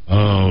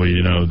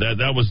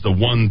that was the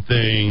one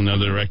thing. Now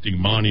they're erecting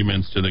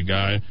monuments to the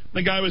guy.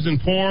 The guy was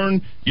in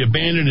porn. He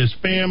abandoned his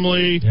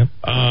family. Yep.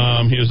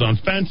 He was on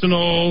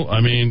fentanyl.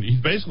 I mean, he's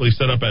basically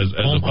set up as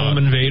a home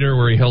invader,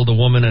 where he held a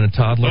woman and a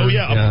toddler. Oh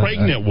yeah, a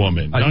pregnant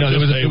woman. No,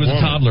 it was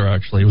a toddler.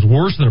 Actually, it was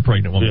worse than a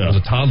pregnant woman. Yeah. It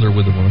was a toddler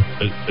with a woman.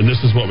 And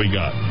this is what we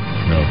got.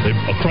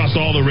 Across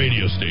all the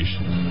radio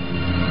stations.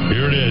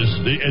 Here it is.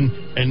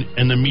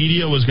 And the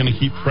media was going to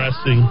keep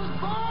pressing.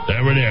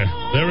 There we go.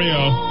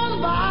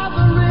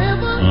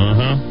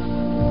 Uh-huh.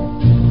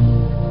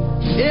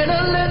 In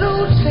a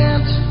little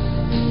tent.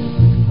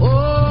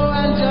 Oh,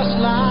 and just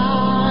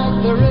like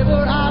the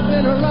river I've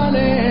been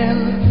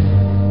running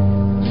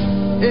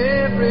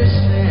ever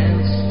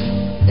since.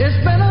 It's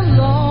been a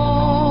long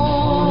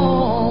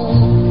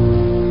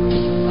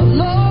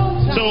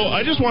time. So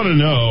I just want to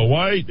know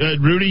why,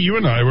 Rudy, you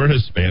and I were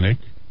Hispanic.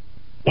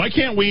 Why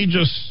can't we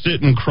just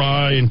sit and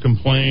cry and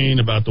complain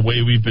about the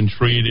way we've been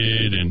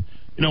treated? And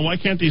why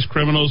can't these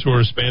criminals who are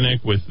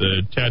Hispanic with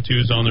the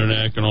tattoos on their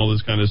neck and all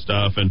this kind of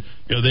stuff, and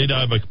they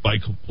die by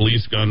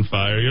police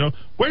gunfire?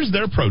 Where's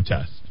their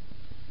protest?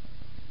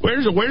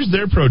 Where's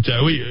their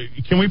protest?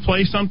 Can we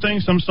play some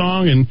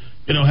song, and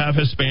have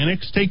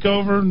Hispanics take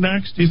over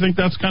next? Do you think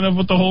that's kind of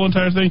what the whole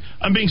entire thing?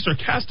 I'm being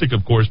sarcastic,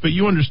 of course, but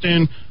you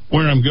understand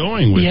where I'm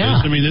going with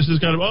this. I mean, this is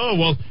kind of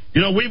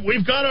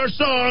we've got our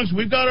songs,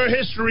 we've got our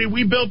history,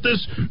 we built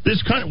this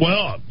country.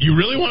 Well, you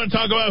really want to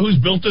talk about who's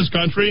built this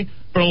country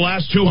for the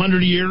last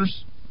 200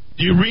 years?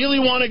 Do you really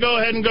want to go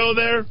ahead and go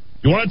there?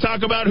 You want to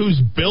talk about who's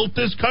built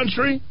this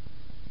country?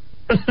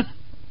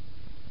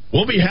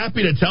 We'll be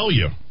happy to tell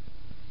you.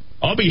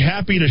 I'll be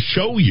happy to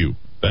show you,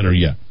 better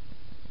yet.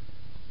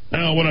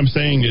 Now, what I'm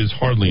saying is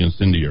hardly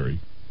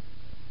incendiary,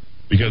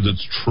 because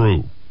it's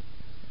true.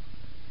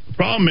 The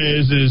problem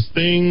is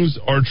things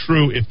are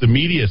true if the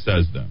media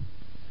says them,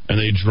 and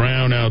they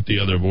drown out the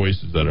other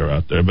voices that are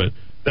out there. But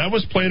that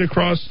was played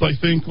across, I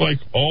think, like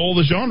all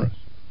the genres,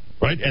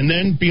 right? And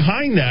then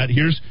behind that,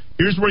 here's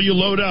where you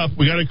load up.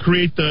 We got to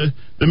create the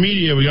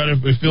media. We got to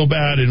feel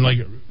bad. And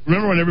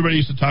remember when everybody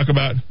used to talk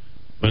about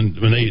when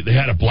they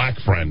had a black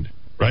friend,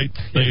 right?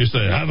 They used to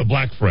say, I have a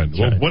black friend.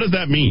 Well, what does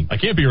that mean? I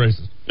can't be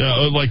racist.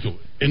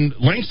 And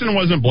Langston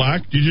wasn't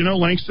black. Did you know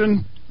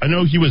Langston? I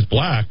know he was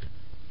black.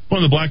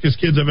 One of the blackest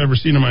kids I've ever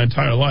seen in my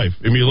entire life.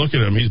 I mean, you look at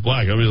him, he's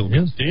black. I mean,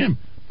 yes. Damn.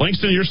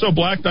 Langston, you're so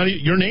black,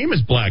 your name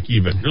is black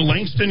even. You're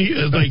Langston,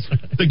 like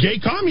the gay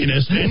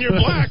communist, and you're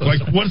black.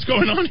 Like, what's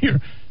going on here?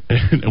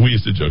 And we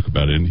used to joke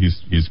about it, and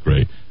he's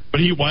great. But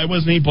why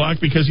wasn't he black?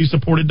 Because he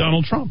supported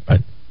Donald Trump. Do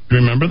you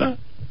remember that?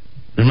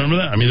 Remember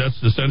that? I mean,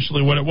 that's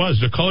essentially what it was.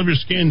 The color of your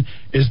skin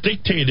is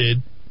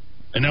dictated,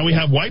 and now we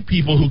have white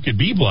people who could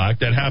be black.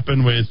 That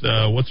happened with,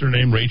 what's her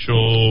name?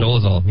 Rachel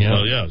Dolezal, yeah.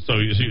 Oh, yeah. So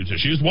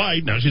she's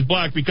white, now she's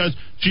black because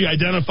she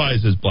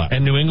identifies as black.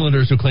 And New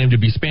Englanders who claim to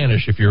be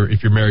Spanish if you're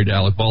married to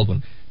Alec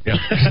Baldwin. Yeah.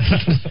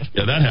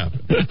 Yeah, that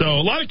happened. So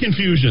a lot of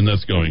confusion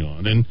that's going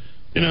on. And,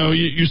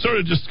 you sort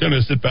of just kind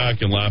of sit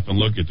back and laugh and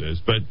look at this.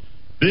 But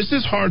this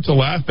is hard to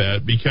laugh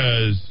at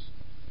because,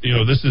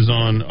 this is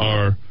on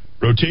our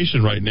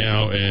rotation right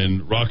now,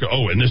 and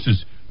and this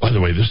is, by the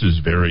way, this is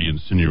very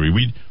incendiary.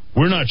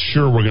 we're not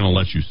sure we're going to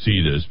let you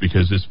see this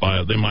because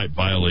they might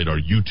violate our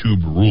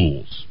YouTube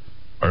rules.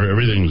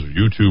 Everything's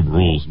YouTube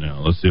rules now.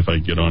 Let's see if I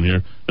can get on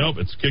here. Nope,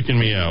 it's kicking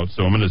me out,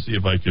 so I'm going to see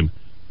if I can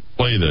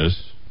play this.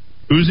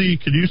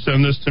 Uzi, could you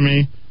send this to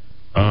me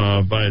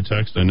via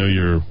text? I know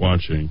you're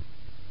watching.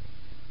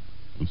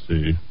 Let's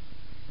see.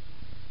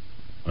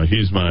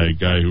 He's my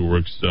guy who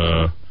works...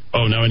 now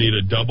I need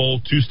a double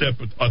two-step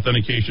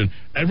authentication.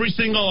 Every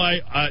single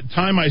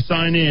time I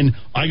sign in,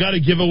 I got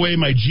to give away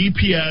my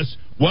GPS,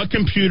 what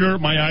computer,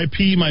 my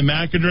IP, my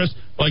MAC address.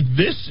 Like,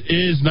 this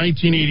is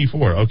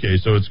 1984. Okay,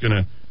 so it's going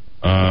to...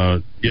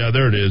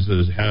 there it is.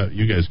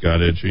 You guys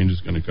got it. Change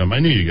is going to come. I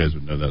knew you guys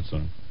would know that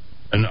song.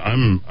 And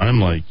I'm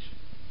like,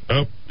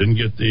 didn't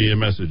get the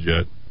message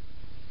yet.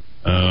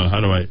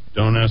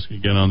 Don't ask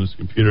again on this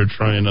computer.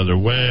 Try another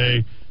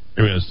way.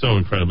 Here we go. So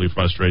incredibly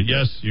frustrated.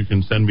 Yes, you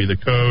can send me the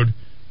code.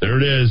 There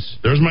it is.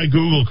 There's my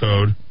Google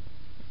code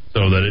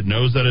so that it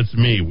knows that it's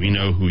me. We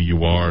know who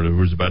you are,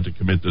 who's about to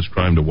commit this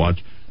crime to watch.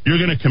 You're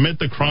going to commit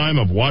the crime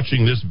of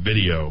watching this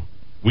video.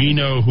 We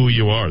know who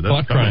you are. That's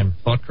Thought crime.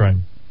 Thought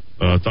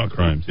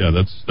crimes. Yeah,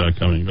 that's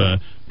coming.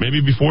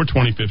 Maybe before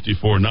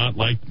 2054, not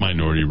like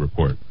Minority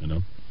Report, you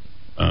know.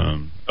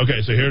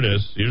 Okay, so here it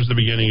is. Here's the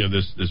beginning of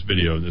this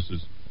video. This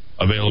is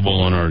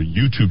available on our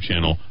YouTube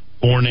channel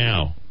for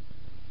now.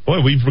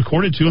 Boy, we've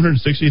recorded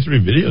 263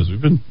 videos.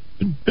 We've been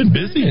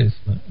busy. Nice.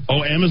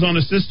 Oh, Amazon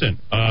Assistant.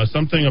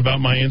 Something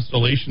about my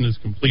installation is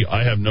complete.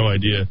 I have no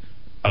idea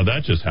how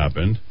that just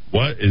happened.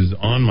 What is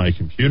on my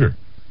computer?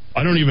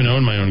 I don't even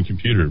own my own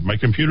computer. My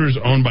computer is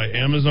owned by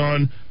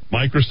Amazon,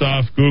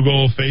 Microsoft,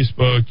 Google,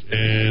 Facebook,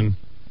 and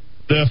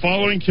the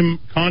following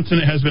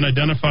content has been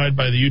identified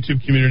by the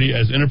YouTube community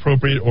as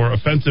inappropriate or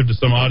offensive to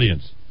some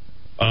audience.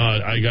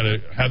 I got to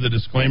have the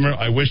disclaimer.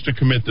 I wish to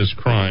commit this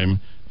crime.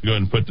 Go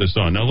ahead and put this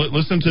on. Now,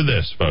 listen to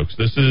this, folks.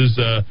 This is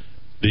the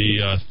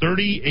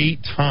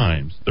 38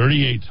 times,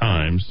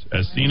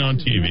 as seen on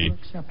TV,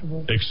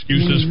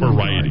 excuses for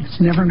rioting. It's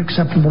never an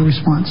acceptable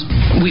response.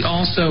 We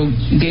also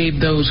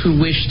gave those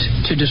who wished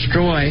to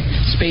destroy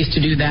space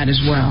to do that as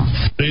well.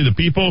 The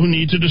people who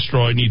need to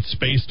destroy need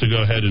space to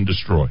go ahead and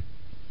destroy.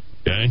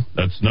 Okay?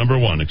 That's number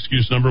one.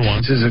 Excuse number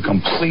one. This is a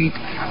complete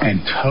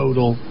and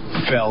total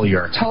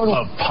failure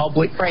of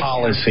public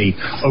policy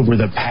over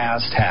the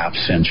past half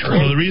century.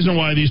 So the reason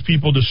why these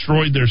people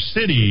destroyed their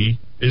city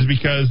is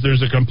because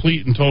there's a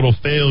complete and total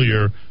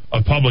failure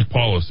of public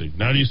policy.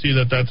 Now do you see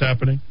that that's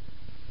happening?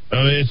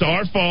 It's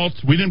our fault.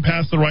 We didn't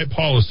pass the right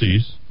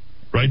policies.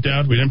 Right,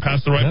 Dad? We didn't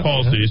pass the right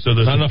policies. So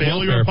there's a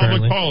failure of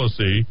public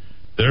policy.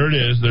 There it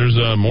is. There's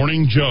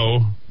Morning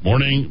Joe.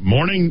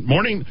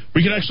 Morning.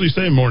 We can actually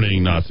say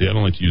morning Nazi. I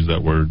don't like to use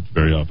that word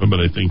very often,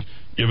 but I think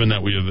given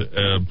that we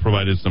have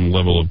provided some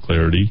level of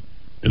clarity,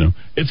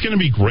 it's going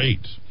to be great.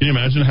 Can you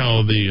imagine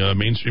how the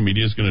mainstream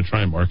media is going to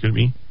try and market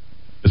me?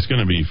 It's going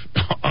to be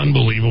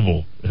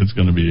unbelievable. It's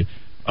going to be.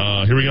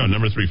 Here we go.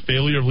 Number 3,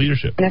 failure of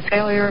leadership. And a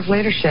failure of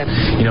leadership.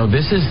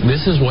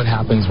 This is what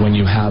happens when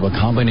you have a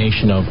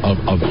combination of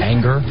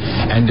anger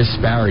and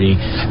disparity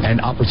and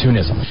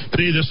opportunism.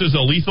 See, this is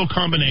a lethal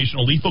combination,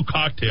 a lethal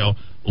cocktail.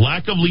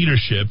 Lack of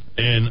leadership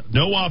and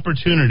no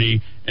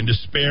opportunity and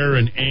despair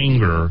and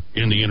anger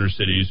in the inner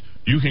cities.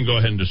 You can go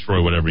ahead and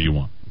destroy whatever you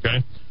want.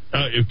 Okay?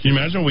 Can you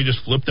imagine we just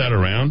flip that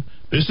around?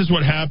 This is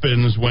what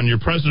happens when your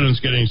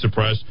president's getting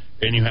suppressed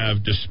and you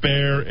have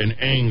despair and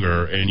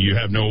anger and you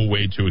have no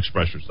way to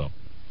express yourself.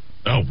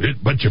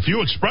 But if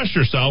you express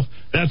yourself,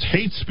 that's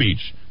hate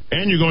speech.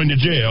 And you're going to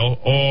jail,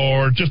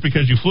 or just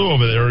because you flew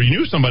over there, or you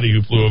knew somebody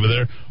who flew over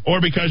there, or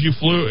because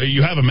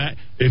you have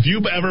if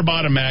you've ever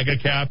bought a MAGA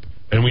cap,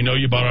 and we know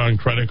you bought it on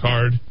credit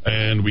card,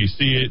 and we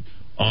see it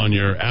on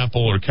your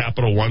Apple or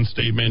Capital One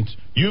statement,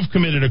 you've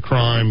committed a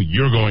crime,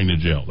 you're going to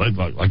jail.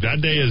 Like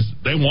that day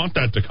they want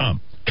that to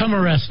come. Come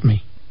arrest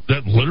me.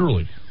 That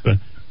literally.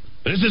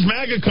 This is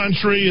MAGA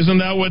country, isn't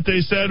that what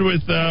they said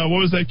with, what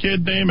was that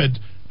kid name at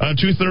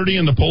 2:30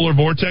 in the Polar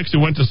Vortex who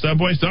went to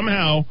Subway?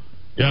 Somehow,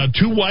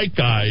 2 white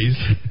guys.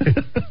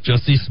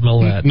 Jussie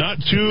Smollett. Not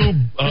 2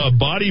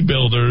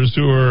 bodybuilders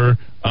who are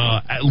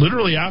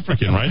literally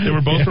African, right? They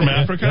were both from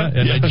Africa?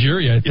 Yeah,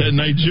 Nigeria. Yeah,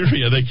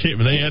 Nigeria.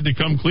 They had to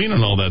come clean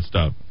on all that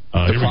stuff.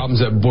 The problems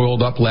that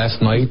boiled up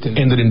last night and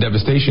ended in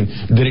devastation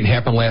didn't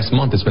happen last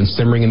month. It's been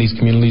simmering in these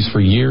communities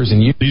for years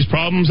and years. These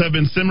problems have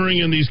been simmering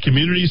in these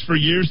communities for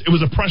years. It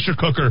was a pressure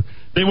cooker.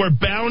 They were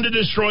bound to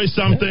destroy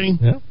something.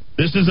 Yeah.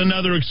 This is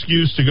another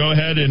excuse to go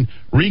ahead and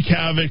wreak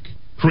havoc,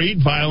 create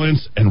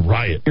violence, and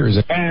riot.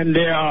 And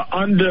there are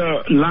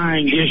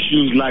underlying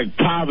issues like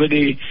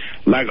poverty,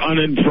 like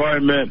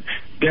unemployment,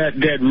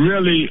 that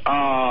really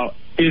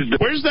is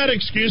the... Where's that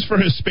excuse for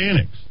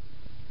Hispanics?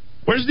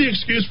 Where's the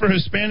excuse for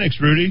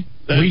Hispanics, Rudy,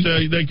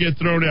 that get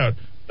thrown out?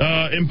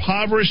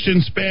 Impoverished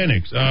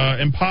Hispanics,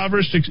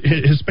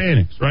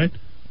 Hispanics, right?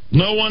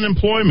 No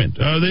unemployment.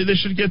 They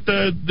should get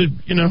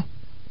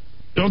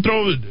don't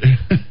throw it.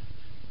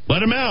 Let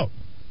them out.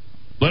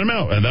 Let them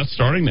out. And that's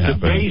starting to happen.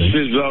 The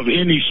basis of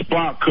any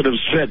spark could have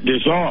set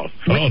this off.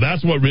 Oh,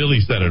 that's what really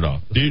set it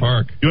off. Do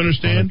you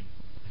understand?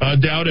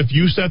 Dowd, if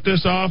you set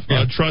this off,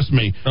 trust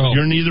me,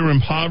 you're neither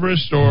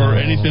impoverished or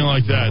anything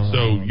like that,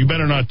 so you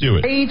better not do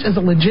it. Rage is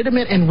a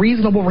legitimate and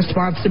reasonable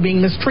response to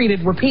being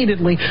mistreated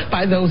repeatedly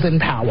by those in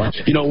power.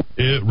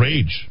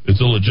 Rage.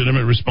 It's a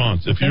legitimate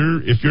response.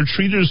 If you're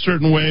treated a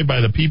certain way by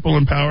the people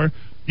in power,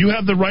 you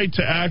have the right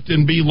to act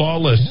and be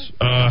lawless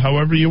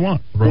however you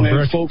want.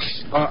 When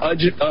folks are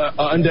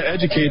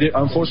undereducated,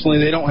 unfortunately,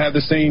 they don't have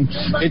the same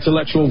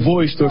intellectual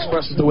voice to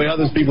express it the way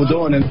other people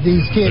doing. And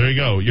these kids, there you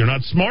go. You're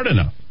not smart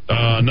enough.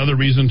 Another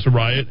reason to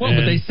riot. Well,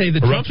 but they say the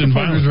Trump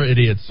supporters are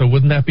idiots, so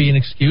wouldn't that be an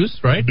excuse,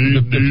 right?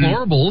 The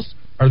deplorables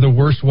are the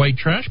worst white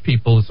trash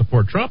people that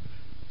support Trump.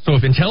 So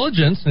if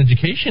intelligence and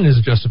education is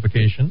a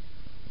justification,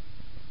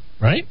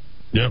 right?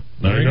 Yep,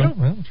 there you go.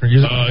 Well,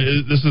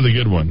 this is a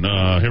good one.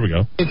 Here we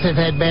go. Kids have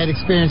had bad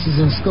experiences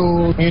in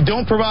school. You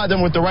don't provide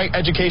them with the right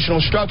educational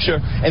structure,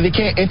 and they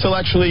can't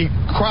intellectually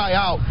cry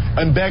out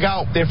and beg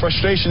out their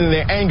frustration and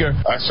their anger.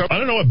 I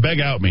don't know what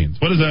beg out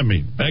means. What does that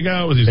mean? Beg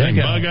out? Was he saying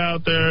bug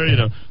out there?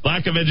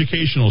 Lack of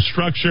educational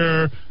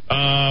structure.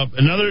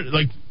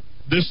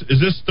 Is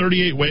this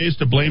 38 ways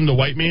to blame the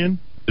white man?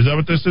 Is that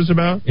what this is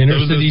about?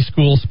 Inner city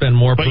schools spend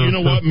more. But you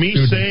know what? Me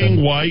saying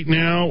white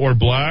now or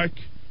black.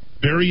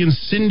 Very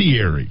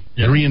incendiary.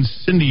 Yeah. Very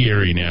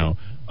incendiary now.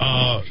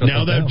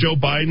 Now that Joe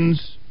Biden's,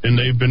 and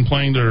they've been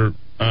playing their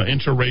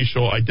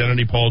interracial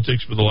identity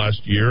politics for the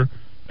last year,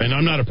 and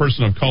I'm not a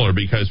person of color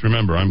because,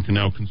 remember, I'm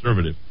now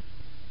conservative.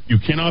 You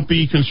cannot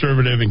be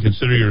conservative and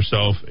consider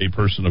yourself a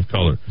person of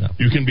color. No.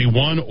 You can be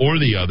one or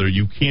the other.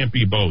 You can't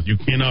be both. You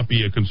cannot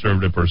be a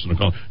conservative person of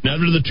color.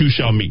 Never the two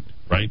shall meet,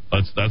 right?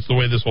 That's the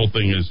way this whole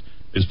thing is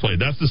played.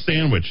 That's the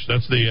sandwich.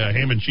 That's the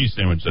ham and cheese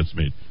sandwich that's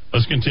made.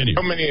 Let's continue.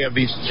 So many of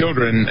these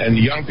children and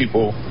young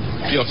people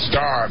feel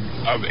starved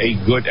of a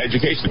good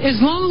education.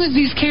 As long as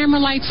these camera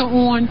lights are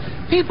on,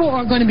 people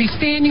are going to be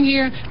standing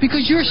here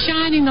because you're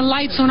shining the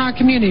lights on our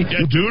community.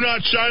 Yeah, do not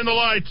shine the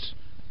lights.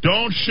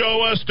 Don't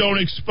show us. Don't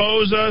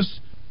expose us.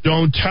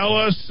 Don't tell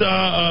us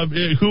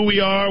who we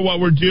are, what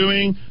we're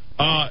doing.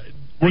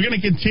 We're going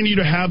to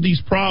continue to have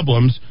these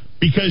problems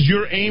because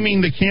you're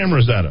aiming the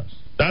cameras at us.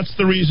 That's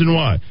the reason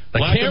why. The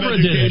camera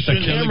did it.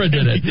 The camera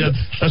did it.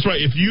 That's right.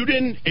 If you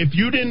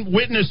didn't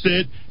witness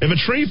it, if a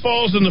tree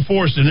falls in the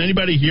forest, did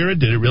anybody hear it?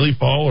 Did it really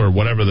fall or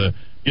whatever?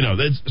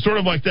 It's sort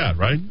of like that,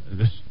 right?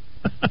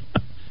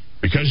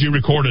 Because you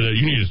recorded it,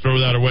 you need to throw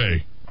that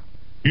away.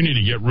 You need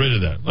to get rid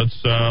of that. Let's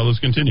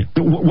continue.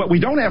 What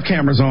we don't have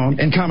cameras on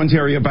and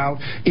commentary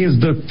about is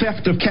the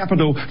theft of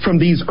capital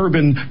from these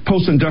urban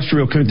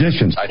post-industrial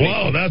conditions.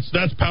 Whoa,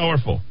 that's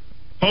powerful.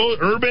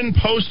 Urban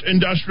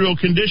post-industrial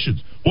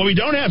conditions. What we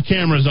don't have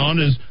cameras on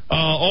is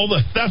all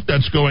the theft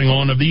that's going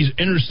on of these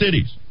inner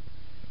cities.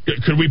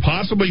 Could we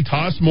possibly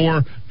toss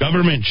more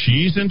government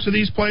cheese into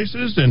these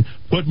places and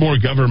put more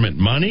government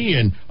money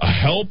and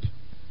help?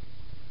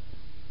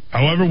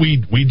 However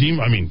we deem,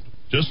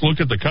 just look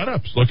at the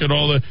cut-ups. Look at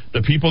all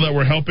the people that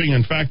we're helping.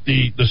 In fact,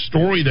 the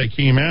story that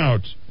came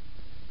out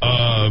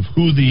of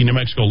who the New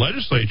Mexico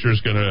legislature is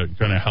going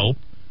to help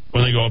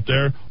when they go up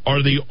there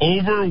are the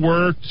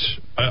overworked,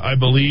 I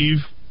believe,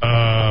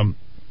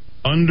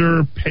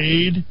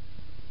 underpaid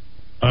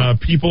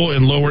people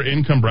in lower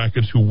income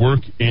brackets who work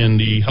in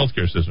the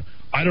healthcare system.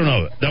 I don't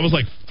know. That was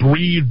like 4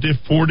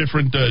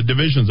 different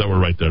divisions that were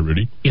right there,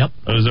 Rudy. Yep.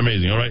 That was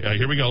amazing. All right,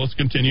 here we go. Let's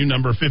continue.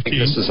 Number 15.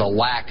 This is a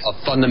lack of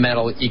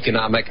fundamental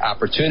economic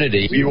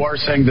opportunity. You are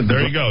saying that...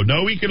 There you go.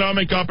 No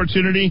economic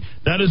opportunity.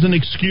 That is an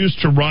excuse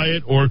to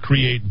riot or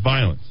create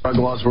violence. Drug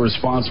laws were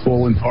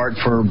responsible in part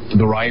for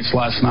the riots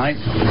last night?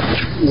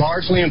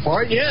 Largely in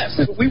part, yes.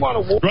 We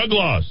want to... Drug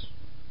laws.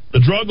 The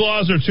drug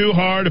laws are too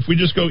hard. If we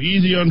just go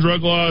easy on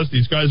drug laws,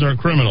 these guys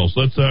aren't criminals.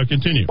 Let's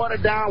continue. Water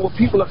down what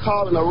people are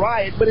calling a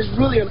riot, but it's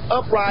really an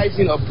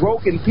uprising of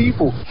broken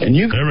people.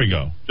 There we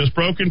go. Just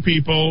broken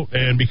people,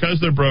 and because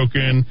they're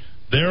broken,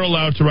 they're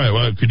allowed to riot.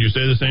 Well, could you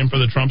say the same for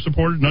the Trump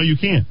supporters? No, you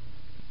can't.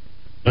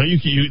 No,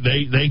 you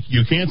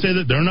can't say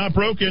that they're not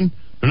broken.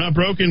 They're not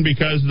broken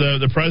because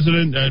the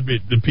president,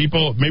 the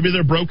people, maybe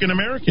they're broken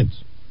Americans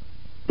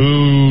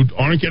who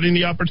aren't getting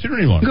the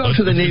opportunity long. Go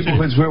to the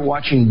neighborhoods we're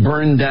watching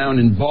burn down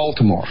in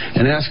Baltimore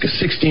and ask a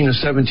 16 or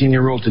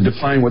 17-year-old to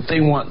define what they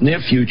want in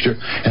their future,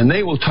 and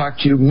they will talk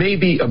to you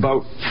maybe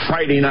about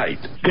Friday night.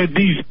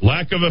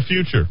 Lack of a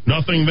future.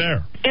 Nothing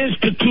there.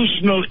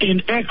 Institutional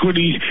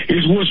inequities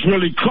is what's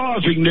really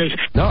causing this.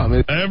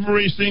 No,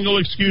 every single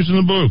excuse in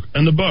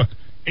the book.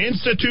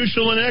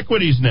 Institutional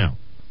inequities now.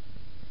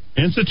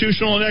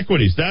 Institutional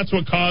inequities. That's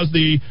what caused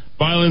the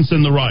violence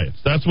and the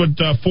riots. That's what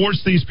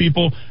forced these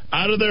people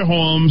out of their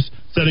homes,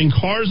 setting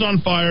cars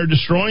on fire,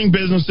 destroying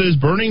businesses,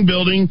 burning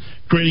buildings,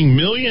 creating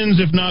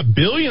millions, if not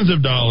billions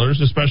of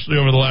dollars, especially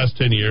over the last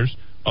 10 years,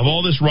 of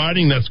all this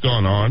rioting that's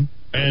gone on,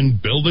 and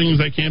buildings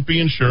that can't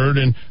be insured,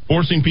 and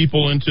forcing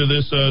people into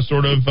this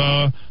sort of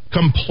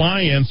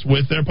compliance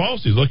with their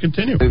policies. Let's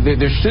continue.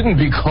 There shouldn't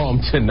be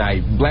calm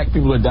tonight. Black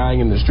people are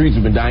dying in the streets.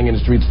 We've been dying in the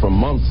streets for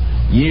months,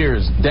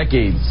 years,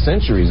 decades,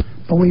 centuries.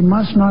 But we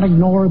must not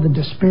ignore the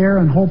despair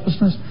and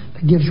hopelessness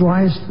that gives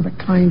rise to the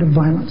kind of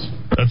violence.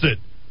 That's it.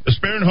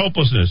 Despair and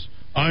hopelessness.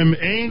 I'm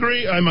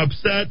angry. I'm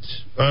upset.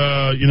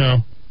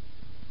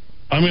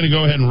 I'm going to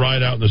go ahead and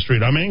ride out in the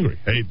street. I'm angry.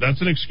 Hey,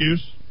 that's an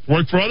excuse. It's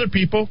worked for other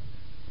people.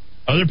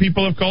 Other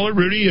people have called it.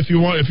 Rudy, if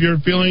you're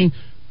feeling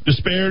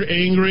despaired,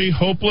 angry,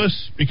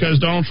 hopeless because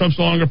Donald Trump's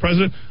no longer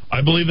president,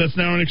 I believe that's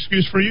now an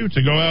excuse for you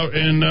to go out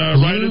and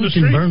ride in the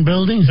street. And burn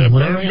buildings and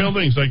whatever. Burn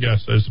buildings, I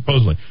guess,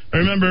 supposedly. Now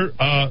remember,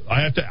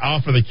 I have to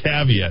offer the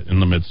caveat in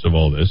the midst of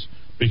all this,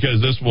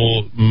 because this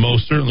will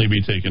most certainly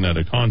be taken out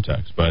of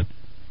context. But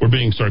we're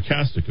being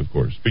sarcastic, of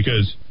course,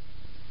 because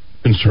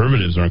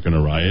conservatives aren't going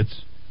to riot.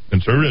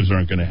 Conservatives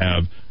aren't going to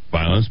have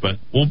violence, but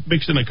we'll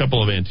mix in a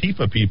couple of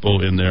Antifa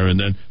people in there, and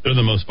then they're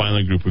the most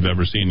violent group we've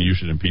ever seen. You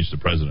should impeach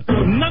the president.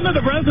 None of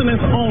the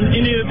residents own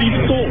any of these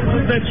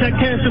stores. That check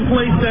cashing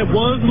place that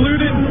was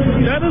looted,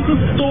 that is a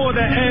store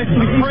that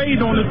actually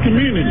preyed on this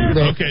community.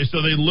 Okay,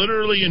 so they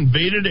literally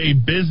invaded a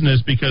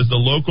business because the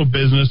local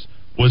business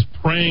was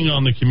preying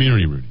on the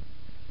community, Rudy.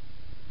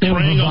 They were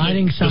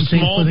providing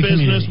something for the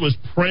community. The small business was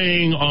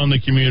preying on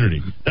the community.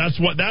 That's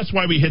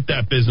why we hit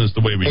that business the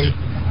way we did.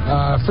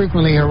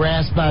 Frequently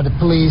harassed by the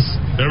police.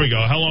 There we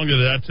go. How long did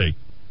that take?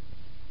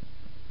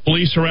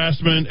 Police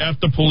harassment,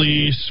 F the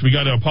police, we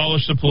got to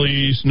abolish the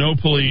police, no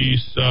police.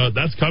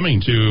 That's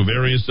coming to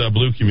various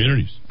blue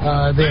communities.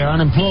 They're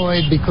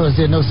unemployed because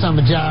there are no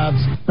summer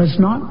jobs. Let's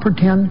not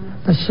pretend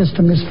the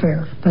system is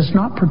fair. Let's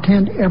not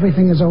pretend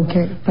everything is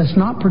okay. Let's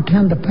not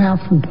pretend the path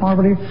from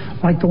poverty,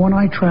 like the one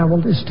I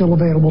traveled, is still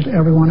available to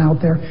everyone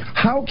out there.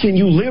 How can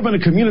you live in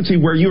a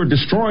community where you're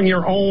destroying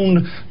your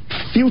own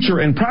future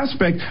and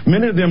prospect?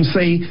 Many of them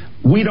say,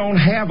 we don't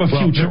have a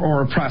future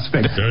or a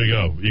prospect. There you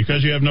go.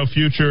 Because you have no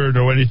future,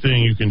 no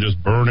anything, you can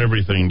just burn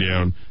everything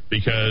down,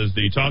 because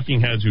the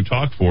talking heads who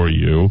talk for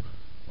you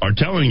are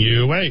telling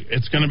you, hey,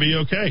 it's going to be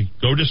okay.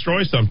 Go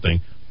destroy something.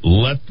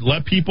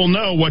 Let people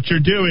know what you're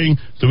doing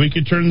so we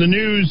can turn the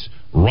news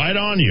right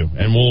on you,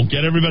 and we'll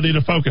get everybody to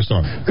focus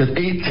on it. There's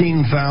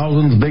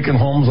 18,000 vacant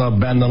homes are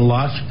abandoned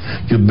lots.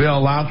 You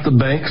bail out the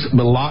banks,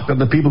 but lock up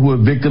the people who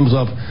are victims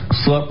of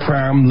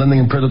subprime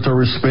lending and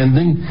predatory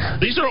spending.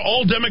 These are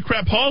all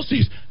Democrat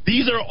policies.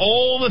 These are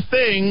all the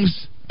things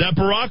that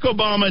Barack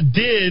Obama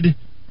did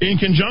in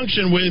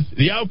conjunction with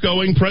the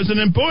outgoing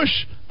President Bush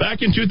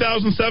back in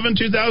 2007,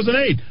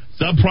 2008.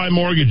 Subprime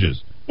mortgages.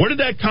 Where did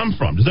that come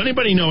from? Does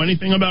anybody know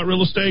anything about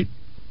real estate?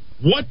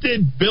 What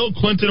did Bill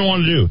Clinton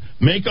want to do?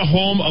 Make a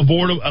home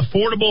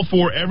affordable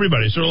for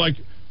everybody. Sort of like,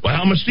 well,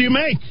 how much do you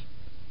make?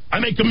 I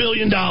make $1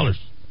 million.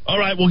 All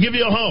right, we'll give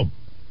you a home.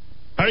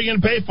 How are you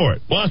going to pay for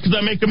it? Well, because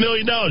I make $1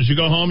 million. You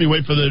go home, you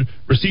wait for the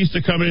receipts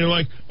to come in, and you're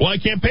like, well, I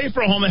can't pay for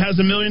a home that has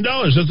 $1 million.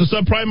 It's a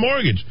subprime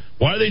mortgage.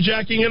 Why are they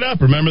jacking it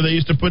up? Remember, they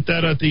used to put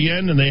that at the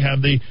end, and they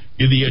have the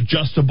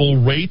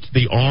adjustable rate,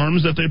 the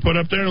arms that they put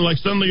up there, and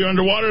like suddenly you're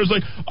underwater. It's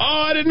like,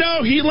 oh, I didn't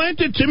know. He lent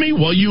it to me.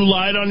 Well, you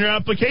lied on your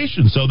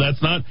application, so that's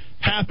not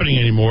happening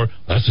anymore.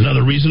 That's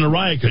another reason to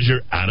riot, because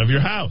you're out of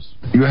your house.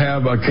 You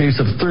have a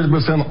case of 30%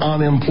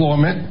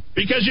 unemployment.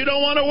 Because you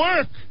don't want to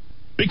work.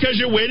 Because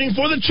you're waiting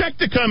for the check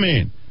to come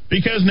in.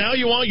 Because now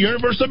you want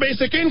universal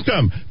basic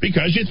income.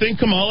 Because you think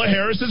Kamala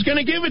Harris is going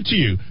to give it to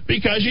you.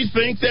 Because you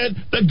think that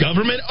the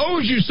government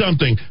owes you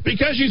something.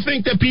 Because you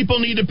think that people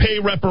need to pay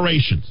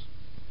reparations.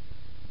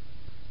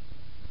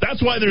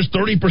 That's why there's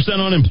 30%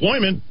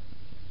 unemployment.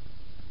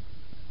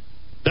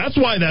 That's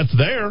why that's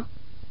there.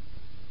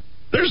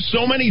 There's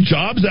so many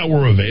jobs that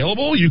were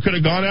available, you could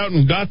have gone out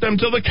and got them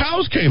till the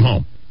cows came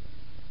home.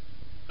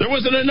 There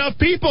wasn't enough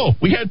people.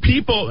 We had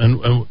people,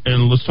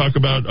 and let's talk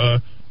about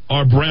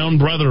our brown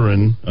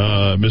brethren,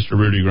 Mr.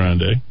 Rudy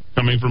Grande,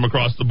 coming from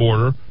across the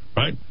border,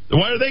 right?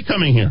 Why are they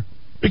coming here?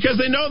 Because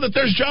they know that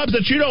there's jobs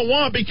that you don't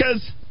want,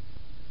 because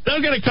they're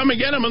going to come and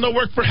get them, and they'll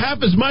work for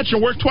half as much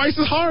and work twice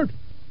as hard.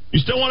 You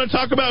still want to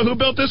talk about who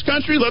built this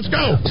country? Let's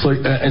go. So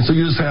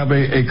you just have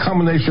a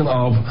combination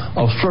of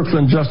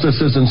structural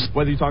injustices, and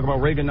whether you talk about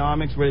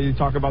Reaganomics, whether you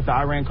talk about the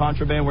Iran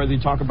contraband, whether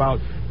you talk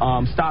about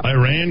stop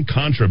Iran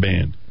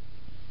contraband.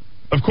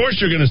 Of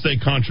course you're going to say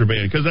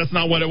contraband, because that's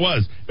not what it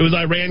was. It was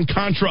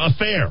Iran-Contra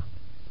affair.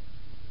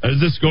 Is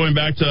this going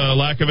back to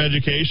lack of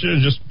education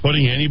and just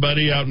putting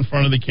anybody out in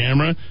front of the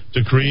camera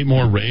to create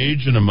more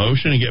rage and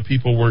emotion and get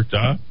people worked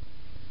up?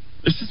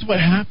 This is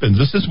what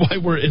happens. This is why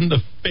we're in the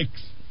fix,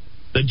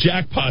 the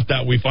jackpot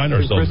that we find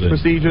ourselves in.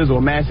 Procedures or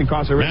mass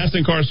incarceration. Mass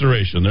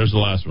incarceration. There's the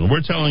last one.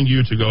 We're telling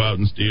you to go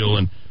out and steal,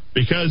 and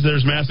because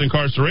there's mass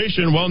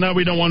incarceration, well, now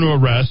we don't want to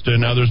arrest,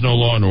 and now there's no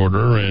law and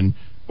order, and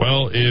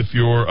well, if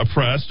you're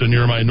oppressed and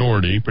you're a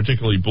minority,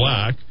 particularly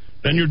black,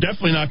 then you're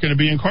definitely not going to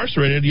be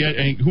incarcerated yet.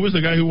 And who was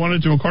the guy who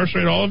wanted to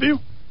incarcerate all of you?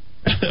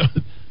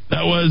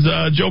 That was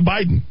Joe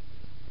Biden.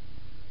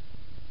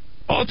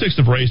 Politics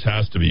of race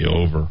has to be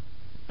over.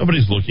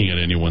 Nobody's looking at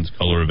anyone's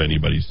color of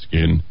anybody's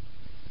skin.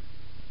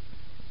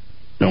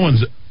 No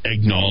one's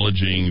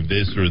acknowledging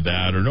this or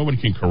that, or no one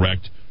can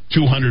correct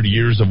 200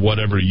 years of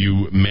whatever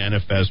you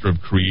manifest or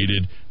have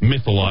created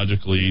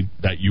mythologically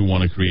that you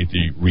want to create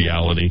the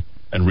reality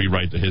and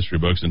rewrite the history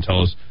books and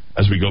tell us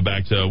as we go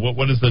back to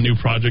what is the new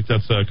project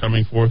that's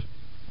coming forth?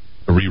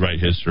 To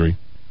rewrite history.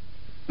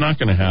 Not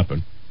going to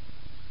happen.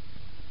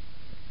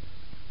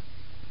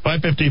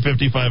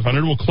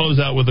 550-5500. We'll close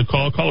out with a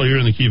call. Caller, you're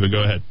in the Kiva.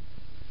 Go ahead.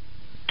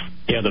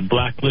 Yeah, the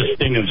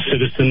blacklisting of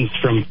citizens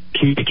from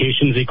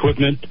communications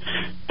equipment,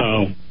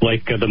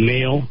 like the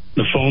mail,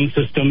 the phone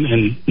system,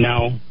 and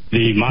now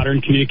the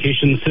modern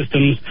communication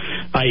systems,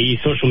 i.e.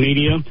 social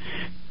media.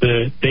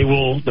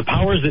 The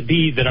powers that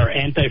be that are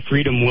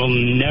anti-freedom will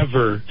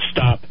never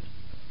stop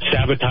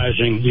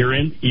sabotaging your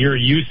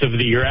use of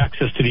your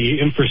access to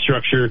the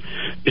infrastructure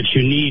that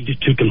you need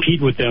to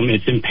compete with them.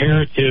 It's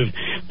imperative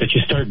that you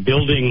start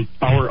building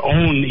our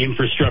own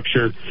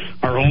infrastructure,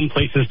 our own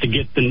places to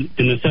get the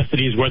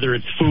necessities, whether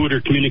it's food or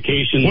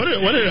communication.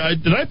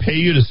 Did I pay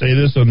you to say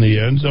this on the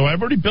end? So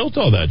I've already built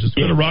all that. Just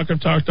go to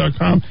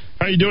rockoftalk.com.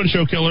 How you doing,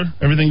 Show Killer?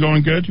 Everything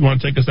going good? You want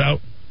to take us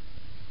out?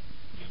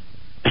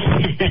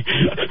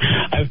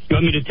 You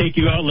want me to take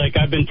you out like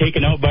I've been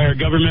taken out by our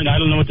government? I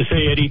don't know what to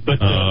say, Eddie, but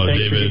thanks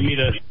David, for giving me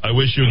the... I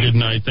wish you a good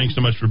night. Thanks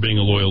so much for being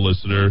a loyal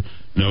listener.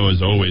 No,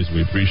 as always,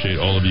 we appreciate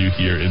all of you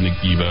here in the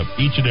Kiva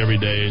each and every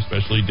day,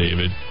 especially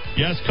David.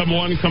 Yes, come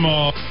on, come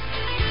on.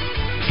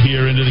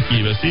 Here into the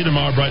Kiva. See you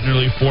tomorrow bright and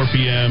early, 4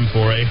 p.m.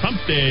 for a Hump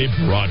Day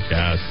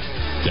broadcast.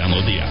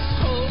 Download the app.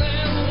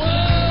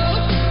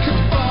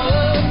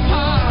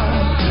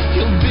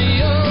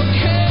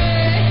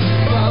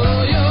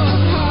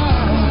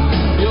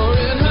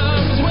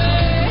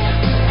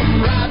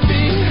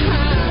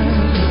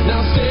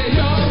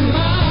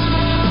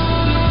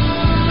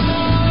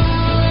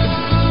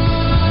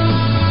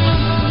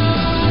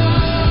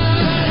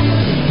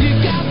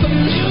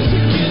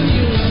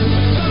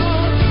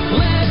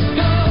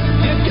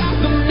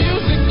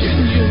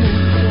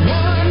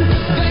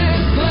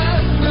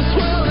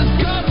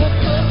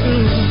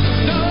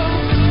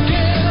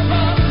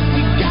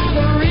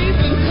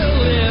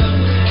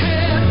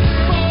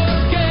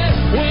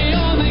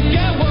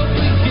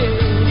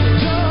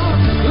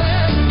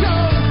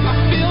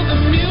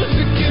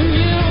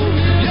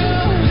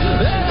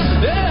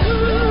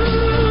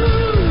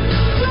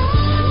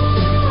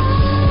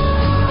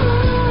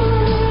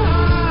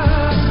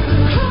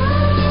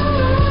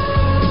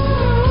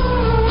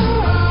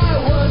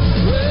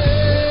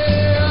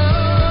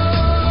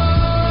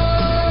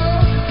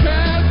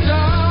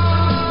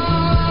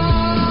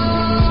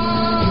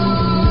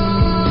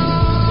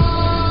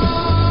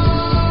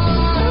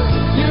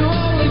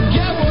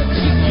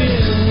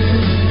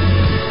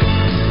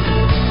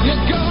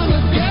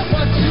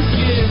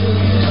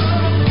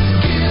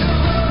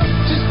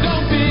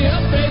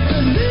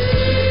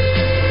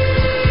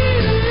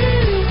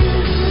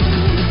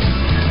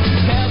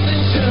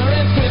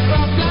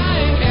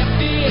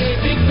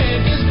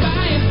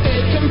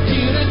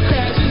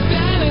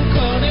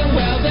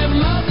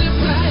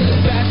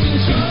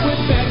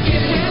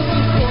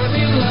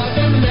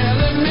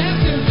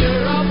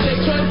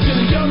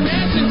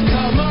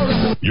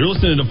 You're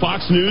listening to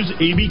Fox News,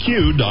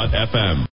 ABQ.FM.